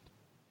town.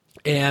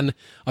 And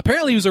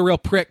apparently he was a real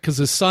prick because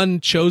his son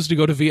chose to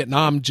go to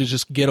Vietnam to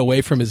just get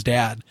away from his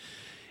dad.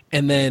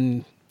 And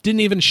then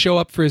didn't even show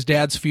up for his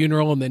dad's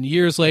funeral. And then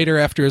years later,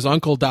 after his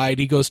uncle died,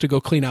 he goes to go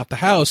clean out the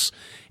house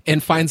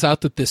and finds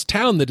out that this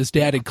town that his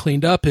dad had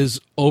cleaned up is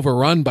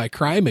overrun by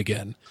crime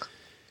again.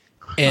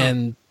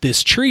 And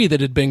this tree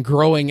that had been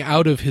growing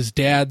out of his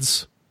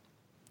dad's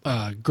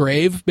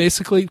grave,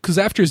 basically, because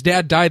after his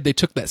dad died, they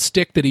took that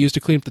stick that he used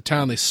to clean up the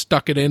town, they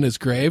stuck it in his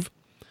grave,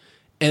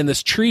 and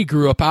this tree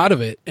grew up out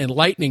of it, and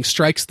lightning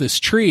strikes this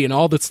tree, and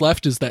all that's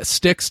left is that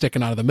stick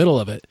sticking out of the middle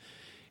of it.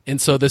 And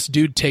so this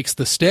dude takes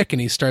the stick, and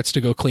he starts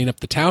to go clean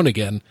up the town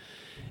again.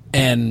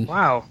 And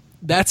wow.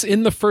 That's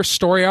in the first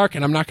story arc,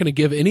 and I'm not going to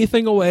give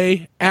anything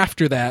away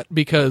after that,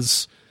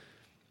 because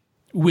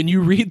when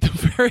you read the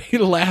very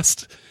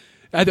last,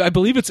 I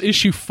believe it's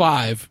issue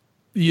 5,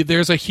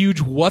 there's a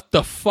huge what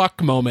the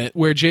fuck moment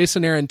where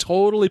Jason Aaron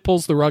totally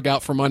pulls the rug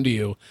out from under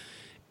you,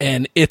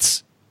 and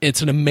it's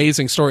an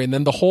amazing story. And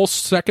then the whole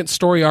second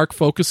story arc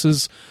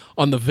focuses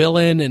on the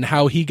villain and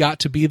how he got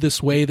to be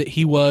this way that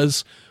he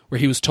was, where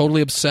he was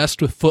totally obsessed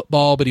with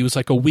football, but he was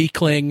like a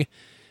weakling.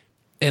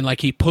 And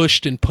like he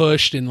pushed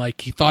and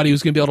like he thought he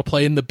was going to be able to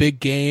play in the big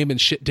game, and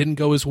shit didn't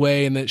go his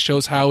way. And then it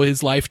shows how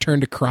his life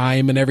turned to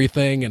crime and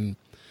everything. And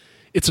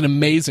it's an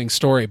amazing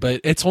story, but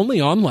it's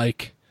only on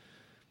like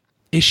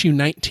issue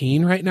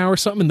 19 right now or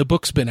something. And the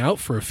book's been out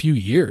for a few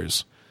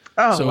years.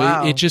 Oh, so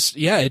wow. it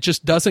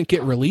just doesn't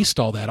get released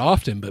all that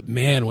often, but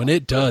man, when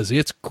it does,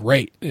 it's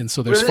great. And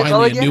so there's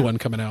finally a new one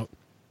coming out.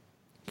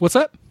 What's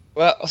that?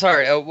 Well,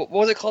 sorry. What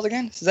was it called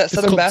again? Is that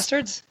Southern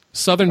Bastards?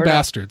 Southern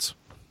Bastards.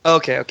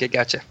 Okay,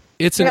 gotcha.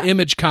 It's an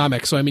Image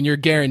comic, so I mean, you're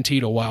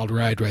guaranteed a wild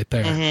ride right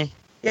there. Mm-hmm.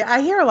 Yeah,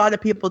 I hear a lot of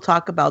people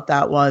talk about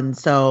that one,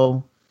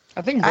 so...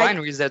 I think Brian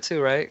reads that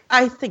too, right?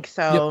 I think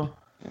so.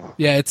 Yep.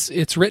 Yeah,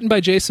 it's written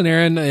by Jason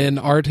Aaron, and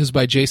art is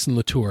by Jason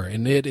Latour,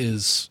 and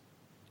it's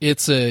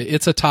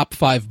a top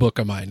 5 book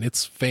of mine.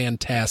 It's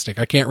fantastic.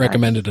 I can't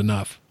recommend it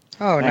enough.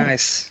 Oh,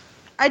 nice.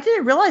 I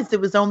didn't realize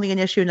it was only in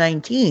issue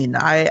 19.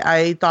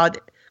 I thought,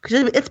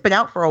 because it's been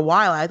out for a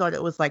while, I thought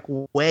it was like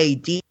way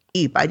deep.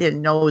 I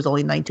didn't know it was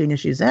only 19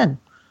 issues in.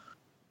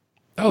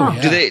 Oh,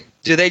 yeah.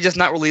 Do they just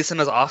not release them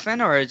as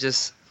often, or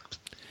it's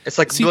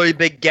like really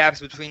big gaps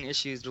between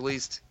issues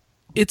released?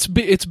 It's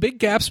big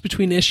gaps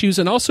between issues,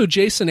 and also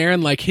Jason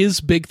Aaron, like his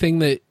big thing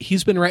that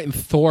he's been writing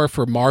Thor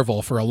for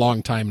Marvel for a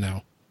long time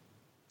now.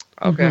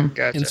 Okay,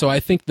 gotcha. And so I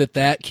think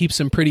that keeps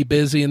him pretty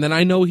busy. And then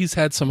I know he's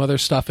had some other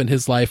stuff in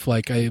his life,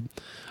 like I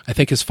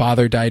think his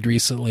father died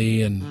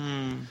recently,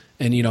 and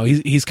you know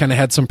he's kind of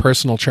had some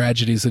personal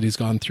tragedies that he's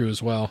gone through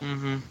as well.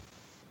 Mm-hmm.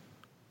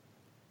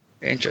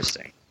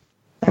 Interesting.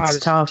 That's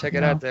tough. Check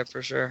it out there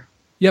for sure.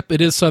 Yep,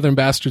 it is Southern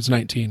Bastards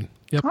 19.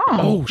 Yep.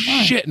 Oh,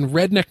 nice. Shit! And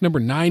Redneck number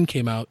 9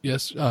 came out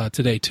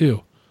today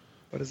too.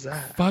 What is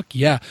that? Fuck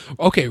yeah.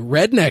 Okay,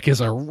 Redneck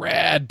is a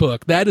rad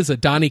book. That is a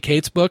Donny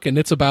Cates book, and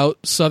it's about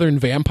Southern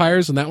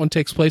vampires, and that one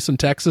takes place in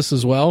Texas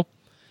as well.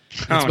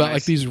 It's about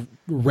like these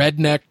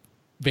redneck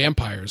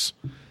vampires.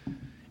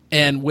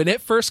 And when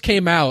it first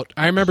came out,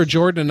 I remember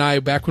Jordan and I,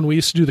 back when we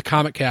used to do the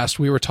Comic Cast,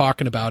 we were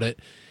talking about it.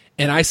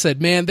 And I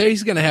said, man,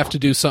 he's going to have to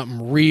do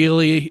something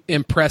really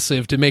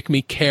impressive to make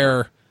me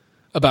care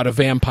about a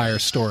vampire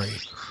story.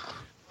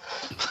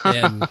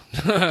 And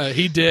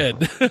he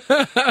did.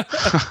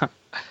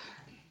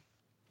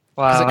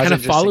 Wow, it kind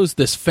of follows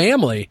this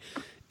family.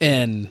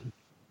 And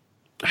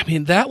I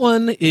mean, that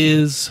one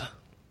is,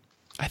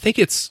 I think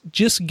it's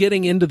just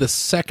getting into the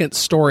second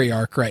story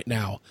arc right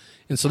now.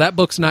 And so that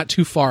book's not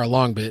too far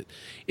along, but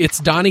it's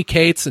Donny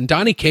Cates, and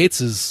Donny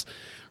Cates is,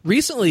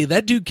 recently,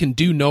 that dude can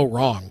do no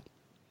wrong.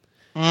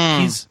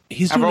 He's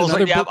doing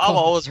another book. I've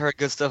always heard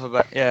good stuff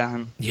about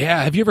him.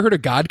 Yeah, have you ever heard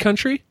of God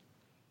Country?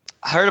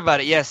 I heard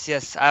about it.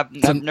 Yes. I've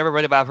never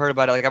read it, but I've heard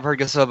about it. Like I've heard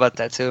good stuff about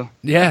that too.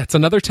 Yeah, it's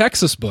another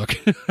Texas book.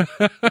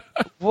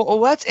 Well,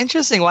 that's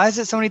interesting. Why is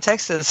it so many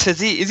Texas? Is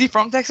he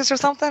from Texas or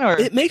something? Or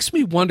it makes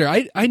me wonder.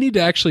 I need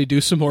to actually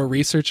do some more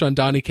research on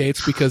Donny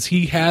Cates, because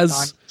he has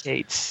Donny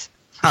Cates.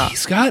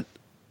 He's got,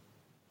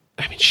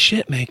 I mean,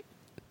 shit, man.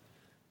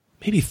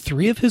 Maybe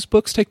 3 of his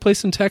books take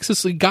place in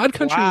Texas. Like, God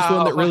Country was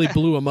one that really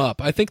blew him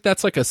up. I think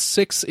that's like a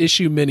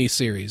 6-issue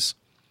miniseries.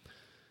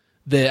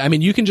 That, I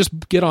mean, you can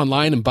just get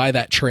online and buy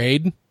that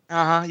trade.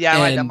 Yeah,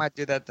 I might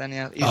do that then.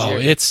 Yeah. Easier. Oh,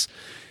 it's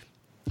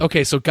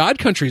okay. So God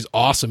Country is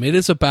awesome. It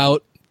is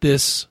about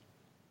this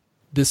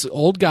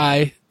old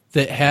guy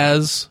that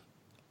has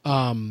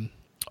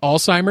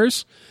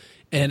Alzheimer's,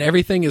 and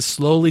everything is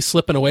slowly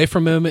slipping away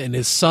from him. And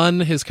his son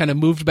has kind of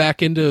moved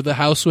back into the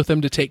house with him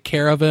to take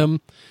care of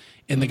him.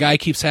 And the guy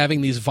keeps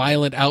having these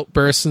violent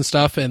outbursts and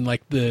stuff. And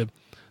like the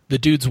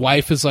dude's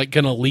wife is like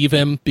going to leave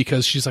him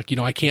because she's like,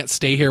 I can't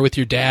stay here with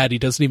your dad. He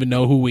doesn't even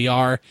know who we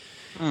are.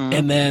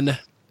 And then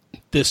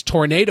this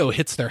tornado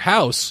hits their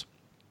house.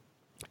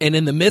 And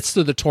in the midst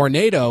of the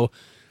tornado,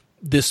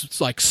 this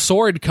like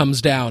sword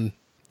comes down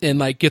and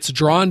like gets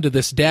drawn to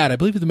this dad. I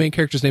believe the main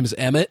character's name is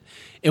Emmett.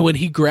 And when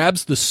he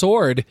grabs the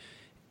sword,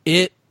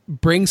 it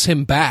brings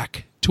him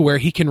back to where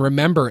he can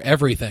remember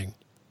everything.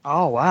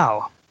 Oh,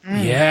 wow.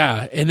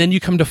 Yeah. And then you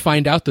come to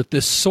find out that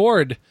this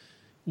sword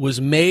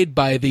was made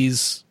by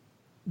this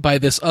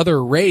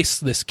other race,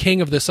 this king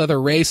of this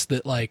other race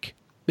that like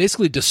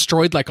basically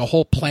destroyed like a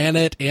whole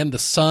planet and the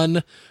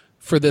sun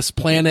for this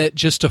planet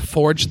just to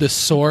forge this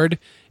sword.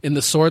 And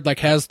the sword like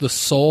has the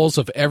souls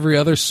of every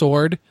other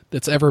sword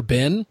that's ever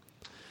been.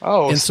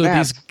 Oh, and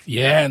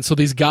so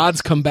these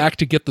gods come back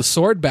to get the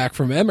sword back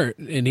from Emmett,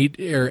 and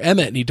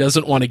he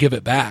doesn't want to give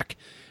it back,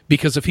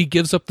 because if he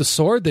gives up the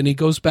sword, then he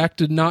goes back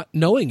to not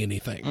knowing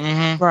anything.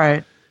 Mm-hmm.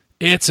 Right.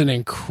 It's an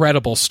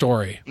incredible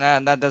story.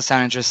 That does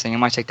sound interesting. I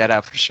might check that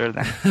out for sure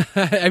then.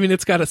 I mean,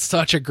 it's got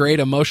such a great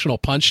emotional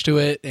punch to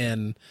it,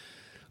 and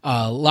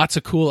lots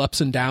of cool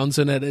ups and downs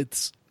in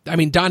it.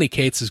 Donny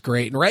Cates is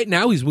great. And right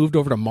now he's moved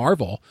over to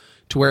Marvel,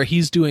 to where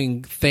he's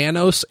doing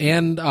Thanos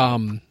and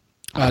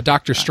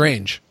Doctor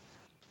Strange.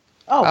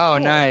 Oh, cool.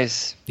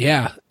 Nice.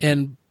 Yeah,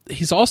 and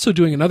he's also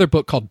doing another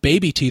book called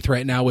Baby Teeth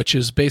right now, which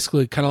is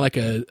basically kind of like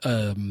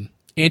a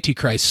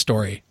Antichrist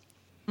story,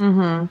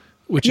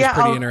 which is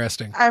pretty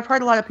interesting. I've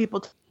heard a lot of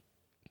people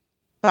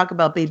talk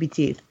about Baby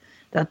Teeth,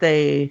 that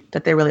they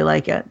really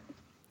like it.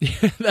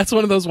 That's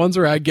one of those ones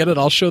where I get it.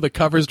 I'll show the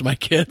covers to my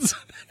kids,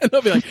 and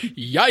they'll be like,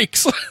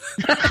 "Yikes!"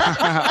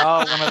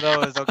 One of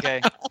those.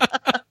 Okay.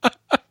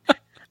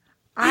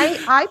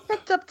 I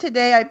picked up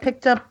today. I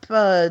picked up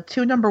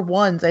 2 number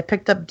 1s. I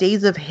picked up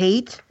Days of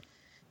Hate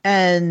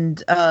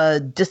and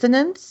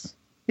Dissonance.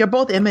 They're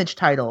both Image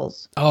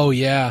titles. Oh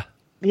yeah.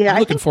 I'm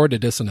looking forward to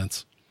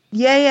Dissonance.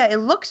 Yeah. It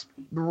looks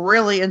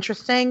really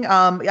interesting.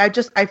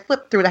 I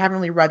flipped through it. I haven't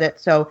really read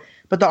it,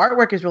 but the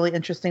artwork is really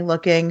interesting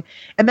looking.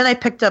 And then I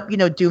picked up,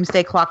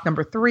 Doomsday Clock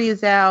number 3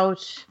 is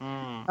out.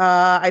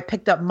 I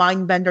picked up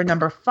Mindbender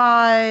number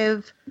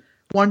 5.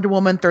 Wonder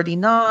Woman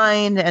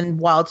 39 and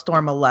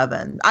Wildstorm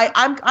 11.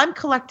 I'm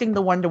collecting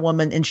the Wonder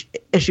Woman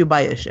issue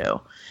by issue.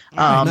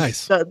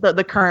 Nice.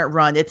 The current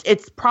run.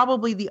 It's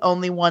probably the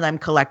only one I'm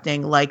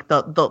collecting, like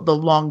the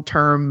long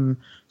term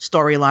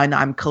storyline.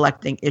 I'm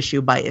collecting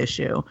issue by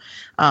issue,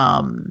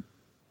 and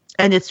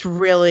it's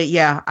really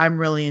I'm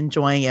really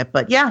enjoying it.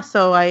 But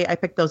so I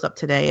picked those up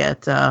today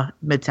at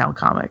Midtown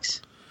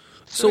Comics.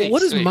 So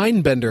what is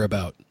Mindbender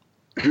about?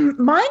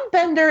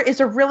 Mindbender is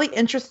a really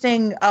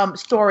interesting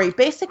story.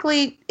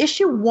 Basically,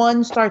 issue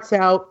 1 starts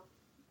out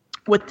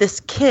with this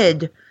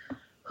kid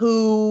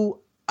who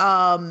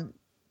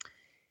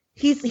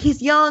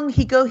he's young.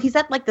 He's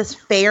at like this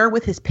fair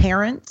with his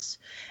parents,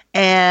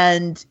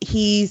 And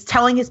he's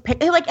telling his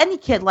like any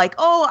kid, like,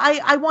 oh,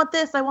 I want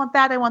this, I want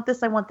that, I want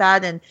this, I want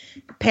that. And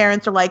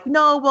parents are like,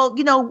 no, well,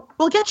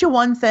 we'll get you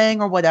one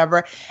thing or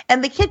whatever.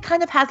 And the kid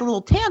kind of has a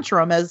little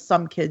tantrum, as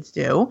some kids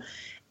do.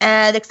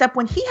 And except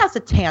when he has a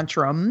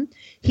tantrum,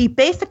 he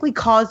basically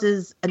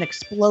causes an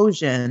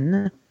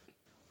explosion,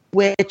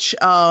 which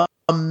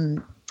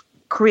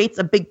creates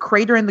a big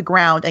crater in the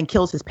ground and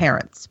kills his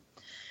parents.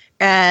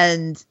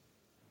 And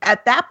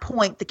at that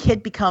point, the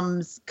kid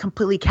becomes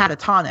completely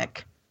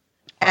catatonic.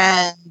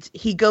 And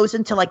he goes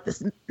into like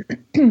this,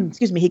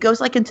 excuse me, he goes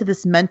like into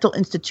this mental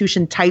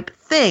institution type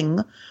thing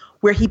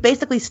where he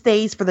basically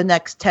stays for the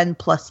next 10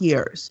 plus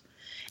years.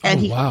 And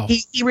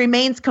he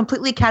remains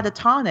completely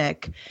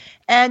catatonic.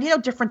 And,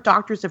 different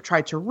doctors have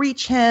tried to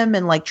reach him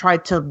and like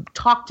tried to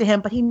talk to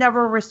him, but he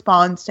never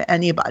responds to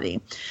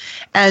anybody.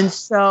 And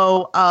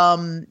so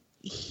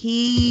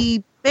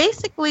he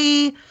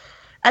basically,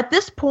 at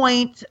this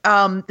point,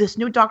 this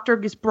new doctor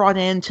gets brought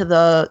in to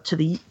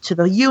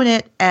the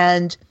unit,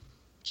 and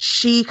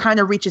she kind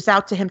of reaches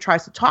out to him,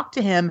 tries to talk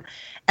to him,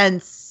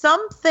 and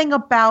something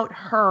about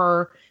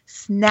her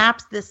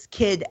snaps this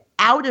kid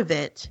out of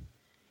it,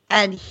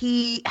 and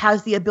he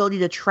has the ability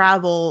to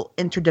travel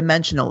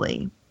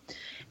interdimensionally.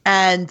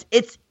 And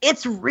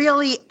it's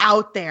really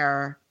out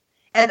there,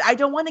 and I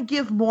don't want to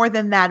give more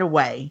than that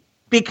away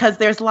because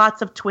there's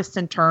lots of twists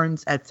and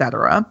turns,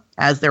 etc.,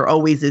 as there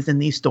always is in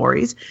these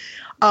stories.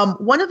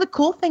 One of the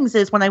cool things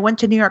is when I went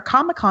to New York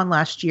Comic Con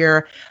last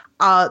year,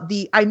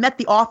 I met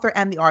the author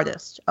and the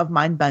artist of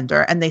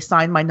Mindbender, and they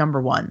signed my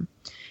number one.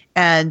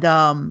 And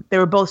they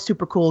were both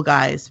super cool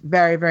guys.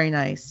 Very, very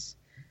nice.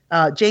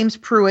 James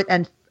Pruitt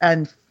and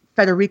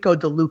Federico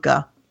De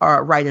Luca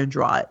write and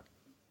draw it.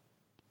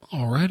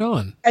 Oh, right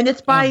on. And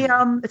it's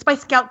by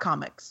Scout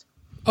Comics.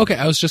 Okay,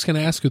 I was just going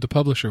to ask who the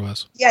publisher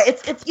was. Yeah,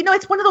 it's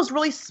it's one of those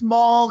really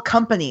small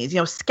companies.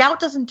 Scout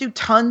doesn't do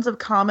tons of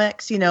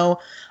comics.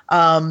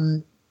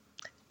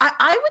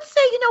 I would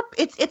say,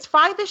 it's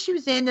 5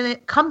 issues in, and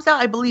it comes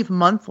out, I believe,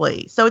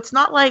 monthly. So it's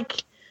not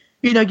like,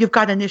 you've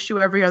got an issue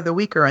every other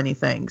week or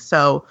anything.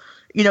 So,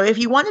 if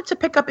you wanted to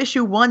pick up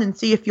issue 1 and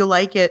see if you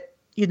like it,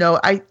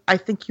 I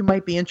think you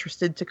might be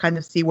interested to kind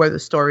of see where the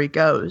story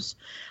goes.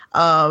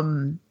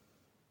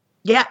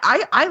 Yeah,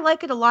 I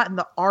like it a lot. And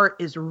the art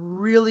is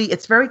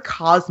it's very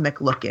cosmic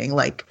looking.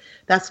 Like,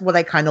 that's what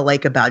I kind of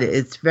like about it.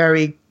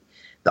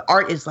 The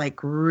art is like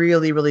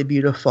really, really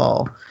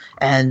beautiful.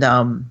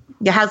 And,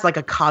 it has like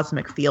a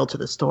cosmic feel to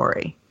the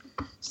story.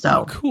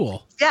 So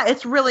cool. Yeah,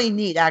 it's really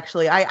neat,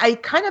 actually. I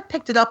kind of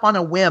picked it up on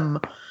a whim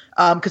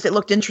because it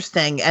looked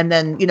interesting. And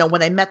then,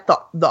 when I met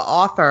the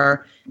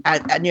author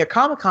at New York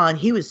Comic Con,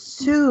 he was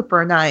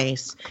super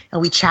nice.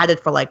 And we chatted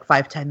for like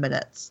 5-10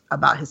 minutes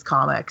about his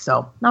comic.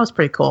 So that was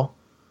pretty cool.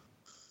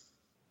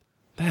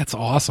 That's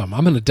awesome.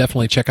 I'm going to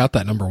definitely check out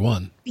that number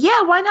one.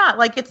 Yeah, why not?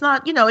 Like, it's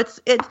not, it's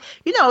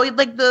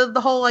like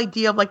the whole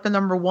idea of like the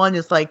number one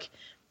is like,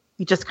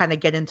 you just kind of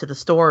get into the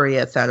story,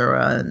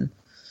 etc.,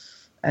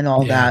 and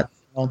all that.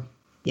 So,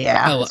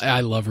 yeah,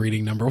 I love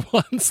reading number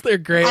ones. They're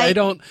great. I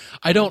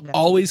don't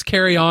always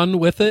carry on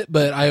with it,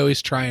 but I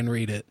always try and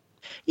read it.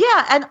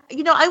 Yeah, and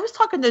I was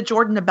talking to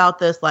Jordan about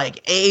this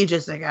like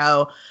ages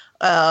ago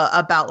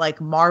about like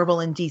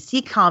Marvel and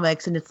DC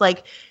comics, and it's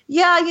like,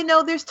 yeah,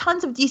 there's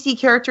tons of DC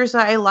characters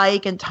that I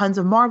like and tons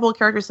of Marvel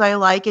characters that I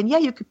like, and yeah,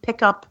 you could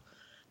pick up.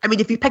 I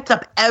mean, if you picked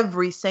up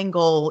every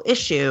single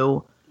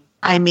issue,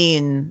 I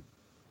mean,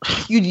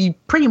 you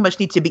pretty much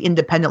need to be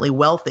independently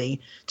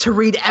wealthy to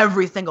read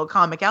every single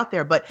comic out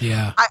there. But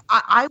yeah,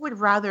 I would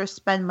rather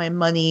spend my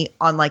money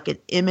on like an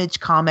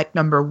Image comic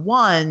number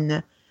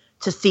one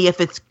to see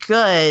if it's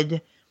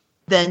good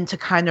than to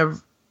kind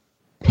of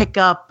pick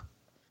up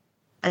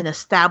an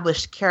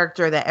established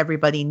character that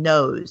everybody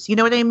knows. You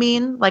know what I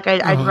mean? Like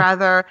I'd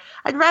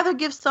rather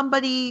give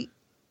somebody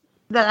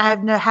that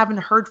I haven't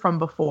heard from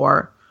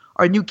before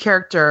or a new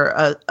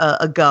character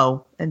a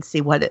go and see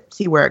where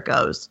it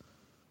goes.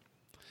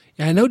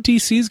 Yeah, I know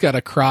DC's got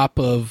a crop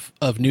of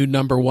new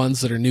number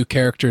ones that are new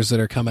characters that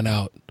are coming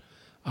out.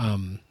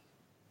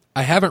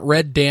 I haven't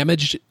read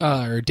Damage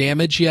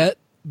yet,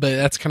 but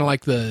that's kind of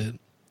like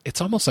it's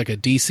almost like a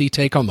DC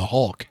take on the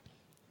Hulk.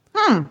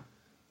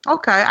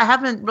 Okay, I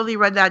haven't really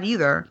read that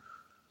either.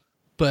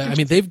 But I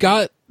mean, they've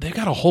got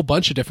a whole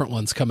bunch of different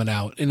ones coming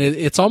out, and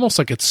it's almost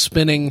like it's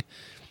spinning.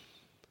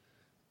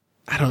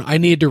 I don't know. I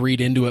need to read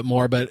into it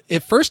more, but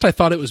at first I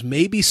thought it was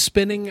maybe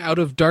spinning out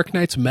of Dark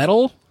Knight's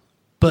Metal,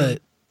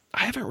 but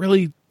I haven't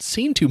really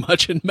seen too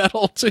much in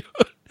Metal to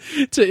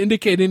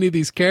indicate any of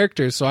these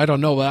characters, so I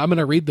don't know. But I'm going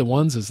to read the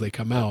ones as they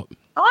come out.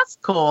 Oh, that's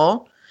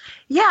cool.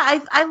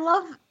 Yeah, I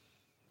love.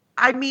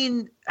 I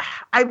mean,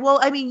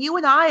 you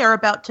and I are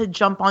about to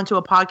jump onto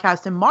a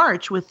podcast in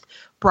March with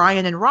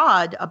Brian and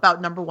Rod about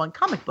number one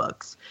comic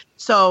books.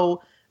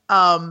 So,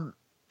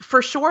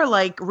 for sure,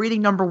 like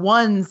reading number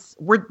ones,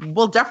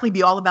 we'll definitely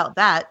be all about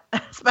that,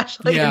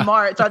 especially in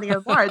March, on the end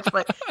of March.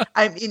 But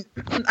I mean,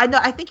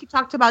 I think you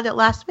talked about it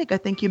last week. I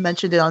think you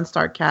mentioned it on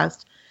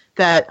StartCast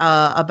that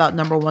about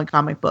number one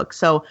comic books.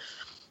 So,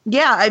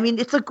 yeah, I mean,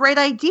 it's a great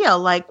idea.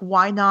 Like,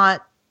 why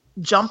not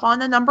jump on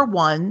to number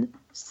 1,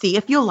 see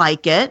if you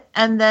like it,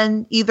 and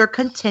then either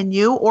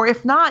continue, or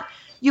if not,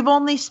 you've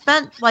only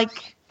spent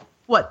like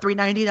what,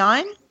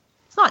 $3.99?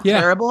 It's not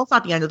terrible. It's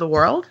not the end of the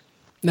world.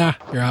 Nah,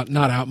 you're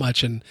not out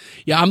much. And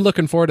yeah, I'm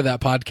looking forward to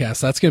that podcast.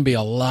 That's going to be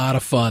a lot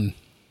of fun.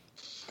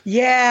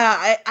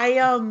 Yeah, I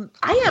am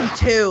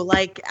too.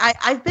 Like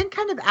I've been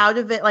kind of out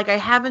of it. Like I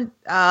haven't,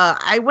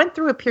 I went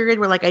through a period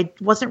where like I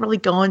wasn't really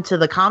going to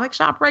the comic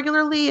shop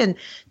regularly, and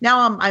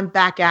now I'm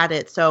back at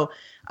it. So,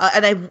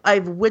 and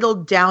I've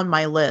whittled down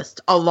my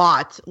list a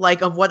lot,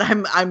 like of what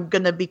I'm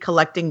going to be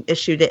collecting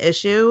issue to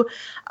issue.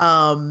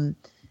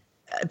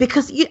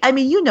 Because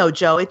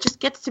Joe, it just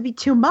gets to be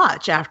too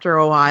much after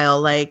a while.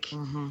 Like,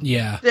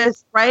 yeah,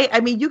 this, right? I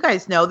mean, you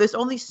guys know there's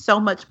only so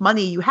much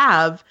money you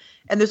have,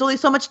 and there's only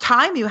so much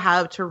time you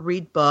have to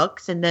read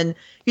books. And then,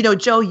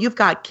 Joe, you've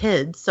got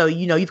kids, so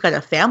you've got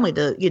a family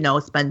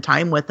to spend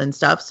time with and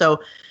stuff.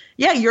 So,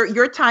 yeah,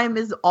 your time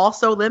is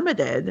also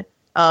limited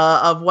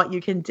of what you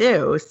can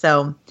do.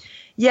 So,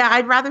 yeah,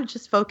 I'd rather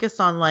just focus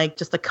on like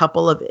just a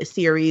couple of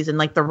series, and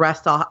like the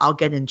rest I'll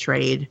get in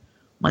trade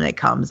when it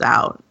comes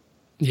out.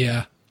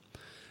 Yeah.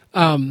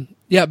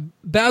 Yeah,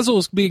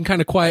 Basil's being kind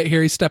of quiet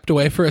here. He stepped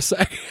away for a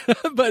sec,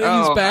 but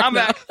he's back I'm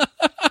now. Back.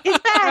 He's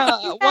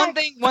back.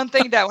 One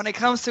thing that when it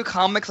comes to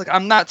comics, like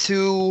I'm not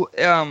too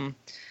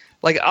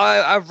like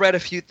I've read a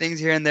few things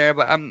here and there,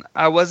 but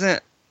I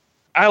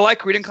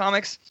like reading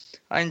comics.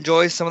 I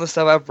enjoy some of the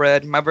stuff I've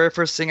read. My very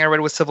first thing I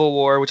read was Civil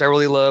War, which I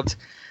really loved.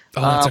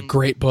 Oh, that's a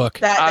great book.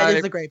 That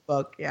is a great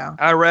book, yeah.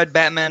 I read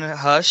Batman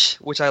Hush,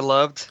 which I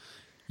loved.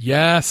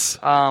 Yes.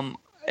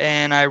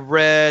 And I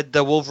read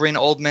the Wolverine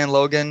Old Man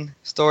Logan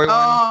story.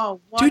 Oh,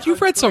 dude,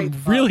 you've read some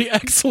really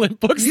excellent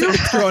books that you're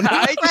throwing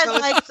out.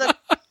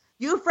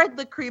 You've read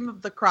the cream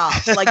of the crop.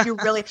 Like you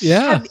really.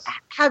 Yeah.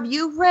 Have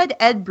you read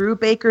Ed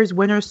Brubaker's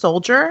Winter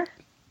Soldier?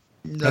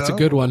 No. That's a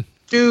good one.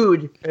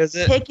 Dude, is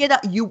it? Pick it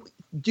up. You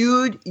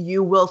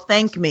will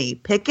thank me.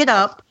 Pick it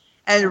up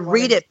and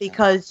read it,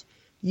 because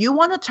you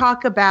want to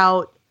talk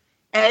about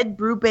Ed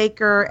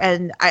Brubaker,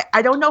 and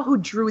I don't know who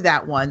drew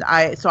that one.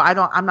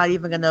 I'm not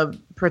even gonna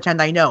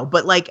pretend I know,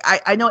 but like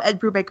I know Ed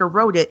Brubaker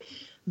wrote it.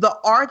 The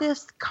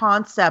artist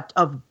concept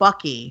of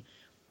Bucky,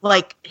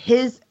 like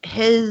his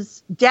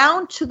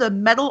down to the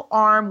metal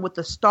arm with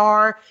the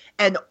star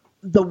and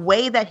the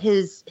way that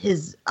his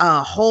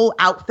whole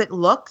outfit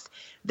looks,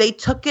 they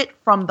took it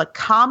from the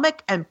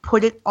comic and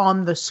put it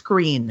on the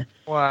screen.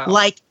 Wow.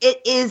 Like it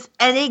is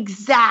an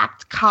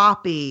exact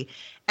copy.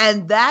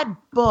 And that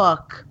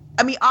book,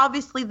 I mean,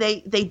 obviously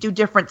they do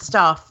different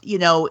stuff,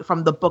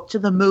 from the book to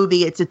the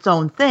movie, it's its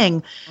own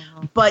thing.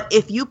 Mm-hmm. But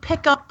if you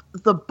pick up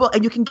the book,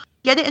 and you can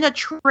get it in a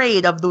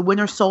trade of the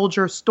Winter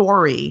Soldier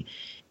story,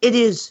 it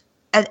is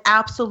an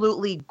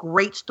absolutely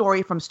great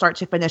story from start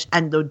to finish.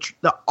 And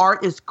the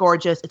art is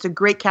gorgeous. It's a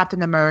great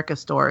Captain America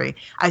story.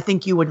 I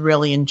think you would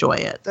really enjoy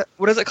it.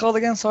 What is it called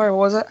again? Sorry, what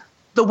was it?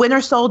 The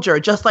Winter Soldier,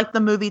 just like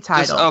the movie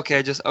title.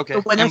 Okay.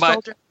 The Winter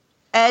Soldier.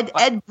 Ed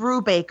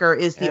Brubaker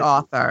is the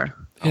author.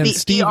 And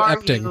Steve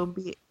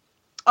Epting.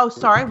 Oh,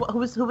 sorry. Who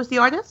was the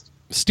artist?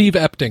 Steve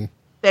Epting.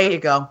 There you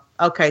go.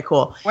 Okay,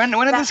 cool. When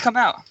did this come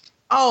out?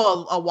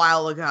 Oh, a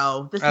while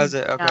ago. Is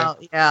it?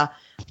 Okay. Yeah.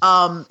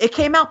 It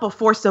came out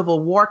before Civil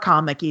War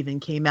comic even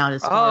came out.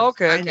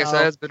 Okay.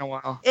 So it's been a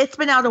while. It's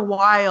been out a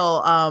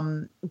while.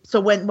 So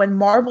when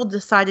Marvel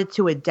decided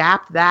to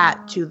adapt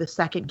that to the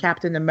second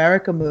Captain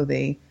America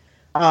movie,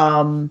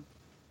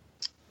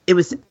 it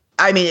was.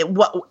 I mean,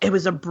 it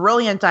was a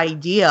brilliant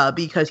idea,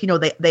 because they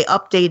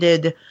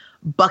updated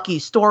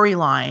Bucky's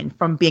storyline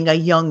from being a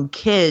young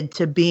kid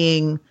to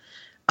being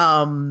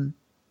Captain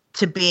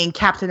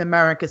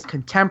America's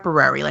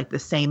contemporary, like the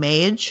same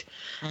age,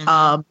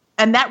 and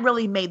that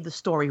really made the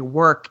story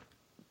work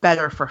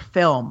better for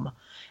film.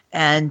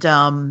 And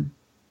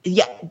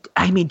yeah,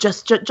 I mean,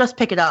 just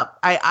pick it up.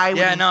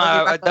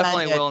 I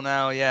definitely will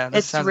now. Yeah,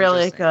 it's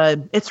really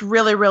good. It's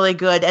really, really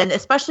good, and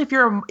especially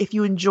if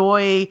you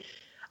enjoy.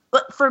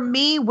 But for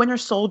me, Winter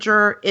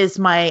Soldier is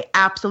my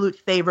absolute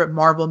favorite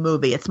Marvel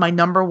movie. It's my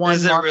number one.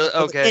 Is it Marvel really?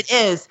 Okay. It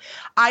is.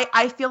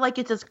 I feel like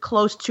it's as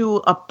close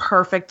to a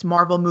perfect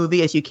Marvel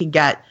movie as you can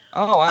get.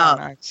 Oh, wow.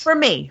 Nice. For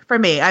me.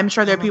 I'm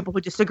sure there are people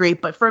who disagree,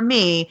 but for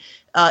me,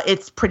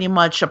 it's pretty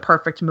much a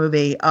perfect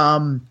movie.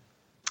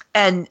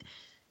 And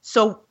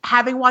so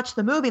having watched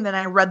the movie and then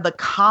I read the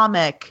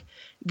comic,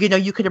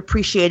 you could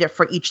appreciate it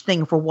for each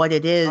thing for what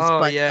it is. Oh,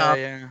 but,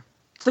 yeah.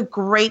 It's a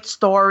great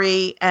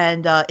story,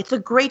 and it's a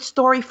great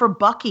story for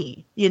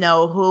Bucky,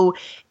 who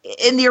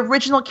in the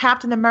original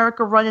Captain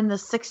America run in the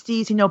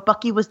 60s,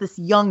 Bucky was this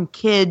young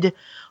kid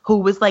who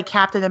was like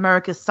Captain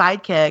America's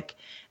sidekick.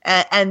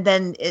 And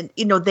then,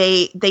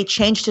 they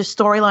changed his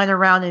storyline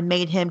around and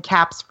made him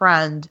Cap's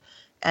friend,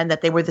 and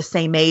that they were the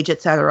same age,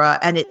 etc.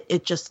 And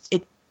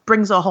it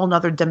brings a whole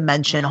nother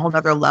dimension, a whole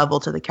nother level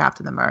to the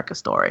Captain America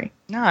story.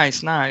 Nice.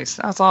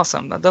 That's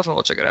awesome. I definitely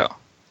will check it out.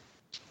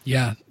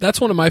 Yeah,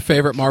 that's one of my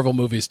favorite Marvel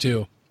movies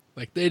too.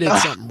 Like they did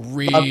something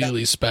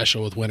really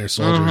special with Winter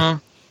Soldier. Mm-hmm.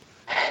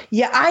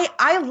 Yeah,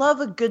 I love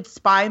a good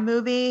spy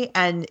movie,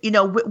 and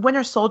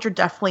Winter Soldier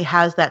definitely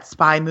has that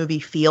spy movie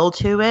feel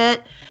to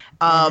it.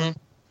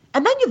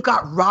 And then you've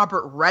got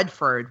Robert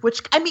Redford,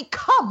 which, I mean,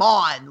 come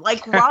on,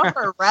 like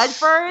Robert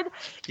Redford,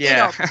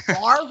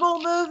 Marvel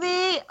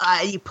movie.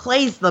 He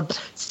plays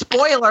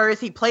spoilers.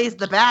 He plays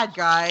the bad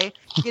guy.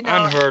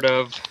 Unheard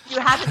of. You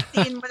haven't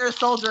seen Winter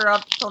Soldier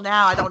up until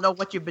now. I don't know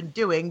what you've been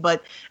doing,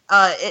 but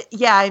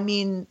I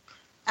mean,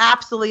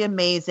 absolutely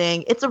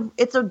amazing. It's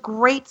a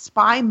great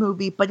spy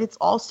movie, but it's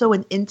also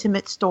an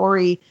intimate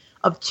story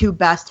of two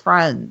best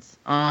friends.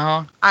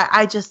 Uh-huh.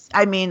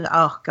 I mean,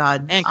 oh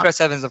God. And Chris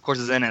Evans, of course,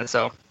 is in it,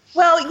 so.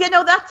 Well,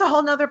 that's a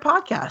whole nother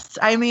podcast.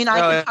 I mean,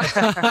 I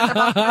can talk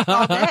about this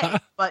all day,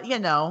 but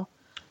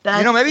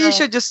maybe you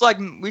should just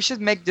we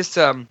should make this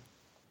a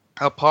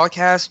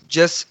podcast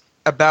just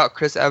about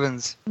Chris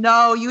Evans.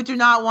 No, you do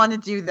not want to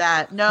do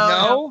that.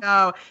 No,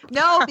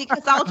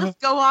 because I'll just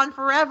go on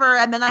forever,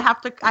 and then I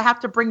have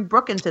to bring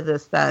Brooke into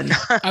this. Then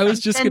I was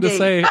just gonna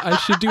say I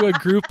should do a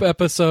group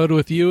episode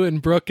with you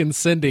and Brooke and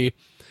Cindy.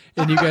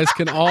 And you guys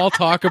can all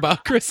talk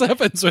about Chris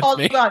Evans with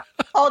me.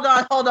 Hold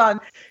on.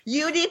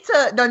 You need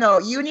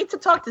to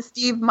talk to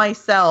Steve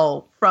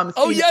Meisel from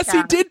Oh, yes,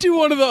 he did do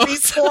one of those.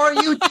 Before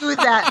you do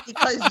that,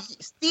 because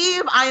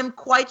Steve, I am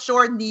quite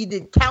sure,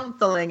 needed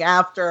counseling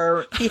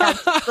after he had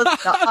to listen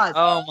to us.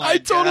 Oh, my I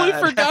totally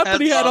forgot that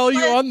he had all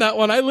you on that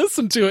one. I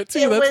listened to it,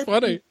 too. That's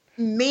funny.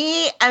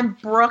 Me and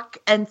Brooke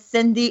and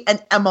Cindy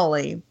and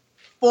Emily,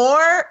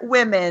 4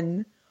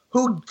 women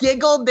who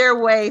giggled their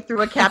way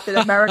through a Captain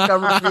America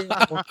review.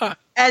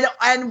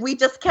 And we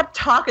just kept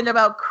talking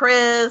about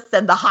Chris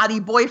and the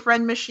hottie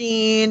boyfriend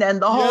machine and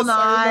the whole nine.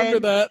 I remember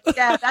that.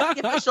 Yeah, that's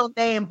the official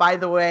name, by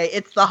the way.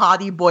 It's the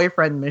hottie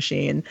boyfriend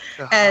machine.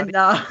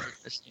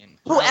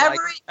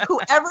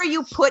 Whoever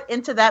you put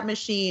into that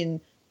machine,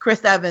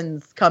 Chris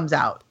Evans comes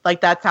out.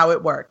 Like, that's how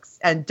it works.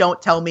 And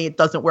don't tell me it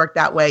doesn't work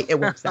that way. It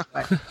works that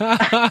way.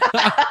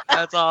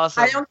 That's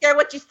awesome. I don't care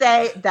what you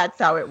say. That's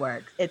how it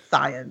works. It's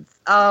science.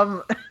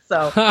 Yeah,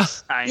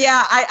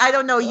 I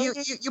don't know.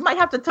 You might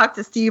have to talk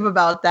to Steve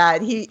about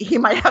that. He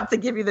might have to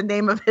give you the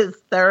name of his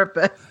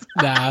therapist.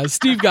 Nah,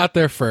 Steve got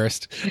there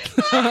first.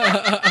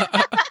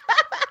 I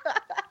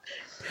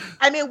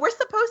mean, we're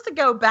supposed to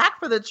go back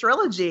for the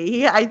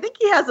trilogy. I think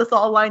he has us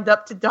all lined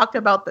up to talk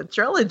about the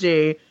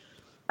trilogy.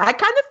 I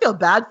kind of feel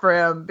bad for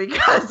him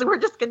because we're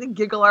just going to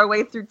giggle our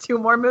way through 2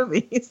 more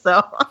movies.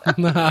 So,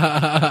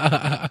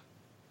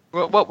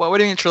 what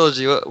do you mean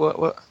trilogy?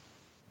 What?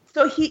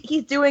 So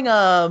he's doing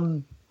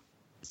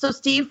So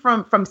Steve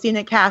from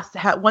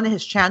Cinecast, one of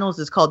his channels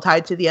is called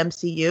Tied to the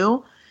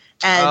MCU,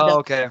 and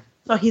okay.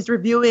 So he's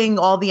reviewing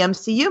all the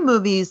MCU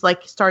movies,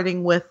 like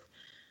starting with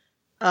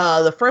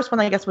the first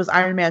one, I guess, was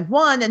Iron Man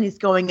 1, and he's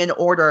going in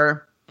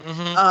order.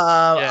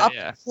 Up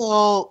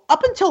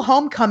until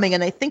Homecoming,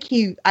 and I think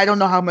I don't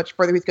know how much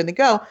further he's going to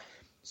go.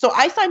 So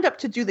I signed up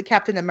to do the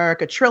Captain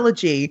America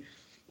trilogy.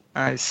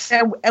 Nice.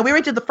 And we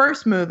already did the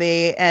first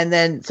movie, and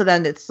then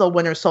it's still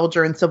Winter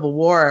Soldier and Civil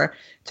War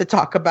to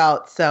talk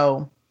about.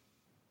 So,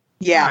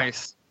 yeah,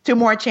 nice. 2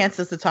 more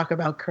chances to talk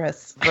about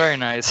Chris. Very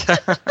nice.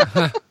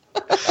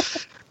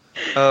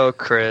 Oh,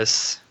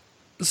 Chris.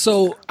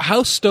 So,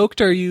 how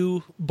stoked are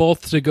you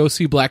both to go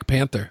see Black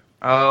Panther?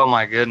 Oh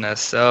my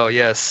goodness! Oh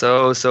yes,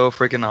 so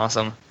freaking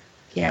awesome!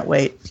 Can't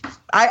wait.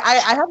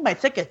 I have my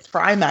tickets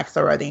for IMAX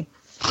already.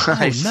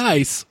 Nice. Oh,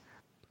 nice.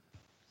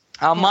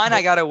 Mine,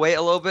 I gotta wait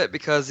a little bit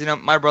because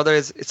my brother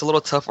it's a little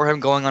tough for him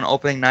going on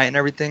opening night and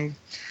everything.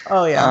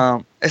 Oh yeah.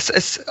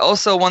 It's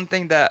also one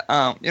thing that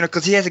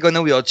because he has to go in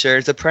a wheelchair.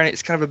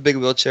 It's kind of a big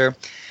wheelchair.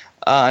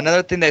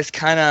 Another thing that's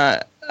kind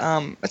of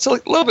it's a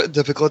little bit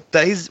difficult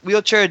that his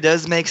wheelchair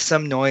does make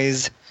some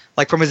noise.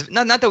 Like from his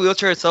not the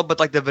wheelchair itself, but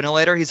like the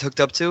ventilator he's hooked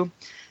up to,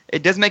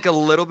 it does make a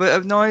little bit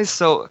of noise.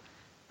 So,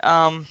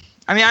 I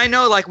mean, I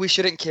know like we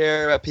shouldn't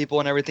care about people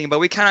and everything, but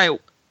we kind of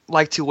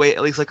like to wait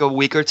at least like a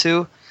week or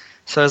 2,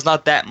 so there's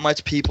not that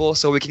much people,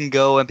 so we can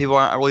go and people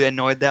aren't really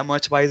annoyed that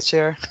much by his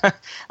chair.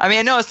 I mean,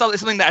 I know it's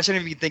something that I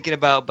shouldn't be thinking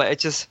about, but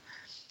it's just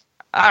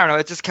I don't know.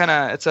 It's just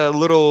it's a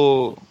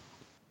little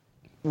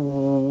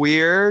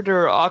weird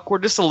or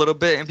awkward, just a little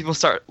bit, and people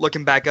start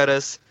looking back at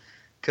us.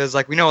 Because,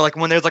 like, we know, like,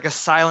 when there's, like, a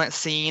silent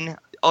scene,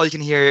 all you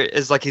can hear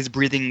is, like, his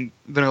breathing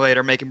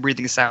ventilator making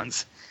breathing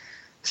sounds.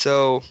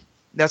 So,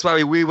 that's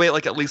why we wait,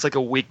 like, at least, like,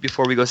 a week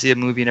before we go see a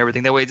movie and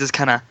everything. That way it just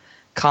kind of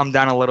calm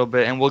down a little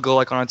bit, and we'll go,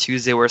 like, on a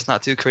Tuesday where it's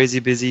not too crazy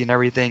busy and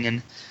everything,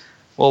 and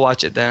we'll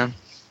watch it then.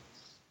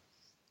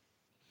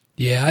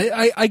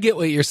 Yeah, I get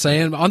what you're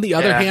saying. On the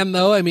other hand,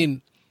 though, I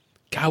mean,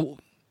 God,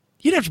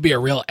 you'd have to be a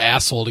real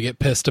asshole to get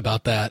pissed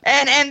about that.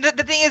 And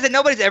the thing is that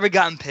nobody's ever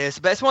gotten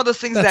pissed, but it's one of those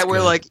things that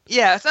we're like,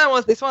 it's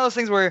one of those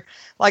things where,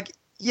 like,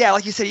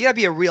 like you said, you gotta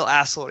be a real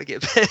asshole to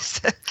get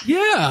pissed.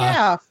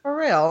 Yeah, for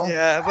real.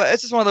 Yeah, but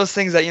it's just one of those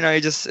things that,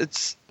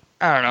 it's,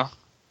 I don't know.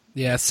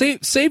 Yeah,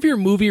 save your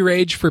movie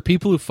rage for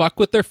people who fuck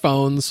with their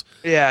phones.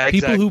 Yeah,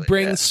 exactly. People who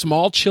bring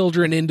small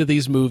children into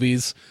these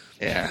movies.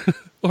 Yeah.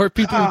 Or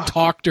people who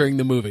talk during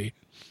the movie.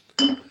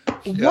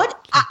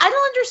 What I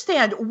don't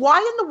understand. Why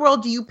in the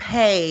world do you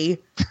pay?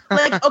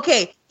 Like,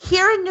 okay,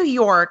 here in New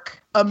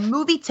York, a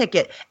movie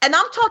ticket, and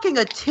I'm talking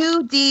a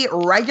 2D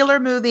regular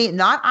movie,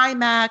 not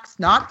IMAX,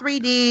 not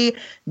 3D,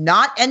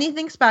 not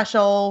anything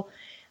special.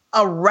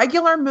 A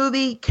regular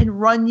movie can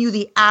run you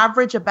the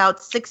average about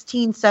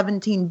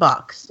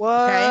 $16-17. What?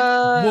 Okay?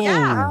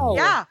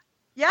 Wow.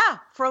 Yeah.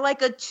 For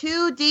like a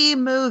 2D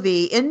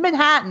movie in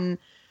Manhattan,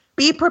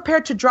 be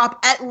prepared to drop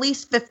at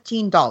least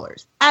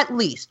 $15. At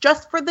least,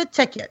 just for the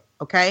ticket.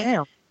 Okay.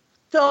 Damn.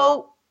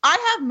 So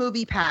I have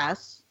Movie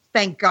Pass,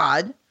 thank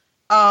God.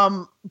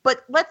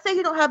 But let's say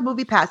you don't have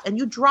Movie Pass and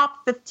you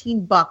drop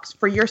 $15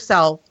 for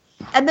yourself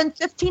and then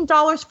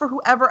 $15 for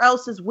whoever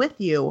else is with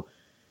you.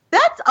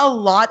 That's a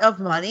lot of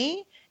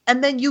money.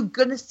 And then you're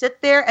going to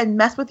sit there and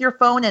mess with your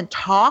phone and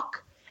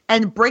talk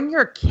and bring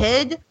your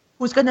kid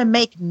who's going to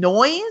make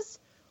noise.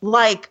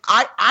 Like,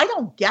 I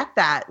don't get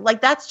that.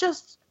 Like, that's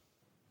just,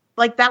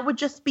 like, that would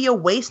just be a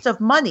waste of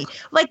money.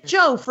 Like,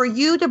 Joe, for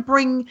you to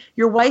bring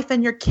your wife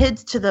and your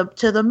kids to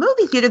the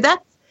movie theater,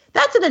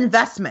 that's an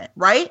investment,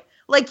 right?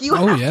 Like, you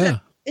have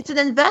to, it's an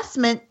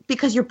investment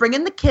because you're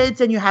bringing the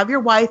kids and you have your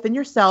wife and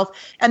yourself.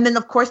 And then,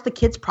 of course, the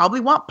kids probably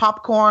want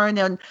popcorn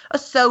and a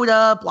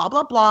soda, blah,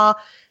 blah, blah.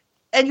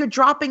 And you're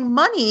dropping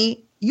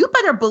money. You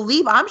better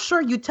believe, I'm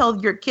sure you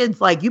tell your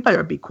kids, like, you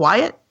better be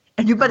quiet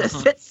and you better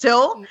sit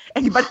still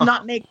and you better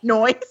not make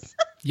noise.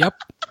 Yep.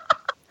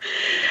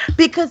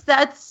 Because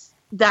that's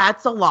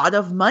a lot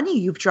of money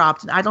you've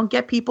dropped. And I don't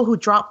get people who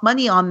drop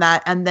money on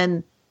that and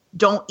then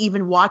don't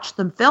even watch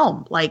them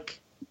film. Like,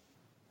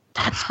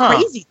 that's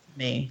crazy to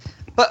me.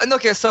 But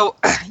okay, so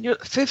you're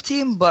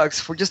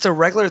 $15 for just a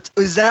regular.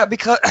 Is that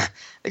because?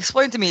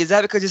 Explain to me. Is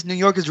that because just New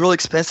York is really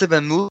expensive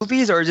in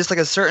movies, or just like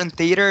a certain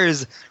theater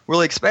is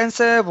really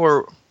expensive,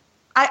 or?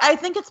 I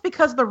think it's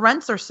because the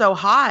rents are so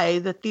high.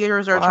 The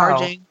theaters are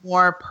charging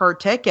more per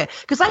ticket.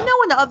 Because I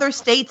know in other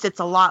states it's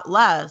a lot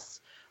less.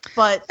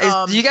 But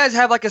do you guys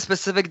have like a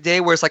specific day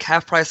where it's like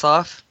half price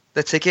off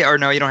the ticket, or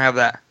no? You don't have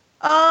that.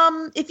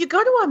 If you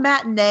go to a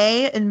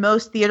matinee in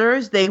most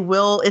theaters,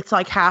 it's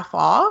like half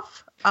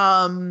off.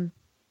 Some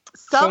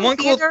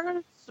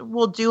theaters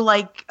will do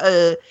like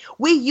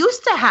we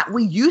used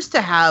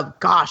to have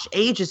gosh,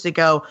 ages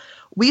ago,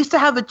 we used to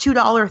have a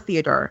 $2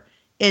 theater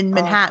in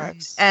Manhattan.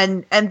 Nice.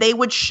 and they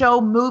would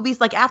show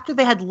movies like after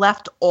they had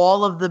left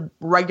all of the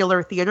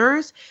regular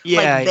theaters.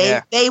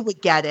 They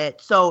would get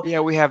it. So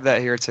yeah, we have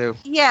that here too.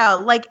 Yeah,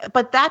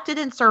 but that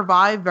didn't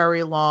survive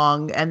very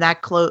long, and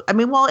that closed. I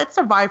mean, well, it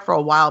survived for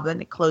a while,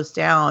 then it closed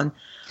down.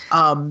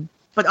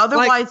 But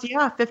otherwise,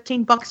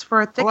 $15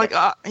 for a ticket.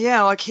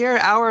 Like here,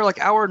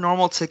 our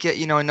normal ticket,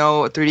 no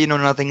 3D, no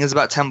nothing, is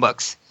about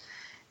 $10.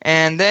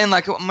 And then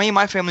like me and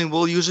my family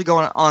will usually go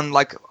on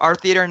like our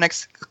theater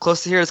next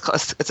close to here. It's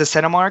a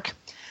Cinemark.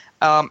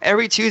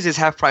 Every Tuesday is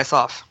half price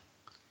off.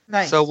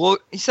 Nice. So we'll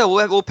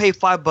pay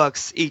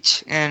 $5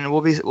 each, and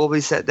we'll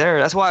be set there.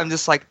 That's why I'm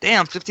just like,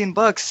 damn, $15.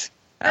 Ouch.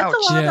 That's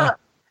a lot of.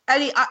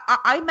 Eddie,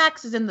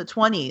 IMAX is in the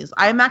 20s.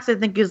 IMAX, I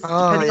think, is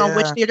depending on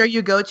which theater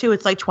you go to,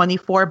 it's like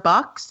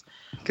 $24.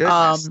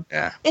 Goodness.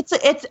 Yeah.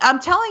 It's. I'm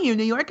telling you,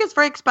 New York is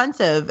very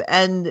expensive,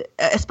 and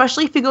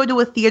especially if you go to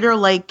a theater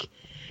like,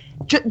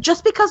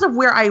 just because of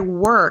where I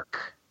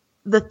work,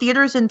 the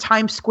theaters in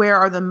Times Square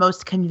are the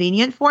most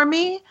convenient for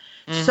me.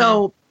 Mm-hmm.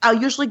 So I'll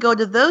usually go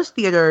to those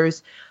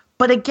theaters.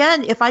 But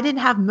again, if I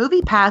didn't have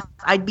Movie Pass,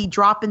 I'd be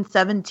dropping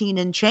 17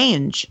 and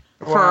change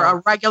for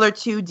a regular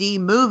 2D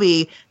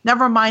movie.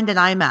 Never mind an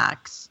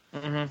IMAX.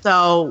 Mm-hmm.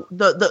 So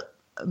the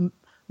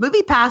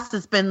Movie Pass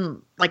has been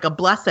like a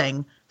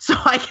blessing. So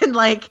I can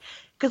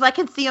because I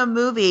can see a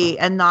movie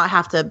and not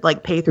have to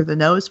pay through the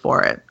nose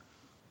for it.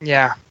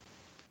 Yeah.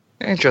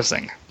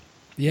 Interesting.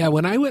 Yeah,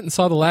 when I went and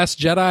saw The Last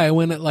Jedi, I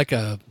went at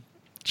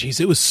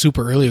it was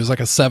super early. It was like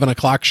a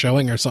 7:00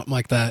 showing or something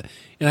like that.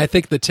 And I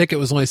think the ticket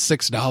was only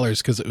 $6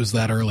 because it was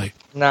that early.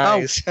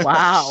 Nice. Oh,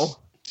 wow.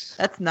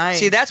 That's nice.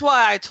 See, that's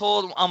why I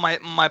told on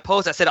my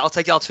post, I said, I'll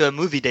take y'all to a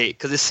movie date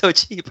because it's so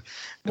cheap.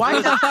 Why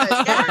not?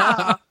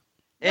 Yeah.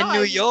 In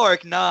New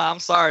York, I'm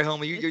sorry,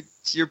 homie.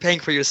 You're paying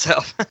for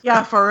yourself.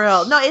 Yeah, for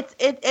real. No,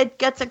 it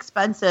gets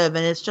expensive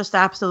and it's just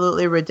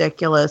absolutely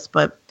ridiculous.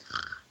 But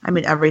I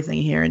mean,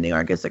 everything here in New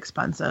York is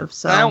expensive.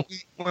 So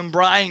when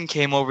Brian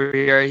came over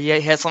here, he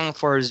had something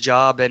for his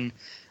job, and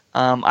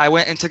I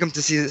went and took him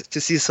to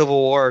see Civil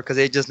War because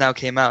it just now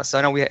came out. So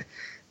I know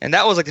and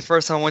that was like the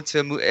first time I went to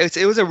a movie.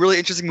 It was a really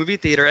interesting movie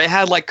theater. It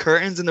had like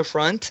curtains in the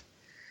front,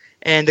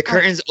 and the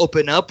curtains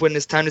open up when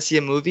it's time to see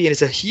a movie, and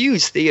it's a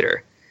huge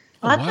theater.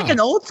 Well, that's like an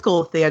old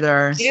school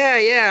theater.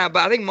 Yeah, but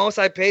I think most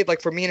I paid,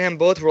 like for me and him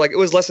both, were it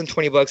was less than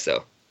 $20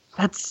 though.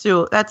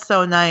 That's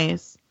so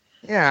nice.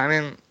 Yeah, I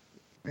mean,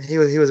 he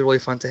was really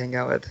fun to hang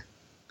out with.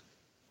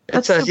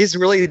 He's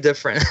really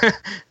different.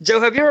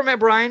 Joe, have you ever met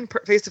Brian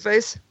face to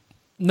face?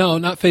 No,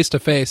 not face to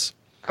face.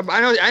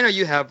 I know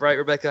you have, right,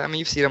 Rebecca? I mean,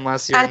 you've seen him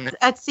last year.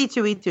 At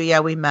C2E2,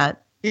 yeah, we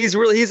met. He's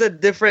a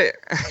different.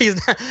 He's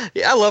not.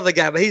 Yeah, I love the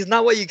guy, but he's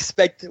not what you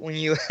expect when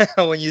you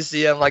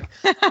see him. Like,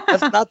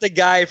 that's not the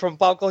guy from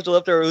Pop Culture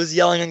Lifter who's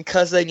yelling and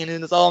cussing and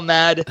is all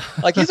mad.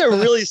 Like, he's a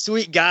really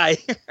sweet guy.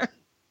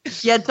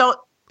 Yeah, don't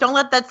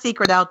let that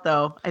secret out,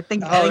 though. I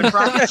think Brian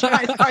tries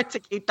hard to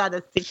keep that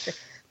a secret.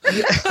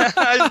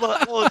 I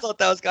always thought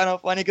that was kind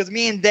of funny because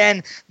me and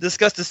Dan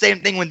discussed the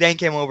same thing when Dan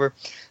came over.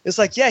 It's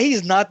like, yeah,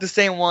 he's not the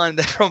same one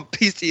from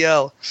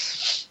PCL.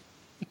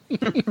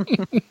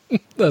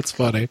 That's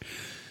funny.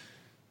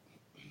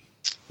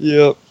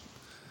 Yep.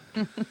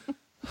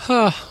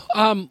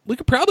 We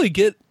could probably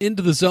get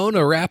into the zone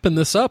of wrapping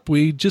this up.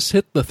 We just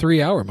hit the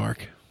 3-hour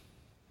mark.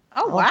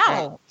 Oh,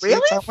 wow.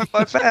 Really? That went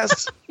by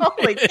fast.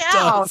 Holy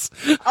cow.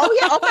 Oh,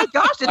 yeah. Oh, my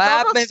gosh. It's what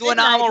happens when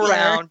I'm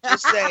around?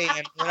 Just saying.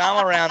 When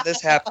I'm around,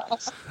 this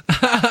happens.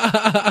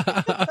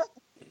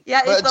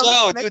 Yeah, but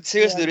Joe, dude,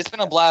 seriously, dude, it's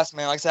been a blast,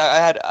 man. Like I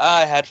said,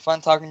 I had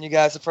fun talking to you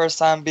guys the first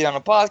time being on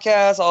a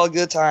podcast. All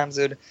good times,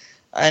 dude.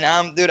 And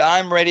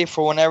I'm ready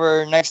for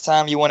whenever next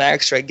time you want an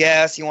extra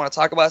guest, you want to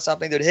talk about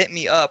something, dude, hit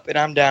me up, and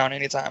I'm down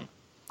anytime.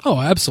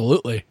 Oh,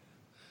 absolutely.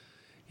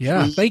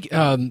 Yeah, thank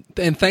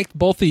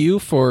both of you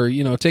for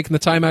taking the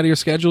time out of your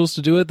schedules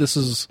to do it. This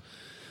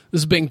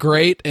has been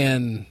great,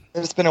 and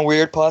it's been a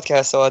weird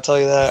podcast, so I'll tell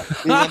you that.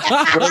 We went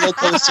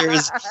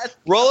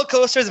roller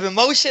coasters of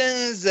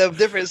emotions, of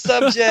different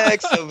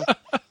subjects.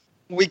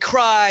 We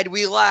cried,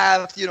 we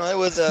laughed. It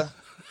was a.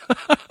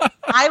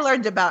 I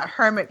learned about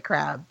hermit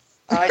crabs.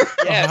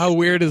 Yes. How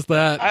weird is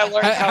that? I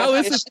learned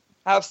how fish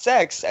have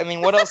sex. I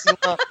mean, what else?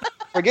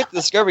 Forget the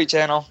Discovery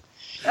Channel.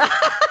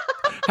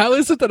 How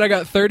is it that I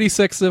got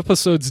 36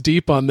 episodes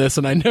deep on this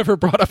and I never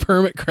brought up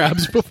hermit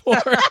crabs before?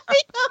 I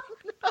don't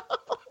know.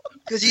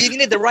 Because you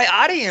needed the right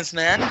audience,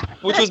 man,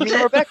 which was me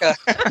and Rebecca.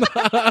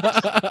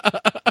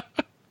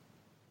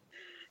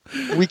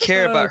 We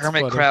care about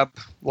hermit crab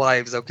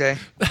lives, okay?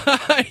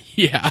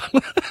 Yeah.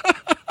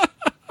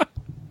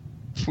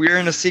 We're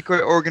in a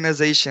secret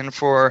organization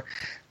for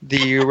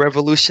the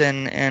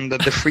revolution and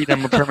the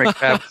freedom of hermit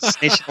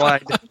crabs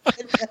nationwide.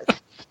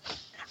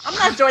 I'm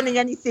not joining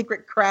any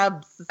secret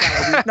crab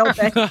society. No,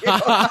 thank you.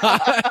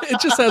 It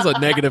just has a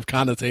negative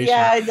connotation.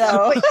 Yeah, I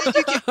know.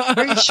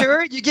 Are you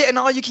sure? You get an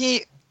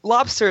all-you-can-eat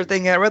lobster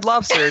thing at Red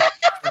Lobster.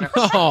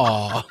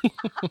 Oh.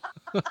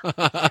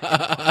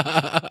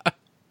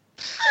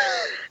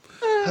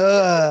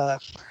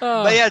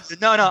 But yeah,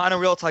 no, on a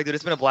real talk, dude,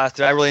 it's been a blast,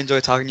 dude. I really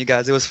enjoyed talking to you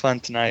guys. It was fun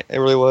tonight. It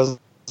really was.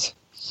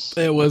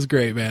 It was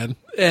great, man.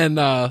 And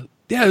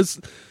it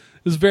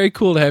was very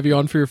cool to have you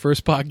on for your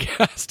first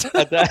podcast.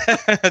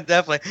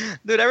 Definitely.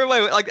 Dude,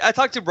 everybody, like, I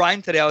talked to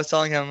Brian today. I was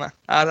telling him,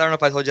 I don't know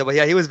if I told you, but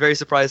yeah, he was very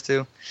surprised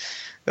too.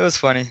 It was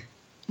funny.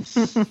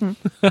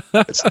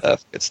 Good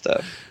stuff.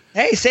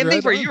 Hey, same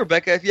thing for you,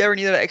 Rebecca. If you ever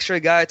need an extra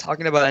guy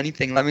talking about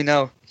anything, let me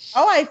know.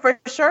 Oh, I for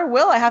sure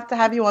will. I have to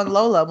have you on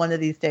Lola one of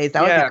these days.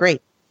 That would be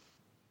great.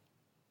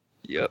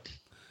 Yep.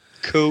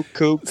 Cool.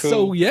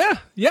 So, yeah,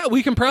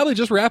 we can probably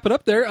just wrap it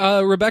up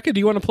there. Rebecca, do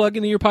you want to plug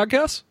into your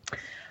podcast?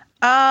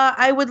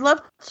 I would love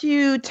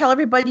to tell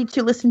everybody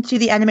to listen to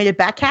the animated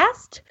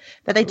Backcast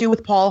that I do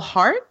with Paul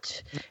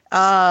Hart.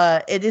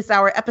 It is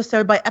our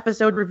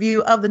episode-by-episode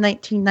review of the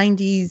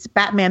 1990s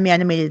Batman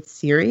animated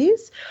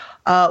series.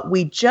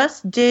 We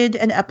just did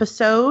an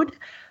episode,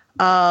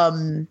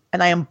 and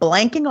I am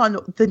blanking on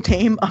the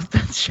name of the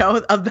show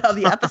of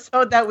the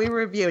episode that we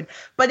reviewed,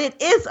 but it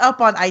is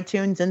up on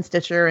iTunes and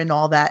Stitcher and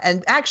all that.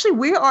 And actually,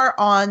 we're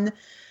on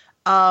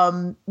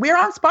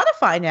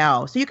Spotify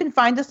now, so you can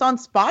find us on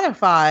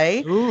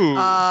Spotify. Ooh, awesome.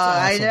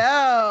 I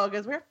know,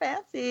 because we're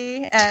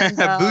fancy and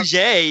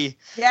bougie.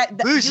 Yeah,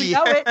 bougie. You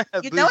know it.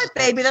 You know it,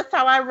 baby. That's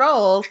how I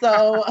roll.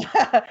 So,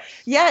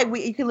 yeah,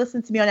 you can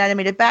listen to me on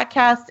Animated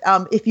Backcast.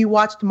 If you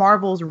watched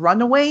Marvel's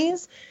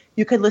Runaways,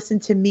 you could listen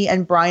to me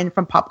and Brian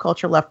from Pop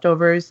Culture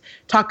Leftovers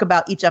talk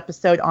about each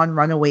episode on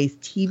Runaways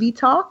TV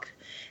Talk.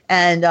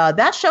 And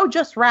that show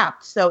just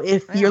wrapped. So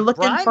if you're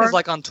looking Brian for... is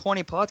like on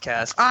 20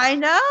 podcasts. I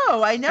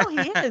know he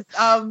is.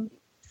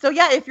 So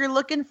yeah, if you're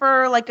looking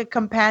for like a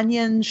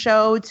companion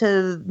show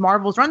to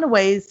Marvel's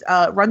Runaways,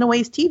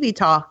 Runaways TV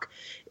Talk,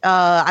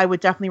 I would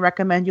definitely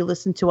recommend you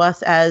listen to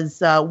us,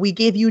 as we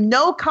gave you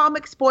no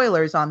comic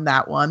spoilers on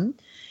that one.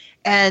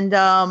 And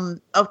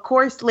of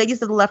course,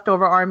 Ladies of the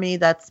Leftover Army,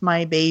 that's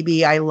my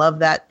baby. I love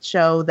that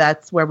show.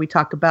 That's where we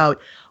talk about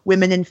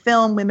women in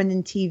film, women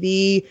in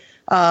TV.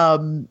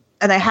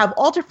 And I have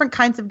all different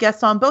kinds of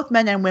guests on, both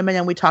men and women,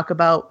 and we talk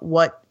about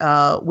what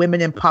women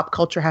in pop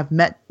culture have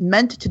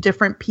meant to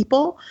different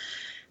people.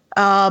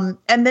 And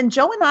then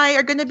Joe and I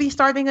are going to be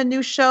starting a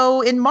new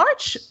show in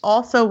March,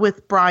 also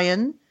with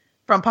Brian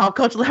from Pop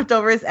Culture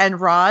Leftovers and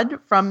Rod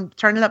from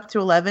Turn It Up to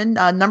 11,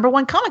 Number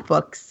One Comic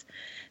Books.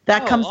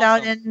 That comes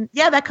out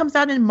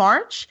in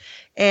March,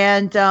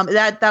 and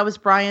that was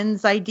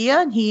Brian's idea,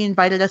 and he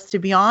invited us to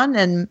be on,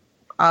 and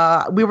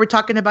we were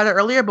talking about it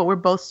earlier, but we're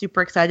both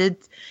super excited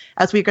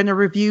as we're going to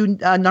review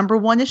number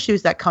one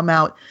issues that come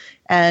out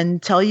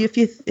and tell you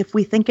if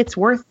we think it's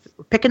worth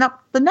picking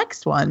up the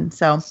next one.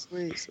 So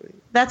sweet.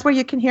 That's where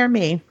you can hear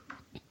me.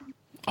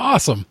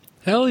 Awesome.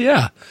 Hell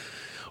yeah.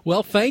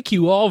 Well, thank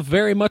you all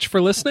very much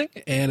for listening.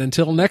 And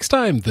until next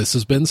time, this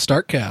has been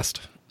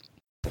Startcast.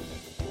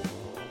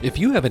 If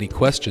you have any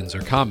questions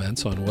or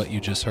comments on what you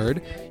just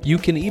heard, you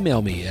can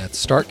email me at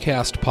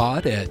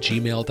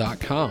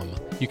startcastpod@gmail.com.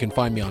 You can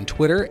find me on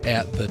Twitter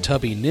at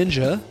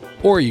 @thetubbyninja,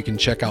 or you can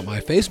check out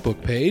my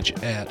Facebook page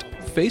at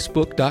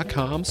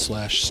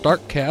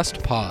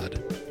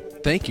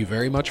facebook.com/startcastpod. Thank you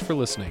very much for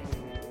listening.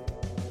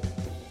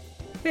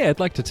 Hey, I'd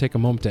like to take a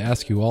moment to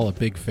ask you all a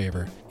big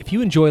favor. If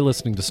you enjoy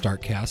listening to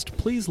StartCast,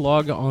 please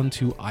log on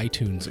to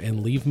iTunes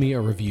and leave me a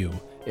review.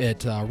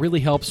 It really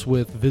helps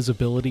with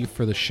visibility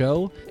for the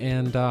show,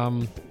 and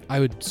I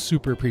would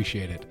super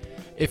appreciate it.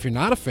 If you're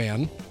not a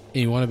fan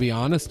and you want to be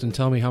honest and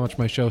tell me how much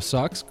my show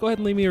sucks, go ahead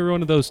and leave me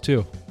one of those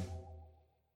too.